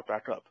slowly brought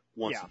back up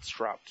once it's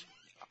dropped.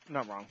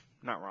 Not wrong.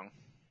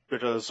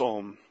 Because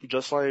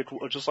just like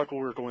what we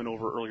were going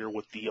over earlier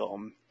with the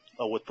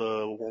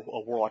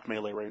Warlock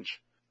melee range,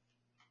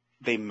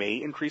 they may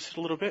increase it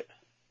a little bit.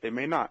 They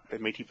may not. They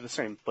may keep it the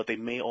same, but they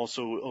may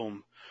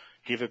also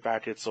give it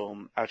back its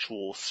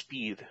actual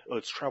speed,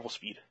 its travel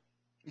speed.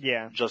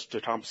 Yeah. Just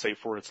to compensate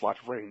for its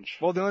lack of range.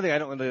 Well, the only thing I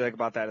don't really like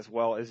about that as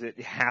well is it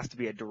has to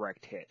be a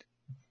direct hit.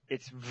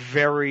 It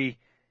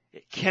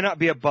cannot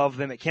be above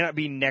them. It cannot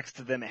be next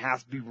to them. It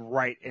has to be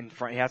right in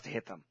front. It has to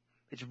hit them.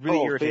 It's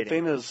really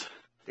irritating. If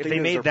they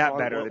made that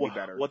better, it'd be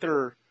better. What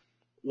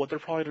they're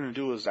probably going to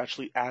do is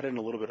actually add in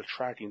a little bit of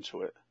tracking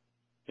to it.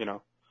 You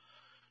know?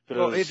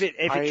 Well, if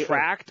it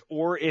tracked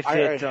or if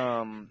it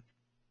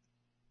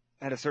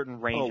had a certain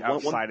range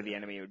outside of the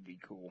enemy, it would be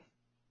cool.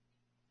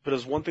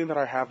 Because one thing that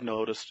I have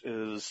noticed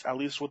is, at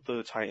least with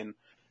the Titan,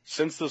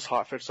 since this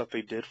hotfix that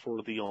they did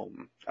for the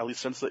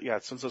since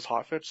this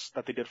hotfix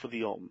that they did for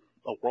the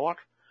Warlock,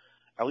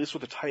 at least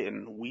with the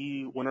Titan,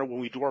 when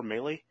we do our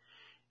melee,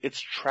 it's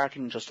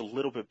tracking just a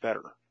little bit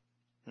better.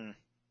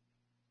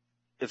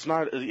 It's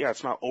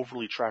not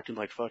overly tracking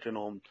like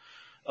fucking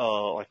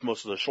like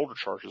most of the shoulder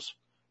charges,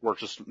 where it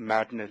just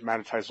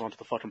magnetizes onto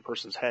the fucking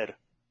person's head.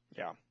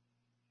 Yeah.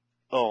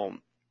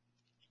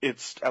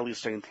 It's at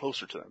least staying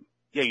closer to them.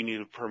 Yeah, you need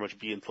to pretty much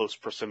be in close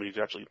proximity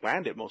to actually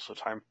land it most of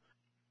the time.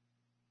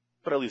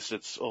 But at least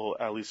it's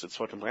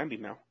fucking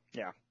landing now.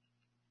 Yeah.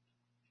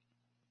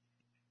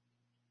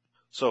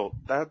 So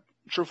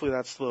truthfully,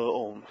 that's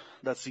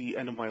the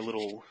end of my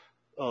little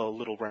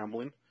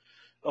rambling.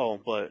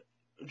 But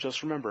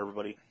just remember,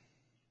 everybody,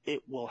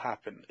 it will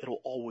happen.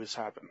 It'll always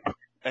happen.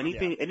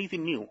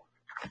 Anything new,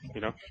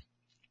 you know?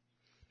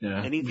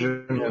 Yeah.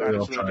 Anything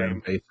They'll try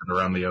and base it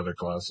around the other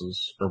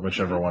classes, or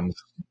whichever one's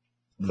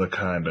the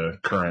kind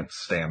of current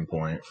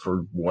standpoint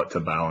for what to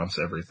balance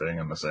everything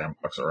in the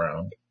sandbox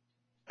around.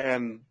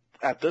 And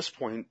at this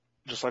point,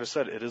 just like I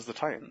said, it is the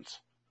Titans.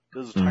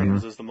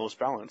 Titans is the most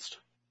balanced.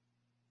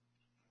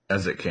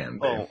 As it can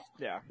be. Oh,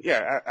 yeah.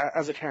 Yeah,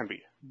 as it can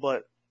be.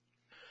 But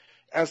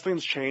as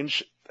things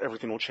change,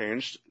 everything will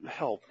change.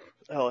 Hell,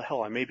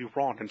 I may be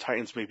wrong, and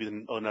Titans may be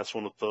the next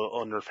one with the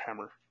Nerf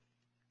hammer.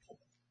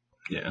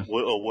 Yeah.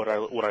 Would I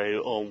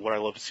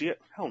love to see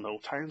it? Hell no.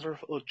 Titans are,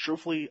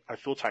 truthfully, I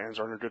feel Titans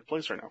are in a good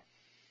place right now.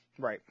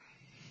 Right.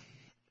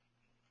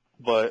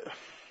 But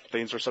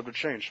things are subject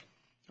to change.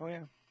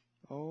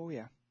 Oh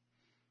yeah.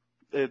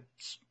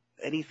 It's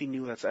anything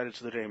new that's added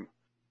to the game.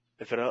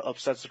 If it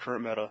upsets the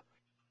current meta,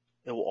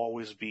 it will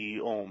always be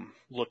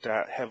looked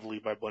at heavily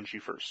by Bungie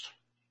first,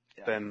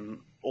 then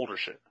older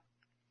shit.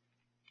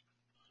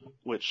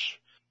 Which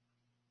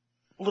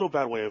little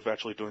bad way of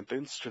actually doing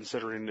things,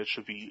 considering it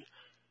should be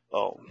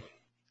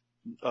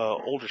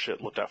older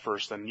shit looked at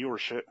first, then newer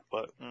shit.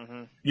 But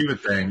you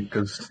would think,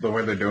 because the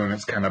way they're doing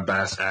it's kind of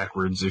bass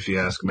backwards, if you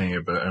ask me.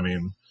 But I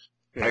mean,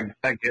 yeah.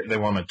 I get they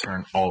want to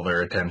turn all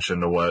their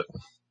attention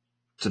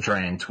to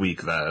try and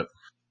tweak that.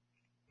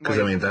 Because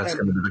I mean, that's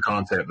going to be the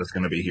content that's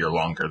going to be here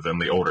longer than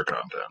the older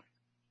content.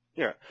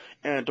 Yeah,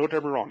 and don't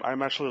get me wrong,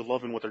 I'm actually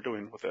loving what they're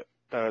doing with it.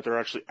 They're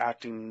actually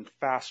acting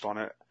fast on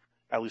it,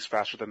 at least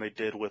faster than they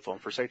did with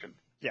Forsaken.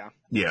 Yeah.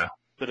 Yeah.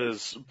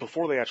 Because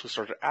before they actually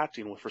started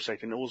acting with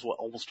Forsaken, it was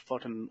almost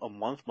fucking a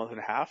month and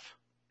a half,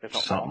 if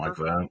not something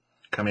longer. Like that.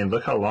 I mean,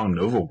 look how long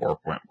Nova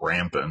Warp went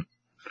rampant.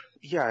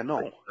 Yeah, I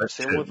know.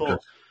 Same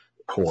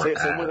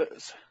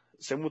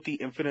with the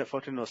infinite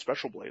fucking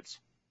special blades.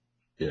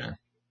 Yeah.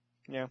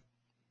 Yeah.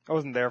 I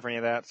wasn't there for any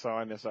of that, so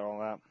I missed out on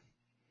that.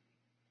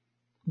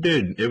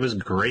 Dude, it was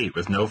great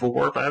with Nova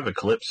Warp. I have a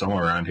clip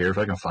somewhere around here. If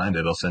I can find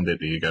it, I'll send it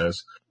to you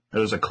guys.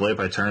 There was a clip,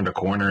 I turned a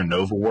corner in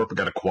Nova Warp,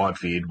 got a quad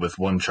feed with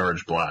one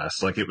charge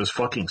blast. Like, it was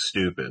fucking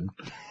stupid.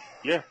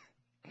 Yeah.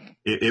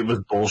 It was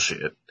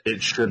bullshit.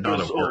 It should not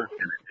have worked,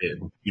 and it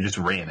did. You just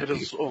ran it.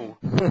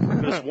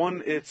 Because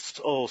one,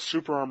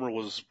 super armor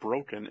was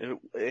broken.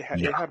 It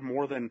had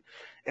more than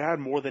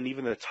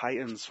even the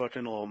Titans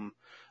fucking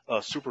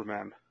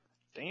Superman.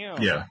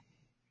 Damn. Yeah.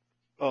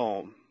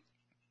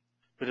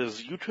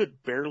 Because you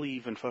could barely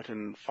even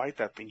fucking fight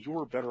that thing. You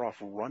were better off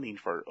running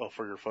for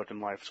your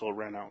fucking life till it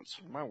ran out.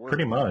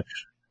 Pretty much.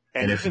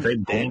 And if they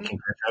blink and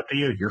catch up to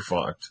you, you're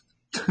fucked.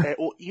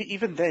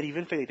 Even then,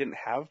 even if they didn't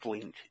have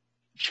blink,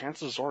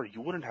 chances are you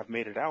wouldn't have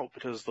made it out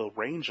because the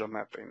range on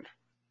that thing.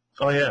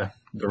 Oh yeah,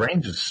 the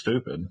range is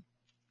stupid.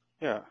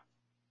 Yeah.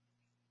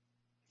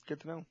 Good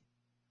to know.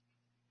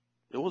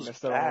 It was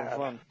bad. That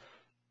fun.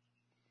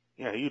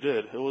 Yeah, you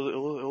did. It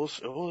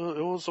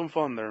was some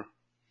fun there.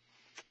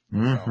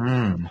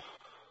 Mm-hmm.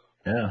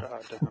 Yeah.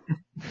 God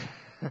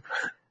damn.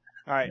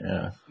 All right.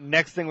 Yeah.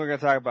 Next thing we're going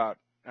to talk about,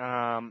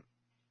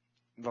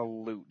 the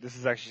loot. This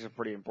is actually some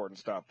pretty important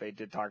stuff. They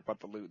did talk about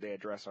the loot. They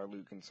addressed our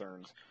loot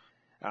concerns.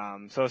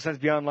 So since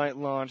Beyond Light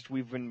launched,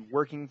 we've been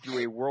working through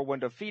a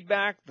whirlwind of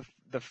feedback,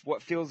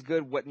 what feels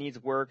good, what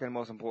needs work, and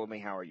most importantly,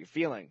 how are you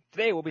feeling?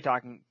 Today we'll be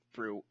talking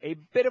through a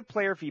bit of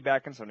player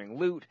feedback concerning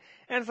loot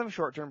and some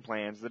short-term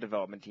plans the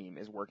development team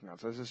is working on.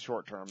 So this is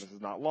short-term. This is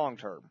not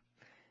long-term,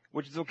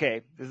 which is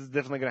okay. This is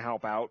definitely going to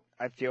help out,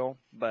 I feel,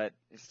 but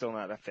it's still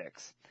not a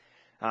fix.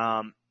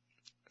 So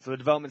the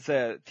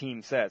development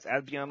team says,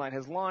 as Beyond Light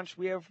has launched,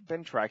 we have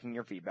been tracking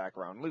your feedback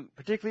around loot,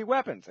 particularly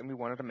weapons, and we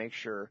wanted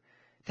to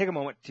take a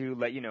moment to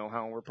let you know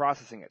how we're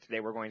processing it. Today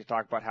we're going to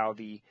talk about how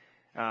the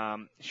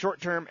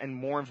short-term and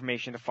more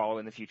information to follow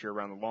in the future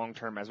around the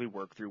long-term as we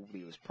work through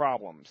Leo's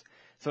problems.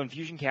 So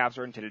infusion caps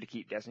are intended to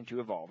keep Destiny 2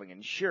 evolving and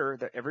ensure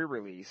that every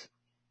release,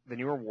 the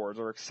new rewards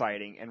are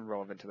exciting and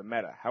relevant to the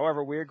meta.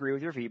 However, we agree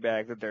with your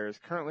feedback that there is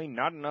currently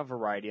not enough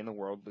variety in the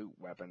world loot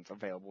weapons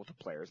available to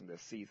players in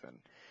this season.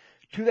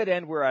 To that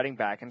end, we're adding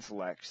back in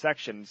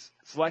selections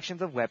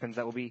of weapons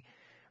that will be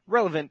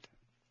relevant.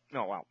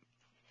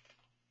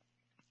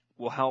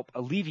 Will help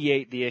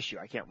alleviate the issue.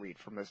 I can't read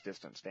from this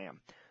distance, damn.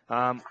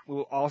 We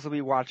will also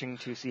be watching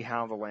to see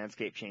how the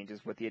landscape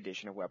changes with the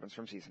addition of weapons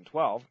from Season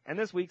 12 and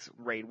this week's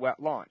Raid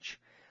launch.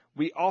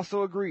 We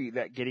also agree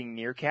that getting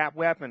near-cap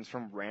weapons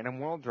from random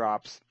world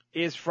drops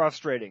is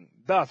frustrating.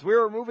 Thus,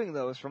 we're removing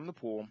those from the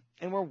pool,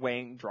 and we're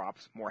weighing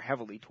drops more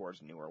heavily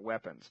towards newer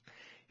weapons.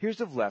 Here's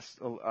a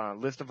list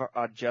of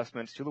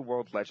adjustments to the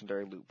World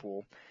Legendary loot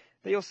pool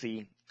that you'll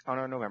see on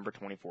our November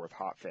 24th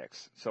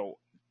hotfix. So,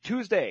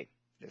 Tuesday,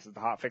 this is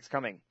the hotfix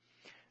coming.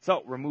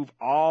 So, remove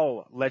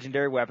all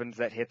legendary weapons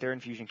that hit their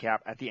infusion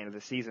cap at the end of the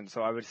season.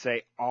 So, I would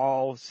say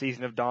all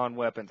Season of Dawn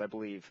weapons, I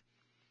believe.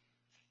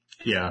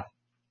 Yeah.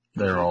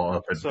 They're all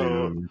up at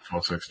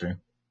 1260.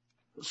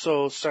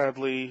 So,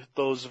 sadly,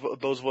 those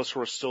of us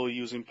who are still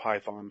using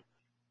Python.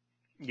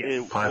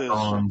 Yes.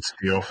 Python,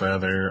 Steel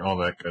Feather, all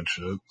that good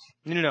shit.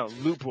 No.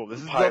 Loot pool.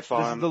 This is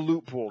the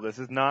loot pool. This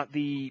is not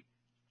the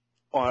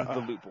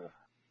loot pool.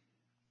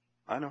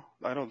 I know.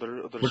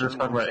 We're just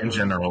talking about in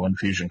general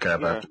infusion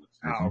cap after the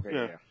season. Oh, okay,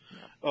 yeah.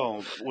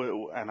 Oh,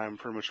 and I'm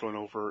pretty much going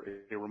over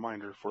a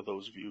reminder for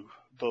those of you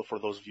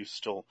who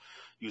still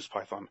use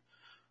Python.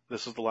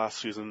 This is the last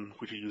season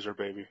we could use our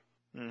baby.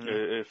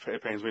 Mm-hmm.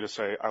 It pains me to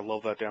say, I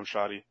love that damn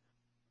shoddy,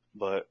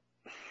 but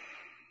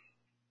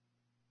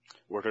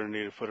we're gonna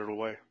need to put it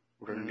away.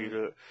 We're gonna need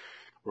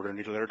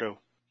to let her go.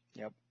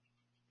 Yep.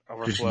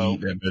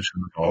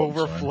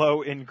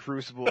 Overflow in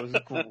Crucible is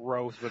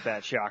gross with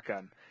that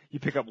shotgun. You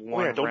pick up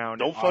one round.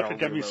 Don't fucking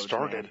get me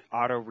started.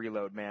 Man. Auto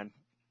reload, man.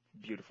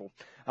 Beautiful.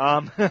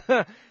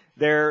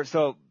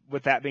 So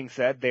with that being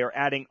said, they are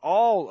adding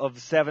all of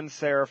 7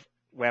 Seraph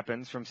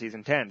weapons from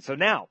Season 10. So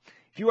now,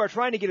 if you are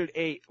trying to get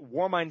a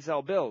Warmind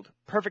Cell build,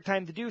 perfect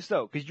time to do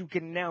so, because you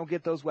can now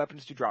get those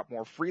weapons to drop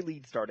more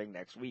freely starting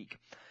next week.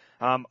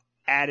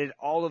 Added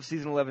all of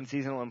Season 11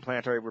 seasonal and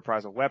planetary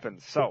reprisal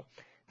weapons. So,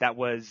 that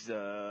was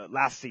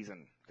last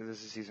season, because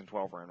this is Season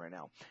 12 we're in right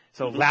now.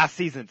 So last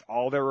season's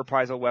all their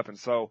reprisal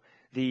weapons. So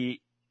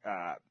the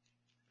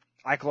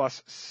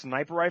Ikelos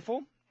sniper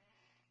rifle.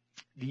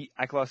 The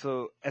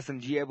Ikelos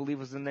SMG, I believe,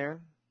 was in there.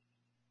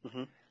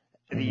 Mhm.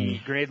 The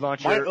grenade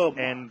launcher My,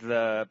 and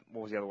the,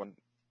 what was the other one?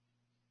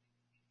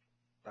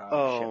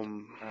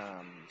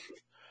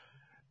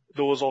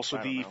 There was also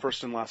I don't the know.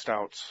 first and last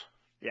outs.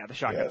 Yeah, the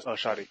shotgun. Yes.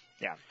 Shoddy.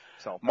 Yeah.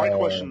 So My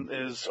question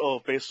is,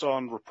 based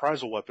on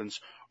reprisal weapons,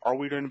 are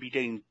we going to be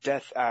getting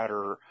Death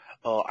Adder,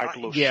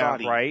 Ikelos yeah,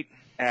 Shoddy, right.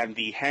 and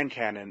the hand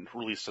cannon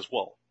released as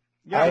well?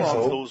 Yeah, I Since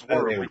hope those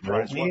that were they will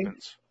reprised be,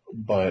 weapons.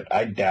 but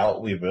I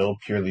doubt we will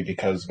purely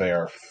because they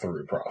are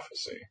through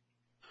prophecy.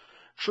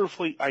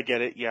 Truthfully, I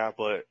get it, yeah,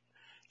 but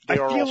they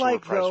are feel also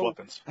like, reprised though,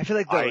 weapons. I feel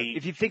like, though,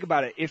 if you think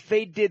about it, if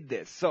they did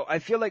this, so I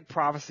feel like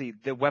Prophecy,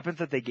 the weapons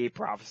that they gave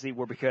Prophecy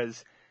were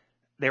because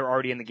they were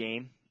already in the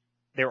game.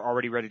 They were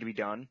already ready to be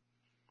done.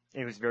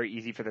 And it was very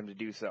easy for them to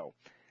do so.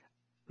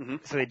 Mm-hmm.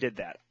 So they did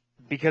that.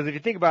 Because if you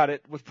think about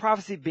it, with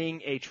Prophecy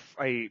being a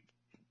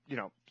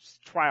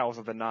Trials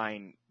of the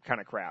Nine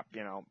kind of crap,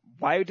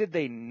 why did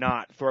they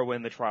not throw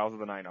in the Trials of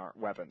the Nine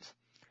weapons?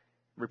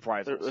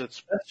 Reprisals.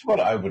 That's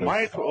what I would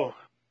have thought.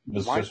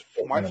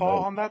 My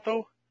thought on that,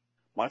 though,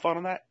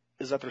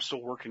 is that they're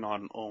still working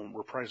on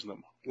reprising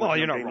them. Well,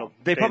 you're not wrong.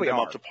 They probably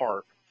are. Up to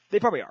par. They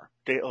probably are.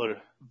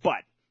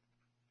 But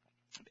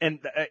and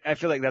I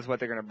feel like that's what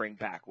they're going to bring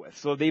back with.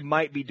 So they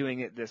might be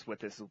doing this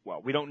as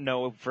well. We don't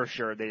know for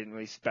sure. They didn't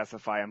really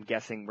specify. I'm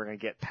guessing we're going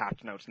to get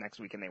patch notes next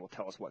week, and they will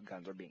tell us what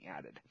guns are being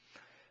added.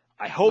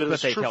 I hope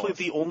that they tell us.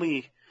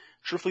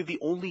 Truthfully, the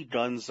only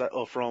guns that,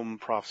 from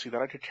Prophecy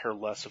that I could care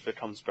less if it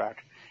comes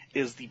back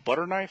is the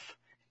butter knife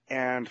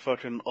and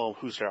fucking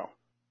Husco.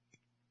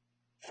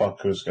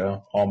 Fuck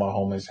Husco. All my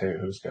homies hate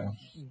Husco.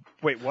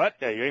 Wait, what?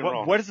 Yeah, you ain't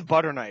wrong. What is the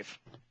butter knife?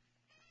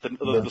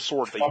 The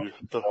sword that you...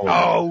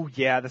 Oh,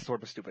 yeah, the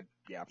sword was stupid.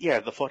 Yeah. Yeah,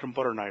 the fucking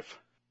butter knife.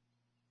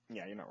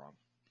 Yeah, you're not wrong.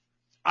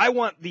 I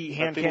want the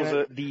hand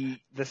cannon, the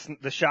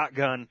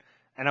shotgun,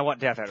 and I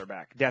want Death Adder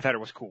back. Death Adder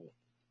was cool.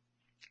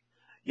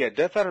 Yeah,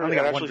 Death Adder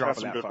actually had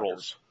some good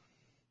rolls.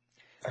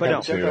 But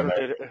no.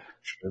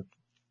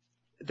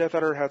 Death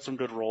Adder had some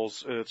good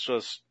rolls. It's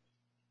just...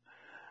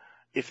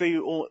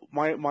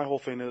 my whole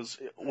thing is,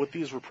 with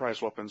these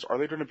reprised weapons, are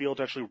they going to be able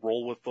to actually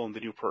roll with the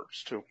new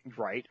perks, too?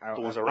 Right. I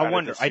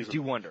wonder. I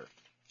do wonder.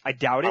 I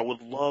doubt it.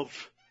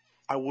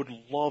 I would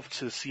love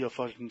to see a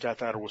fucking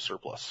Death Adder with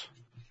surplus.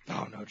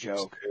 Oh, no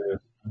joke.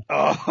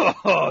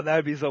 Oh, that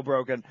would be so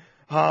broken.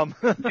 I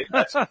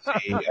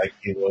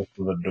Ikelos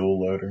with a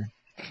dual loader.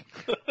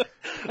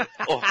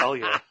 Oh, hell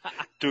yeah.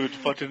 Dude,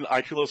 fucking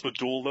Ikelos with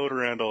dual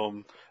loader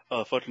and,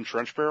 fucking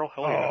trench barrel?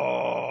 Hell yeah.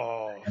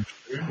 Oh.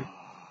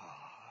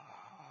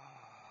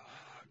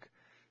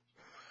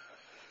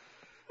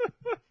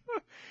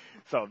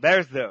 So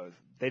there's those.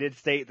 They did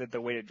state that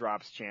the weighted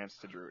drops chance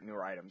to draw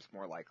newer items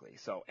more likely.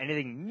 So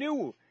anything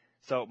new.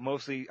 So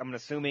mostly, I'm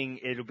assuming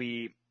it'll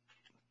be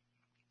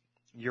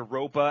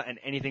Europa and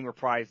anything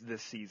reprised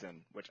this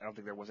season, which I don't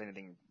think there was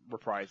anything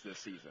reprised this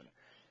season.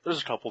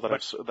 There's a couple that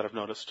I've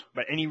noticed.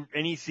 But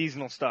any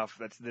seasonal stuff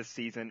that's this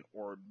season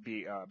or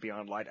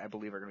Beyond Light, I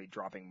believe are going to be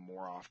dropping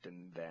more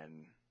often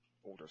than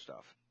older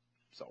stuff.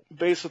 So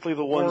basically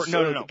the ones,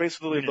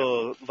 basically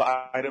no.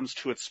 the items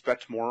to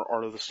expect more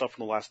are the stuff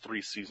from the last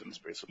 3 seasons,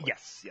 basically.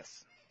 Yes.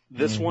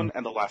 This one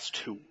and the last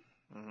 2.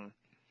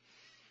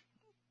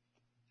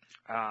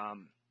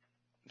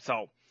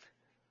 So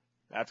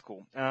that's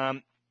cool.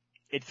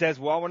 It says,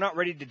 while we're not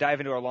ready to dive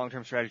into our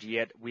long-term strategy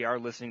yet, we are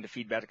listening to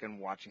feedback and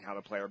watching how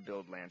the player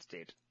build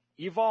landscape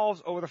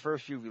evolves over the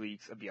first few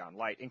weeks of Beyond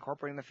Light,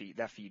 incorporating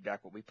that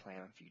feedback what we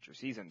plan on future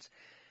seasons.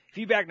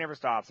 Feedback never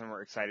stops, and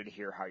we're excited to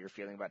hear how you're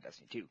feeling about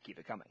Destiny 2. Keep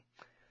it coming.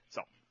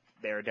 So,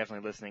 they're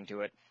definitely listening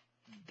to it.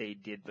 They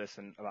did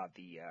listen about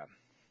the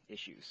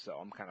issues, so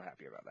I'm kind of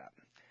happy about that.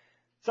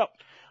 So,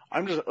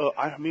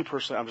 me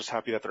personally, I'm just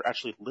happy that they're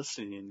actually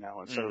listening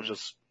now instead of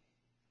just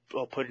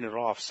putting it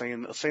off,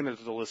 saying that they're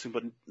listening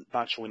but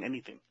not showing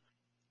anything.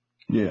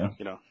 Yeah.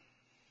 Yeah.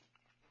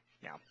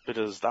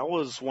 Because that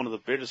was one of the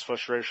biggest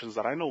frustrations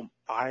that I know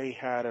I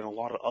had and a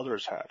lot of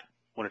others had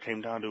when it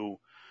came down to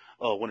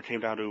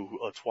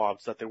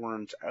TWABs, that they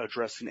weren't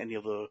addressing any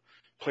of the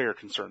player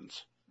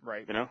concerns.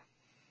 Right.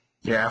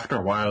 Yeah, after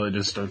a while it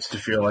just starts to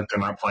feel like they're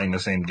not playing the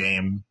same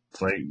game.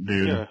 It's like,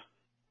 dude. Yeah.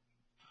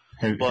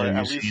 Have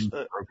you seen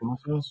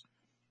brokenness?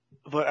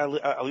 But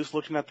at least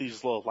looking at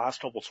these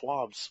last couple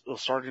TWABs,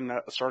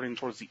 starting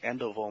towards the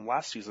end of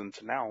last season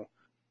to now,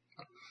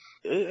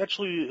 it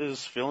actually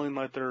is feeling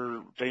like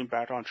they're getting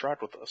back on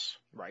track with us.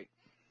 Right.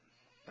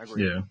 I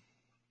agree. Yeah.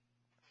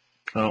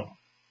 Oh,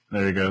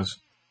 there he goes.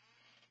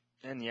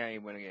 And yeah, he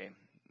win a game.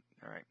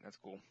 Alright, that's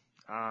cool.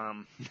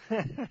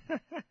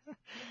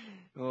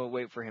 We'll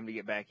wait for him to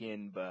get back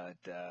in, but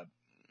I'm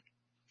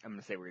going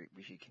to say we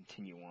should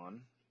continue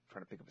on,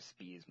 trying to pick up his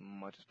speed as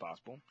much as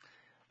possible.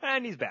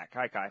 And he's back.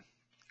 Hi, Kai.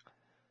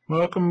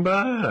 Welcome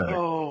back.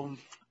 Oh,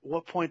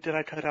 what point did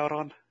I cut out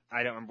on?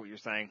 I don't remember what you're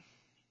saying.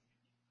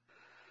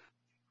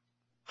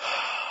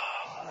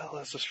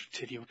 Let's just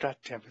continue. God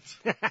damn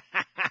it.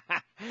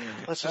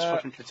 Let's just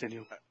fucking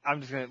continue.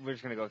 We're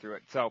just gonna go through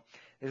it. So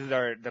this is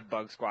the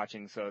bug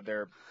squatching. So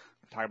they're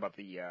talking about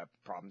the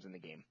problems in the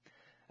game.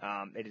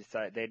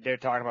 They're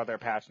talking about their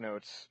patch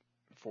notes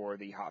for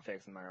the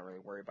hotfix. I'm not gonna really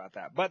worry about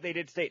that. But they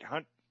did state,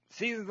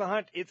 Seasons of the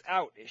Hunt, it's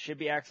out. It should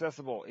be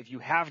accessible. If you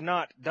have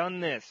not done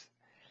this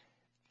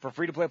for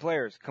free-to-play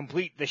players,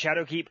 complete the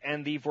Shadowkeep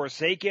and the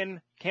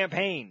Forsaken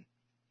campaign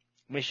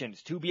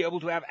missions to be able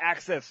to have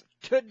access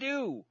to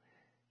do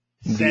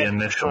the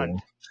initial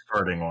hunt.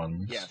 Starting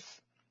ones.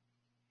 Yes.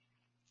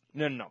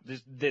 No.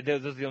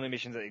 Those are the only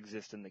missions that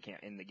exist in the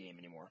game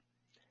anymore.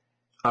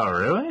 Oh,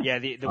 really? Yeah,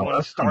 the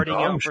one starting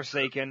out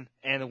Forsaken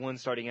and the one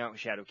starting out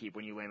Shadowkeep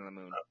when you land on the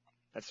moon.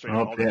 That's straight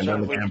up. The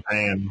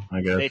campaign,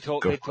 I guess. They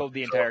told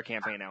the entire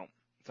campaign out.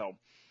 So.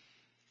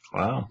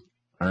 Wow.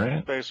 All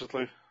right.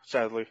 Basically,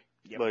 sadly.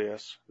 Yep. But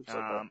yes. It's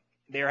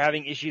they are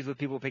having issues with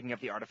people picking up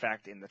the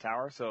artifact in the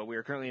tower, so we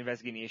are currently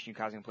investigating the issue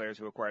causing players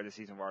who acquire the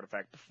Season of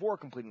Artifact before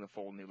completing the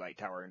full New Light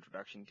Tower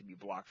introduction to be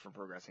blocked from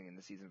progressing in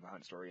the Season of the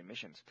Hunt story and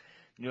missions.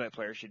 New Light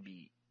players should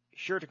be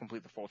sure to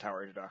complete the full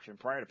tower introduction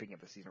prior to picking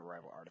up the Season of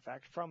Arrival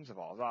artifact from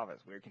Zaval's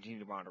office. We are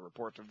continuing to monitor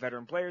reports of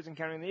veteran players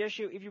encountering the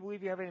issue. If you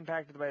believe you have been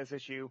impacted by this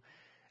issue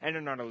and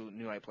are not a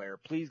New Light player,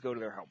 please go to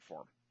their help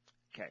forum.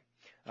 Okay.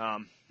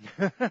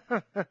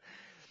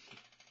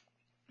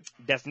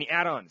 Destiny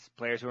add-ons.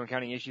 Players who are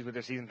encountering issues with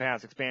their Season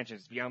Pass,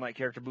 expansions, Beyond Light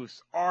character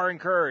boosts are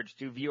encouraged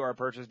to view our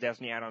purchased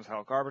Destiny add-ons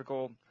Helk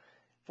article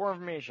for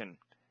information.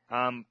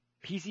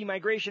 PC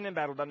migration and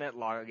Battle.net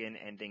login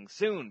ending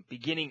soon,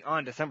 beginning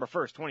on December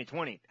 1st,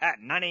 2020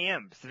 at 9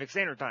 a.m. Pacific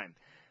Standard Time.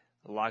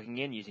 Logging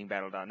in using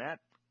Battle.net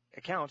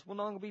accounts will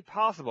no longer be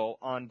possible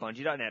on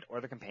Bungie.net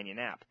or the companion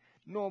app.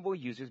 Nor will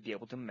users be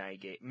able to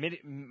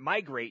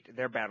migrate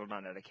their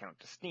Battle.net account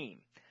to Steam.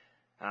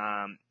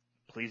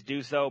 Please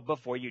do so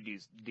before you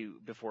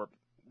before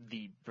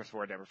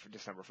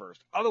December 1st.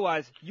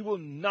 Otherwise, you will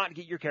not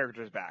get your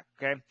characters back,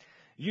 okay?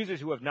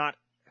 Users who have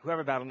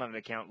a Battle.net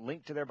account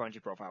linked to their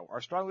Bungie profile are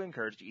strongly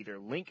encouraged to either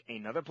link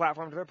another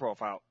platform to their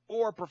profile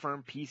or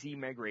perform PC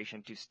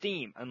migration to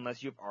Steam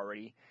unless you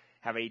already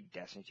have a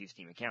Destiny 2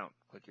 Steam account.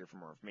 Click here for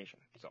more information.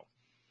 So,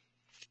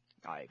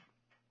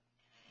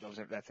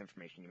 that's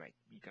information you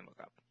can look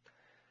up.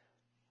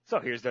 So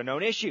here's the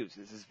known issues.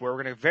 This is where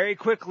we're going to very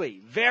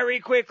quickly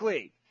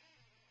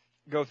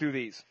go through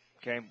these.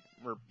 Okay,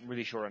 we're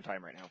really short on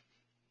time right now.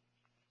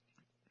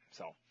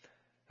 So,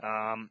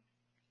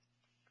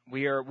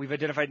 we've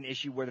identified an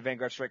issue where the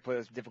Vanguard Strike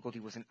playlist difficulty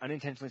was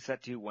unintentionally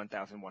set to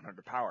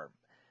 1,100 power.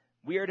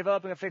 We are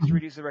developing a fix to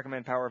reduce the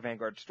recommended power of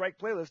Vanguard Strike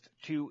playlist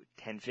to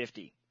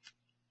 1050.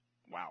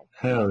 Wow.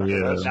 Hell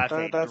yeah.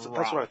 That's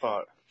what I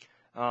thought.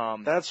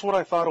 That's what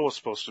I thought it was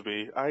supposed to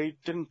be. I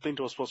didn't think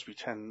it was supposed to be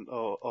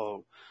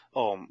 1100.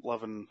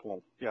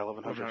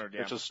 1100,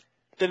 yeah. It just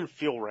didn't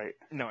feel right.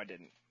 No, it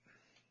didn't.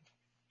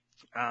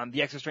 The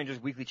Exo Strangers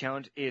Weekly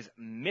Challenge is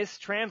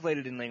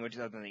mistranslated in languages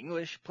other than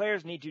English.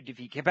 Players need to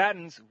defeat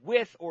combatants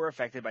with or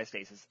affected by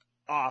stasis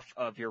off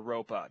of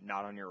Europa,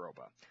 not on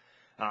Europa.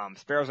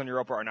 Sparrows on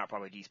Europa are not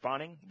probably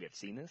despawning. We have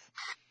seen this.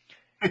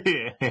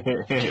 Yeah,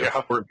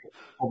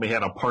 we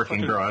had a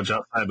parking garage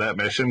outside that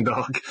mission,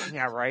 dog.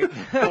 Yeah, right.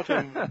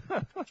 fucking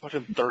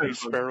 30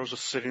 sparrows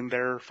just sitting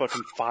there,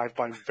 fucking 5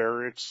 by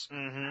Verits.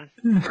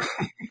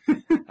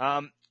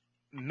 Mm-hmm.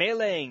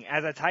 Meleeing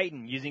as a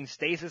Titan using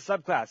Stasis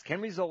subclass can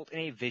result in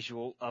a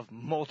visual of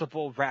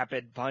multiple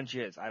rapid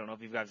punches. I don't know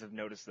if you guys have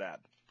noticed that.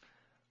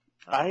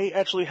 I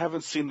actually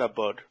haven't seen that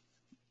bud.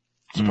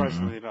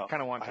 Surprisingly enough.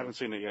 Kind of want to. I haven't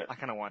seen it yet. I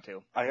kind of want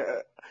to.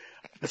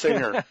 Same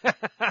here.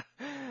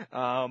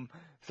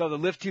 So the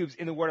lift tubes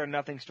in the Word of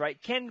Nothing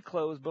strike can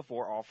close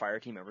before all fire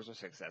team members are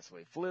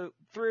successfully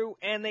through,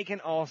 and they can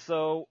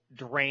also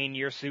drain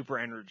your super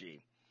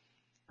energy.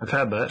 I've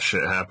had that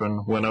shit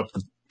happen. Went up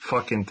the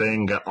fucking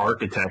thing, got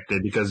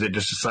architected because it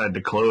just decided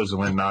to close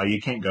and went, nah,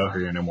 you can't go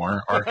here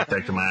anymore.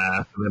 Architected my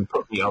ass and then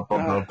put me up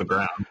above the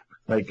ground.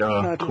 Like,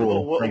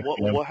 cool.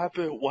 What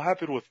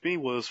happened with me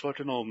was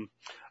fucking,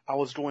 I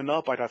was going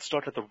up, I got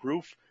stuck at the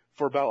roof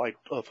for about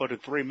fucking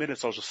 3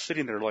 minutes. I was just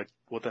sitting there like,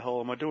 what the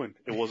hell am I doing?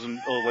 It wasn't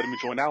letting me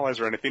join allies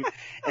or anything.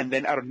 And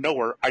then out of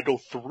nowhere, I go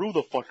through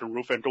the fucking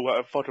roof and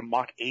go fucking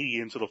Mach 80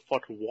 into the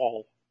fucking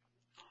wall.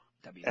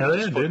 Hell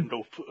yeah, dude.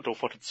 No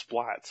fucking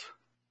splats.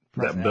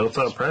 That built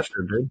up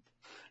pressure, dude.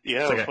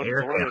 Yeah, it's like an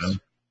air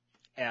cannon.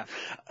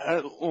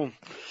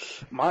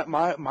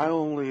 My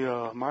only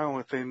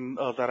thing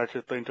that I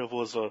could think of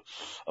was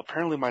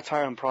apparently my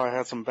Titan probably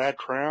had some bad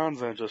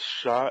crayons and it just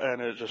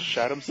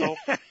shot himself.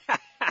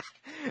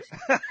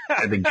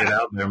 Had to get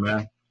out there,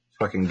 man.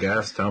 Fucking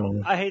gas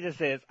tunnel. I hate to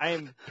say this, I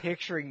am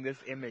picturing this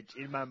image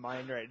in my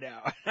mind right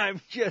now. I'm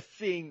just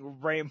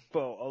seeing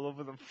rainbow all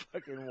over the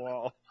fucking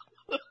wall.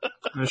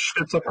 This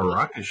shit's like a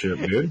rocket ship,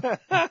 dude.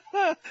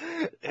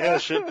 Yeah,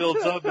 shit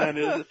builds up, man.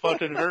 It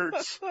fucking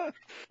hurts.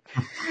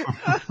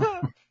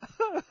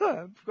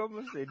 I'm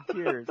almost in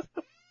tears.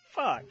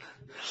 Fuck.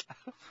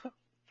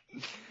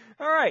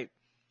 Alright.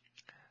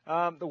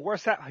 The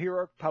Warsat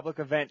Heroic Public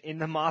event in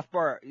the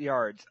Mothbar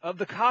Yards of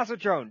the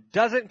Cosmodrome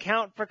doesn't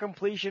count for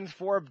completions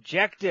for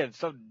objectives,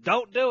 so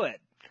don't do it.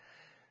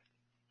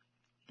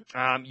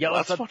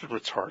 That's fucking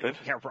retarded.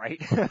 Yeah,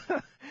 right.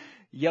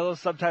 Yellow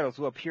subtitles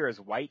will appear as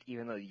white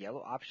even though the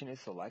yellow option is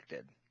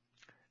selected.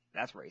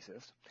 That's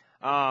racist.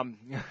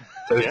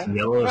 There's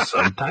yellow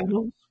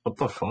subtitles? What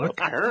the fuck?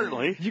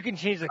 Apparently. You can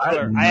change the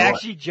color. I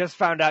actually just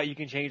found out you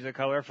can change the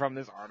color from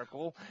this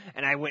article,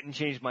 and I went and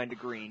changed mine to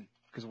green,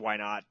 because why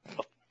not?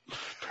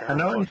 I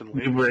know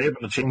you were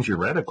able to change your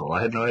reticle.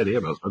 I had no idea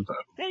about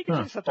subtitles. Yeah, you can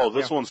change subtitles.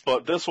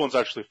 This one's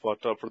actually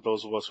fucked up for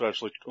those of us who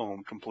actually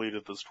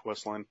completed this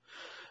quest line.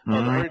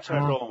 The Heritage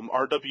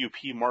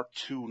RWP Mark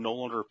II no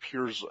longer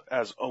appears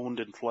as owned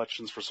in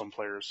collections for some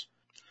players.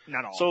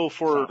 Not all. So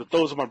for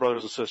those of my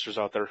brothers and sisters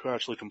out there who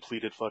actually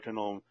completed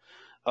fucking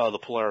the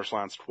Polaris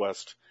Lands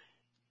quest,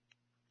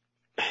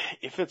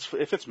 if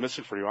it's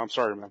missing for you, I'm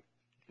sorry, man.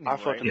 I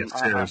feel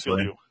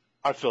you.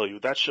 I feel you.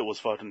 That shit was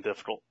fucking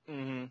difficult.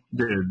 Mm-hmm.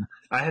 Dude,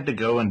 I had to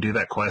go and do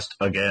that quest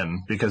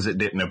again because it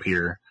didn't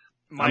appear.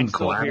 Mine I'm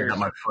still glad appears. I got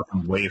my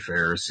fucking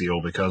Wayfarer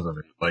seal because of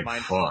it. Like,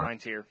 fuck.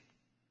 Mine's here.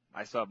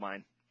 I still have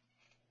mine.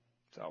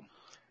 So.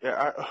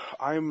 Yeah,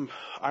 I'm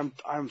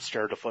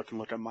scared to fucking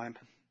look at mine.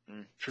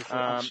 Truthfully,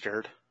 I'm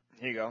scared.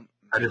 Here you go.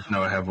 I just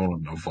know I have one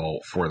in the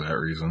vault for that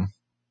reason.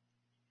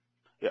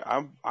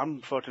 Yeah,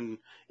 I'm fucking.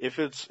 If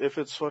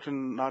it's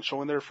fucking not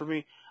showing there for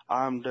me,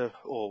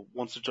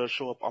 once it does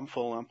show up, I'm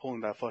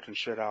pulling that fucking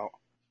shit out.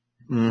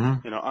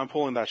 Mm-hmm. You know, I'm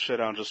pulling that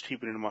shit out and just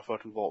keeping it in my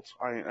fucking vaults.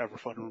 I ain't ever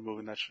fucking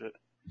removing that shit.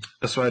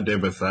 That's what I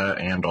did with that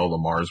and all the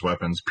Mars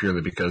weapons,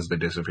 purely because they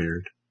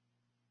disappeared.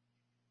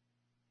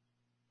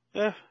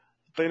 Yeah.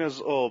 Thing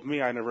is,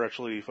 me, I never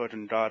actually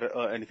fucking got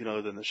anything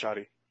other than the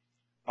shotty.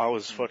 I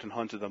was fucking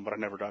hunted them, but I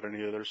never got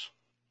any others.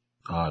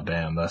 Aw,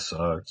 damn, that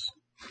sucks.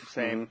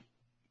 Same.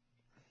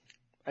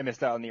 I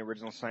missed out on the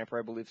original sniper,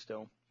 I believe,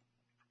 still.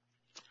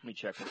 Let me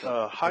check.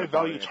 High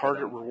value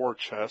target reward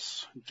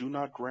chests do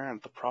not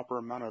grant the proper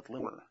amount of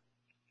limmer.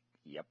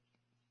 Yep.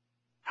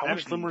 How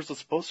much limmer is it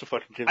supposed to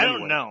fucking give I anyway?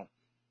 don't know.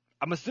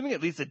 I'm assuming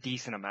at least a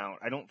decent amount.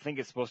 I don't think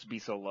it's supposed to be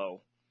so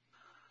low.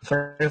 I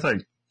think it's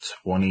like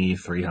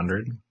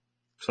 2,300,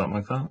 something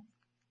like that.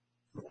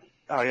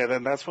 Oh yeah,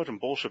 then that's fucking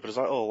bullshit. Because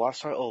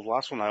last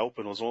one I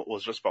opened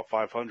was just about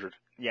 500.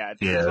 Yeah, it's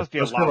supposed to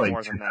be a lot like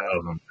more than that.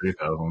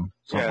 2,000,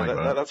 3,000.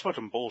 Yeah, that's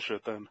fucking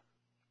bullshit. Then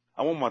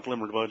I want my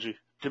limmer, Bungie.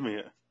 Give me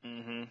it.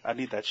 Mm-hmm. I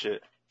need that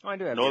shit. Oh, I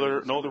do have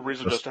no other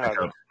reason just to have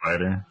it.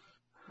 Spider.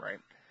 Right.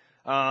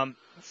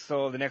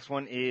 So the next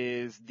one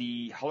is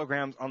the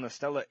holograms on the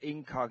Stella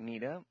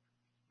Incognita,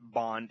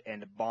 Bond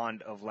and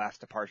Bond of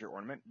Last Departure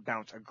ornament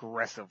bounce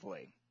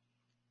aggressively.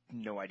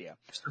 No idea.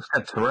 It's just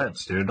got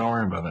Tourette's, dude. Don't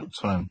worry about it. It's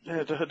fine.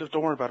 Yeah, don't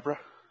worry about it, bro.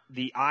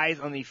 The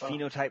eyes on the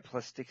phenotype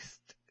plastics.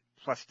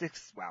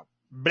 Wow.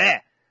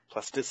 Bleh.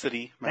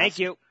 Plasticity. Mask. Thank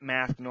you.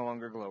 Mask no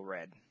longer glow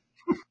red.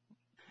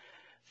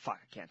 Fuck,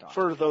 I can't talk.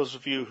 For those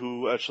of you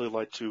who actually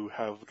like to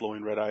have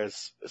glowing red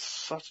eyes, it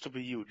sucks to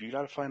be you. You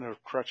gotta find a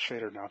correct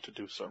shader now to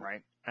do so.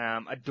 Right.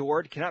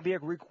 Adored cannot be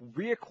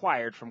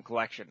reacquired from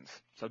collections.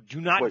 So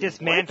do not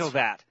dismantle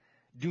that.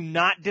 Do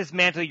not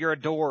dismantle your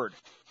Adored.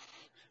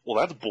 Well,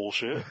 that's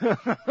bullshit.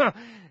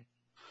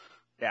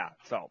 Yeah,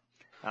 so.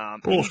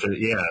 Bullshit,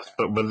 yes,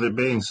 but with it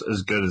being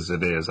as good as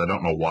it is, I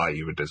don't know why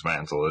you would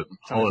dismantle it.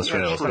 All this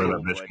fails, throw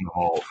that bitch in the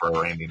hole for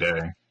a rainy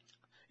day.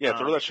 Yeah,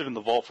 throw that shit in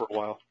the vault for a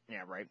while.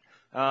 Yeah, right.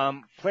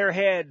 Player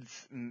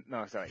heads,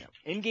 no, sorry.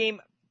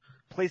 In-game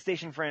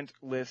PlayStation friends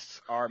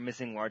lists are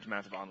missing large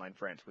amounts of online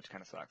friends, which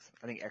kind of sucks.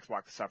 I think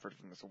Xbox suffered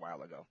from this a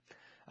while ago.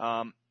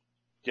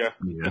 Yeah,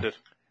 it did.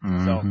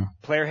 Mm-hmm. So,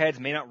 player heads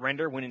may not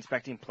render when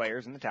inspecting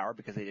players in the tower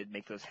because they did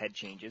make those head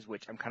changes,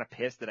 which I'm kind of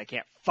pissed that I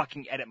can't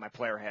fucking edit my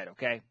player head,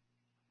 okay?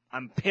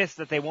 I'm pissed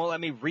that they won't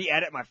let me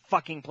re-edit my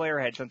fucking player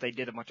head since they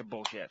did a bunch of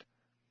bullshit.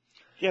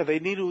 Yeah, they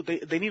need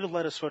to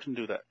let us fucking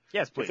do that.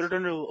 Yes, please. If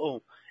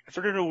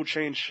they're gonna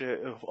change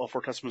shit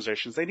for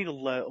customizations, they need to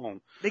let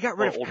they got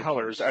rid of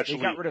colors. Actually,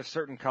 they got rid of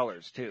certain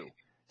colors too.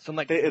 So I'm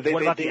like,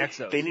 what about the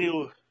Exos? They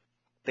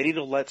need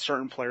to let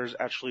certain players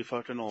actually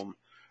fucking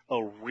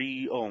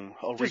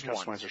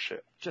re-customize their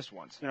shit. Just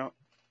once. You know,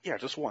 yeah,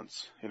 just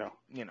once. You know.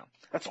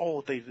 That's all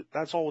what they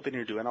need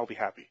to do, and I'll be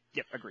happy.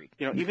 Yep, agreed.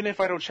 You know, even if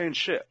I don't change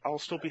shit, I'll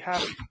still be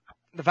happy.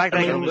 The fact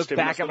that I can look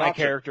back at my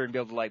character and be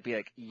able to be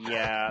like,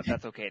 yeah,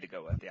 that's okay to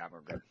go with. Yeah,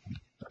 we're good.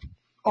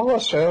 All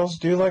those sales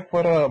do like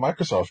what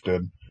Microsoft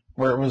did,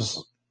 where it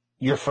was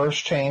your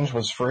first change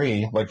was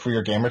free, like for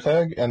your gamer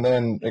tag, and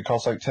then it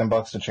costs like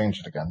 $10 to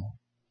change it again.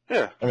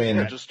 Yeah, I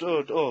mean, just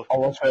all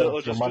those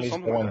sales, your money's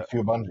going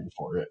to Bungie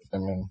for it. I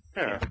mean,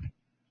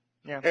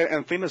 yeah.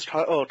 And things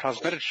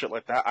cosmetic shit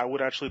like that, I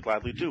would actually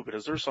gladly do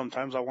because there's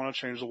sometimes I want to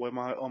change the way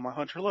my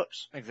hunter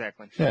looks.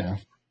 Exactly. Yeah.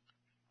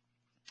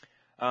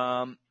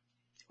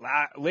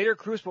 Later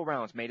Crucible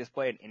rounds may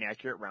display an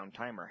inaccurate round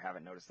timer.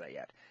 Haven't noticed that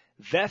yet.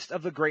 Vest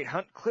of the Great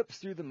Hunt clips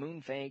through the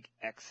Moonfang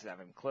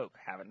X7 cloak.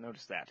 Haven't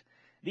noticed that.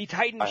 The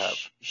Titan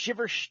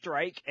Shiver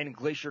Strike and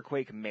Glacier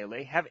Quake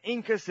melee have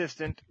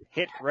inconsistent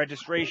hit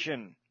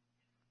registration.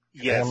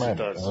 Yes, it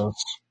does.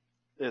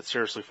 It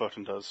seriously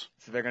fucking does.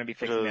 So they're going to be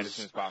fixing that as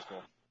soon as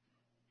possible.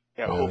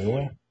 Yeah,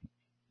 hopefully.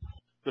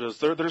 Because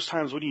there's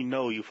times when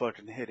you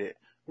fucking hit it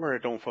where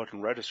it don't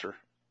fucking register.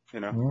 You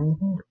know.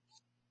 Mm-hmm.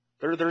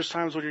 There's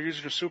times when you're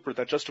using your super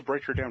that just to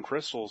break your damn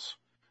crystals,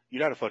 you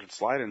gotta fucking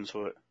slide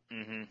into it.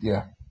 Mm-hmm.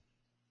 Yeah.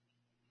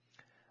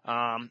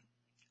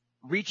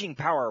 Reaching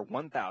power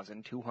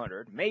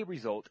 1,200 may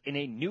result in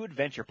a new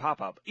adventure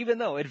pop-up, even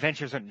though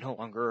adventures are no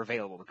longer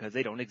available because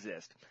they don't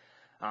exist.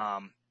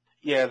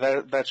 Yeah,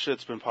 that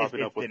shit's been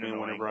popping up with me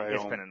annoying.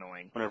 whenever been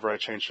annoying. Whenever I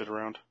change shit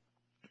around.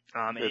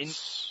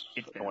 It's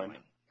been annoying.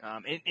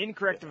 An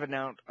incorrect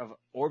amount of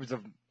orbs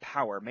of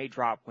power may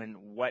drop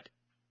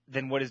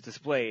than what is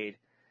displayed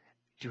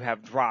to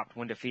have dropped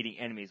when defeating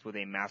enemies with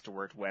a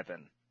masterworked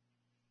weapon.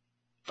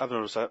 I've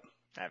noticed that.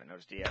 I haven't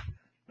noticed it yet.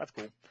 That's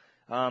cool.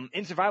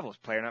 In survivals,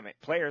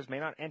 players may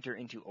not enter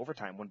into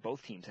overtime when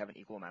both teams have an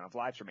equal amount of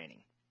lives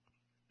remaining.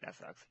 That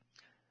sucks.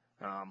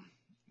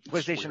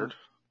 PlayStation, weird.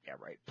 Yeah,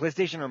 right.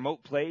 PlayStation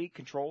Remote Play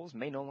controls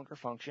may no longer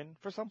function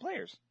for some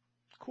players.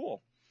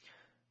 Cool.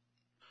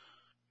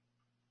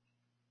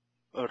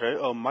 Okay,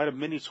 Might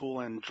Mini Tool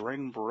and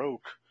Drain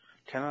Broke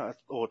cannot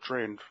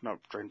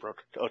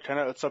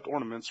accept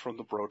ornaments from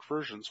the broke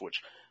versions,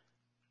 which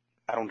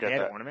I don't get They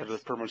had that.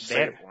 ornaments? They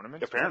had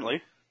ornaments?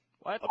 Apparently.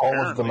 What?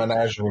 All of the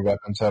menagerie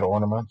weapons had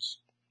ornaments.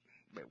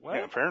 Wait, what?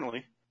 Yeah,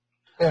 apparently.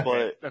 Yeah.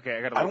 But Okay,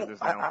 I gotta look at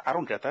this now. I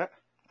don't get that.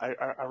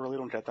 I really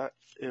don't get that.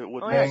 It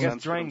would I make guess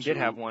sense Drain for did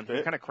them have to one. fit.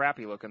 It's kind of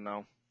crappy looking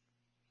though.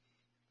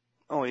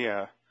 Oh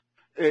yeah.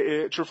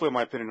 Truthfully, in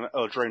my opinion,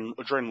 Drain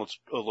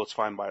looks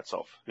fine by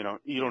itself. You know,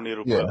 you don't need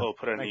to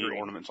put any Agreed.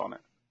 ornaments on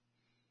it.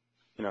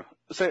 You know,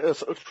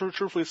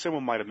 truthfully, same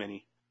with Might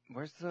Mini.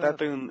 Where's the...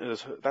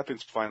 That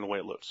thing's fine the way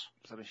it looks.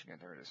 Submission,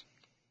 there it is.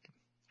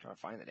 Trying to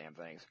find the damn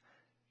things.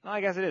 Oh,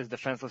 I guess it is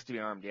defenseless to be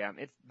armed. Yeah,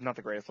 it's not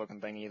the greatest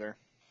looking thing either.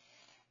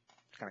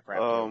 It's kind of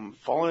crappy.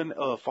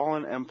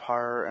 Fallen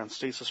Empire and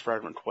Stasis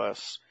Fragment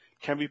quests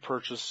can be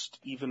purchased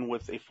even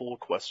with a full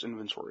quest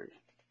inventory.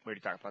 We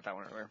already talked about that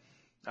one earlier.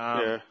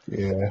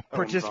 Yeah.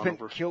 Participant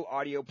kill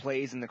audio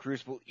plays in the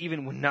Crucible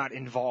even when not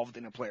involved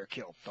in a player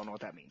kill. Don't know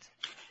what that means.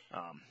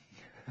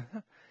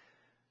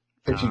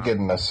 If you get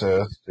an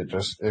assist,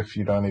 if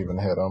you don't even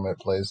hit them, it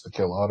plays the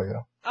kill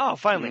audio. Oh,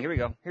 finally, here we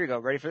go.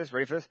 Ready for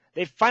this?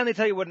 They finally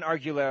tell you what an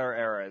Argulara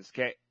error is,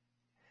 okay?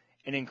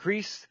 An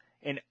increase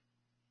in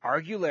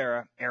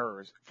Argulara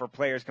errors for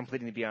players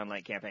completing the Beyond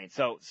Light campaign.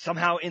 So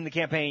somehow in the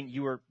campaign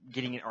you were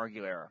getting an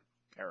Argulara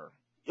error.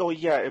 Oh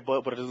yeah,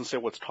 but it doesn't say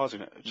what's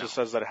causing it. It just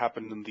says that it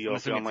happened in the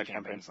Beyond Light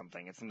campaign.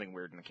 It's something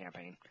weird in the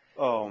campaign.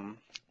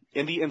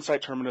 In the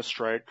Insight Terminus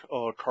strike,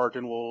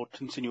 Kargan will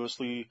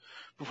continuously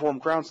perform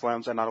ground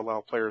slams and not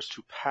allow players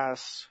to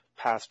pass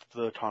past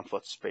the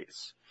Tonflet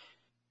space.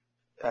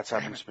 That's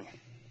happened to me.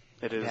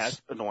 It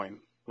is annoying.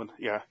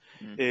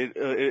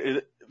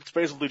 It's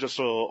basically just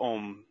a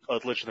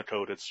glitch in the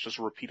code. It's just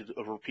a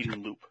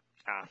repeating loop.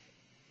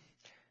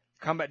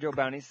 Combat Joe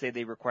bounties say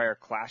they require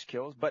clash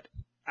kills, but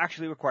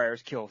actually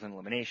requires kills and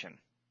elimination.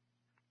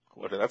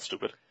 Cool. Okay, that's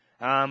stupid.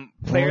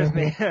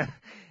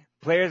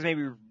 Players may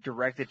be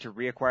directed to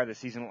reacquire the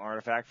seasonal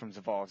artifact from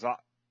Zaval's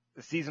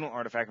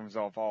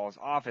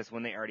office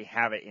when they already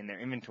have it in their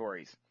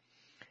inventories.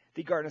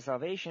 The Garden of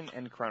Salvation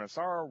and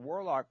Chronosara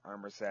Warlock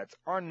armor sets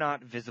are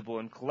not visible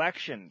in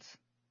collections.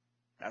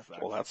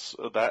 Well, that's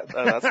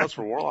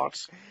for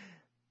Warlocks.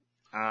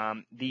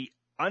 The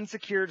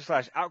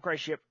unsecured/outcry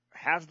ship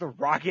has the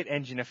rocket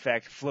engine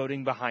effect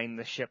floating behind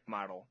the ship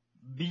model.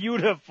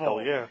 Beautiful.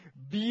 Hell yeah.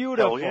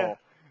 Beautiful. Hell yeah.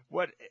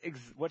 What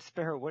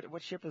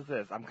ship is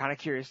this? I'm kind of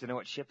curious to know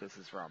what ship this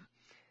is from.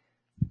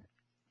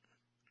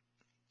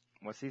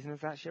 What season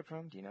is that ship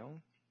from? Do you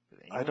know?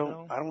 I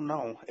don't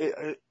know.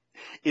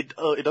 It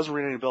doesn't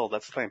ring any bell.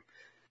 That's the thing.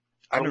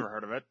 I've never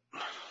heard of it.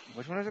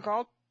 Which one is it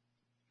called?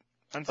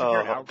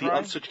 Unsecured Outcry? The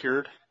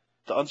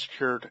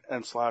unsecured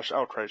and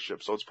 /outcry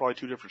ship. So it's probably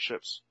two different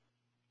ships.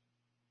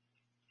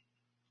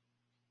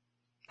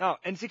 Oh,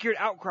 Unsecured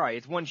Outcry.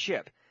 It's one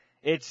ship.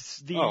 It's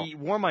the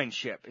Warmind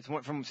ship. It's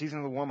one from Season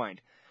of the Warmind.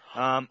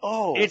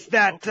 It's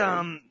that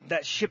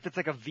that ship that's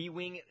like a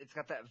V-wing. It's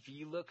got that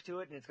V look to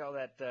it, and it's got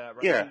that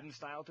Rasputin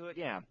style to it.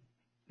 Yeah.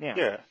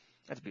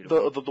 That's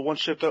beautiful. The one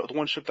ship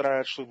that I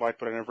actually liked,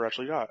 but I never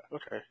actually got.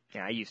 Okay.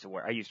 Yeah, I used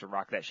to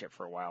rock that ship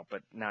for a while,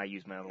 but now I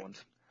use my other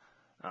ones.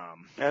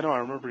 Yeah, no, I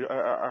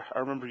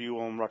remember you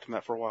rocking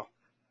that for a while.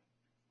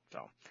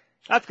 So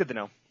that's good to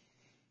know.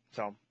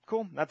 So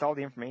cool. That's all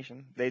the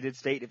information. They did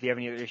state if you have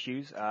any other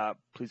issues,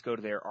 please go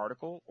to their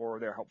article or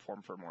their help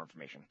form for more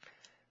information.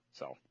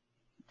 So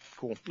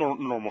cool.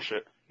 Normal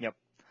shit. Yep.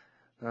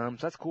 So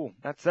that's cool.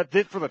 That's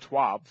it for the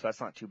TWAB. So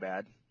that's not too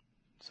bad.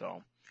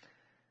 So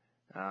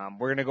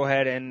we're gonna go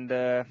ahead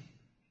and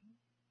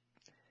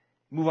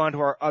move on to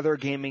our other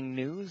gaming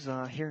news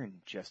here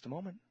in just a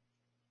moment.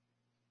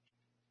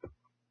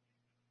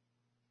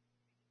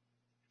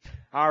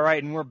 All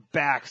right, and we're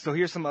back. So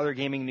here's some other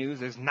gaming news.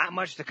 There's not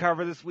much to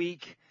cover this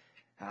week,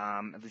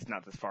 at least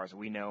not as far as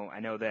we know. I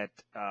know that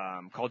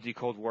Call of Duty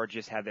Cold War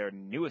just had their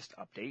newest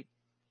update.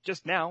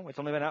 Just now, it's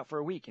only been out for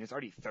a week, and it's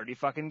already 30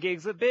 fucking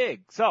gigs of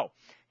big. So,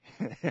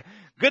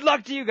 good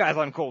luck to you guys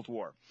on Cold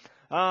War.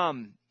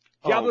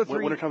 Diablo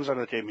 3... When it comes down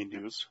to the gaming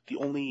news, the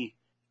only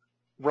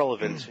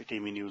relevant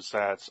gaming news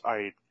that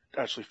I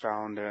actually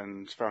found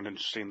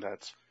interesting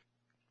that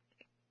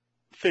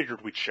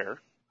figured we'd share.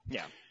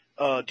 Yeah.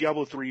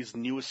 Diablo 3's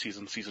newest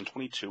season, Season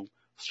 22,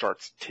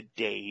 starts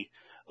today,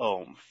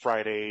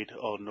 Friday,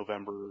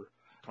 November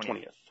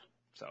 20th.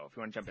 So if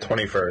you want to jump in.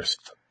 21st.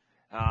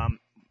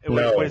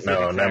 What is it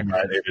never exactly?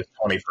 mind. It is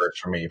 21st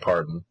for me,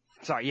 pardon.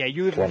 Sorry, yeah,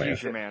 you live in the 20th.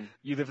 future, man.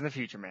 You live in the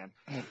future, man.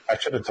 I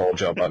should have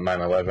told you about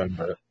 9/11,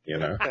 but, you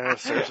know.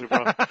 Seriously,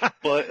 bro.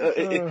 But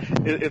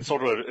it's all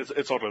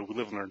good. We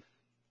live and learn.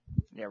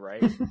 Yeah,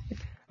 right.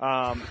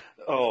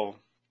 Oh,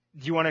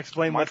 Do you want to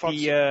explain My what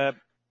thoughts-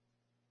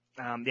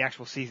 the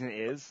actual season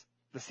is?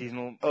 The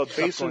seasonal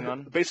stuff going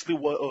on? basically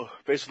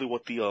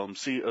what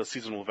the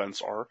seasonal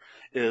events are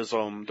is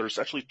there's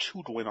actually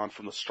two going on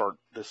from the start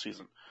this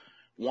season.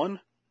 One,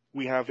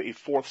 we have a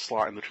fourth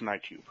slot in the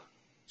Tonight Cube,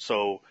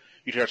 so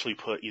you can actually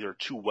put either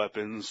 2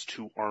 weapons,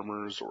 2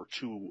 armors, or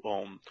 2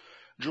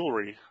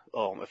 jewelry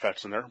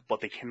effects in there,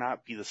 but they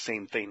cannot be the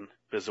same thing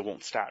because it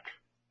won't stack.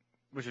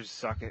 Which would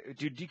suck.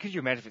 Dude, could you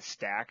imagine if it's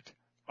stacked?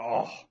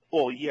 Oh.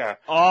 Well, yeah.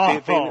 Oh.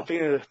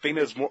 Thing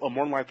is, more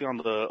than likely on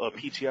the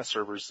PTS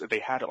servers, they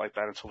had it like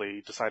that until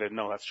they decided,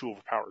 no, that's too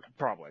overpowered.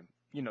 Probably.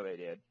 You know they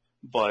did.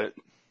 But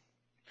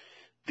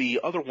the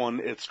other one,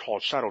 it's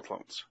called Shadow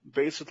Clones.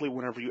 Basically,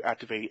 whenever you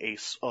activate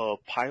a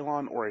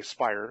pylon or a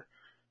spire,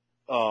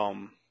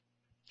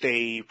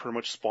 they pretty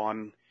much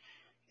spawn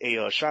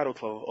a shadow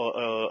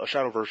clone, a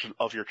shadow version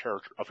of your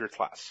character, of your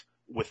class,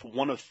 with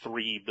one of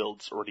 3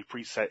 builds already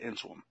preset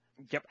into them.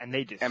 Yep, and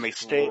they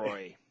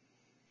destroy.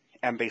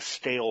 And they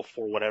scale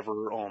for whatever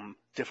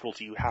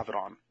difficulty you have it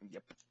on.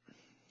 Yep.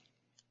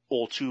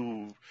 Well,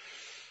 to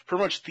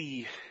pretty much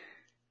the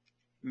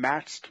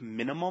maxed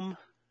minimum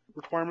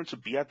requirement to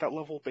be at that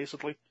level,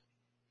 basically.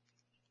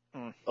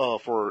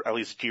 For at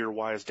least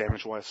gear-wise,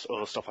 damage-wise,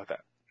 stuff like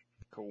that.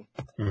 Cool.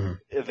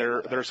 Mm-hmm.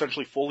 They're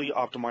essentially fully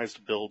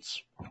optimized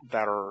builds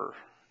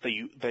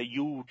that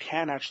you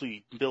can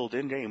actually build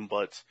in game,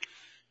 but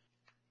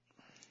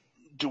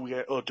do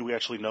we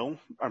actually know?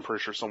 I'm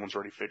pretty sure someone's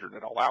already figured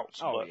it all out.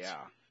 Oh, but yeah.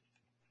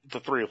 The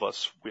 3 of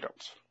us, we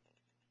don't.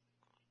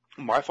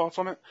 My thoughts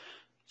on it,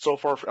 so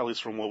far, at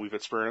least from what we've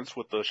experienced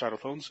with the Shadow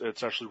Clones,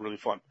 it's actually really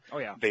fun. Oh,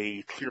 yeah.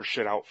 They clear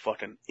shit out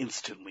fucking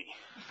instantly.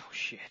 Oh,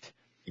 shit.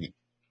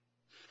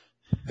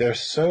 They're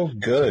so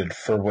good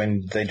for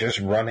when they just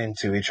run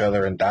into each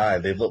other and die.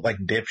 They look like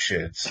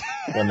dipshits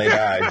when they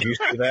die. Did you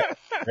see that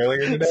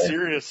earlier today?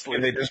 Seriously.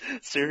 And they just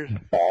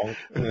bong,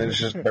 and then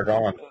they're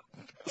gone.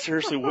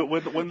 Seriously,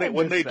 when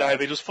they die,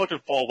 they just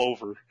fucking fall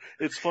over.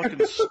 It's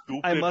fucking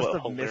stupid, I must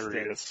but have missed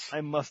hilarious. it.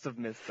 I must have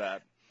missed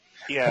that.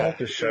 Yeah. I'll have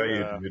to show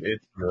you, dude.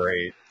 It's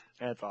great.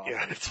 That's awesome.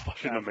 Yeah, it's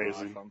fucking That's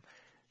amazing.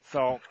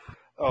 Awesome.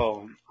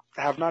 So,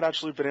 I have not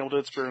actually been able to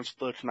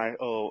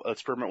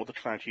experiment with the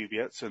Tonight Cube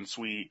yet, since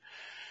we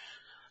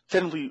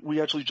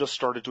actually just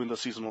started doing the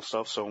seasonal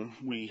stuff, so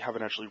we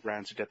haven't actually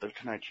ran to get the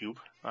Tonight Cube,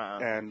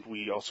 and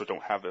we also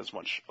don't have as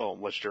much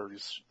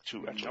legendaries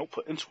to actually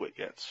put into it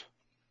yet.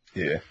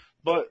 Yeah.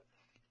 But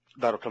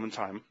that'll come in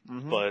time.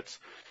 Mhm. But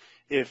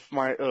if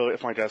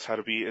my guess had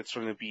to be, it's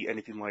going to be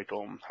anything like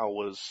how it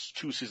was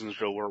 2 seasons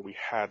ago, where we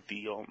had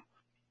the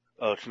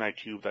Tonight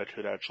Cube that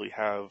could actually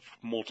have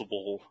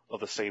multiple of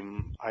the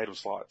same item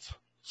slots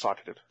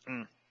socketed.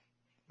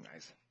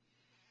 nice.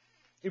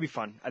 It'd be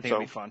fun. I think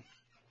it'd be fun.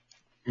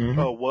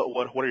 Mm-hmm.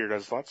 What are your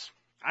guys' thoughts?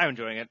 I'm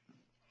enjoying it.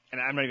 And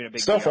I'm not even a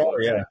big So Diablo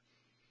far, fan. yeah.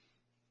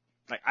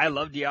 Like, I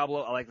love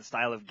Diablo. I like the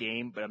style of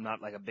game, but I'm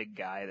not like a big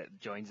guy that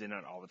joins in on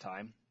it all the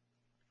time.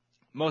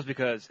 Most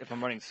because if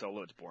I'm running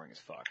solo, it's boring as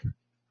fuck.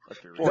 Let's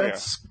be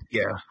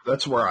real.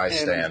 That's where I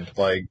stand.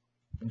 Like,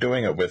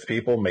 doing it with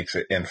people makes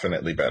it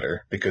infinitely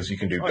better because you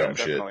can do dumb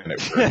shit definitely. and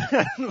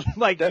it works.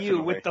 Like you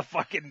Definitely. with the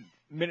fucking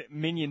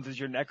minions as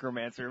your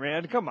necromancer,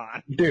 man. Come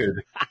on.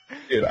 Dude,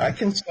 I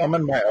can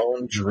summon my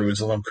own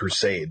Jerusalem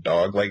crusade,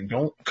 dog. Like,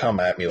 don't come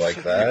at me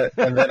like that.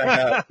 And then I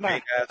got a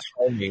big ass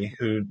homie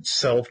who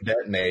self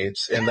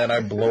detonates, and then I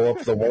blow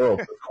up the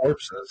world with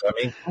corpses. I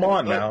mean, come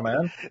on now,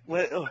 man.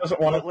 Doesn't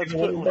want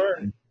to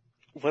burn.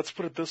 Let's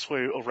put it this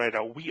way right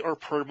now. We are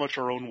pretty much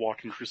our own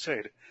walking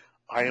crusade.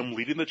 I am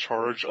leading the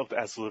charge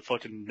as the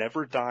fucking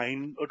never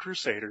dying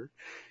crusader.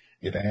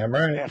 You're damn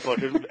right.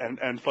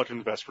 And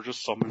fucking Vesper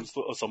just summons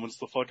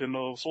the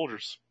fucking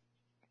soldiers.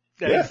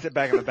 Yeah, you sit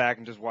back in the back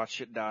and just watch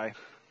shit die.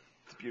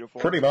 It's beautiful.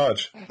 Pretty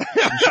much.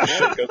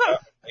 Shit goes out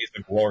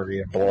in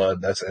glory and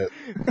blood. That's it.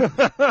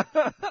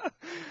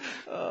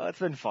 It's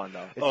been fun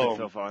though. It's been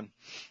so fun.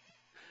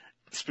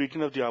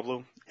 Speaking of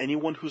Diablo,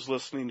 anyone who's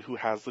listening who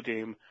has the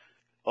game,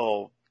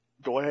 go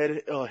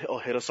ahead,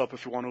 hit us up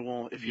if you ever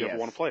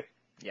want to play.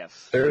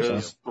 Yes.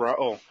 There's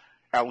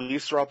at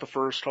least throughout the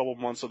first couple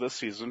months of this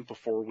season,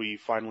 before we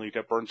finally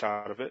get burnt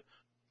out of it,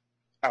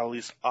 at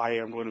least I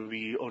am going to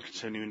be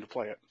continuing to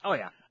play it. Oh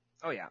yeah.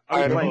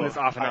 I was playing this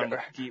off and on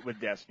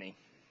with Destiny.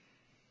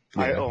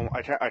 Yeah.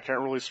 I can't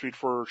really speak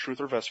for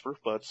Truth or Vesper,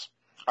 but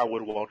I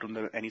would welcome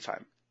them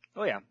anytime.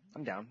 Oh yeah,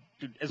 I'm down.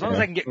 Dude, as long as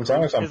I can get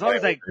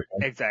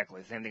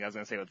exactly, same thing I was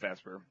gonna say with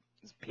Vesper.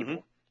 Is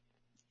people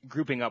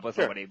grouping up with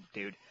somebody,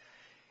 dude.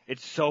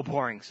 It's so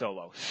boring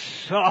solo.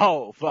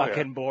 So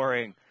fucking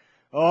boring.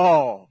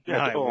 Oh,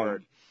 Yeah, my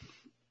word.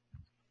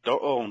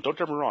 Don't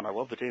get me wrong. I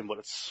love the game, but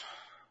it's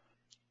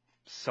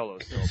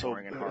Solo's so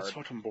boring and hard. It's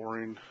fucking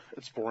boring.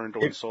 It's boring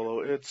doing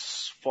solo. It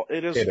is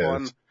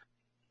fun.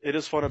 It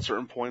is fun at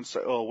certain points.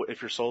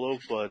 If you're solo,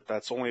 but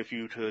that's only if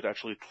you could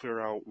actually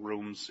clear out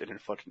rooms in a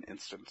fucking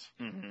instant.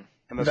 Mm-hmm.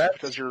 And that's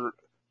because you're.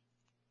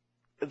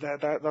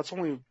 That's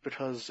only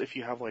because if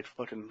you have like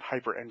fucking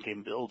hyper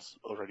endgame builds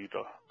already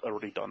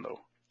done though.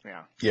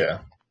 Yeah. Yeah.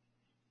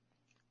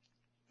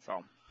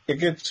 So. It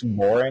gets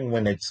boring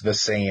when it's the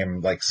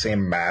same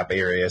map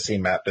area,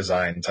 same map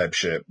design type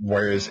shit.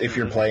 Whereas if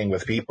you're playing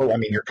with people, I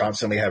mean, you're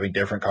constantly having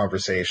different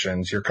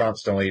conversations. You're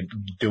constantly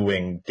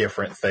doing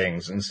different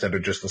things instead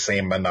of just the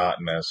same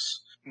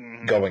monotonous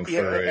going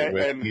through it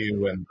with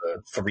you and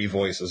the three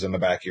voices in the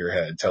back of your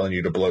head telling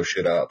you to blow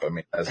shit up. I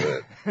mean, that's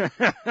it.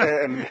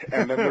 and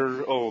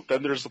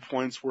then there's the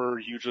points where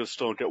you just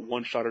don't get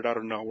one-shotted out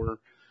of nowhere,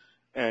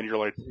 and you're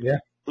like, yeah,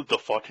 what the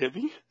fuck hit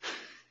me?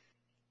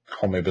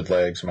 Homie with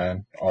legs,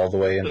 man. All the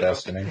way in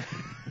Destiny.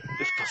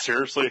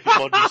 Seriously, he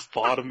just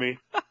thought of me.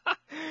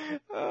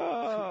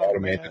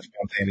 Automated,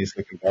 spontaneous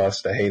looking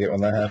bust. I hate it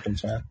when that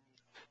happens, man.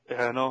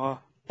 Yeah, I know,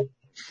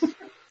 huh?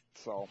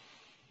 So,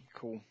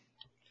 cool.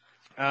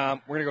 We're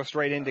going to go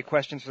straight into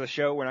questions for the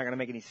show. We're not going to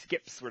make any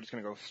skips. We're just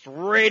going to go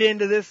straight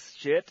into this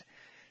shit.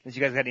 Unless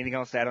you guys got anything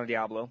else to add on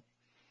Diablo?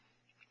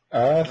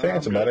 I think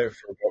that's about it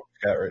for what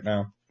we've got right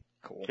now.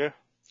 Cool. Okay.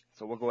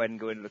 So we'll go ahead and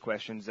go into the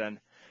questions then.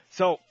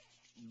 So,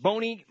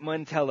 Boney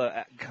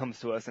Montella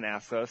comes to us and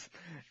asks us,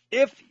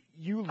 if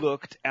you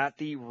looked at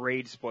the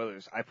raid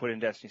spoilers I put in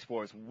Destiny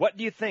spoilers, what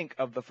do you think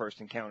of the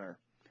first encounter?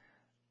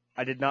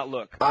 I did not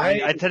look.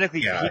 I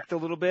technically peeked a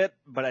little bit,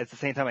 but at the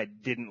same time I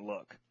didn't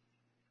look.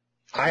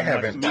 I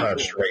haven't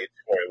touched raid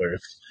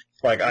spoilers.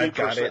 Like, I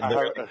got it,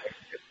 the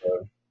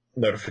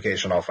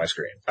notification off my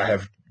screen. I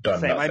have done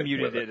Same, nothing I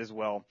muted with it as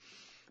well.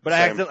 But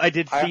I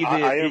did see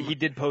he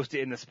did post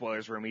it in the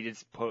spoilers room. He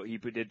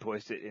did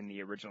post it in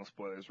the original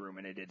spoilers room,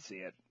 and I did see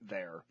it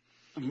there.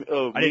 I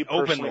didn't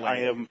open the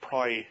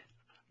link.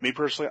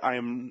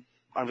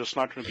 I'm just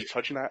not going to be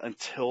touching that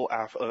until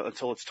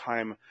it's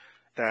time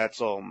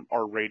that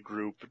our raid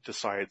group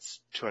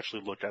decides to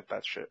actually look at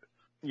that shit.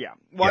 Yeah.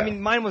 Well, I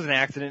mean, mine was an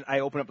accident.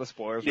 I opened up the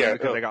spoilers room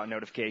because I got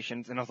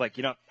notifications, and I was like,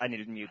 I need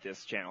to mute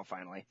this channel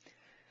finally.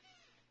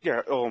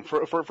 Yeah,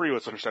 for you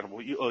it's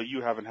understandable.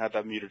 You haven't had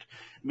that muted.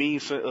 Me,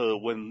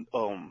 when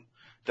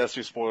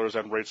Destiny spoilers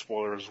and raid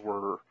spoilers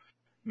were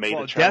made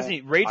a channel,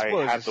 Destiny raid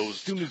spoilers, as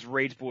soon as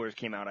raid spoilers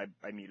came out,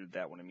 I muted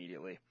that one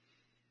immediately.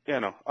 Yeah,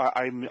 no,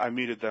 I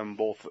muted them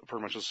both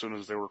pretty much as soon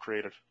as they were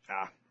created.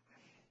 So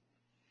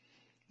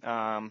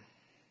I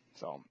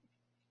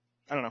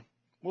don't know.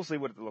 We'll see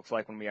what it looks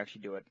like when we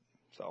actually do it.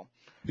 So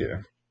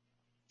yeah.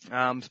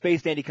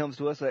 Space Dandy comes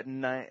to us at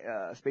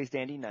Space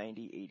Dandy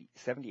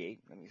 908078.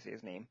 Let me say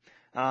his name.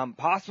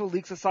 Possible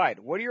leaks aside,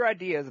 what are your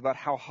ideas about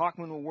how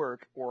Hawkmoon will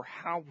work, or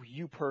how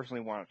you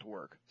personally want it to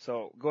work?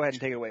 So go ahead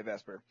and take it away,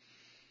 Vesper.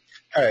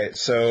 All right.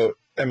 So,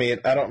 I mean,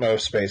 I don't know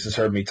if Space has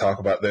heard me talk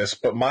about this,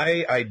 but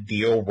my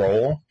ideal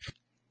role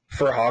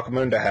for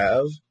Hawkmoon to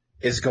have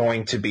is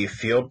going to be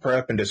field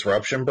prep and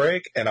disruption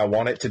break, and I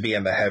want it to be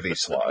in the heavy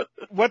slot.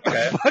 What the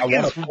fuck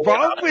is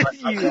wrong with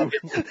you?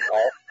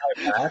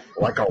 Back,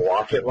 like a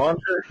rocket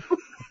launcher.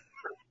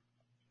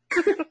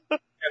 And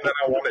then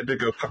I want it to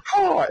go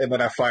caw, and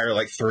then I fire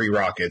like 3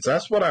 rockets.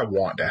 That's what I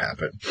want to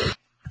happen.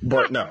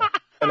 But no.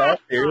 In all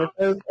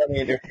seriousness, I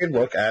mean, if you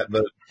look at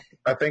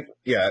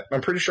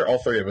I'm pretty sure all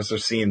 3 of us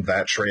have seen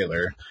that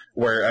trailer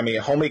where, I mean,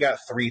 Homie got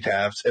 3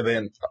 taps, and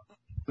then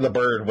the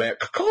bird went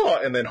caw,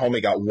 and then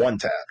Homie got 1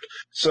 tapped.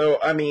 So,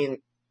 I mean,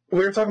 we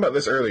were talking about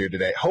this earlier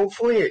today.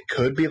 Hopefully it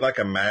could be like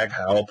a Mag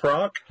Howl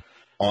proc.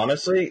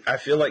 Honestly, I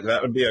feel like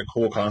that would be a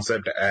cool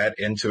concept to add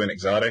into an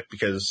exotic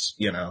because,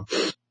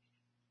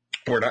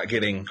 we're not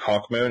getting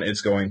Hawkmoon. It's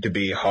going to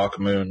be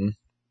Hawkmoon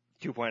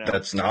 2.0.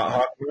 That's not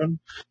Hawkmoon,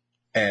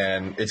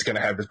 and it's going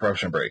to have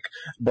disruption break.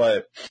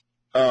 But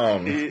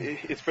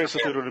it's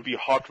basically going to be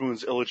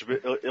Hawkmoon's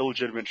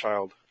illegitimate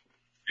child.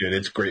 Dude,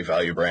 it's great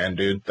value brand,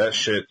 dude. That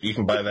shit, you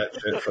can buy that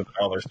shit for the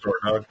dollar store,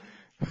 dog.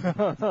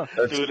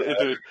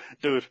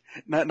 Dude,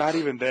 not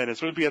even then.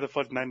 It's going to be at the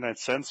fucking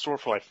 99-cent store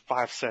for like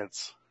 5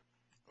 cents.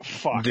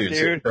 Fuck,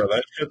 dude. Bro,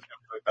 that shit's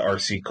like the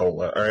RC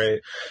Cola,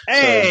 alright?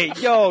 Hey,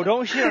 yo,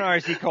 don't shit on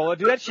RC Cola.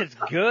 Dude, that shit's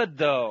good,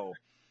 though.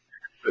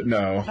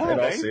 No, in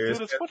all seriousness.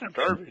 Dude, it's fucking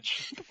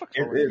garbage. What the fuck's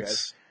wrong with you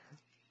guys?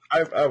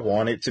 I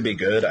want it to be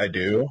good, I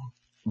do,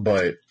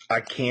 but I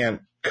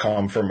can't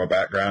come from a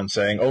background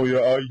saying, oh yeah,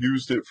 I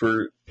used it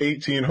for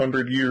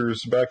 1,800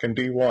 years back in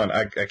D1.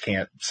 I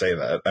can't say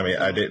that. I mean,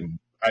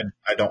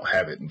 I don't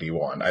have it in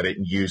D1. I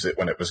didn't use it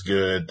when it was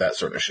good, that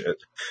sort of shit.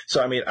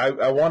 So, I mean,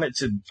 I want it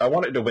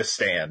to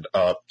withstand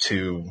up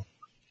to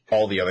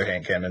all the other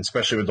hand cannons,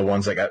 especially with the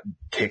ones that got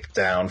kicked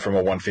down from a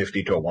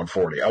 150 to a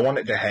 140. I want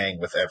it to hang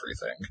with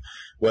everything.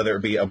 Whether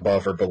it be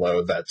above or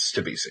below, that's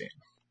to be seen.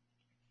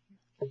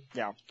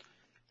 Yeah.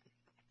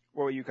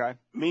 What were you, Kai?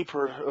 Me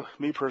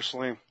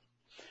personally,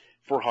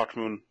 for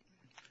Hawkmoon,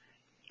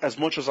 as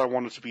much as I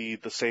want it to be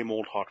the same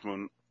old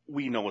Hawkmoon,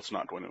 we know it's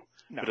not going to.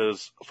 No.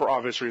 Because, for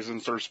obvious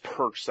reasons, there's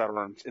perks that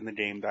aren't in the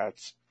game that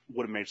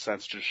would have made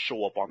sense to just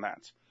show up on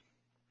that.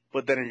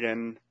 But then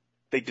again,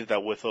 they did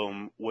that with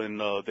when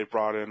they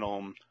brought in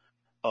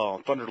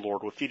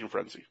Thunderlord with Feeding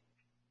Frenzy.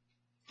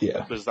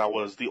 Yeah. Because that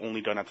was the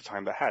only dun at the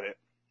time that had it.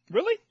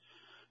 Really?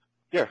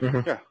 Yeah,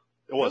 yeah,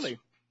 it was. Really?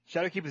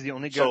 Shadowkeep is the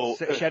only So,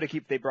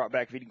 Shadowkeep they brought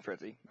back Feeding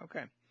Frenzy.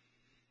 Okay.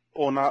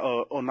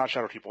 not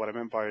Shadowkeep. What I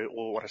meant by,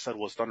 what I said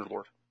was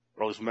Thunderlord.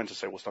 Or at least meant to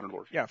say was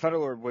Thunderlord. Yeah,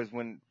 Thunderlord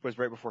was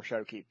right before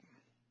Shadowkeep.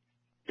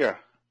 Yeah.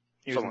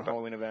 He was in the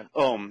Halloween event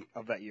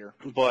of that year.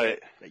 But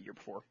that year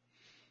before.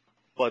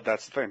 But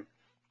that's the thing.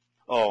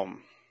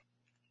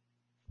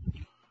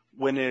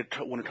 When it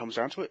comes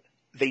down to it,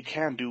 they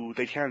can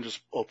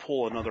just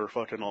pull another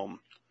fucking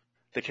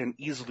they can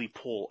easily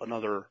pull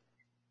another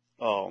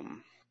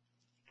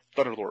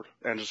Thunderlord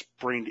and just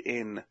bring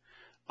in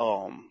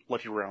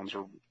Lucky Rounds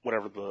or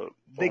whatever the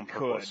they perk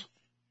could. was.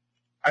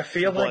 I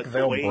feel like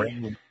they'll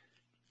bring.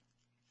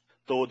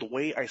 Though the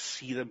way I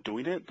see them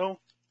doing it though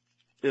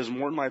is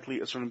more than likely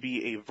it's going to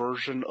be a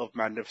version of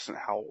Magnificent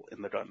Howl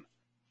in the dun.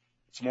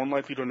 It's more than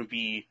likely going to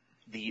be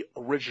the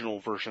original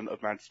version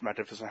of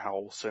Magnificent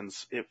Howl,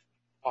 since it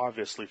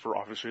obviously, for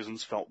obvious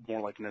reasons, felt more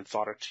like an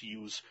exotic to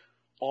use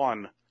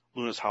on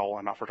Luna's Howl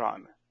and Not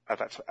Forgotten at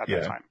that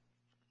time.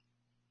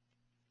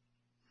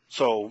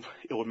 So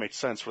it would make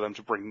sense for them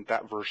to bring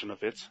that version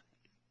of it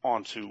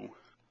onto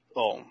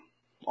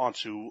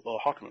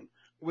Hawkmoon.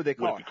 Would they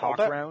call it Hawk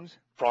Rounds?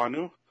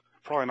 Probably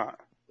not.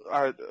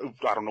 I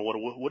don't know what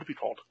it would be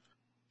called,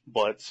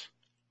 but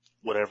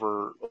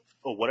whatever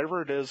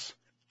it is.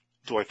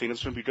 Do I think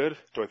it's going to be good?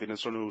 Do I think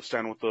it's going to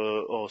stand with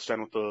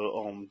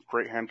the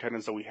great hand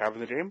cannons that we have in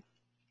the game?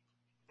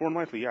 More than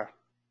likely, yeah.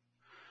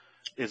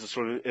 Is it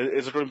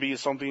going to be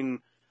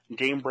something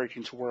game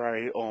breaking to where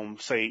I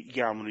say,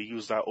 yeah, I'm going to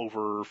use that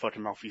over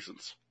fucking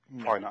Malfeasance?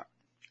 Probably not.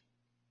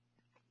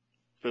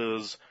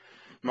 Because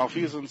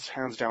Malfeasance,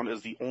 hands down,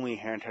 is the only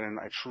hand cannon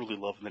I truly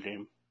love in the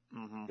game.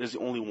 Mm-hmm. It is the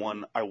only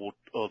one I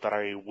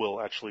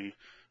will actually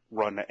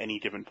run at any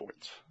given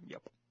point.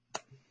 Yep.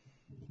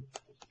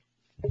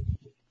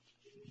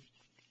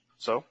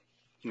 So,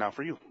 now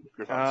for you.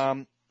 Your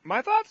thoughts.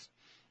 My thoughts?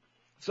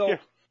 So, yeah.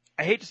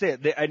 I hate to say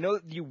it. I know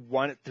that you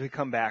want it to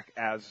come back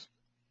as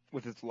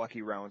with its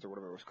Lucky Rounds or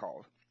whatever it was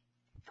called.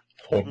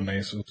 Golden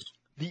Aces.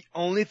 The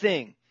only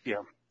thing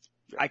Yeah.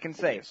 I can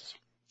say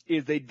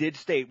is they did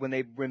state when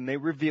they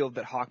revealed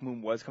that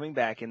Hawkmoon was coming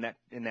back in that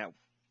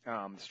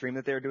stream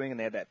that they were doing, and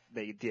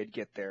they did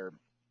get their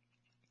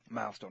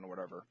milestone or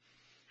whatever.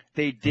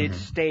 They did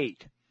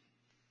state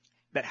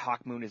that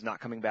Hawkmoon is not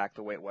coming back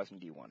the way it was in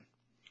D1.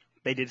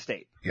 They did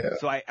state. Yeah.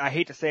 So I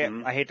hate to say it.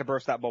 I hate to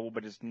burst that bubble,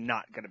 but it's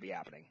not going to be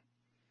happening.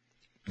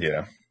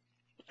 Yeah.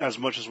 As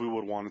much as we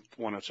would want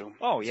it to.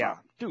 Oh, yeah.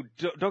 Dude,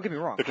 don't get me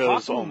wrong.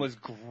 Because, Hawkmoon was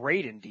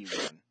great in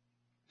D1.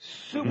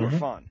 Super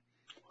fun.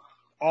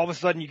 All of a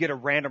sudden, you get a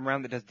random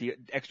round that does the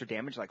extra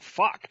damage. Like,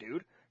 fuck,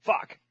 dude.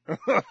 Fuck.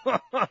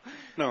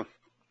 No.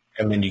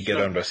 And then you get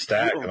onto a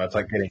stack, and it's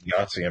like getting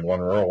Yahtzee in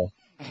one roll.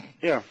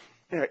 Yeah.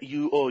 Yeah,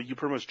 you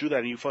pretty much do that,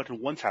 and you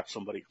fucking one-tap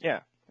somebody. Yeah,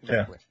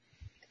 exactly. Yeah.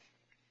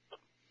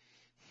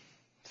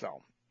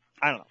 So,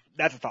 I don't know.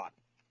 That's a thought.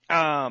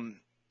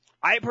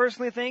 I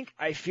personally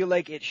I feel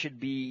like it should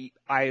be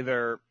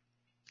either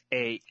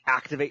a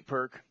activate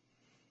perk,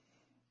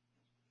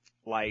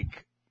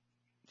 like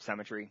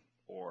Symmetry,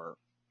 or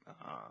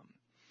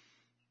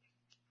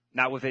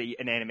not with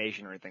an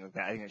animation or anything like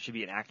that. I think it should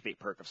be an activate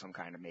perk of some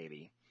kind of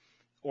maybe.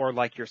 Or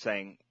like you're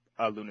saying,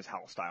 a Luna's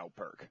Howl style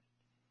perk.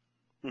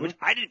 Mm-hmm. Which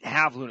I didn't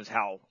have Luna's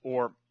Howl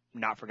or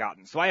Not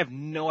Forgotten, so I have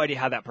no idea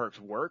how that perks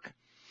work.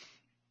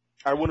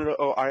 I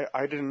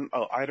didn't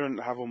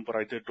have them, but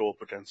I did go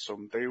up against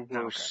them. They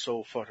were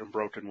so fucking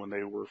broken when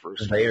they were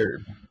first.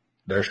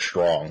 They're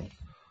strong,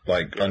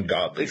 like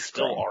ungodly. They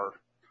still are.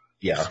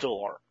 Yeah, they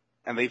still are.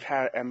 And they've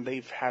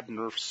had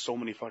nerfs so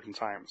many fucking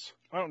times.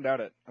 I don't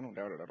doubt it. I don't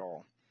doubt it at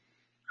all.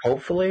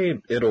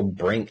 Hopefully it'll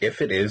bring,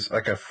 if it is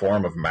like a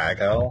form of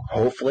Mag-El,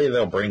 hopefully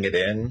they'll bring it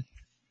in.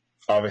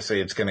 Obviously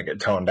it's going to get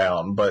toned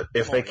down, but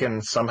if they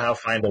can somehow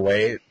find a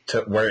way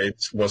to where it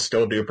will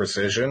still do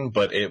precision,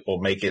 but it will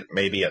make it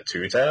maybe a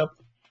 2-tap,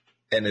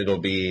 and it'll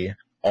be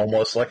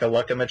almost like a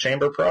Luck in the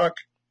Chamber proc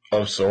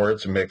of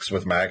Swords mixed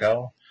with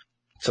Mag-El,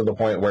 to the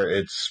point where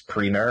it's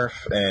pre-nerf,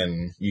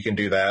 and you can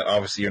do that.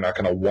 Obviously you're not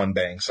going to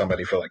one-bang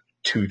somebody for like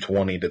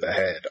 220 to the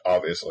head,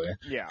 obviously.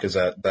 Yeah. Because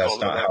that's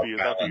not how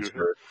balance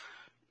works.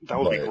 That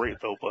would be great,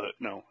 though, but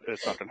no,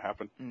 it's not going to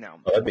happen.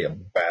 No. That'd be a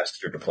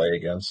bastard to play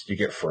against. You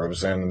get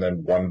frozen and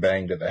then one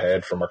bang to the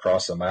head from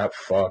across the map.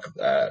 Fuck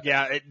that.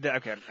 Yeah,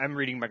 okay. I'm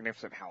reading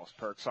Magnificent Howl's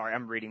perk. Sorry,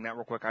 I'm reading that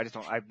real quick. I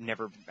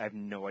have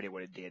no idea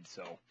what it did,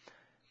 so.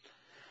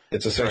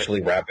 It's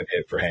essentially rapid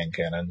hit for hand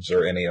cannons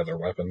or any other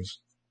weapons.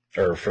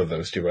 Or for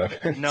those two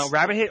weapons. No,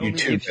 rapid hit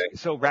only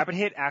so rapid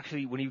hit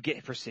actually, when you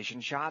get precision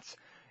shots,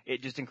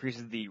 it just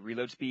increases the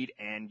reload speed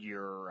and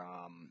your,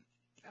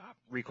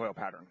 recoil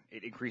pattern.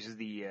 It increases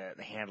the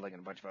handling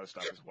and a bunch of other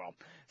stuff as well.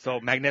 So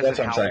That's Magnificent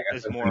what I'm Howl saying.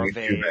 is more of You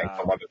bang a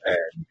someone in the head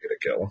and get a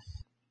kill.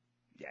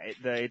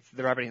 yeah. It's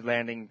the rapid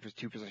landing, just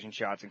 2 position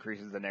shots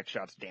increases the next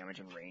shot's damage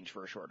and range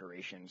for a short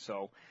duration.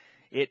 So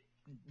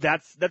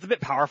that's a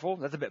bit powerful.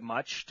 That's a bit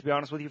much, to be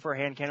honest with you, for a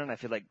hand cannon. I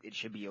feel like it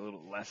should be a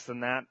little less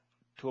than that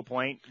to a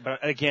point. But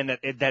again,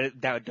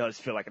 that does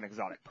feel like an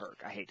exotic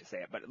perk. I hate to say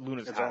it, but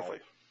Luna's Howl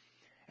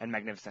and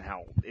Magnificent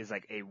Howl is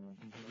like a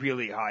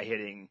really high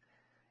hitting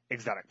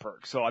exotic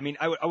perk. So I mean,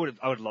 I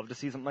would love to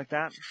see something like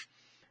that.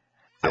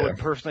 Yeah. I would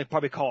personally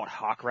probably call it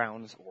Hawk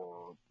Rounds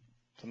or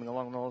something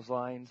along those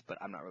lines, but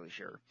I'm not really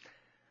sure.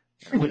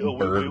 Bird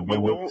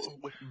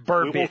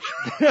bitch.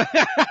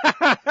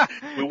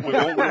 We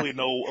won't really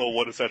know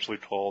what it's actually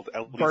called.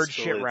 At least Bird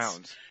shit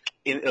rounds.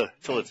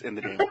 Till it's in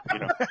the game, you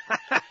know.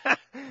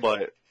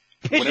 But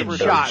Pigeon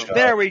shot.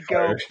 There we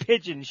go.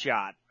 Pigeon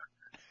shot.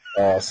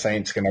 Oh,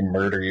 Saint's gonna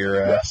murder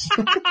your ass.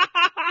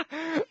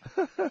 The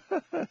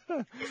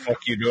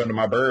fuck you doing to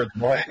my birds,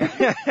 boy?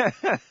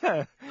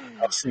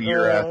 I'll see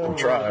your ass in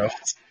trials.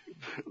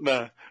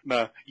 Nah.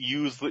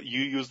 You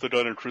use the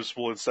gun in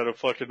Crucible instead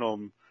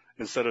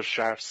of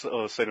Shaft's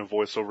saying a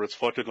voiceover. It's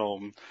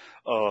fucking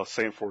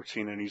Saint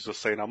 14, and he's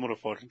just saying, "I'm gonna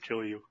fucking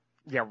kill you."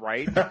 Yeah,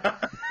 right.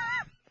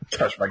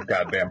 Touch my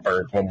goddamn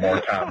birds one more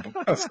time.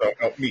 So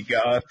help me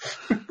God.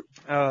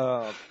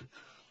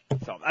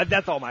 So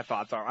that's all my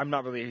thoughts are. I'm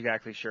not really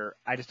exactly sure.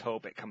 I just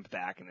hope it comes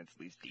back and it's at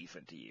least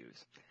decent to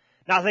use.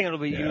 Not saying it'll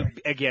be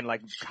again,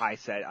 like Kai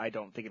said. I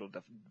don't think it'll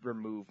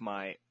remove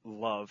my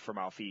love for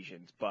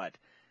Malfeasians, but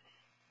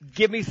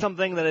give me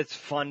something that it's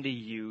fun to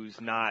use,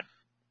 not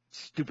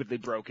stupidly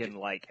broken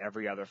like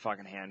every other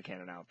fucking hand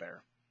cannon out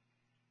there.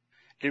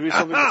 Give me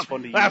something that's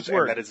fun to use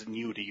and that is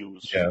new to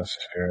use. Yes,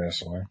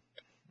 seriously.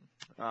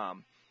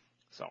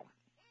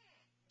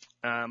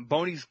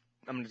 Boney's.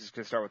 I'm just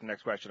gonna start with the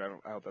next question.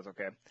 I hope that's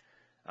okay.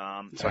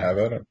 So how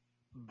about it?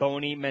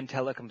 Boney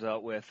Mentella comes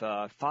out with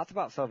thoughts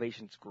about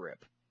Salvation's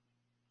grip.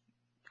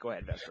 Go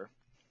ahead, Vesper.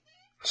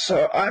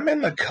 So I'm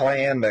in the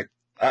clan that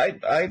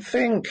I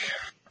think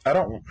I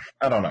don't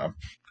know.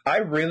 I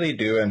really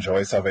do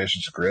enjoy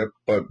Salvation's grip,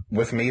 but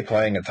with me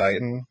playing a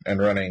Titan and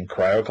running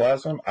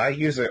Cryoplasm, I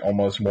use it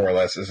almost more or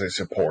less as a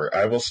support.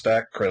 I will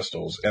stack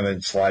crystals and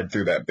then slide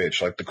through that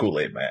bitch like the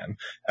Kool-Aid Man.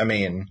 I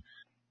mean,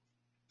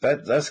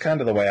 that's kind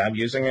of the way I'm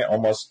using it,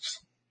 almost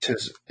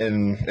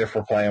if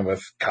we're playing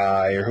with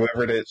Kai or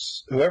whoever it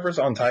is, whoever's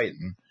on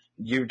Titan,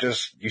 you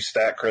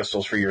stack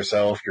crystals for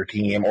yourself, your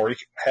team, or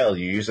hell,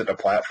 you use it to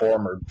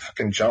platform or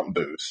fucking jump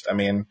boost. I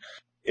mean,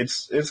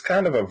 it's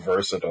kind of a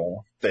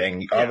versatile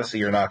thing. Yeah. Obviously,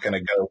 you're not going to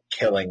go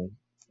killing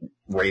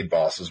raid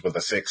bosses with a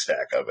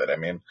 6-stack of it. I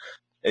mean,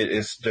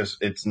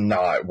 it's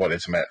not what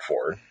it's meant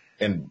for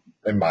in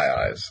my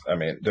eyes. I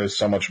mean, there's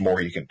so much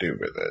more you can do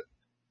with it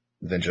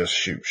than just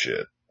shoot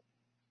shit.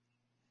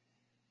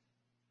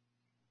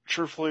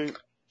 Truthfully,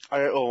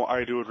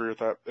 I do agree with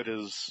that. It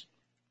is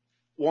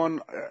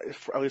one,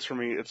 at least for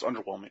me, it's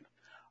underwhelming.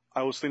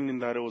 I was thinking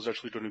that it was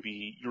actually going to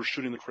be you're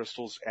shooting the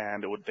crystals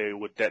and they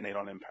would detonate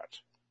on impact.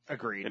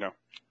 Agreed. You know,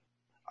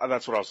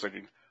 that's what I was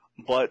thinking.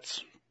 But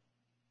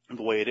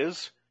the way it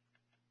is,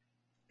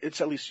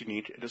 it's at least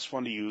unique. It is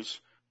fun to use,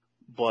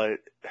 but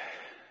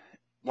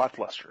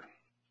lackluster.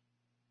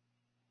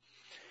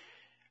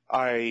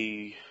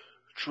 I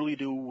truly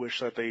do wish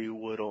that they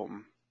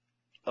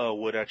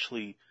would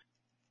actually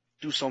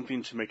do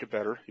something to make it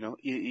better, you know,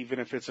 even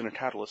if it's in a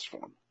catalyst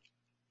form.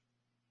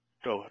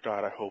 Oh,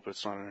 God, I hope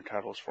it's not in a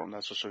catalyst form.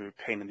 That's just a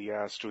pain in the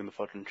ass doing the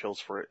fucking kills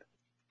for it.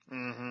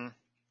 Mm-hmm.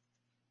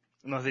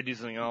 Unless they do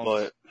something else.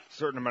 But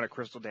certain amount of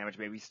crystal damage,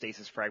 maybe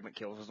stasis fragment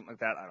kills or something like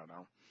that. I don't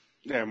know.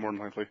 Yeah, more than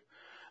likely.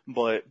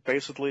 But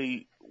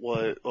basically,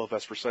 what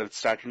Vesper said, it's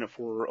stacking it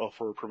for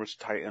pretty much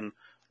Titan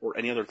or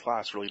any other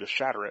class, really, to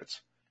shatter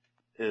it,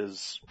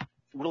 is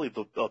really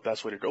the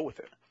best way to go with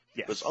it.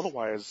 Yes. Because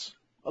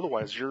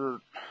otherwise, you're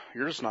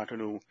just not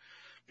going to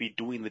be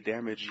doing the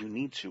damage you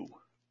need to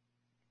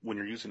when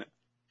you're using it.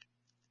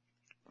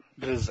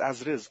 Because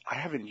as it is, I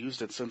haven't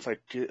used it since I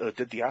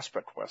did the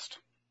aspect quest.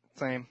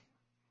 Same.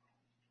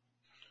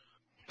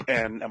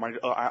 And I'm going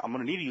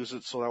to need to use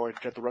it so that I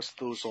can get the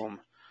rest of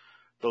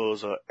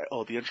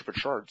the intrepid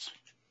shards,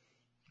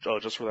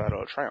 just for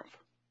that triumph.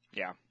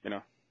 Yeah. You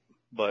know,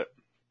 but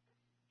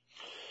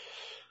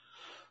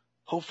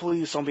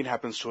hopefully something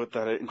happens to it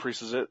that it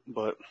increases it.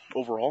 But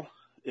overall,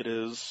 it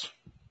is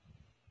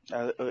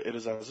as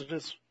it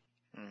is.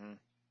 Mm-hmm.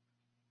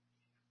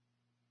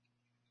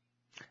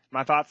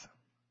 My thoughts?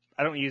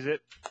 I don't use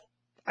it.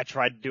 I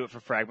tried to do it for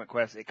Fragment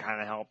Quest. It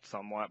kind of helped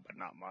somewhat, but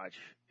not much.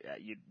 Yeah,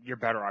 you're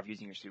better off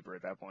using your super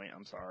at that point.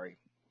 I'm sorry.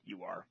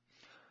 You are.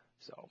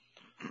 So.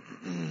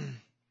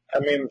 I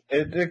mean,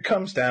 it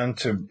comes down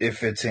to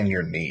if it's in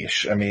your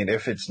niche. I mean,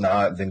 if it's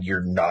not, then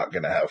you're not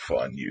going to have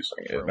fun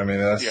using it. I mean,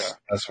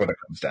 that's what it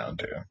comes down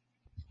to.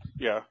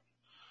 Yeah.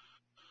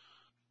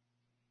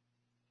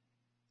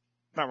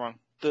 Not wrong.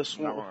 This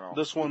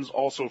one's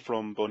also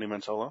from Boney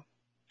Mentella.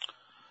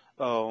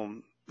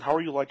 How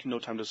are you liking No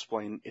Time to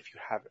Explain if you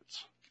have it?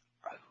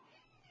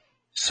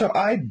 So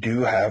I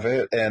do have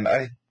it, and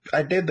I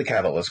did the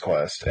Catalyst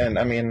quest, and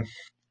I mean,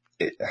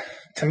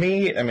 to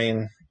me, I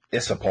mean,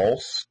 it's a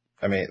pulse.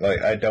 I mean,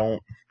 like, I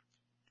don't,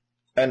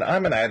 and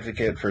I'm an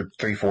advocate for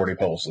 340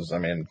 pulses. I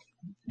mean,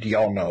 do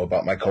y'all know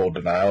about my cold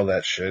denial?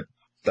 That shit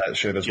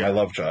is my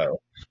love child.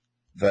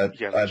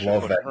 I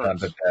love that done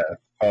to death.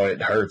 Oh,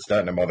 it hurts,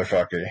 doesn't it,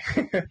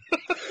 motherfucker?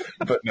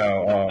 But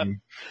no,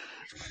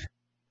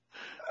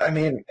 I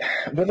mean,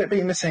 with it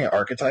being the same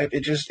archetype,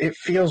 it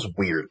feels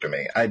weird to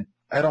me. I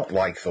don't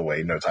like the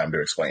way No Time to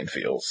Explain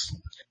feels.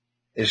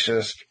 It's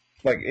just,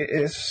 like,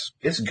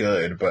 it's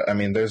good, but I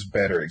mean, there's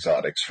better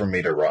exotics for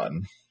me to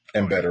run,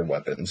 and better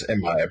weapons, in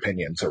my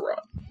opinion, to run.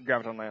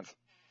 Graviton Lance.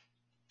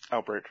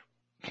 Outbreak.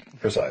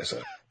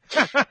 Precisely.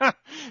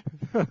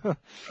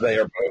 They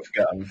are both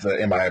guns that,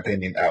 in my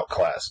opinion,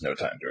 outclass No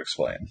Time to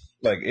Explain.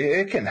 Like,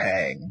 it can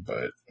hang,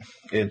 but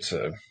it's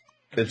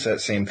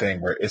that same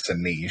thing where it's a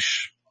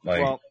niche.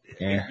 Like, well,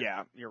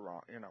 yeah, you're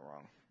wrong. You're not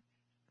wrong.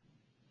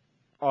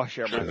 I'll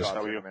share my thoughts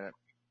in a minute.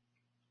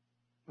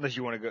 Unless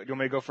you want to go. Do you want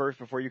me to go first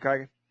before you,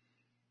 Kage?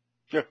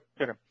 Yeah.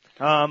 Okay.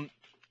 All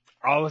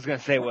I was going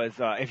to say was,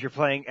 if you're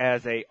playing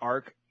as a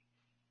Arc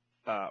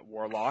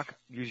Warlock,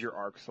 use your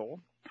Arc Soul.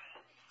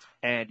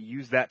 And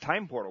use that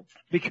time portal.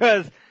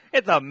 Because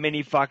it's a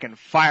mini fucking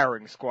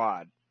firing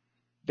squad.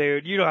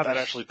 Dude, you don't have that to...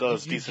 That actually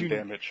does decent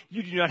damage.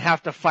 You do not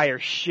have to fire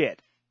shit.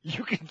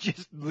 You can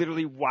just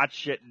literally watch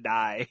shit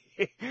die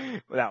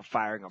without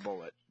firing a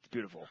bullet. It's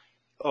beautiful.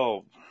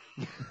 Oh.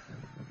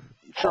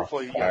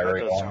 Truthfully, yeah, that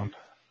does sound...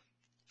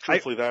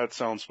 Truthfully, that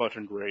sounds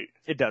fucking great.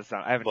 It does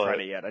sound... I haven't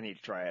tried it yet. I need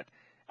to try it.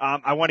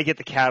 I want to get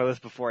the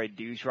Catalyst before I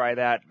do try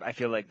that. I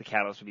feel like the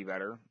Catalyst would be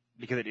better.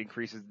 Because it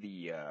increases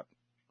the...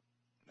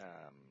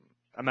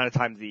 amount of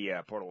times the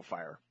portal will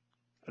fire.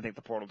 I think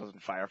the portal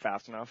doesn't fire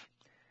fast enough.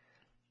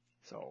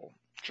 So,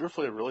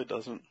 truthfully, it really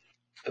doesn't.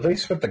 At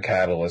least with the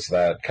Catalyst,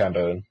 that kind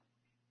of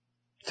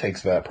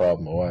takes that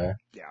problem away.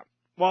 Yeah.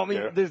 Well, I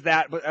mean, there's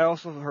that, but I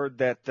also heard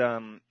that, I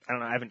don't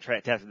know, I haven't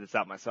tested this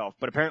out myself,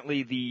 but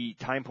apparently the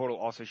time portal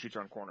also shoots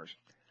around corners.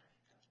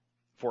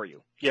 For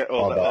you. Yeah,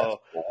 that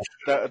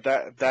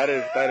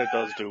it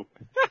does do.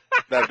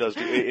 That it does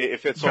do.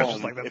 If it's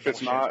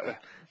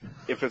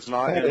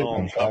not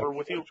in cover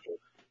with you,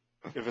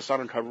 if it's not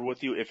in cover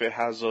with you, if it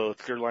has a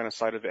clear line of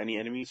sight of any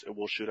enemies, it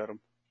will shoot at them.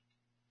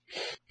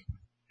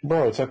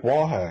 Bro, it's like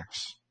wall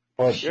hacks.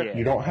 But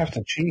you don't have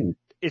to cheat.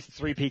 It's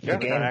 3-peaking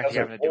without actually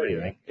having to do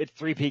anything. It's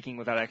 3-peaking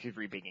without actually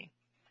 3-peaking.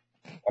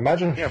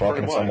 Imagine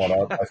fucking someone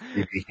up by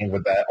 3-peaking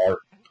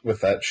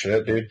with that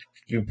shit, dude.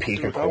 You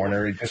peek a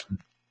corner, you just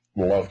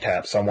love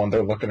tap someone,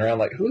 they're looking around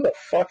like, who the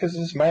fuck is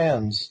this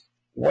man's?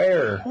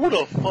 Where? Who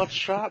the fuck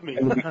shot me?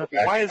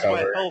 Why is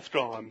my health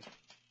gone?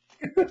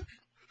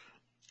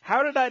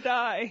 How did I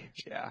die?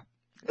 Yeah.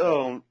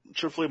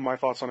 Truthfully, my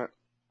thoughts on it.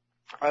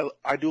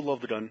 I do love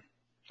the gun.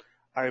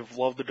 I've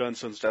loved the gun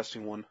since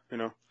Destiny 1, you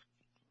know?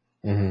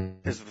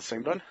 Mm-hmm. Is it the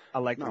same gun? I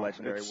like the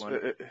legendary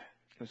one.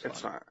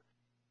 It's not.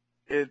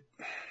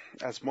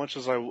 As much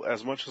as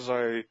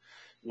I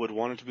would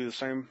want it to be the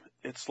same,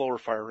 it's lower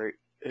fire rate.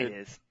 It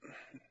is.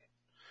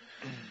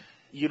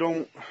 You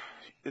don't...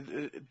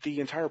 the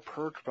entire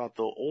perk about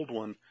the old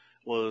one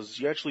was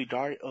you actually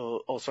die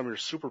some of your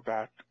super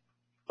back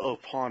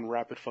upon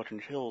rapid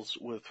fucking kills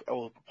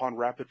upon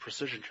rapid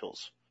precision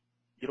kills.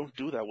 You don't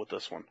do that with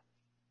this one.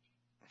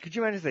 Could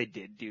you imagine if they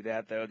did do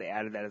that though? They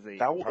added that as a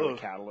part of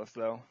the catalyst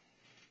though.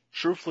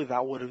 Truthfully,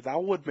 that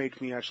would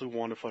make me actually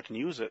want to fucking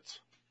use it,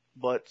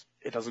 but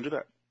it doesn't do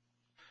that.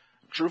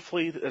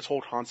 Truthfully, this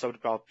whole concept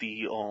about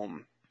the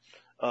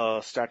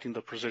stacking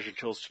the precision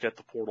kills to get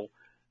the portal,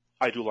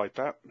 I do like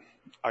that.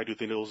 I do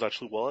think it was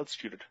actually well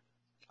executed.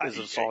 Is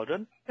it a solid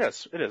gun?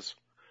 Yes, it is.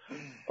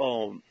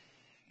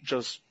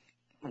 Just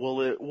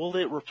will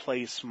it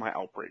replace my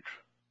Outbreak?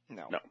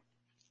 No.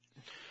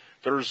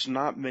 There's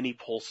not many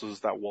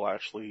pulses that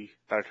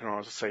I can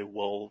honestly say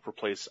will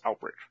replace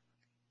Outbreak.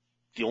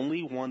 The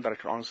only one that I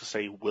can honestly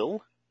say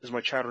will is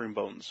my Chattering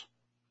Bones.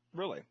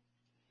 Really?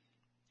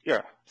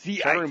 Yeah. See,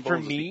 Chattering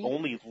Bones is the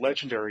only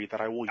legendary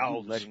that I will use. Oh,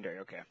 legendary,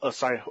 okay.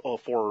 Aside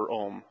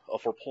for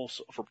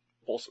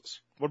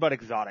pulses. What about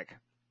exotic?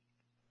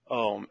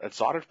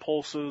 Exotic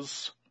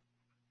pulses.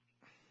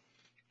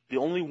 The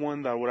only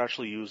one that I would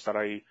actually use that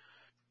I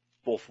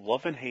both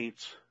love and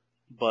hate,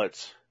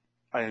 but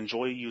I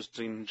enjoy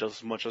using just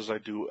as much as I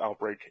do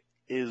Outbreak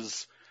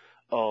is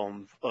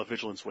a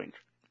Vigilance Wing.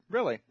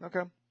 Really?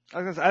 Okay.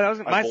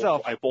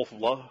 I both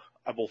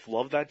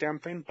love that damn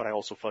thing, but I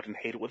also fucking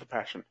hate it with a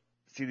passion.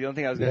 See, the only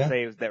thing I was gonna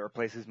say is that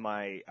replaces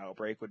my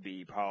Outbreak would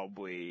be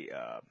probably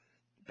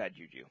Bad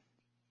Juju.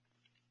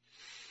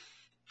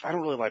 I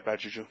don't really like Bad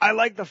Juju. I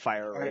like the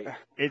fire rate.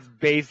 It's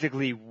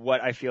basically what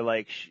I feel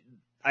like.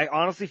 I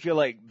honestly feel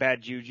like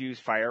Bad Juju's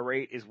fire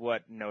rate is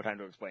what No Time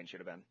to Explain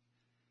should have been.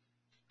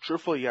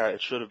 Truthfully, yeah,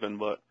 it should have been,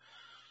 but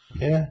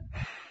yeah,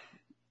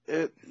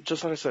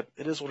 just like I said,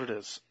 it is what it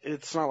is.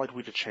 It's not like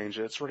we could change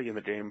it. It's already in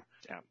the game.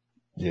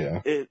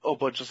 Yeah.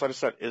 But just like I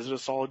said, is it a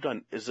solid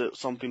gun? Is it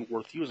something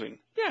worth using?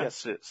 Yeah.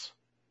 Yes, it is.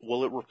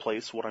 Will it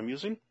replace what I'm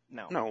using?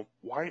 No. No.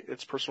 Why?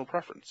 It's personal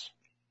preference.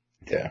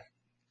 Yeah.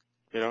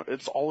 You know,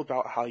 it's all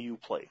about how you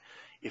play.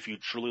 If you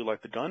truly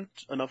like the gun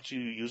enough to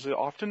use it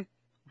often,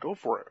 go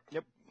for it.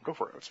 Yep. Go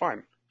for it. It's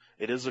fine.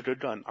 It is a good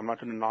gun. I'm not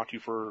going to knock you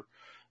for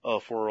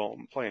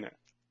playing it.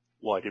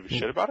 Will I give you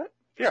shit about it?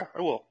 Yeah,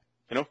 I will.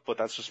 You know, but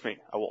that's just me.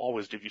 I will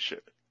always give you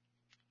shit.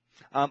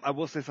 I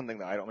will say something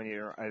though. I don't mean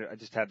to. I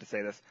just had to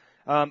say this.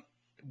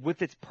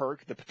 With its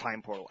perk, the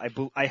time portal, I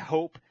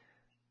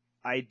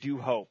do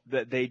hope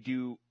that they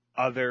do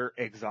other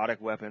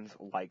exotic weapons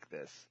like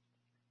this.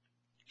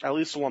 At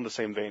least along the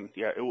same vein.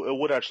 Yeah, it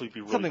would actually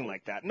be really Something cool.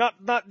 like that.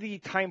 Not the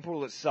time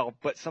portal itself,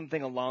 but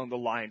something along the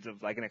lines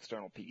of like an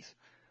external piece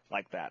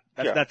like that.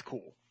 That's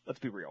cool. Let's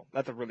be real.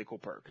 That's a really cool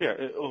perk. Yeah,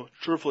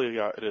 truthfully,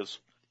 yeah, it is.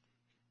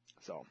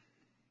 So,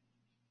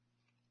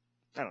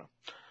 I don't know.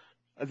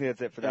 I think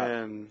that's it for that.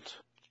 And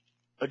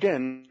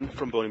again,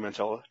 from Boney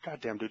Mantella,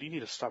 goddamn dude, you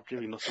need to stop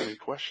giving us so many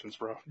questions,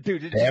 bro.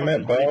 Dude, Damn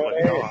it, Oh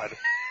Boney. my god.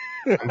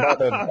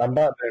 I'm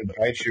about to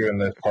invite you in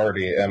this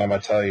party, and I'm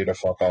gonna tell you to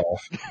fuck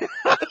off.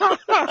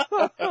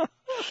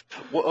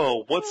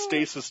 What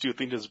stasis do you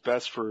think is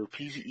best for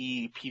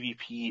PvE,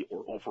 PvP,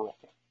 or overall?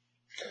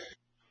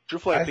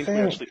 Truthfully, I think we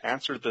actually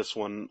answered this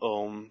one,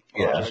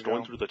 just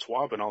going through the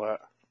TWAB and all that.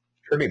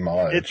 Pretty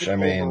much. It's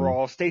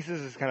overall. Stasis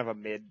is kind of a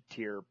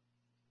mid-tier.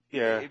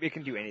 Yeah. It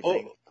can do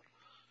anything.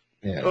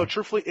 Yeah.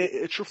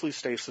 Truthfully,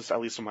 Stasis, at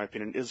least in my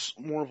opinion, is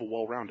more of a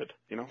well-rounded,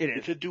 you know?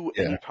 It could do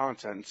any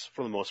content,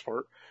 for the most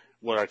part.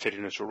 Would I take it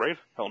into a raid?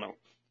 Hell no.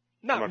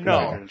 Not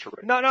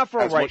for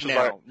right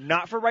now.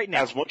 Not for right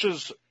now. As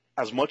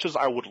much as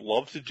I would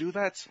love to do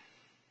that,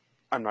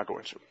 I'm not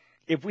going to.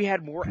 If we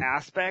had more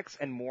aspects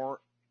and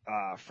more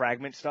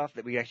fragment stuff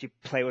that we actually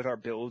play with our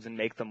builds and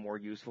make them more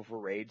useful for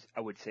raids,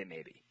 I would say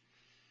maybe.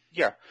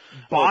 Yeah.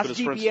 Boss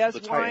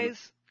DPS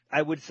wise,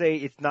 I would say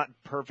it's not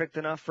perfect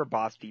enough for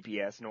boss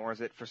DPS, nor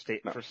is it for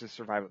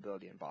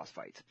survivability in boss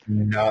fights.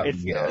 Not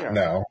yet.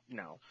 No.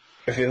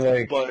 I feel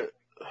like. But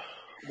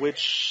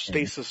which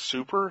Stasis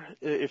Super,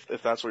 if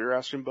that's what you're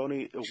asking,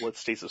 Boney, what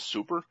Stasis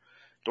Super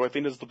do I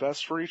think is the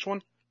best for each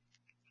one?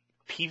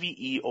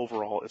 PvE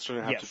overall, it's going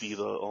to have to be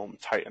the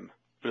Titan,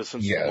 because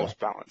since it's the most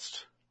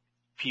balanced.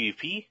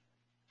 PvP,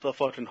 the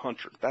fucking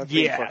Hunter. That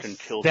thing fucking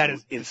kills you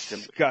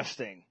instantly.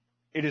 Disgusting.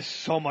 It is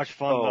so much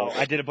fun though.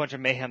 I did a bunch of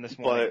mayhem this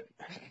morning.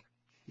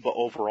 But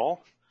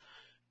overall,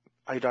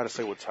 I gotta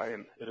say with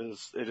Titan,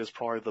 it is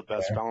probably the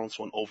best balanced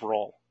one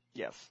overall.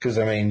 Yes. Because,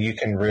 I mean, you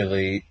can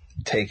really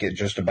take it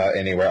just about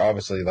anywhere.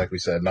 Obviously, like we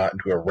said, not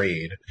into a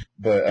raid,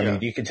 but, I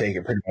mean, you can take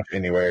it pretty much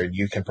anywhere.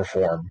 You can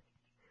perform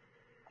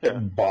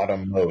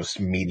bottom most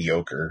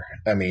mediocre.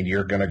 I mean,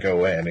 you're going to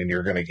go in and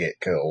you're going to get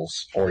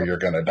kills, or you're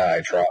going to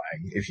die trying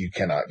if you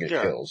cannot get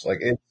kills. Like,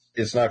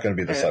 it's not going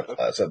to be the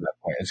subclass at that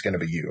point. It's going to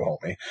be you,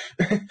 homie.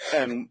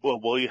 And,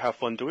 will you have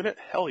fun doing it?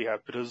 Hell yeah,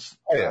 because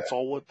that's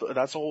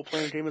all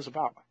playing a game is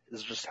about,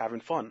 is just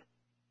having fun.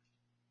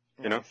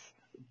 You know?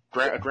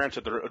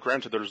 Granted,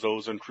 there's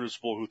those in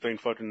Crucible who think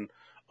fucking,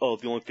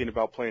 the only thing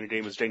about playing a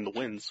game is getting the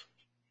wins.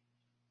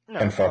 No,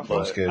 and fuck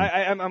those kids.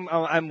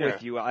 I'm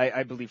with you.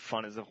 I believe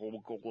fun is the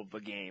whole goal of the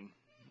game.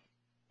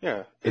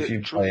 Yeah. If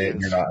you play it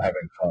and you're not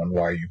having fun,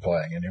 why are you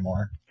playing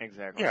anymore?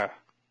 Exactly. Yeah.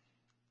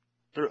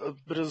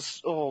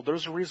 There's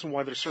a reason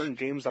why there's certain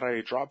games that I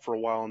drop for a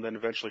while and then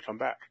eventually come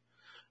back.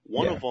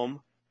 One of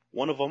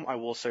them, I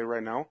will say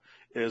right now,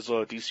 is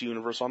DC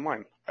Universe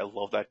Online. I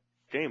love that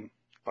game,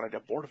 but I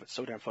got bored of it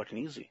so damn fucking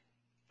easy.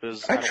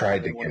 I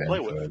tried to get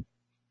into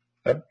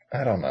it.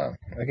 I don't know.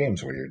 The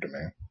game's weird to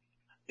me.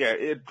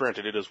 Yeah,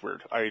 granted, it is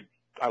weird. I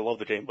love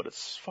the game, but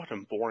it's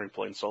fucking boring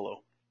playing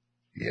solo.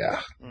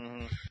 Yeah.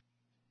 Mm-hmm.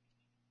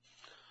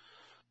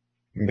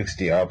 Makes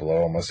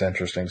Diablo almost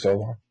interesting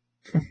solo.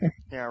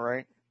 Yeah,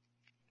 right.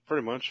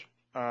 Pretty much.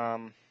 Yeah,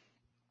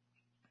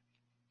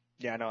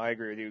 no, I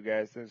agree with you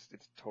guys. It's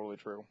totally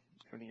true.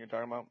 Everything you're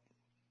talking about.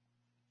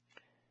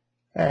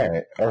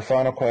 Alright, our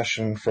final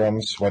question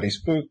from Sweaty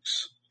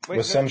Spooks.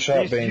 With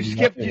Sunshot being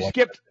you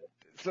skipped.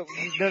 So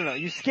no,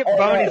 you skipped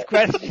Boney's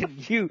question.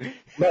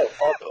 No,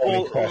 fuck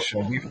Boney's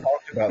question. We've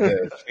talked about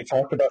this. We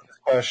talked about this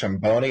question.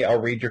 Boney, I'll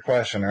read your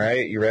question,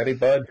 alright? You ready,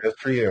 bud? Good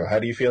for you. How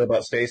do you feel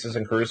about Stasis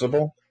and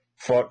Crucible?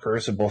 Fuck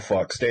Crucible,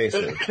 fuck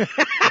Stasis.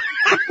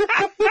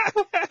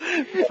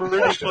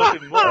 Pretty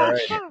fucking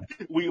much.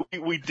 Right.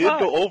 We did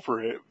go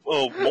over it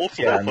multiple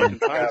fucking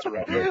times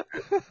already.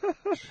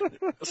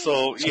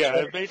 So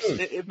yeah,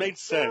 it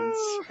makes sense.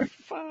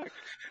 Fuck.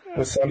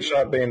 With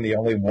Sunshot being the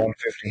only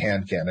 150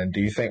 hand cannon,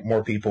 do you think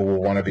more people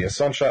will want to be a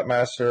Sunshot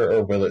master,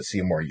 or will it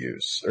see more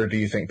use? Or do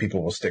you think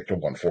people will stick to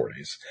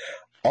 140s?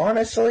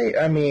 Honestly,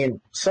 I mean,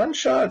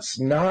 Sunshot's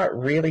not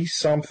really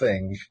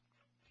something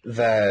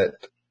that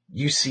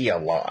you see a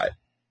lot.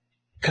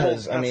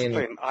 Because, I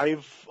mean,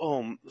 I've,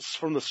 from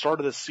the start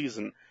of this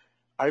season,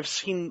 I've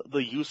seen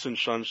the use in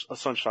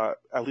Sunshot,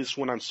 at least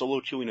when I'm solo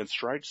queuing in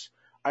strikes,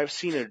 I've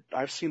seen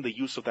the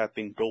use of that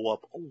thing go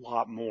up a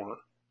lot more.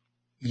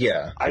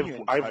 Yeah.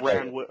 I've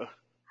ran with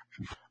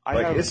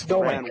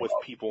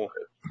people.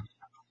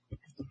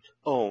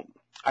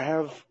 I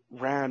have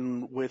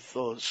ran with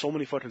so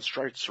many fucking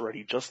strikes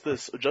already, just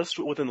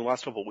within the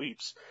last couple of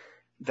weeks,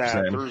 that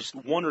Same. there's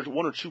one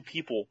or two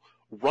people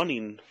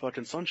running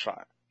fucking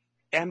Sunshot,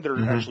 and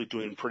they're actually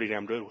doing pretty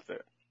damn good with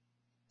it.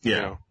 Yeah.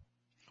 You know?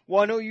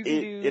 Well, I know you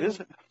can do. It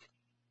is.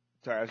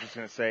 Sorry, I was just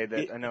gonna say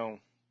that I know.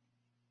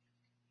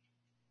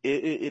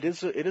 It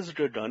is a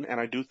good gun, and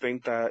I do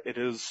think that it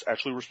is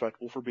actually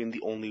respectable for being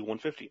the only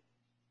 150.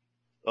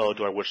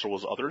 Do I wish there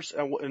was others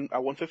at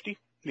 150?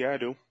 Yeah, I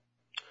do.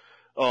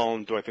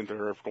 Do I think there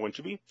are ever going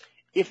to be?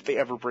 If they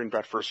ever bring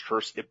back First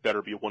Curse, it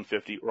better be a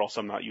 150, or else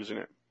I'm not using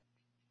it.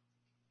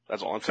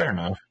 That's all I'm saying. Fair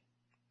enough.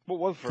 What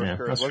was First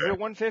Curse? Was it a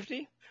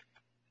 150?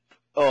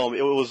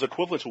 It was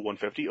equivalent to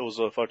 150. It was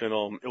a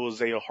fucking it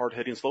was a hard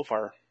hitting slow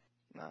fire.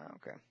 Ah,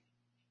 okay.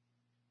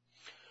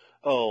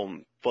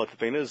 But the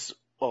thing is,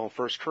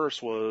 First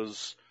Curse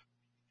was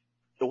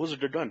a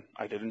good gun.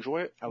 I did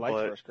enjoy it. I liked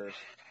First Curse.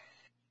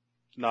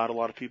 Not a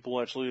lot of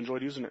people actually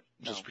enjoyed using it,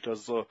 just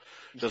because of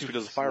the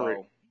fire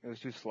rate. It was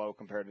too slow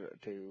compared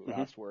to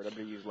Last Word. I'm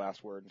gonna use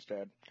Last Word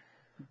instead.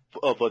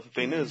 But the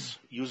thing is,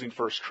 using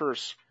First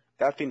Curse,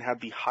 that thing had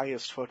the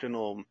highest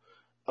fucking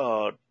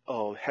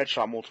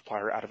headshot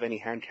multiplier out of any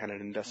hand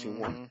cannon in Destiny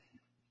 1.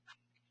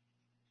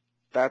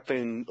 That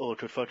thing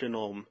could fucking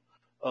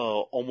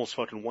almost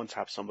fucking one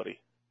tap somebody.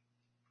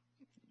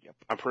 Yep.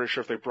 I'm pretty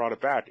sure if they brought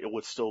it back, it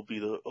would still be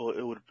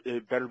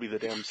it better be the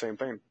damn same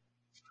thing.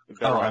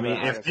 I mean,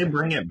 if they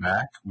bring it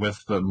back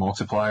with the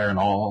multiplier and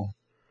all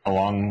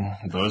along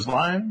those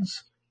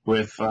lines,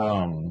 with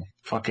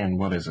fucking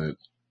what is it,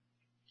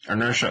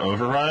 Inertia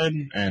Override,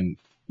 and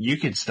you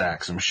could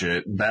stack some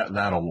shit.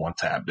 That'll one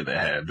tap to the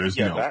head. There's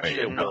no that way.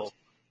 shit will.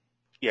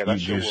 Yeah, that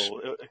shit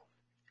will.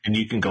 And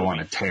you can go on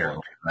a tear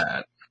with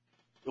that.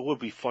 It would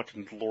be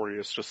fucking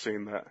glorious just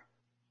seeing that.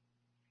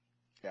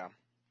 Yeah.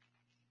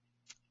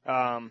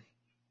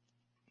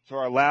 So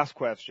our last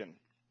question.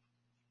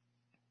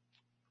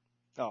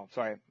 Oh,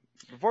 sorry.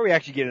 Before we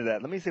actually get into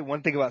that, let me say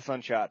one thing about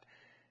Sunshot.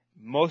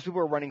 Most people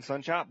are running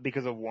Sunshot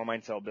because of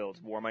Warmind Cell builds.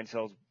 Warmind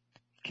Cells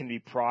can be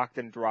procced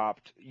and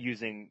dropped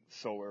using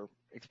solar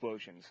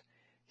explosions.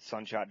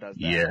 Sunshot does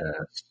that.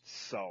 Yeah.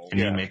 So. And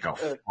you make a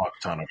fuck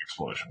ton of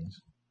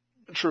explosions.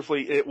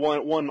 Truthfully,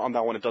 one on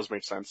that one, it does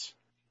make sense.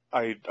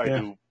 I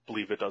do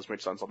believe it does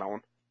make sense on that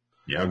one.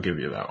 Yeah, I'll give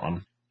you that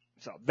one.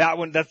 So that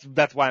one,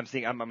 that's why I'm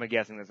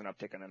guessing there's an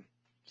uptick on him.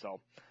 So,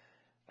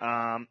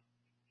 our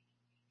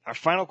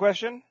final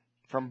question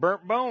from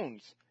Burnt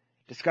Bones.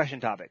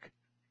 Discussion topic.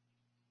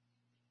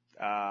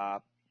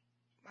 Damn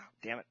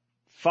it.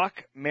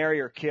 Fuck, marry,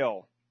 or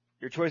kill.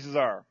 Your choices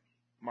are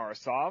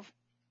Marasov,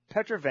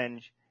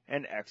 Petrovenge,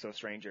 and Exo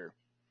Stranger.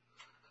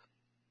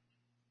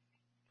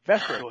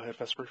 Vesper. Go ahead,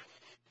 Vesper.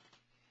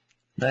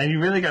 Now you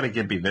really got to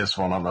give me this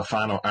one on the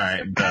final. All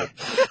right,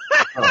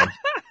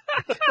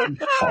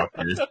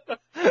 fuckers.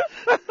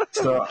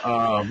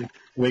 So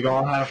we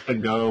gonna have to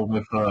go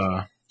with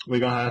we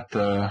gonna have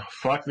to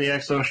fuck the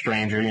Exo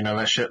Stranger. You know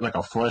that shit like a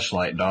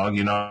fleshlight, dog.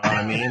 You know what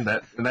I mean?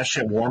 That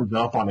shit warms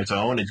up on its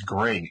own. It's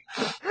great,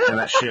 and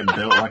that shit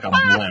built like a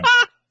blimp.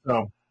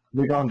 So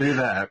we gonna do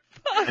that,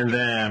 and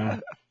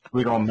then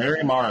we're gonna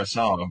marry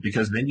Marasov,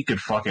 because then you could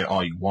fuck it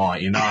all you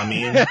want, you know what I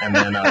mean? And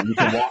then you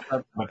can walk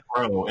up to the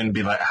pro and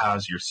be like,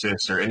 "How's your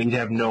sister?" And he'd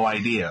have no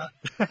idea.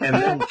 And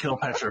then kill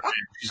Petra.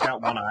 She's got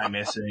one eye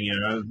missing, you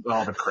know,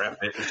 all the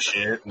decrepit and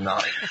shit. And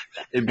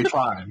it'd be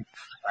fine,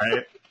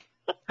 right?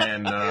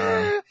 And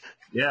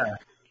yeah,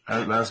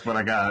 that's what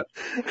I got.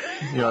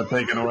 You know,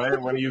 take it away.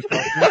 What are you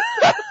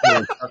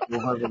fucking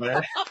over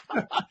there?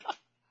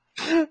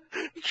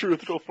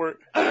 Truth, go for it.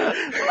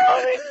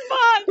 Holy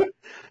fuck!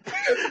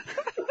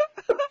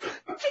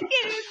 I can't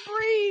even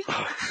breathe.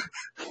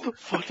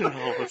 Fucking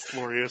hell, that's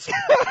glorious.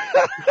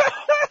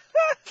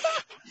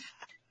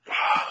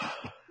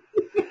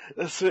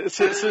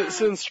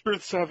 Since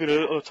Truth's having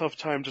a tough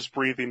time just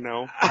breathing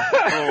now,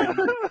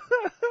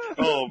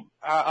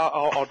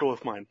 I'll go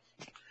with mine.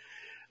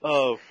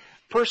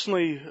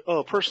 Personally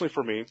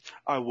for me,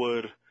 I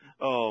would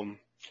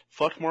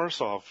fuck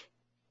Marasov.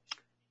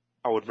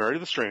 I would marry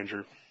the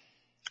Stranger,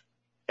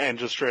 and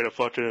just straight up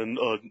fucking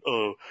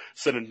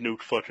send a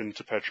nuke fucking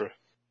to Petra.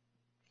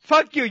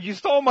 Fuck you! You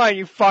stole mine,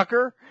 you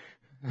fucker!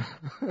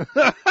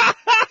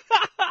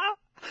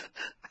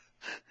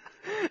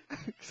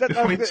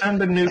 If we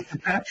send a nuke to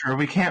Petra,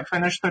 we can't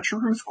finish the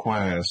truth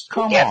quest.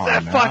 Come on,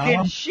 that now.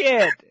 fucking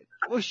shit!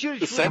 We'll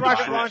shoot a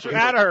rocket launcher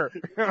at her.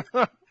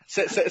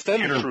 Send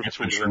the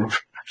truth to her.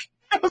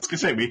 I was gonna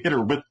say, we hit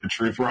her with the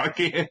truth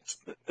rocket.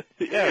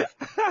 Yeah.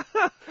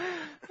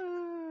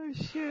 Oh,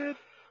 shit.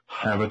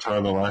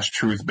 Avatar: The Last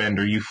Truth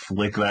Bender, you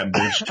flick that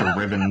bitch to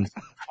Riven's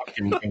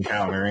fucking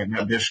encounter, and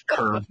that bitch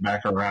curves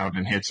back around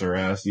and hits her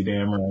ass, you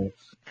damn right.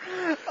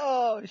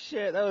 Oh,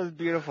 shit. That was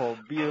beautiful.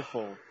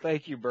 Beautiful.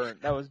 Thank you,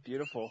 Burnt. That was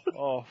beautiful.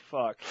 Oh,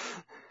 fuck.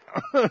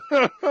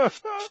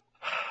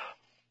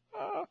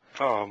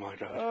 Oh my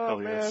god. Oh, hell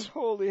man. Yes.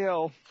 Holy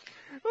hell.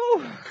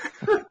 Ooh.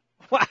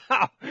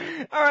 Wow.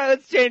 Alright,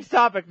 let's change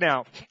topic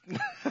now.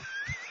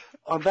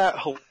 on that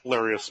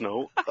hilarious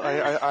note,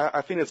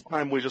 I think it's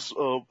time we just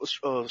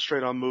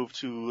straight on move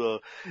to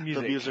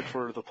the music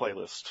for the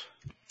playlist.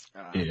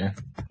 Yeah.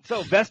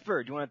 So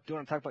Vesper, do you want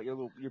to talk about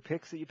your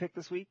picks that you picked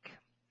this week?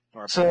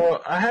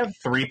 So I have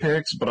 3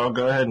 picks, but I'll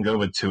go ahead and go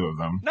with 2 of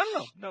them.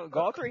 No, go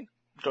all 3.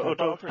 Go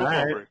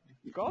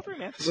all 3,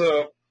 man.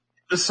 So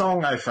this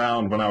song I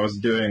found when I was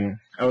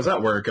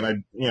at work,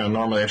 and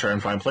normally I try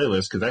and find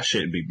playlists because that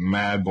shit would be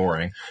mad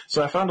boring.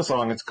 So I found a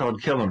song. It's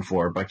called "Killing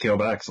Floor" by Cale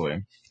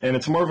Baxley, and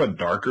it's more of a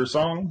darker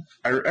song.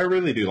 I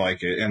really do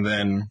like it, and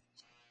then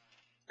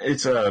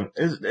it's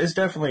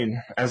definitely,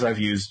 as I've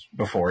used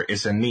before,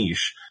 it's a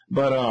niche.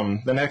 But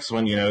the next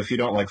one, if you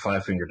don't like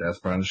Five Finger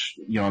Death Punch,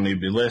 you don't need to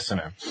be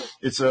listening.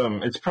 It's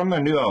from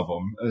their new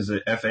album. Is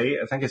it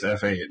F8? I think it's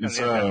F8. It's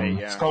F8,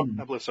 yeah. It's called,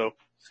 I believe so.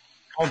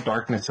 called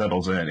Darkness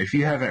Settles In. If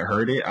you haven't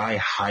heard it, I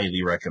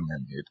highly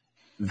recommend it.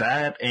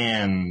 That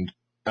and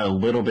A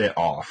Little Bit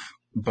Off,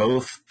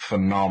 both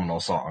phenomenal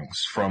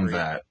songs from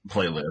that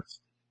playlist.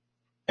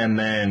 And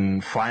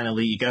then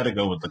finally, you got to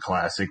go with the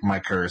classic "My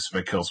Curse"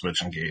 by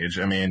Killswitch Engage.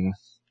 I mean,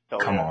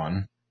 come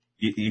on,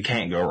 you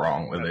can't go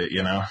wrong with it,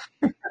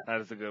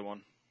 That is a good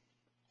one.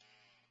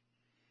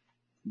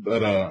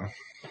 But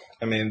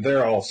I mean,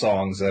 they're all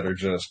songs that are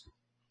just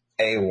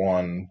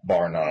A1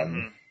 bar none.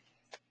 Mm-hmm.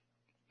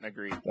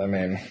 Agreed. I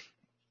mean,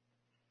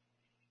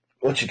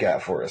 what you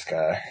got for us,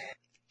 Kai?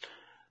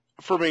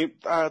 For me,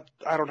 I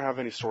don't have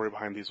any story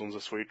behind these ones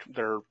this week.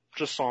 They're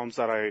just songs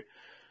that I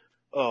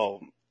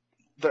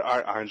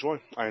enjoy.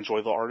 I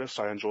enjoy the artist.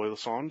 I enjoy the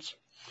songs.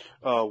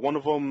 One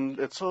of them,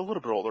 it's a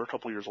little bit older, a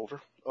couple years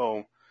older.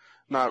 Oh,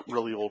 not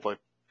really old like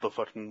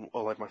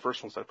like my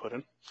first ones I put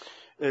in.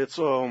 It's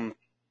called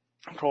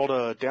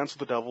 "Dance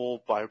with the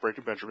Devil" by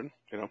Breaking Benjamin.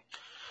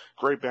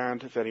 Great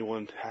band. If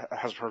anyone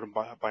hasn't heard them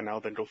by now,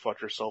 then go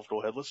fuck yourself.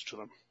 Go ahead, listen to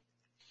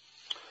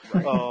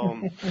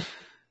them.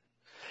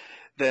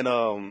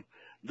 Then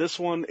this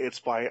one, it's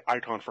by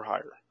Icon for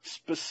Hire.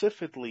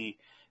 Specifically,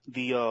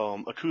 the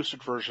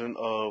acoustic version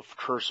of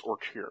 "Curse or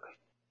Cure."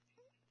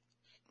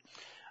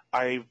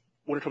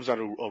 When it comes down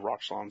to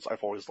rock songs,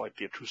 I've always liked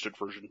the acoustic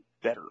version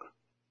better.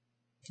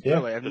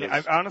 Yeah, really,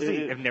 I've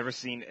honestly never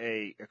seen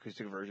a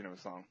acoustic version of a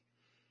song.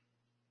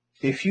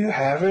 If you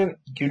haven't,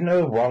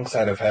 "Wrong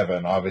Side of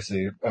Heaven,"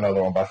 obviously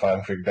another one by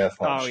Five Finger Death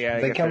Punch. Oh yeah,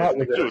 they come out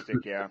with acoustic,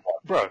 yeah.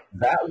 Bro,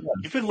 that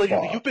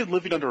you've been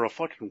living under a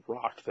fucking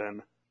rock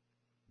then.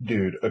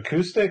 Dude,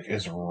 acoustic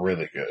is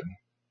really good,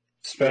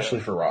 especially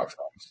for rock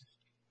songs.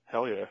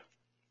 Hell yeah.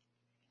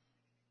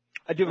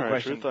 I do have a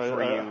question Truth,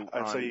 for you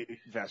I'd on say...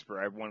 Vesper.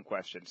 I have one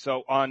question.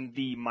 So on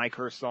the My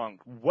Curse song,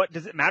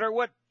 does it matter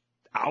what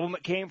album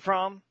it came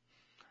from?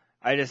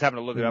 I just happened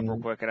to look it up real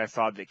quick, and I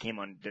saw that it came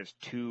on. There's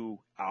 2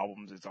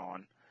 albums it's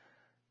on.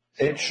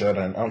 So, it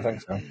shouldn't. I don't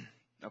think so.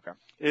 Okay.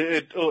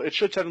 It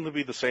should technically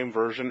be the same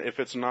version.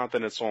 If it's not,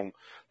 then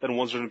then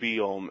one's going to be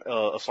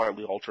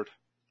slightly altered.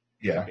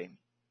 Yeah.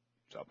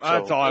 So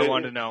that's all I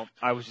wanted to know.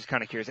 I was just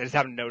kind of curious. I just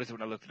happened to notice it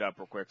when I looked it up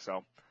real quick.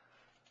 So.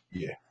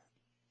 Yeah.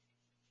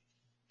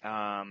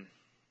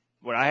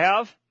 What I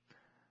have?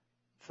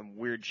 Some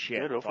weird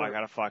shit. That's all I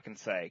gotta fucking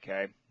say,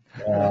 okay?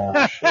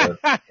 Oh, shit.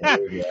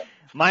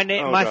 My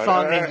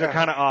song names are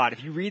kind of odd.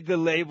 If you read the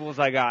labels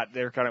I got,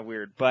 they're kind of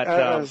weird. But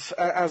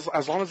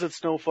as long as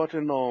it's no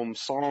fucking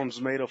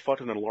songs made of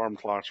fucking alarm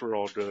clocks, we're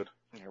all good.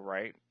 You're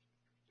right.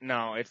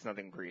 No, it's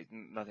nothing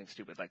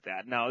stupid like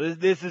that. No,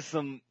 this is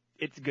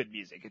it's good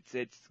music.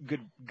 It's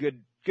good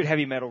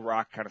heavy metal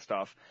rock kind of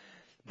stuff.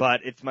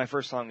 But my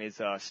first song is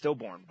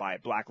 "Stillborn" by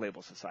Black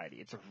Label Society.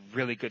 It's a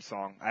really good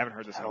song. I haven't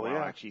heard this in a while,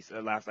 actually.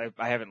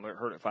 I haven't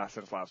heard it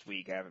since last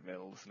week. I haven't been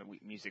able to listen to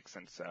music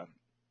since I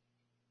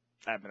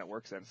haven't been at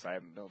work since. I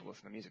haven't been able to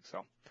listen to music.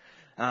 So,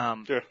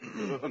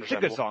 it's a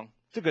good song.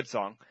 It's a good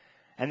song.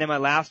 And then my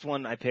last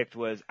one I picked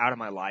was "Out of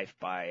My Life"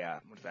 by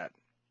what is that?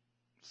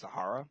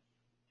 Sahara,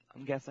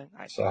 I'm guessing.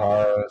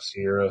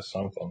 Sierra,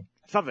 something.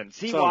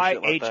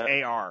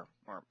 CYHAR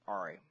or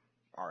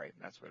RA.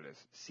 That's what it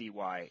is.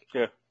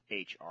 CYHRA.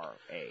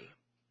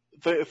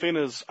 The thing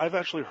is, I've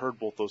actually heard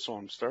both those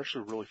songs. They're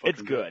actually really fucking good.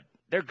 It's good.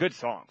 They're good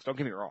songs. Don't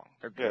get me wrong.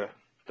 They're good. Yeah,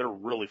 they're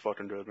really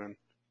fucking good, man.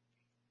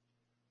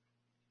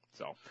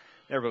 So,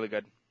 they're really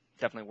good.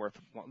 Definitely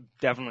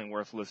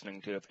worth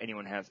listening to if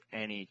anyone has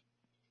any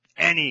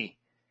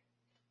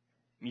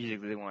music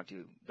that they want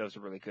to. Those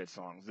are really good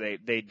songs. They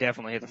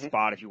definitely hit the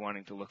spot if you're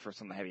wanting to look for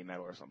some heavy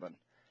metal or something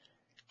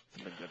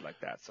good like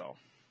that. So,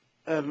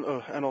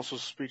 and also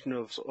speaking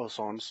of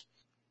songs,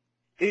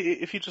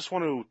 if you just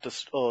want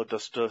to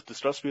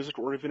discuss music,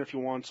 or even if you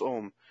want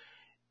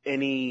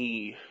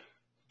any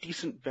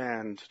decent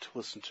band to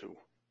listen to,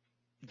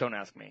 don't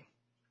ask me.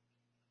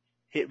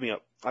 Hit me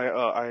up.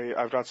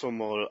 I've got some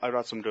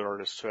good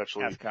artists to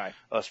actually ask Kai.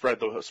 Spread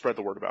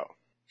the word about.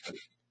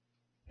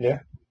 Yeah.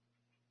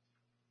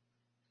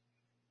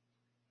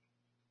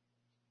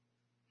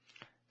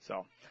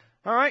 So,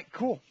 all right,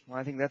 cool. Well,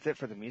 I think that's it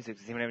for the music.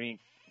 Does anyone have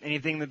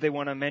anything that they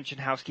want to mention,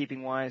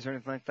 housekeeping wise, or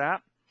anything like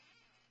that?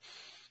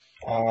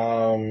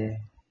 No,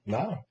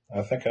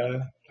 I think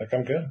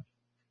I'm good.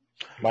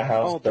 My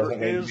house there doesn't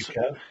need to be is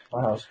kept.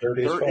 My house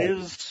dirty as there fuck.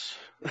 is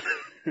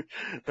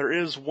there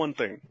is one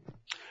thing.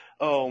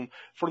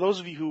 For those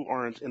of you who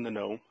aren't in the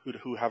know,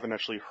 who haven't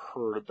actually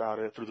heard about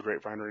it through the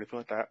grapevine or anything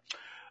like that,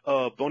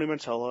 Boney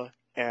Mantella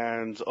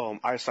and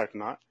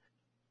iPsychonaut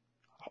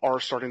are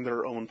starting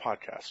their own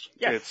podcast.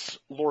 Yes. It's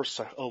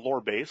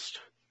lore based.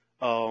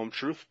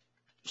 Truth,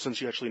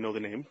 since you actually know the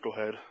name, go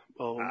ahead.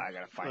 I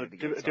gotta find it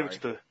again.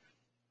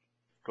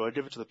 Go ahead,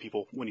 give it to the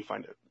people when you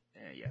find it.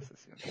 Yes, as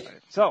soon as I find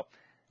it. So,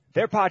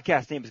 their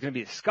podcast name is going to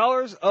be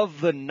Scholars of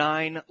the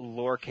Nine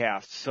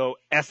Lorecast. So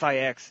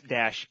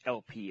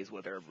SIX-LP is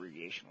what their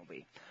abbreviation will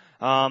be.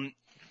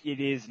 It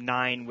is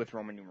 9 with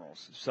Roman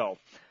numerals. So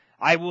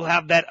I will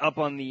have that up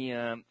on the.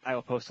 I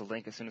will post a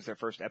link as soon as their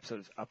first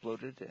episode is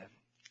uploaded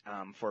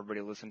for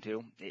everybody to listen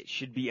to. It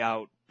should be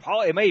out.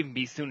 Probably it may even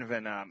be sooner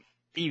than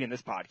even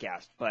this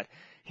podcast. But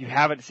if you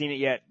haven't seen it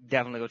yet,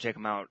 definitely go check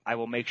them out. I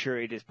will make sure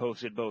it is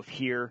posted both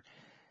here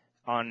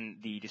on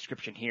the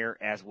description here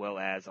as well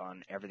as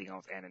on everything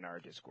else and in our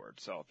Discord.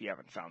 So if you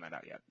haven't found that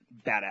out yet,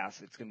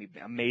 badass. It's going to be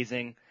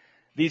amazing.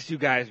 These two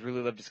guys really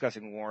love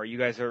discussing lore. You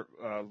guys are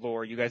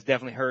lore. You guys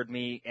definitely heard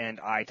me and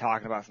I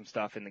talking about some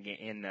stuff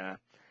in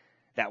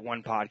that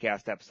one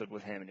podcast episode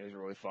with him, and it was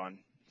really fun.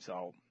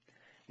 So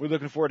we're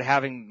looking forward to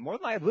having more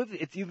than likely.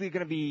 It's either going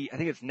to be, I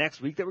think it's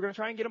next week that we're going to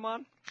try and get him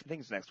on. I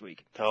think it's next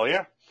week. Hell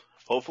yeah.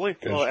 Hopefully.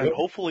 And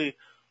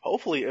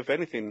hopefully, if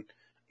anything,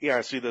 yeah,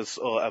 I see this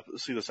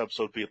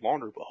episode being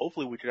longer, but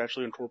hopefully we could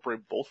actually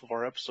incorporate both of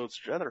our episodes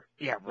together.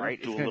 Yeah,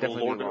 right. Do a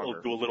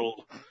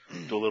little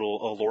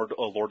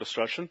lore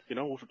discussion,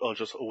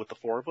 just with the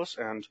four of us,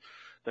 and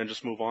then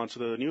just move on to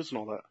the news and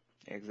all that.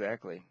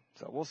 Exactly.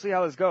 So we'll see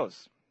how this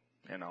goes.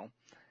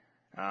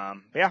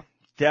 Yeah,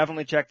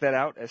 definitely check that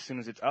out as soon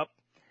as it's up.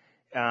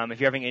 If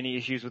you're having any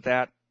issues with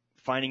that,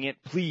 finding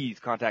it, please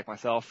contact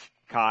myself,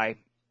 Kai,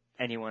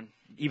 anyone,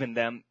 even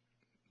them,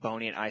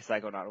 Boney and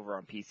iPsychonaut over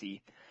on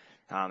PC.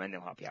 And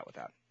they'll help you out with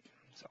that.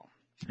 So,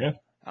 yeah.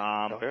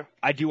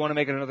 I do want to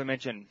make another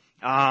mention.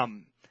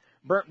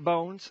 Burnt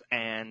Bones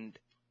and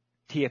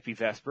TFB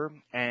Vesper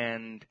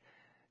and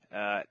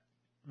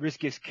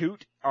Riskiest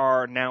Coot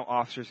are now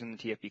officers in the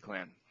TFB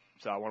clan.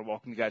 So I want to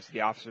welcome you guys to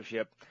the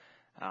officership.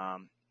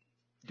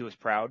 Do us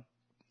proud.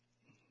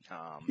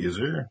 Yes,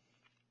 sir.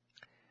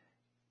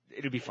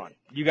 It'll be fun.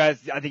 I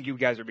think you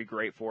guys would be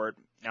great for it.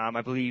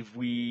 I believe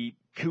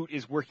Coot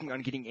is working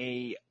on getting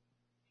a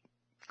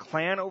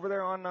clan over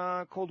there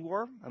on Cold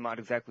War. I'm not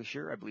exactly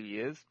sure. I believe he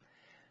is.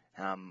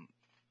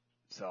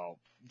 So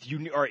if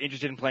you are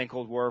interested in playing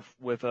Cold War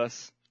with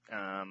us,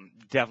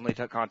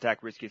 definitely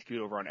contact Riskiest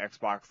Coot over on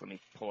Xbox. Let me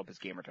pull up his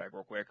gamer tag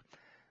real quick.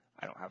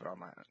 I don't have it on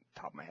my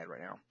top of my head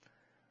right now.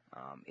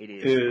 It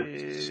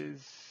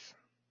is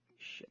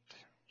shit.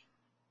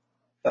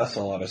 That's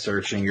a lot of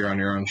searching. You're on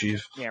your own,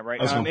 Chief. Yeah, right.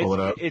 I was gonna pull it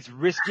up. It's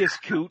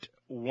Riskiest Coot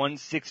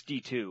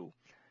 162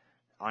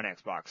 on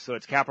Xbox. So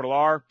it's capital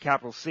R,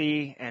 capital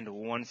C, and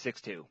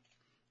 162.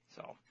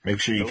 So make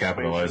sure you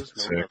capitalize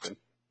the 6.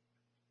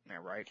 Yeah,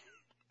 right.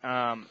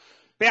 But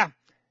yeah,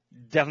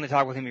 definitely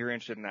talk with him if you're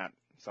interested in that.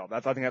 So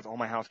I think that's all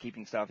my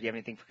housekeeping stuff. Do you have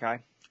anything for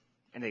Kai?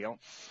 Anything else?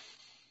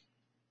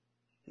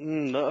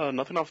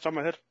 Nothing off the top of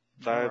my head.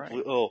 Right.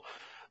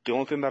 The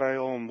only thing that I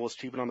was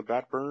keeping on the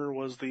back burner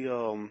was the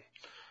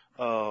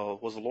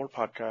lore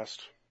podcast.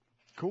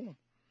 Cool.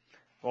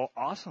 Well,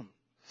 awesome.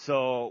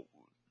 So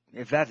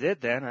if that's it,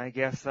 then I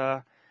guess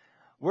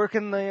where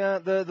can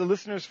the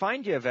listeners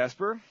find you,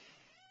 Vesper?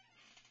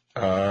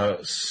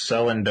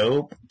 Selling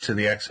dope to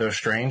the Exo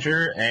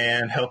Stranger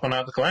and helping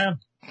out the clan.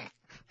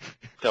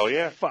 Hell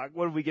yeah! Fuck,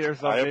 what did we get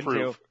ourselves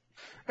into?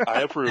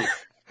 I approve.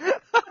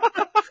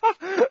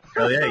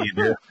 Hell yeah, you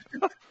do.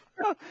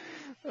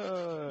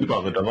 You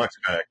bought the deluxe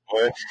pack,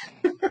 boy.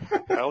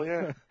 Hell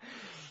yeah!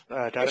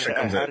 Had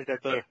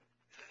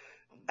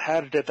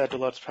it at that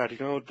deluxe pack,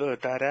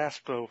 that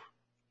ass though.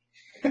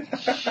 Fuck.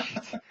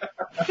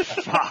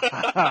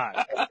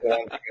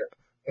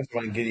 That's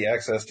when I give you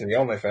access to the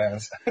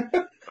OnlyFans.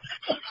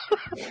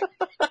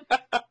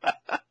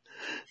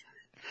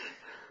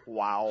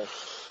 Wow.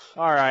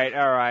 All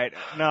right.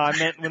 No, I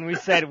meant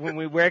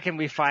where can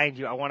we find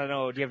you? I want to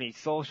know, do you have any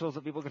socials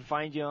that people can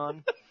find you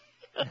on?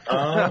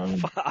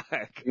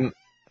 Fuck.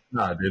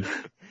 Nah, dude.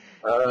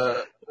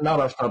 Not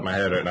off the top of my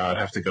head right now. I'd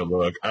have to go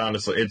look.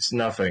 Honestly, it's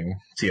nothing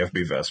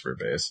TFB Vesper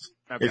based.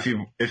 Okay.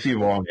 If you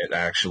want it,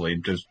 actually,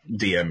 just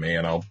DM me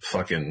and I'll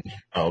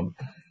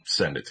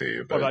send it to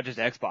you. But what about just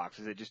Xbox?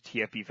 Is it just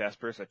TFB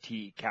Vesper? So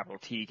T, capital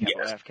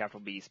yes. F,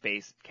 capital B,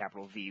 space,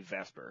 capital V,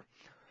 Vesper.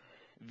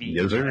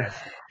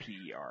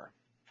 V-S-P-E-R.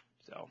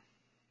 So.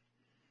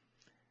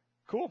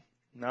 Cool.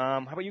 How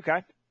about you,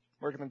 Kai?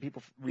 Where can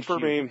people reach you?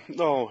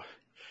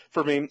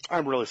 For me,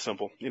 I'm really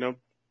simple.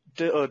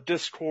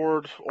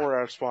 Discord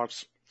or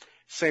Xbox,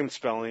 same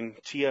spelling.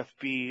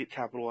 TFB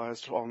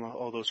capitalized on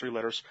all those 3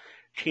 letters.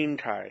 King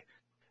Kai.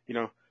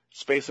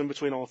 Space in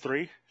between all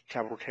 3.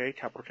 Capital K.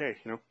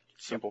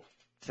 Simple.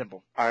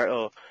 Simple.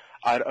 I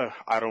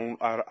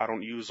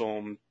don't use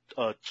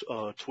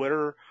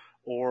Twitter.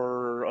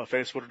 or a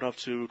face good enough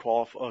to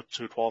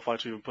qualify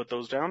to even put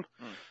those down.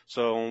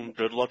 So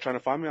good luck trying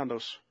to find me on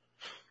those.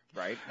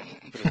 Right.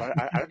 Because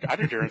I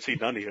didn't guarantee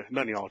none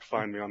of y'all would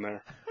find me on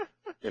there.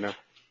 You know.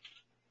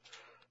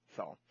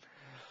 So.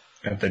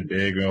 At the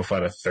dig, we'll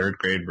find a third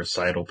grade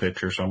recital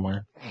picture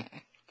somewhere.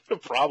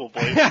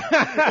 Probably.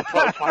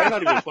 Probably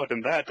not even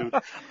fucking that, dude.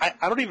 I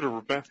don't even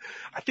remember.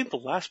 I think the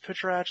last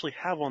picture I actually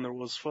have on there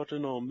was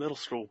fucking middle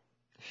school.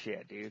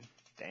 Shit, dude.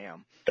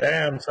 Damn.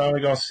 Damn, it's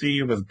only gonna see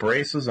you with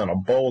braces and a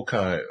bowl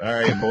cut.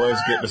 Alright, boys,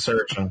 get to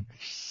searching.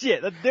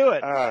 Shit, let's do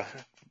it.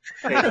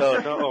 Hey,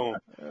 no,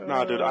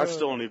 dude, I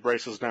still need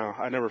braces now.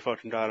 I never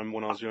fucking got them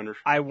when I was younger.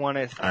 I want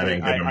to.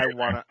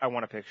 I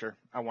want a picture.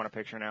 I want a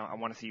picture now. I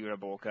want to see you in a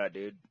bowl cut,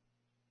 dude.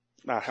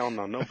 Nah, hell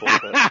no bowl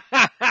cut.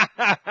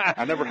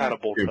 I never had a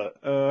bowl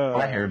cut.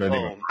 My hair doesn't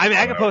even. I mean,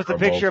 I could post a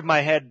picture of my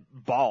head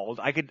bald.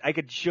 I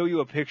could show you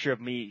a picture of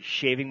me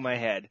shaving my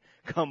head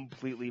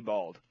completely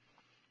bald.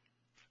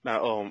 Now,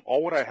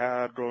 all what I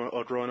had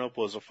growing up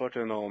was a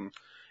fucking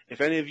If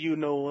any of you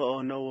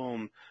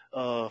know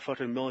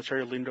fucking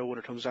military lingo when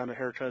it comes down to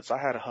haircuts, I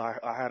had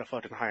a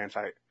fucking high and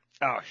tight.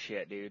 Oh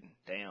shit, dude!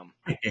 Damn.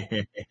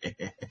 You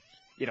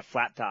had a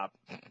flat top.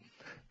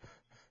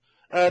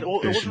 It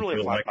wasn't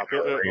really a flat top.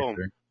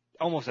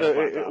 Almost a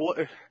flat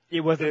top. It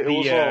wasn't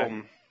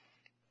the.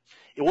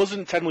 It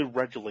wasn't technically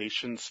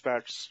regulation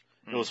specs.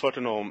 It was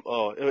fucking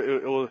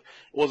it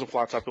wasn't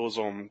flat top. It was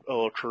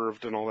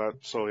curved and all that.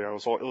 So yeah,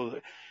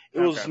 it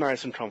was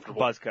nice and comfortable.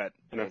 Buzz cut,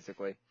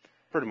 basically.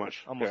 Pretty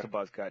much. Almost a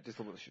buzz cut, just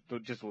a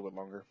little bit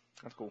longer.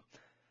 That's cool.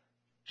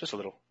 Just a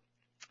little.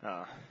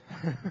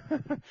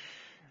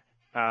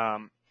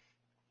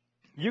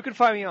 You can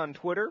find me on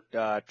Twitter.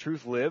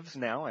 Truth Lives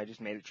now. I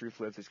just made it Truth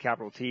Lives. It's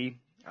capital T,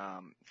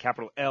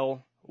 capital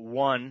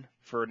L1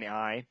 for an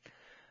I.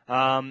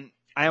 I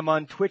am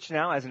on Twitch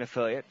now as an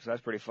affiliate, so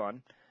that's pretty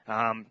fun.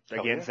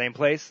 Again, same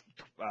place.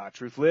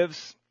 Truth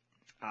Lives.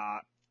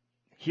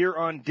 Here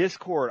on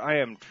Discord, I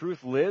am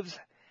Truth Lives.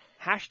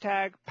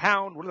 Hashtag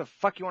pound, whatever the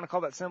fuck you want to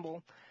call that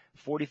symbol,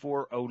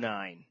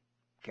 4409.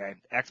 Okay.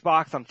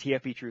 Xbox, I'm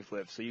TFP Truth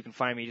Lives. So you can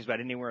find me just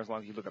about anywhere as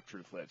long as you look up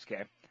Truth Lives,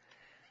 okay?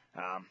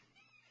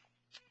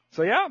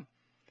 So yeah.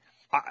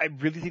 I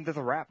really think that's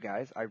a wrap,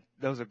 guys.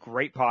 That was a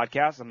great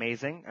podcast.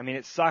 Amazing. I mean,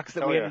 it sucks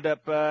that we ended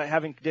up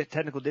having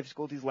technical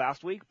difficulties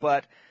last week,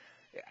 but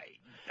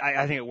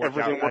I think it worked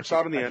out. Everything works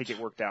out in the end. I think it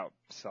worked out,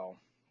 so.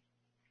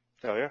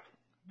 Hell yeah.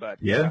 But.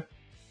 Yeah.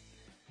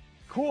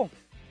 Cool.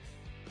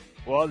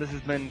 Well, this has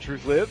been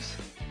Truth Lives.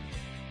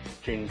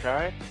 King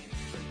Kai.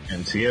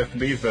 And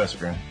TFB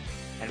Vesper.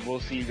 And we'll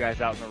see you guys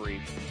out in the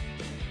reef.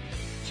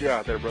 See you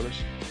out there, brothers.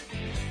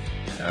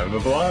 Have a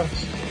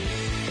blast.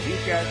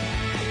 Peace, guys.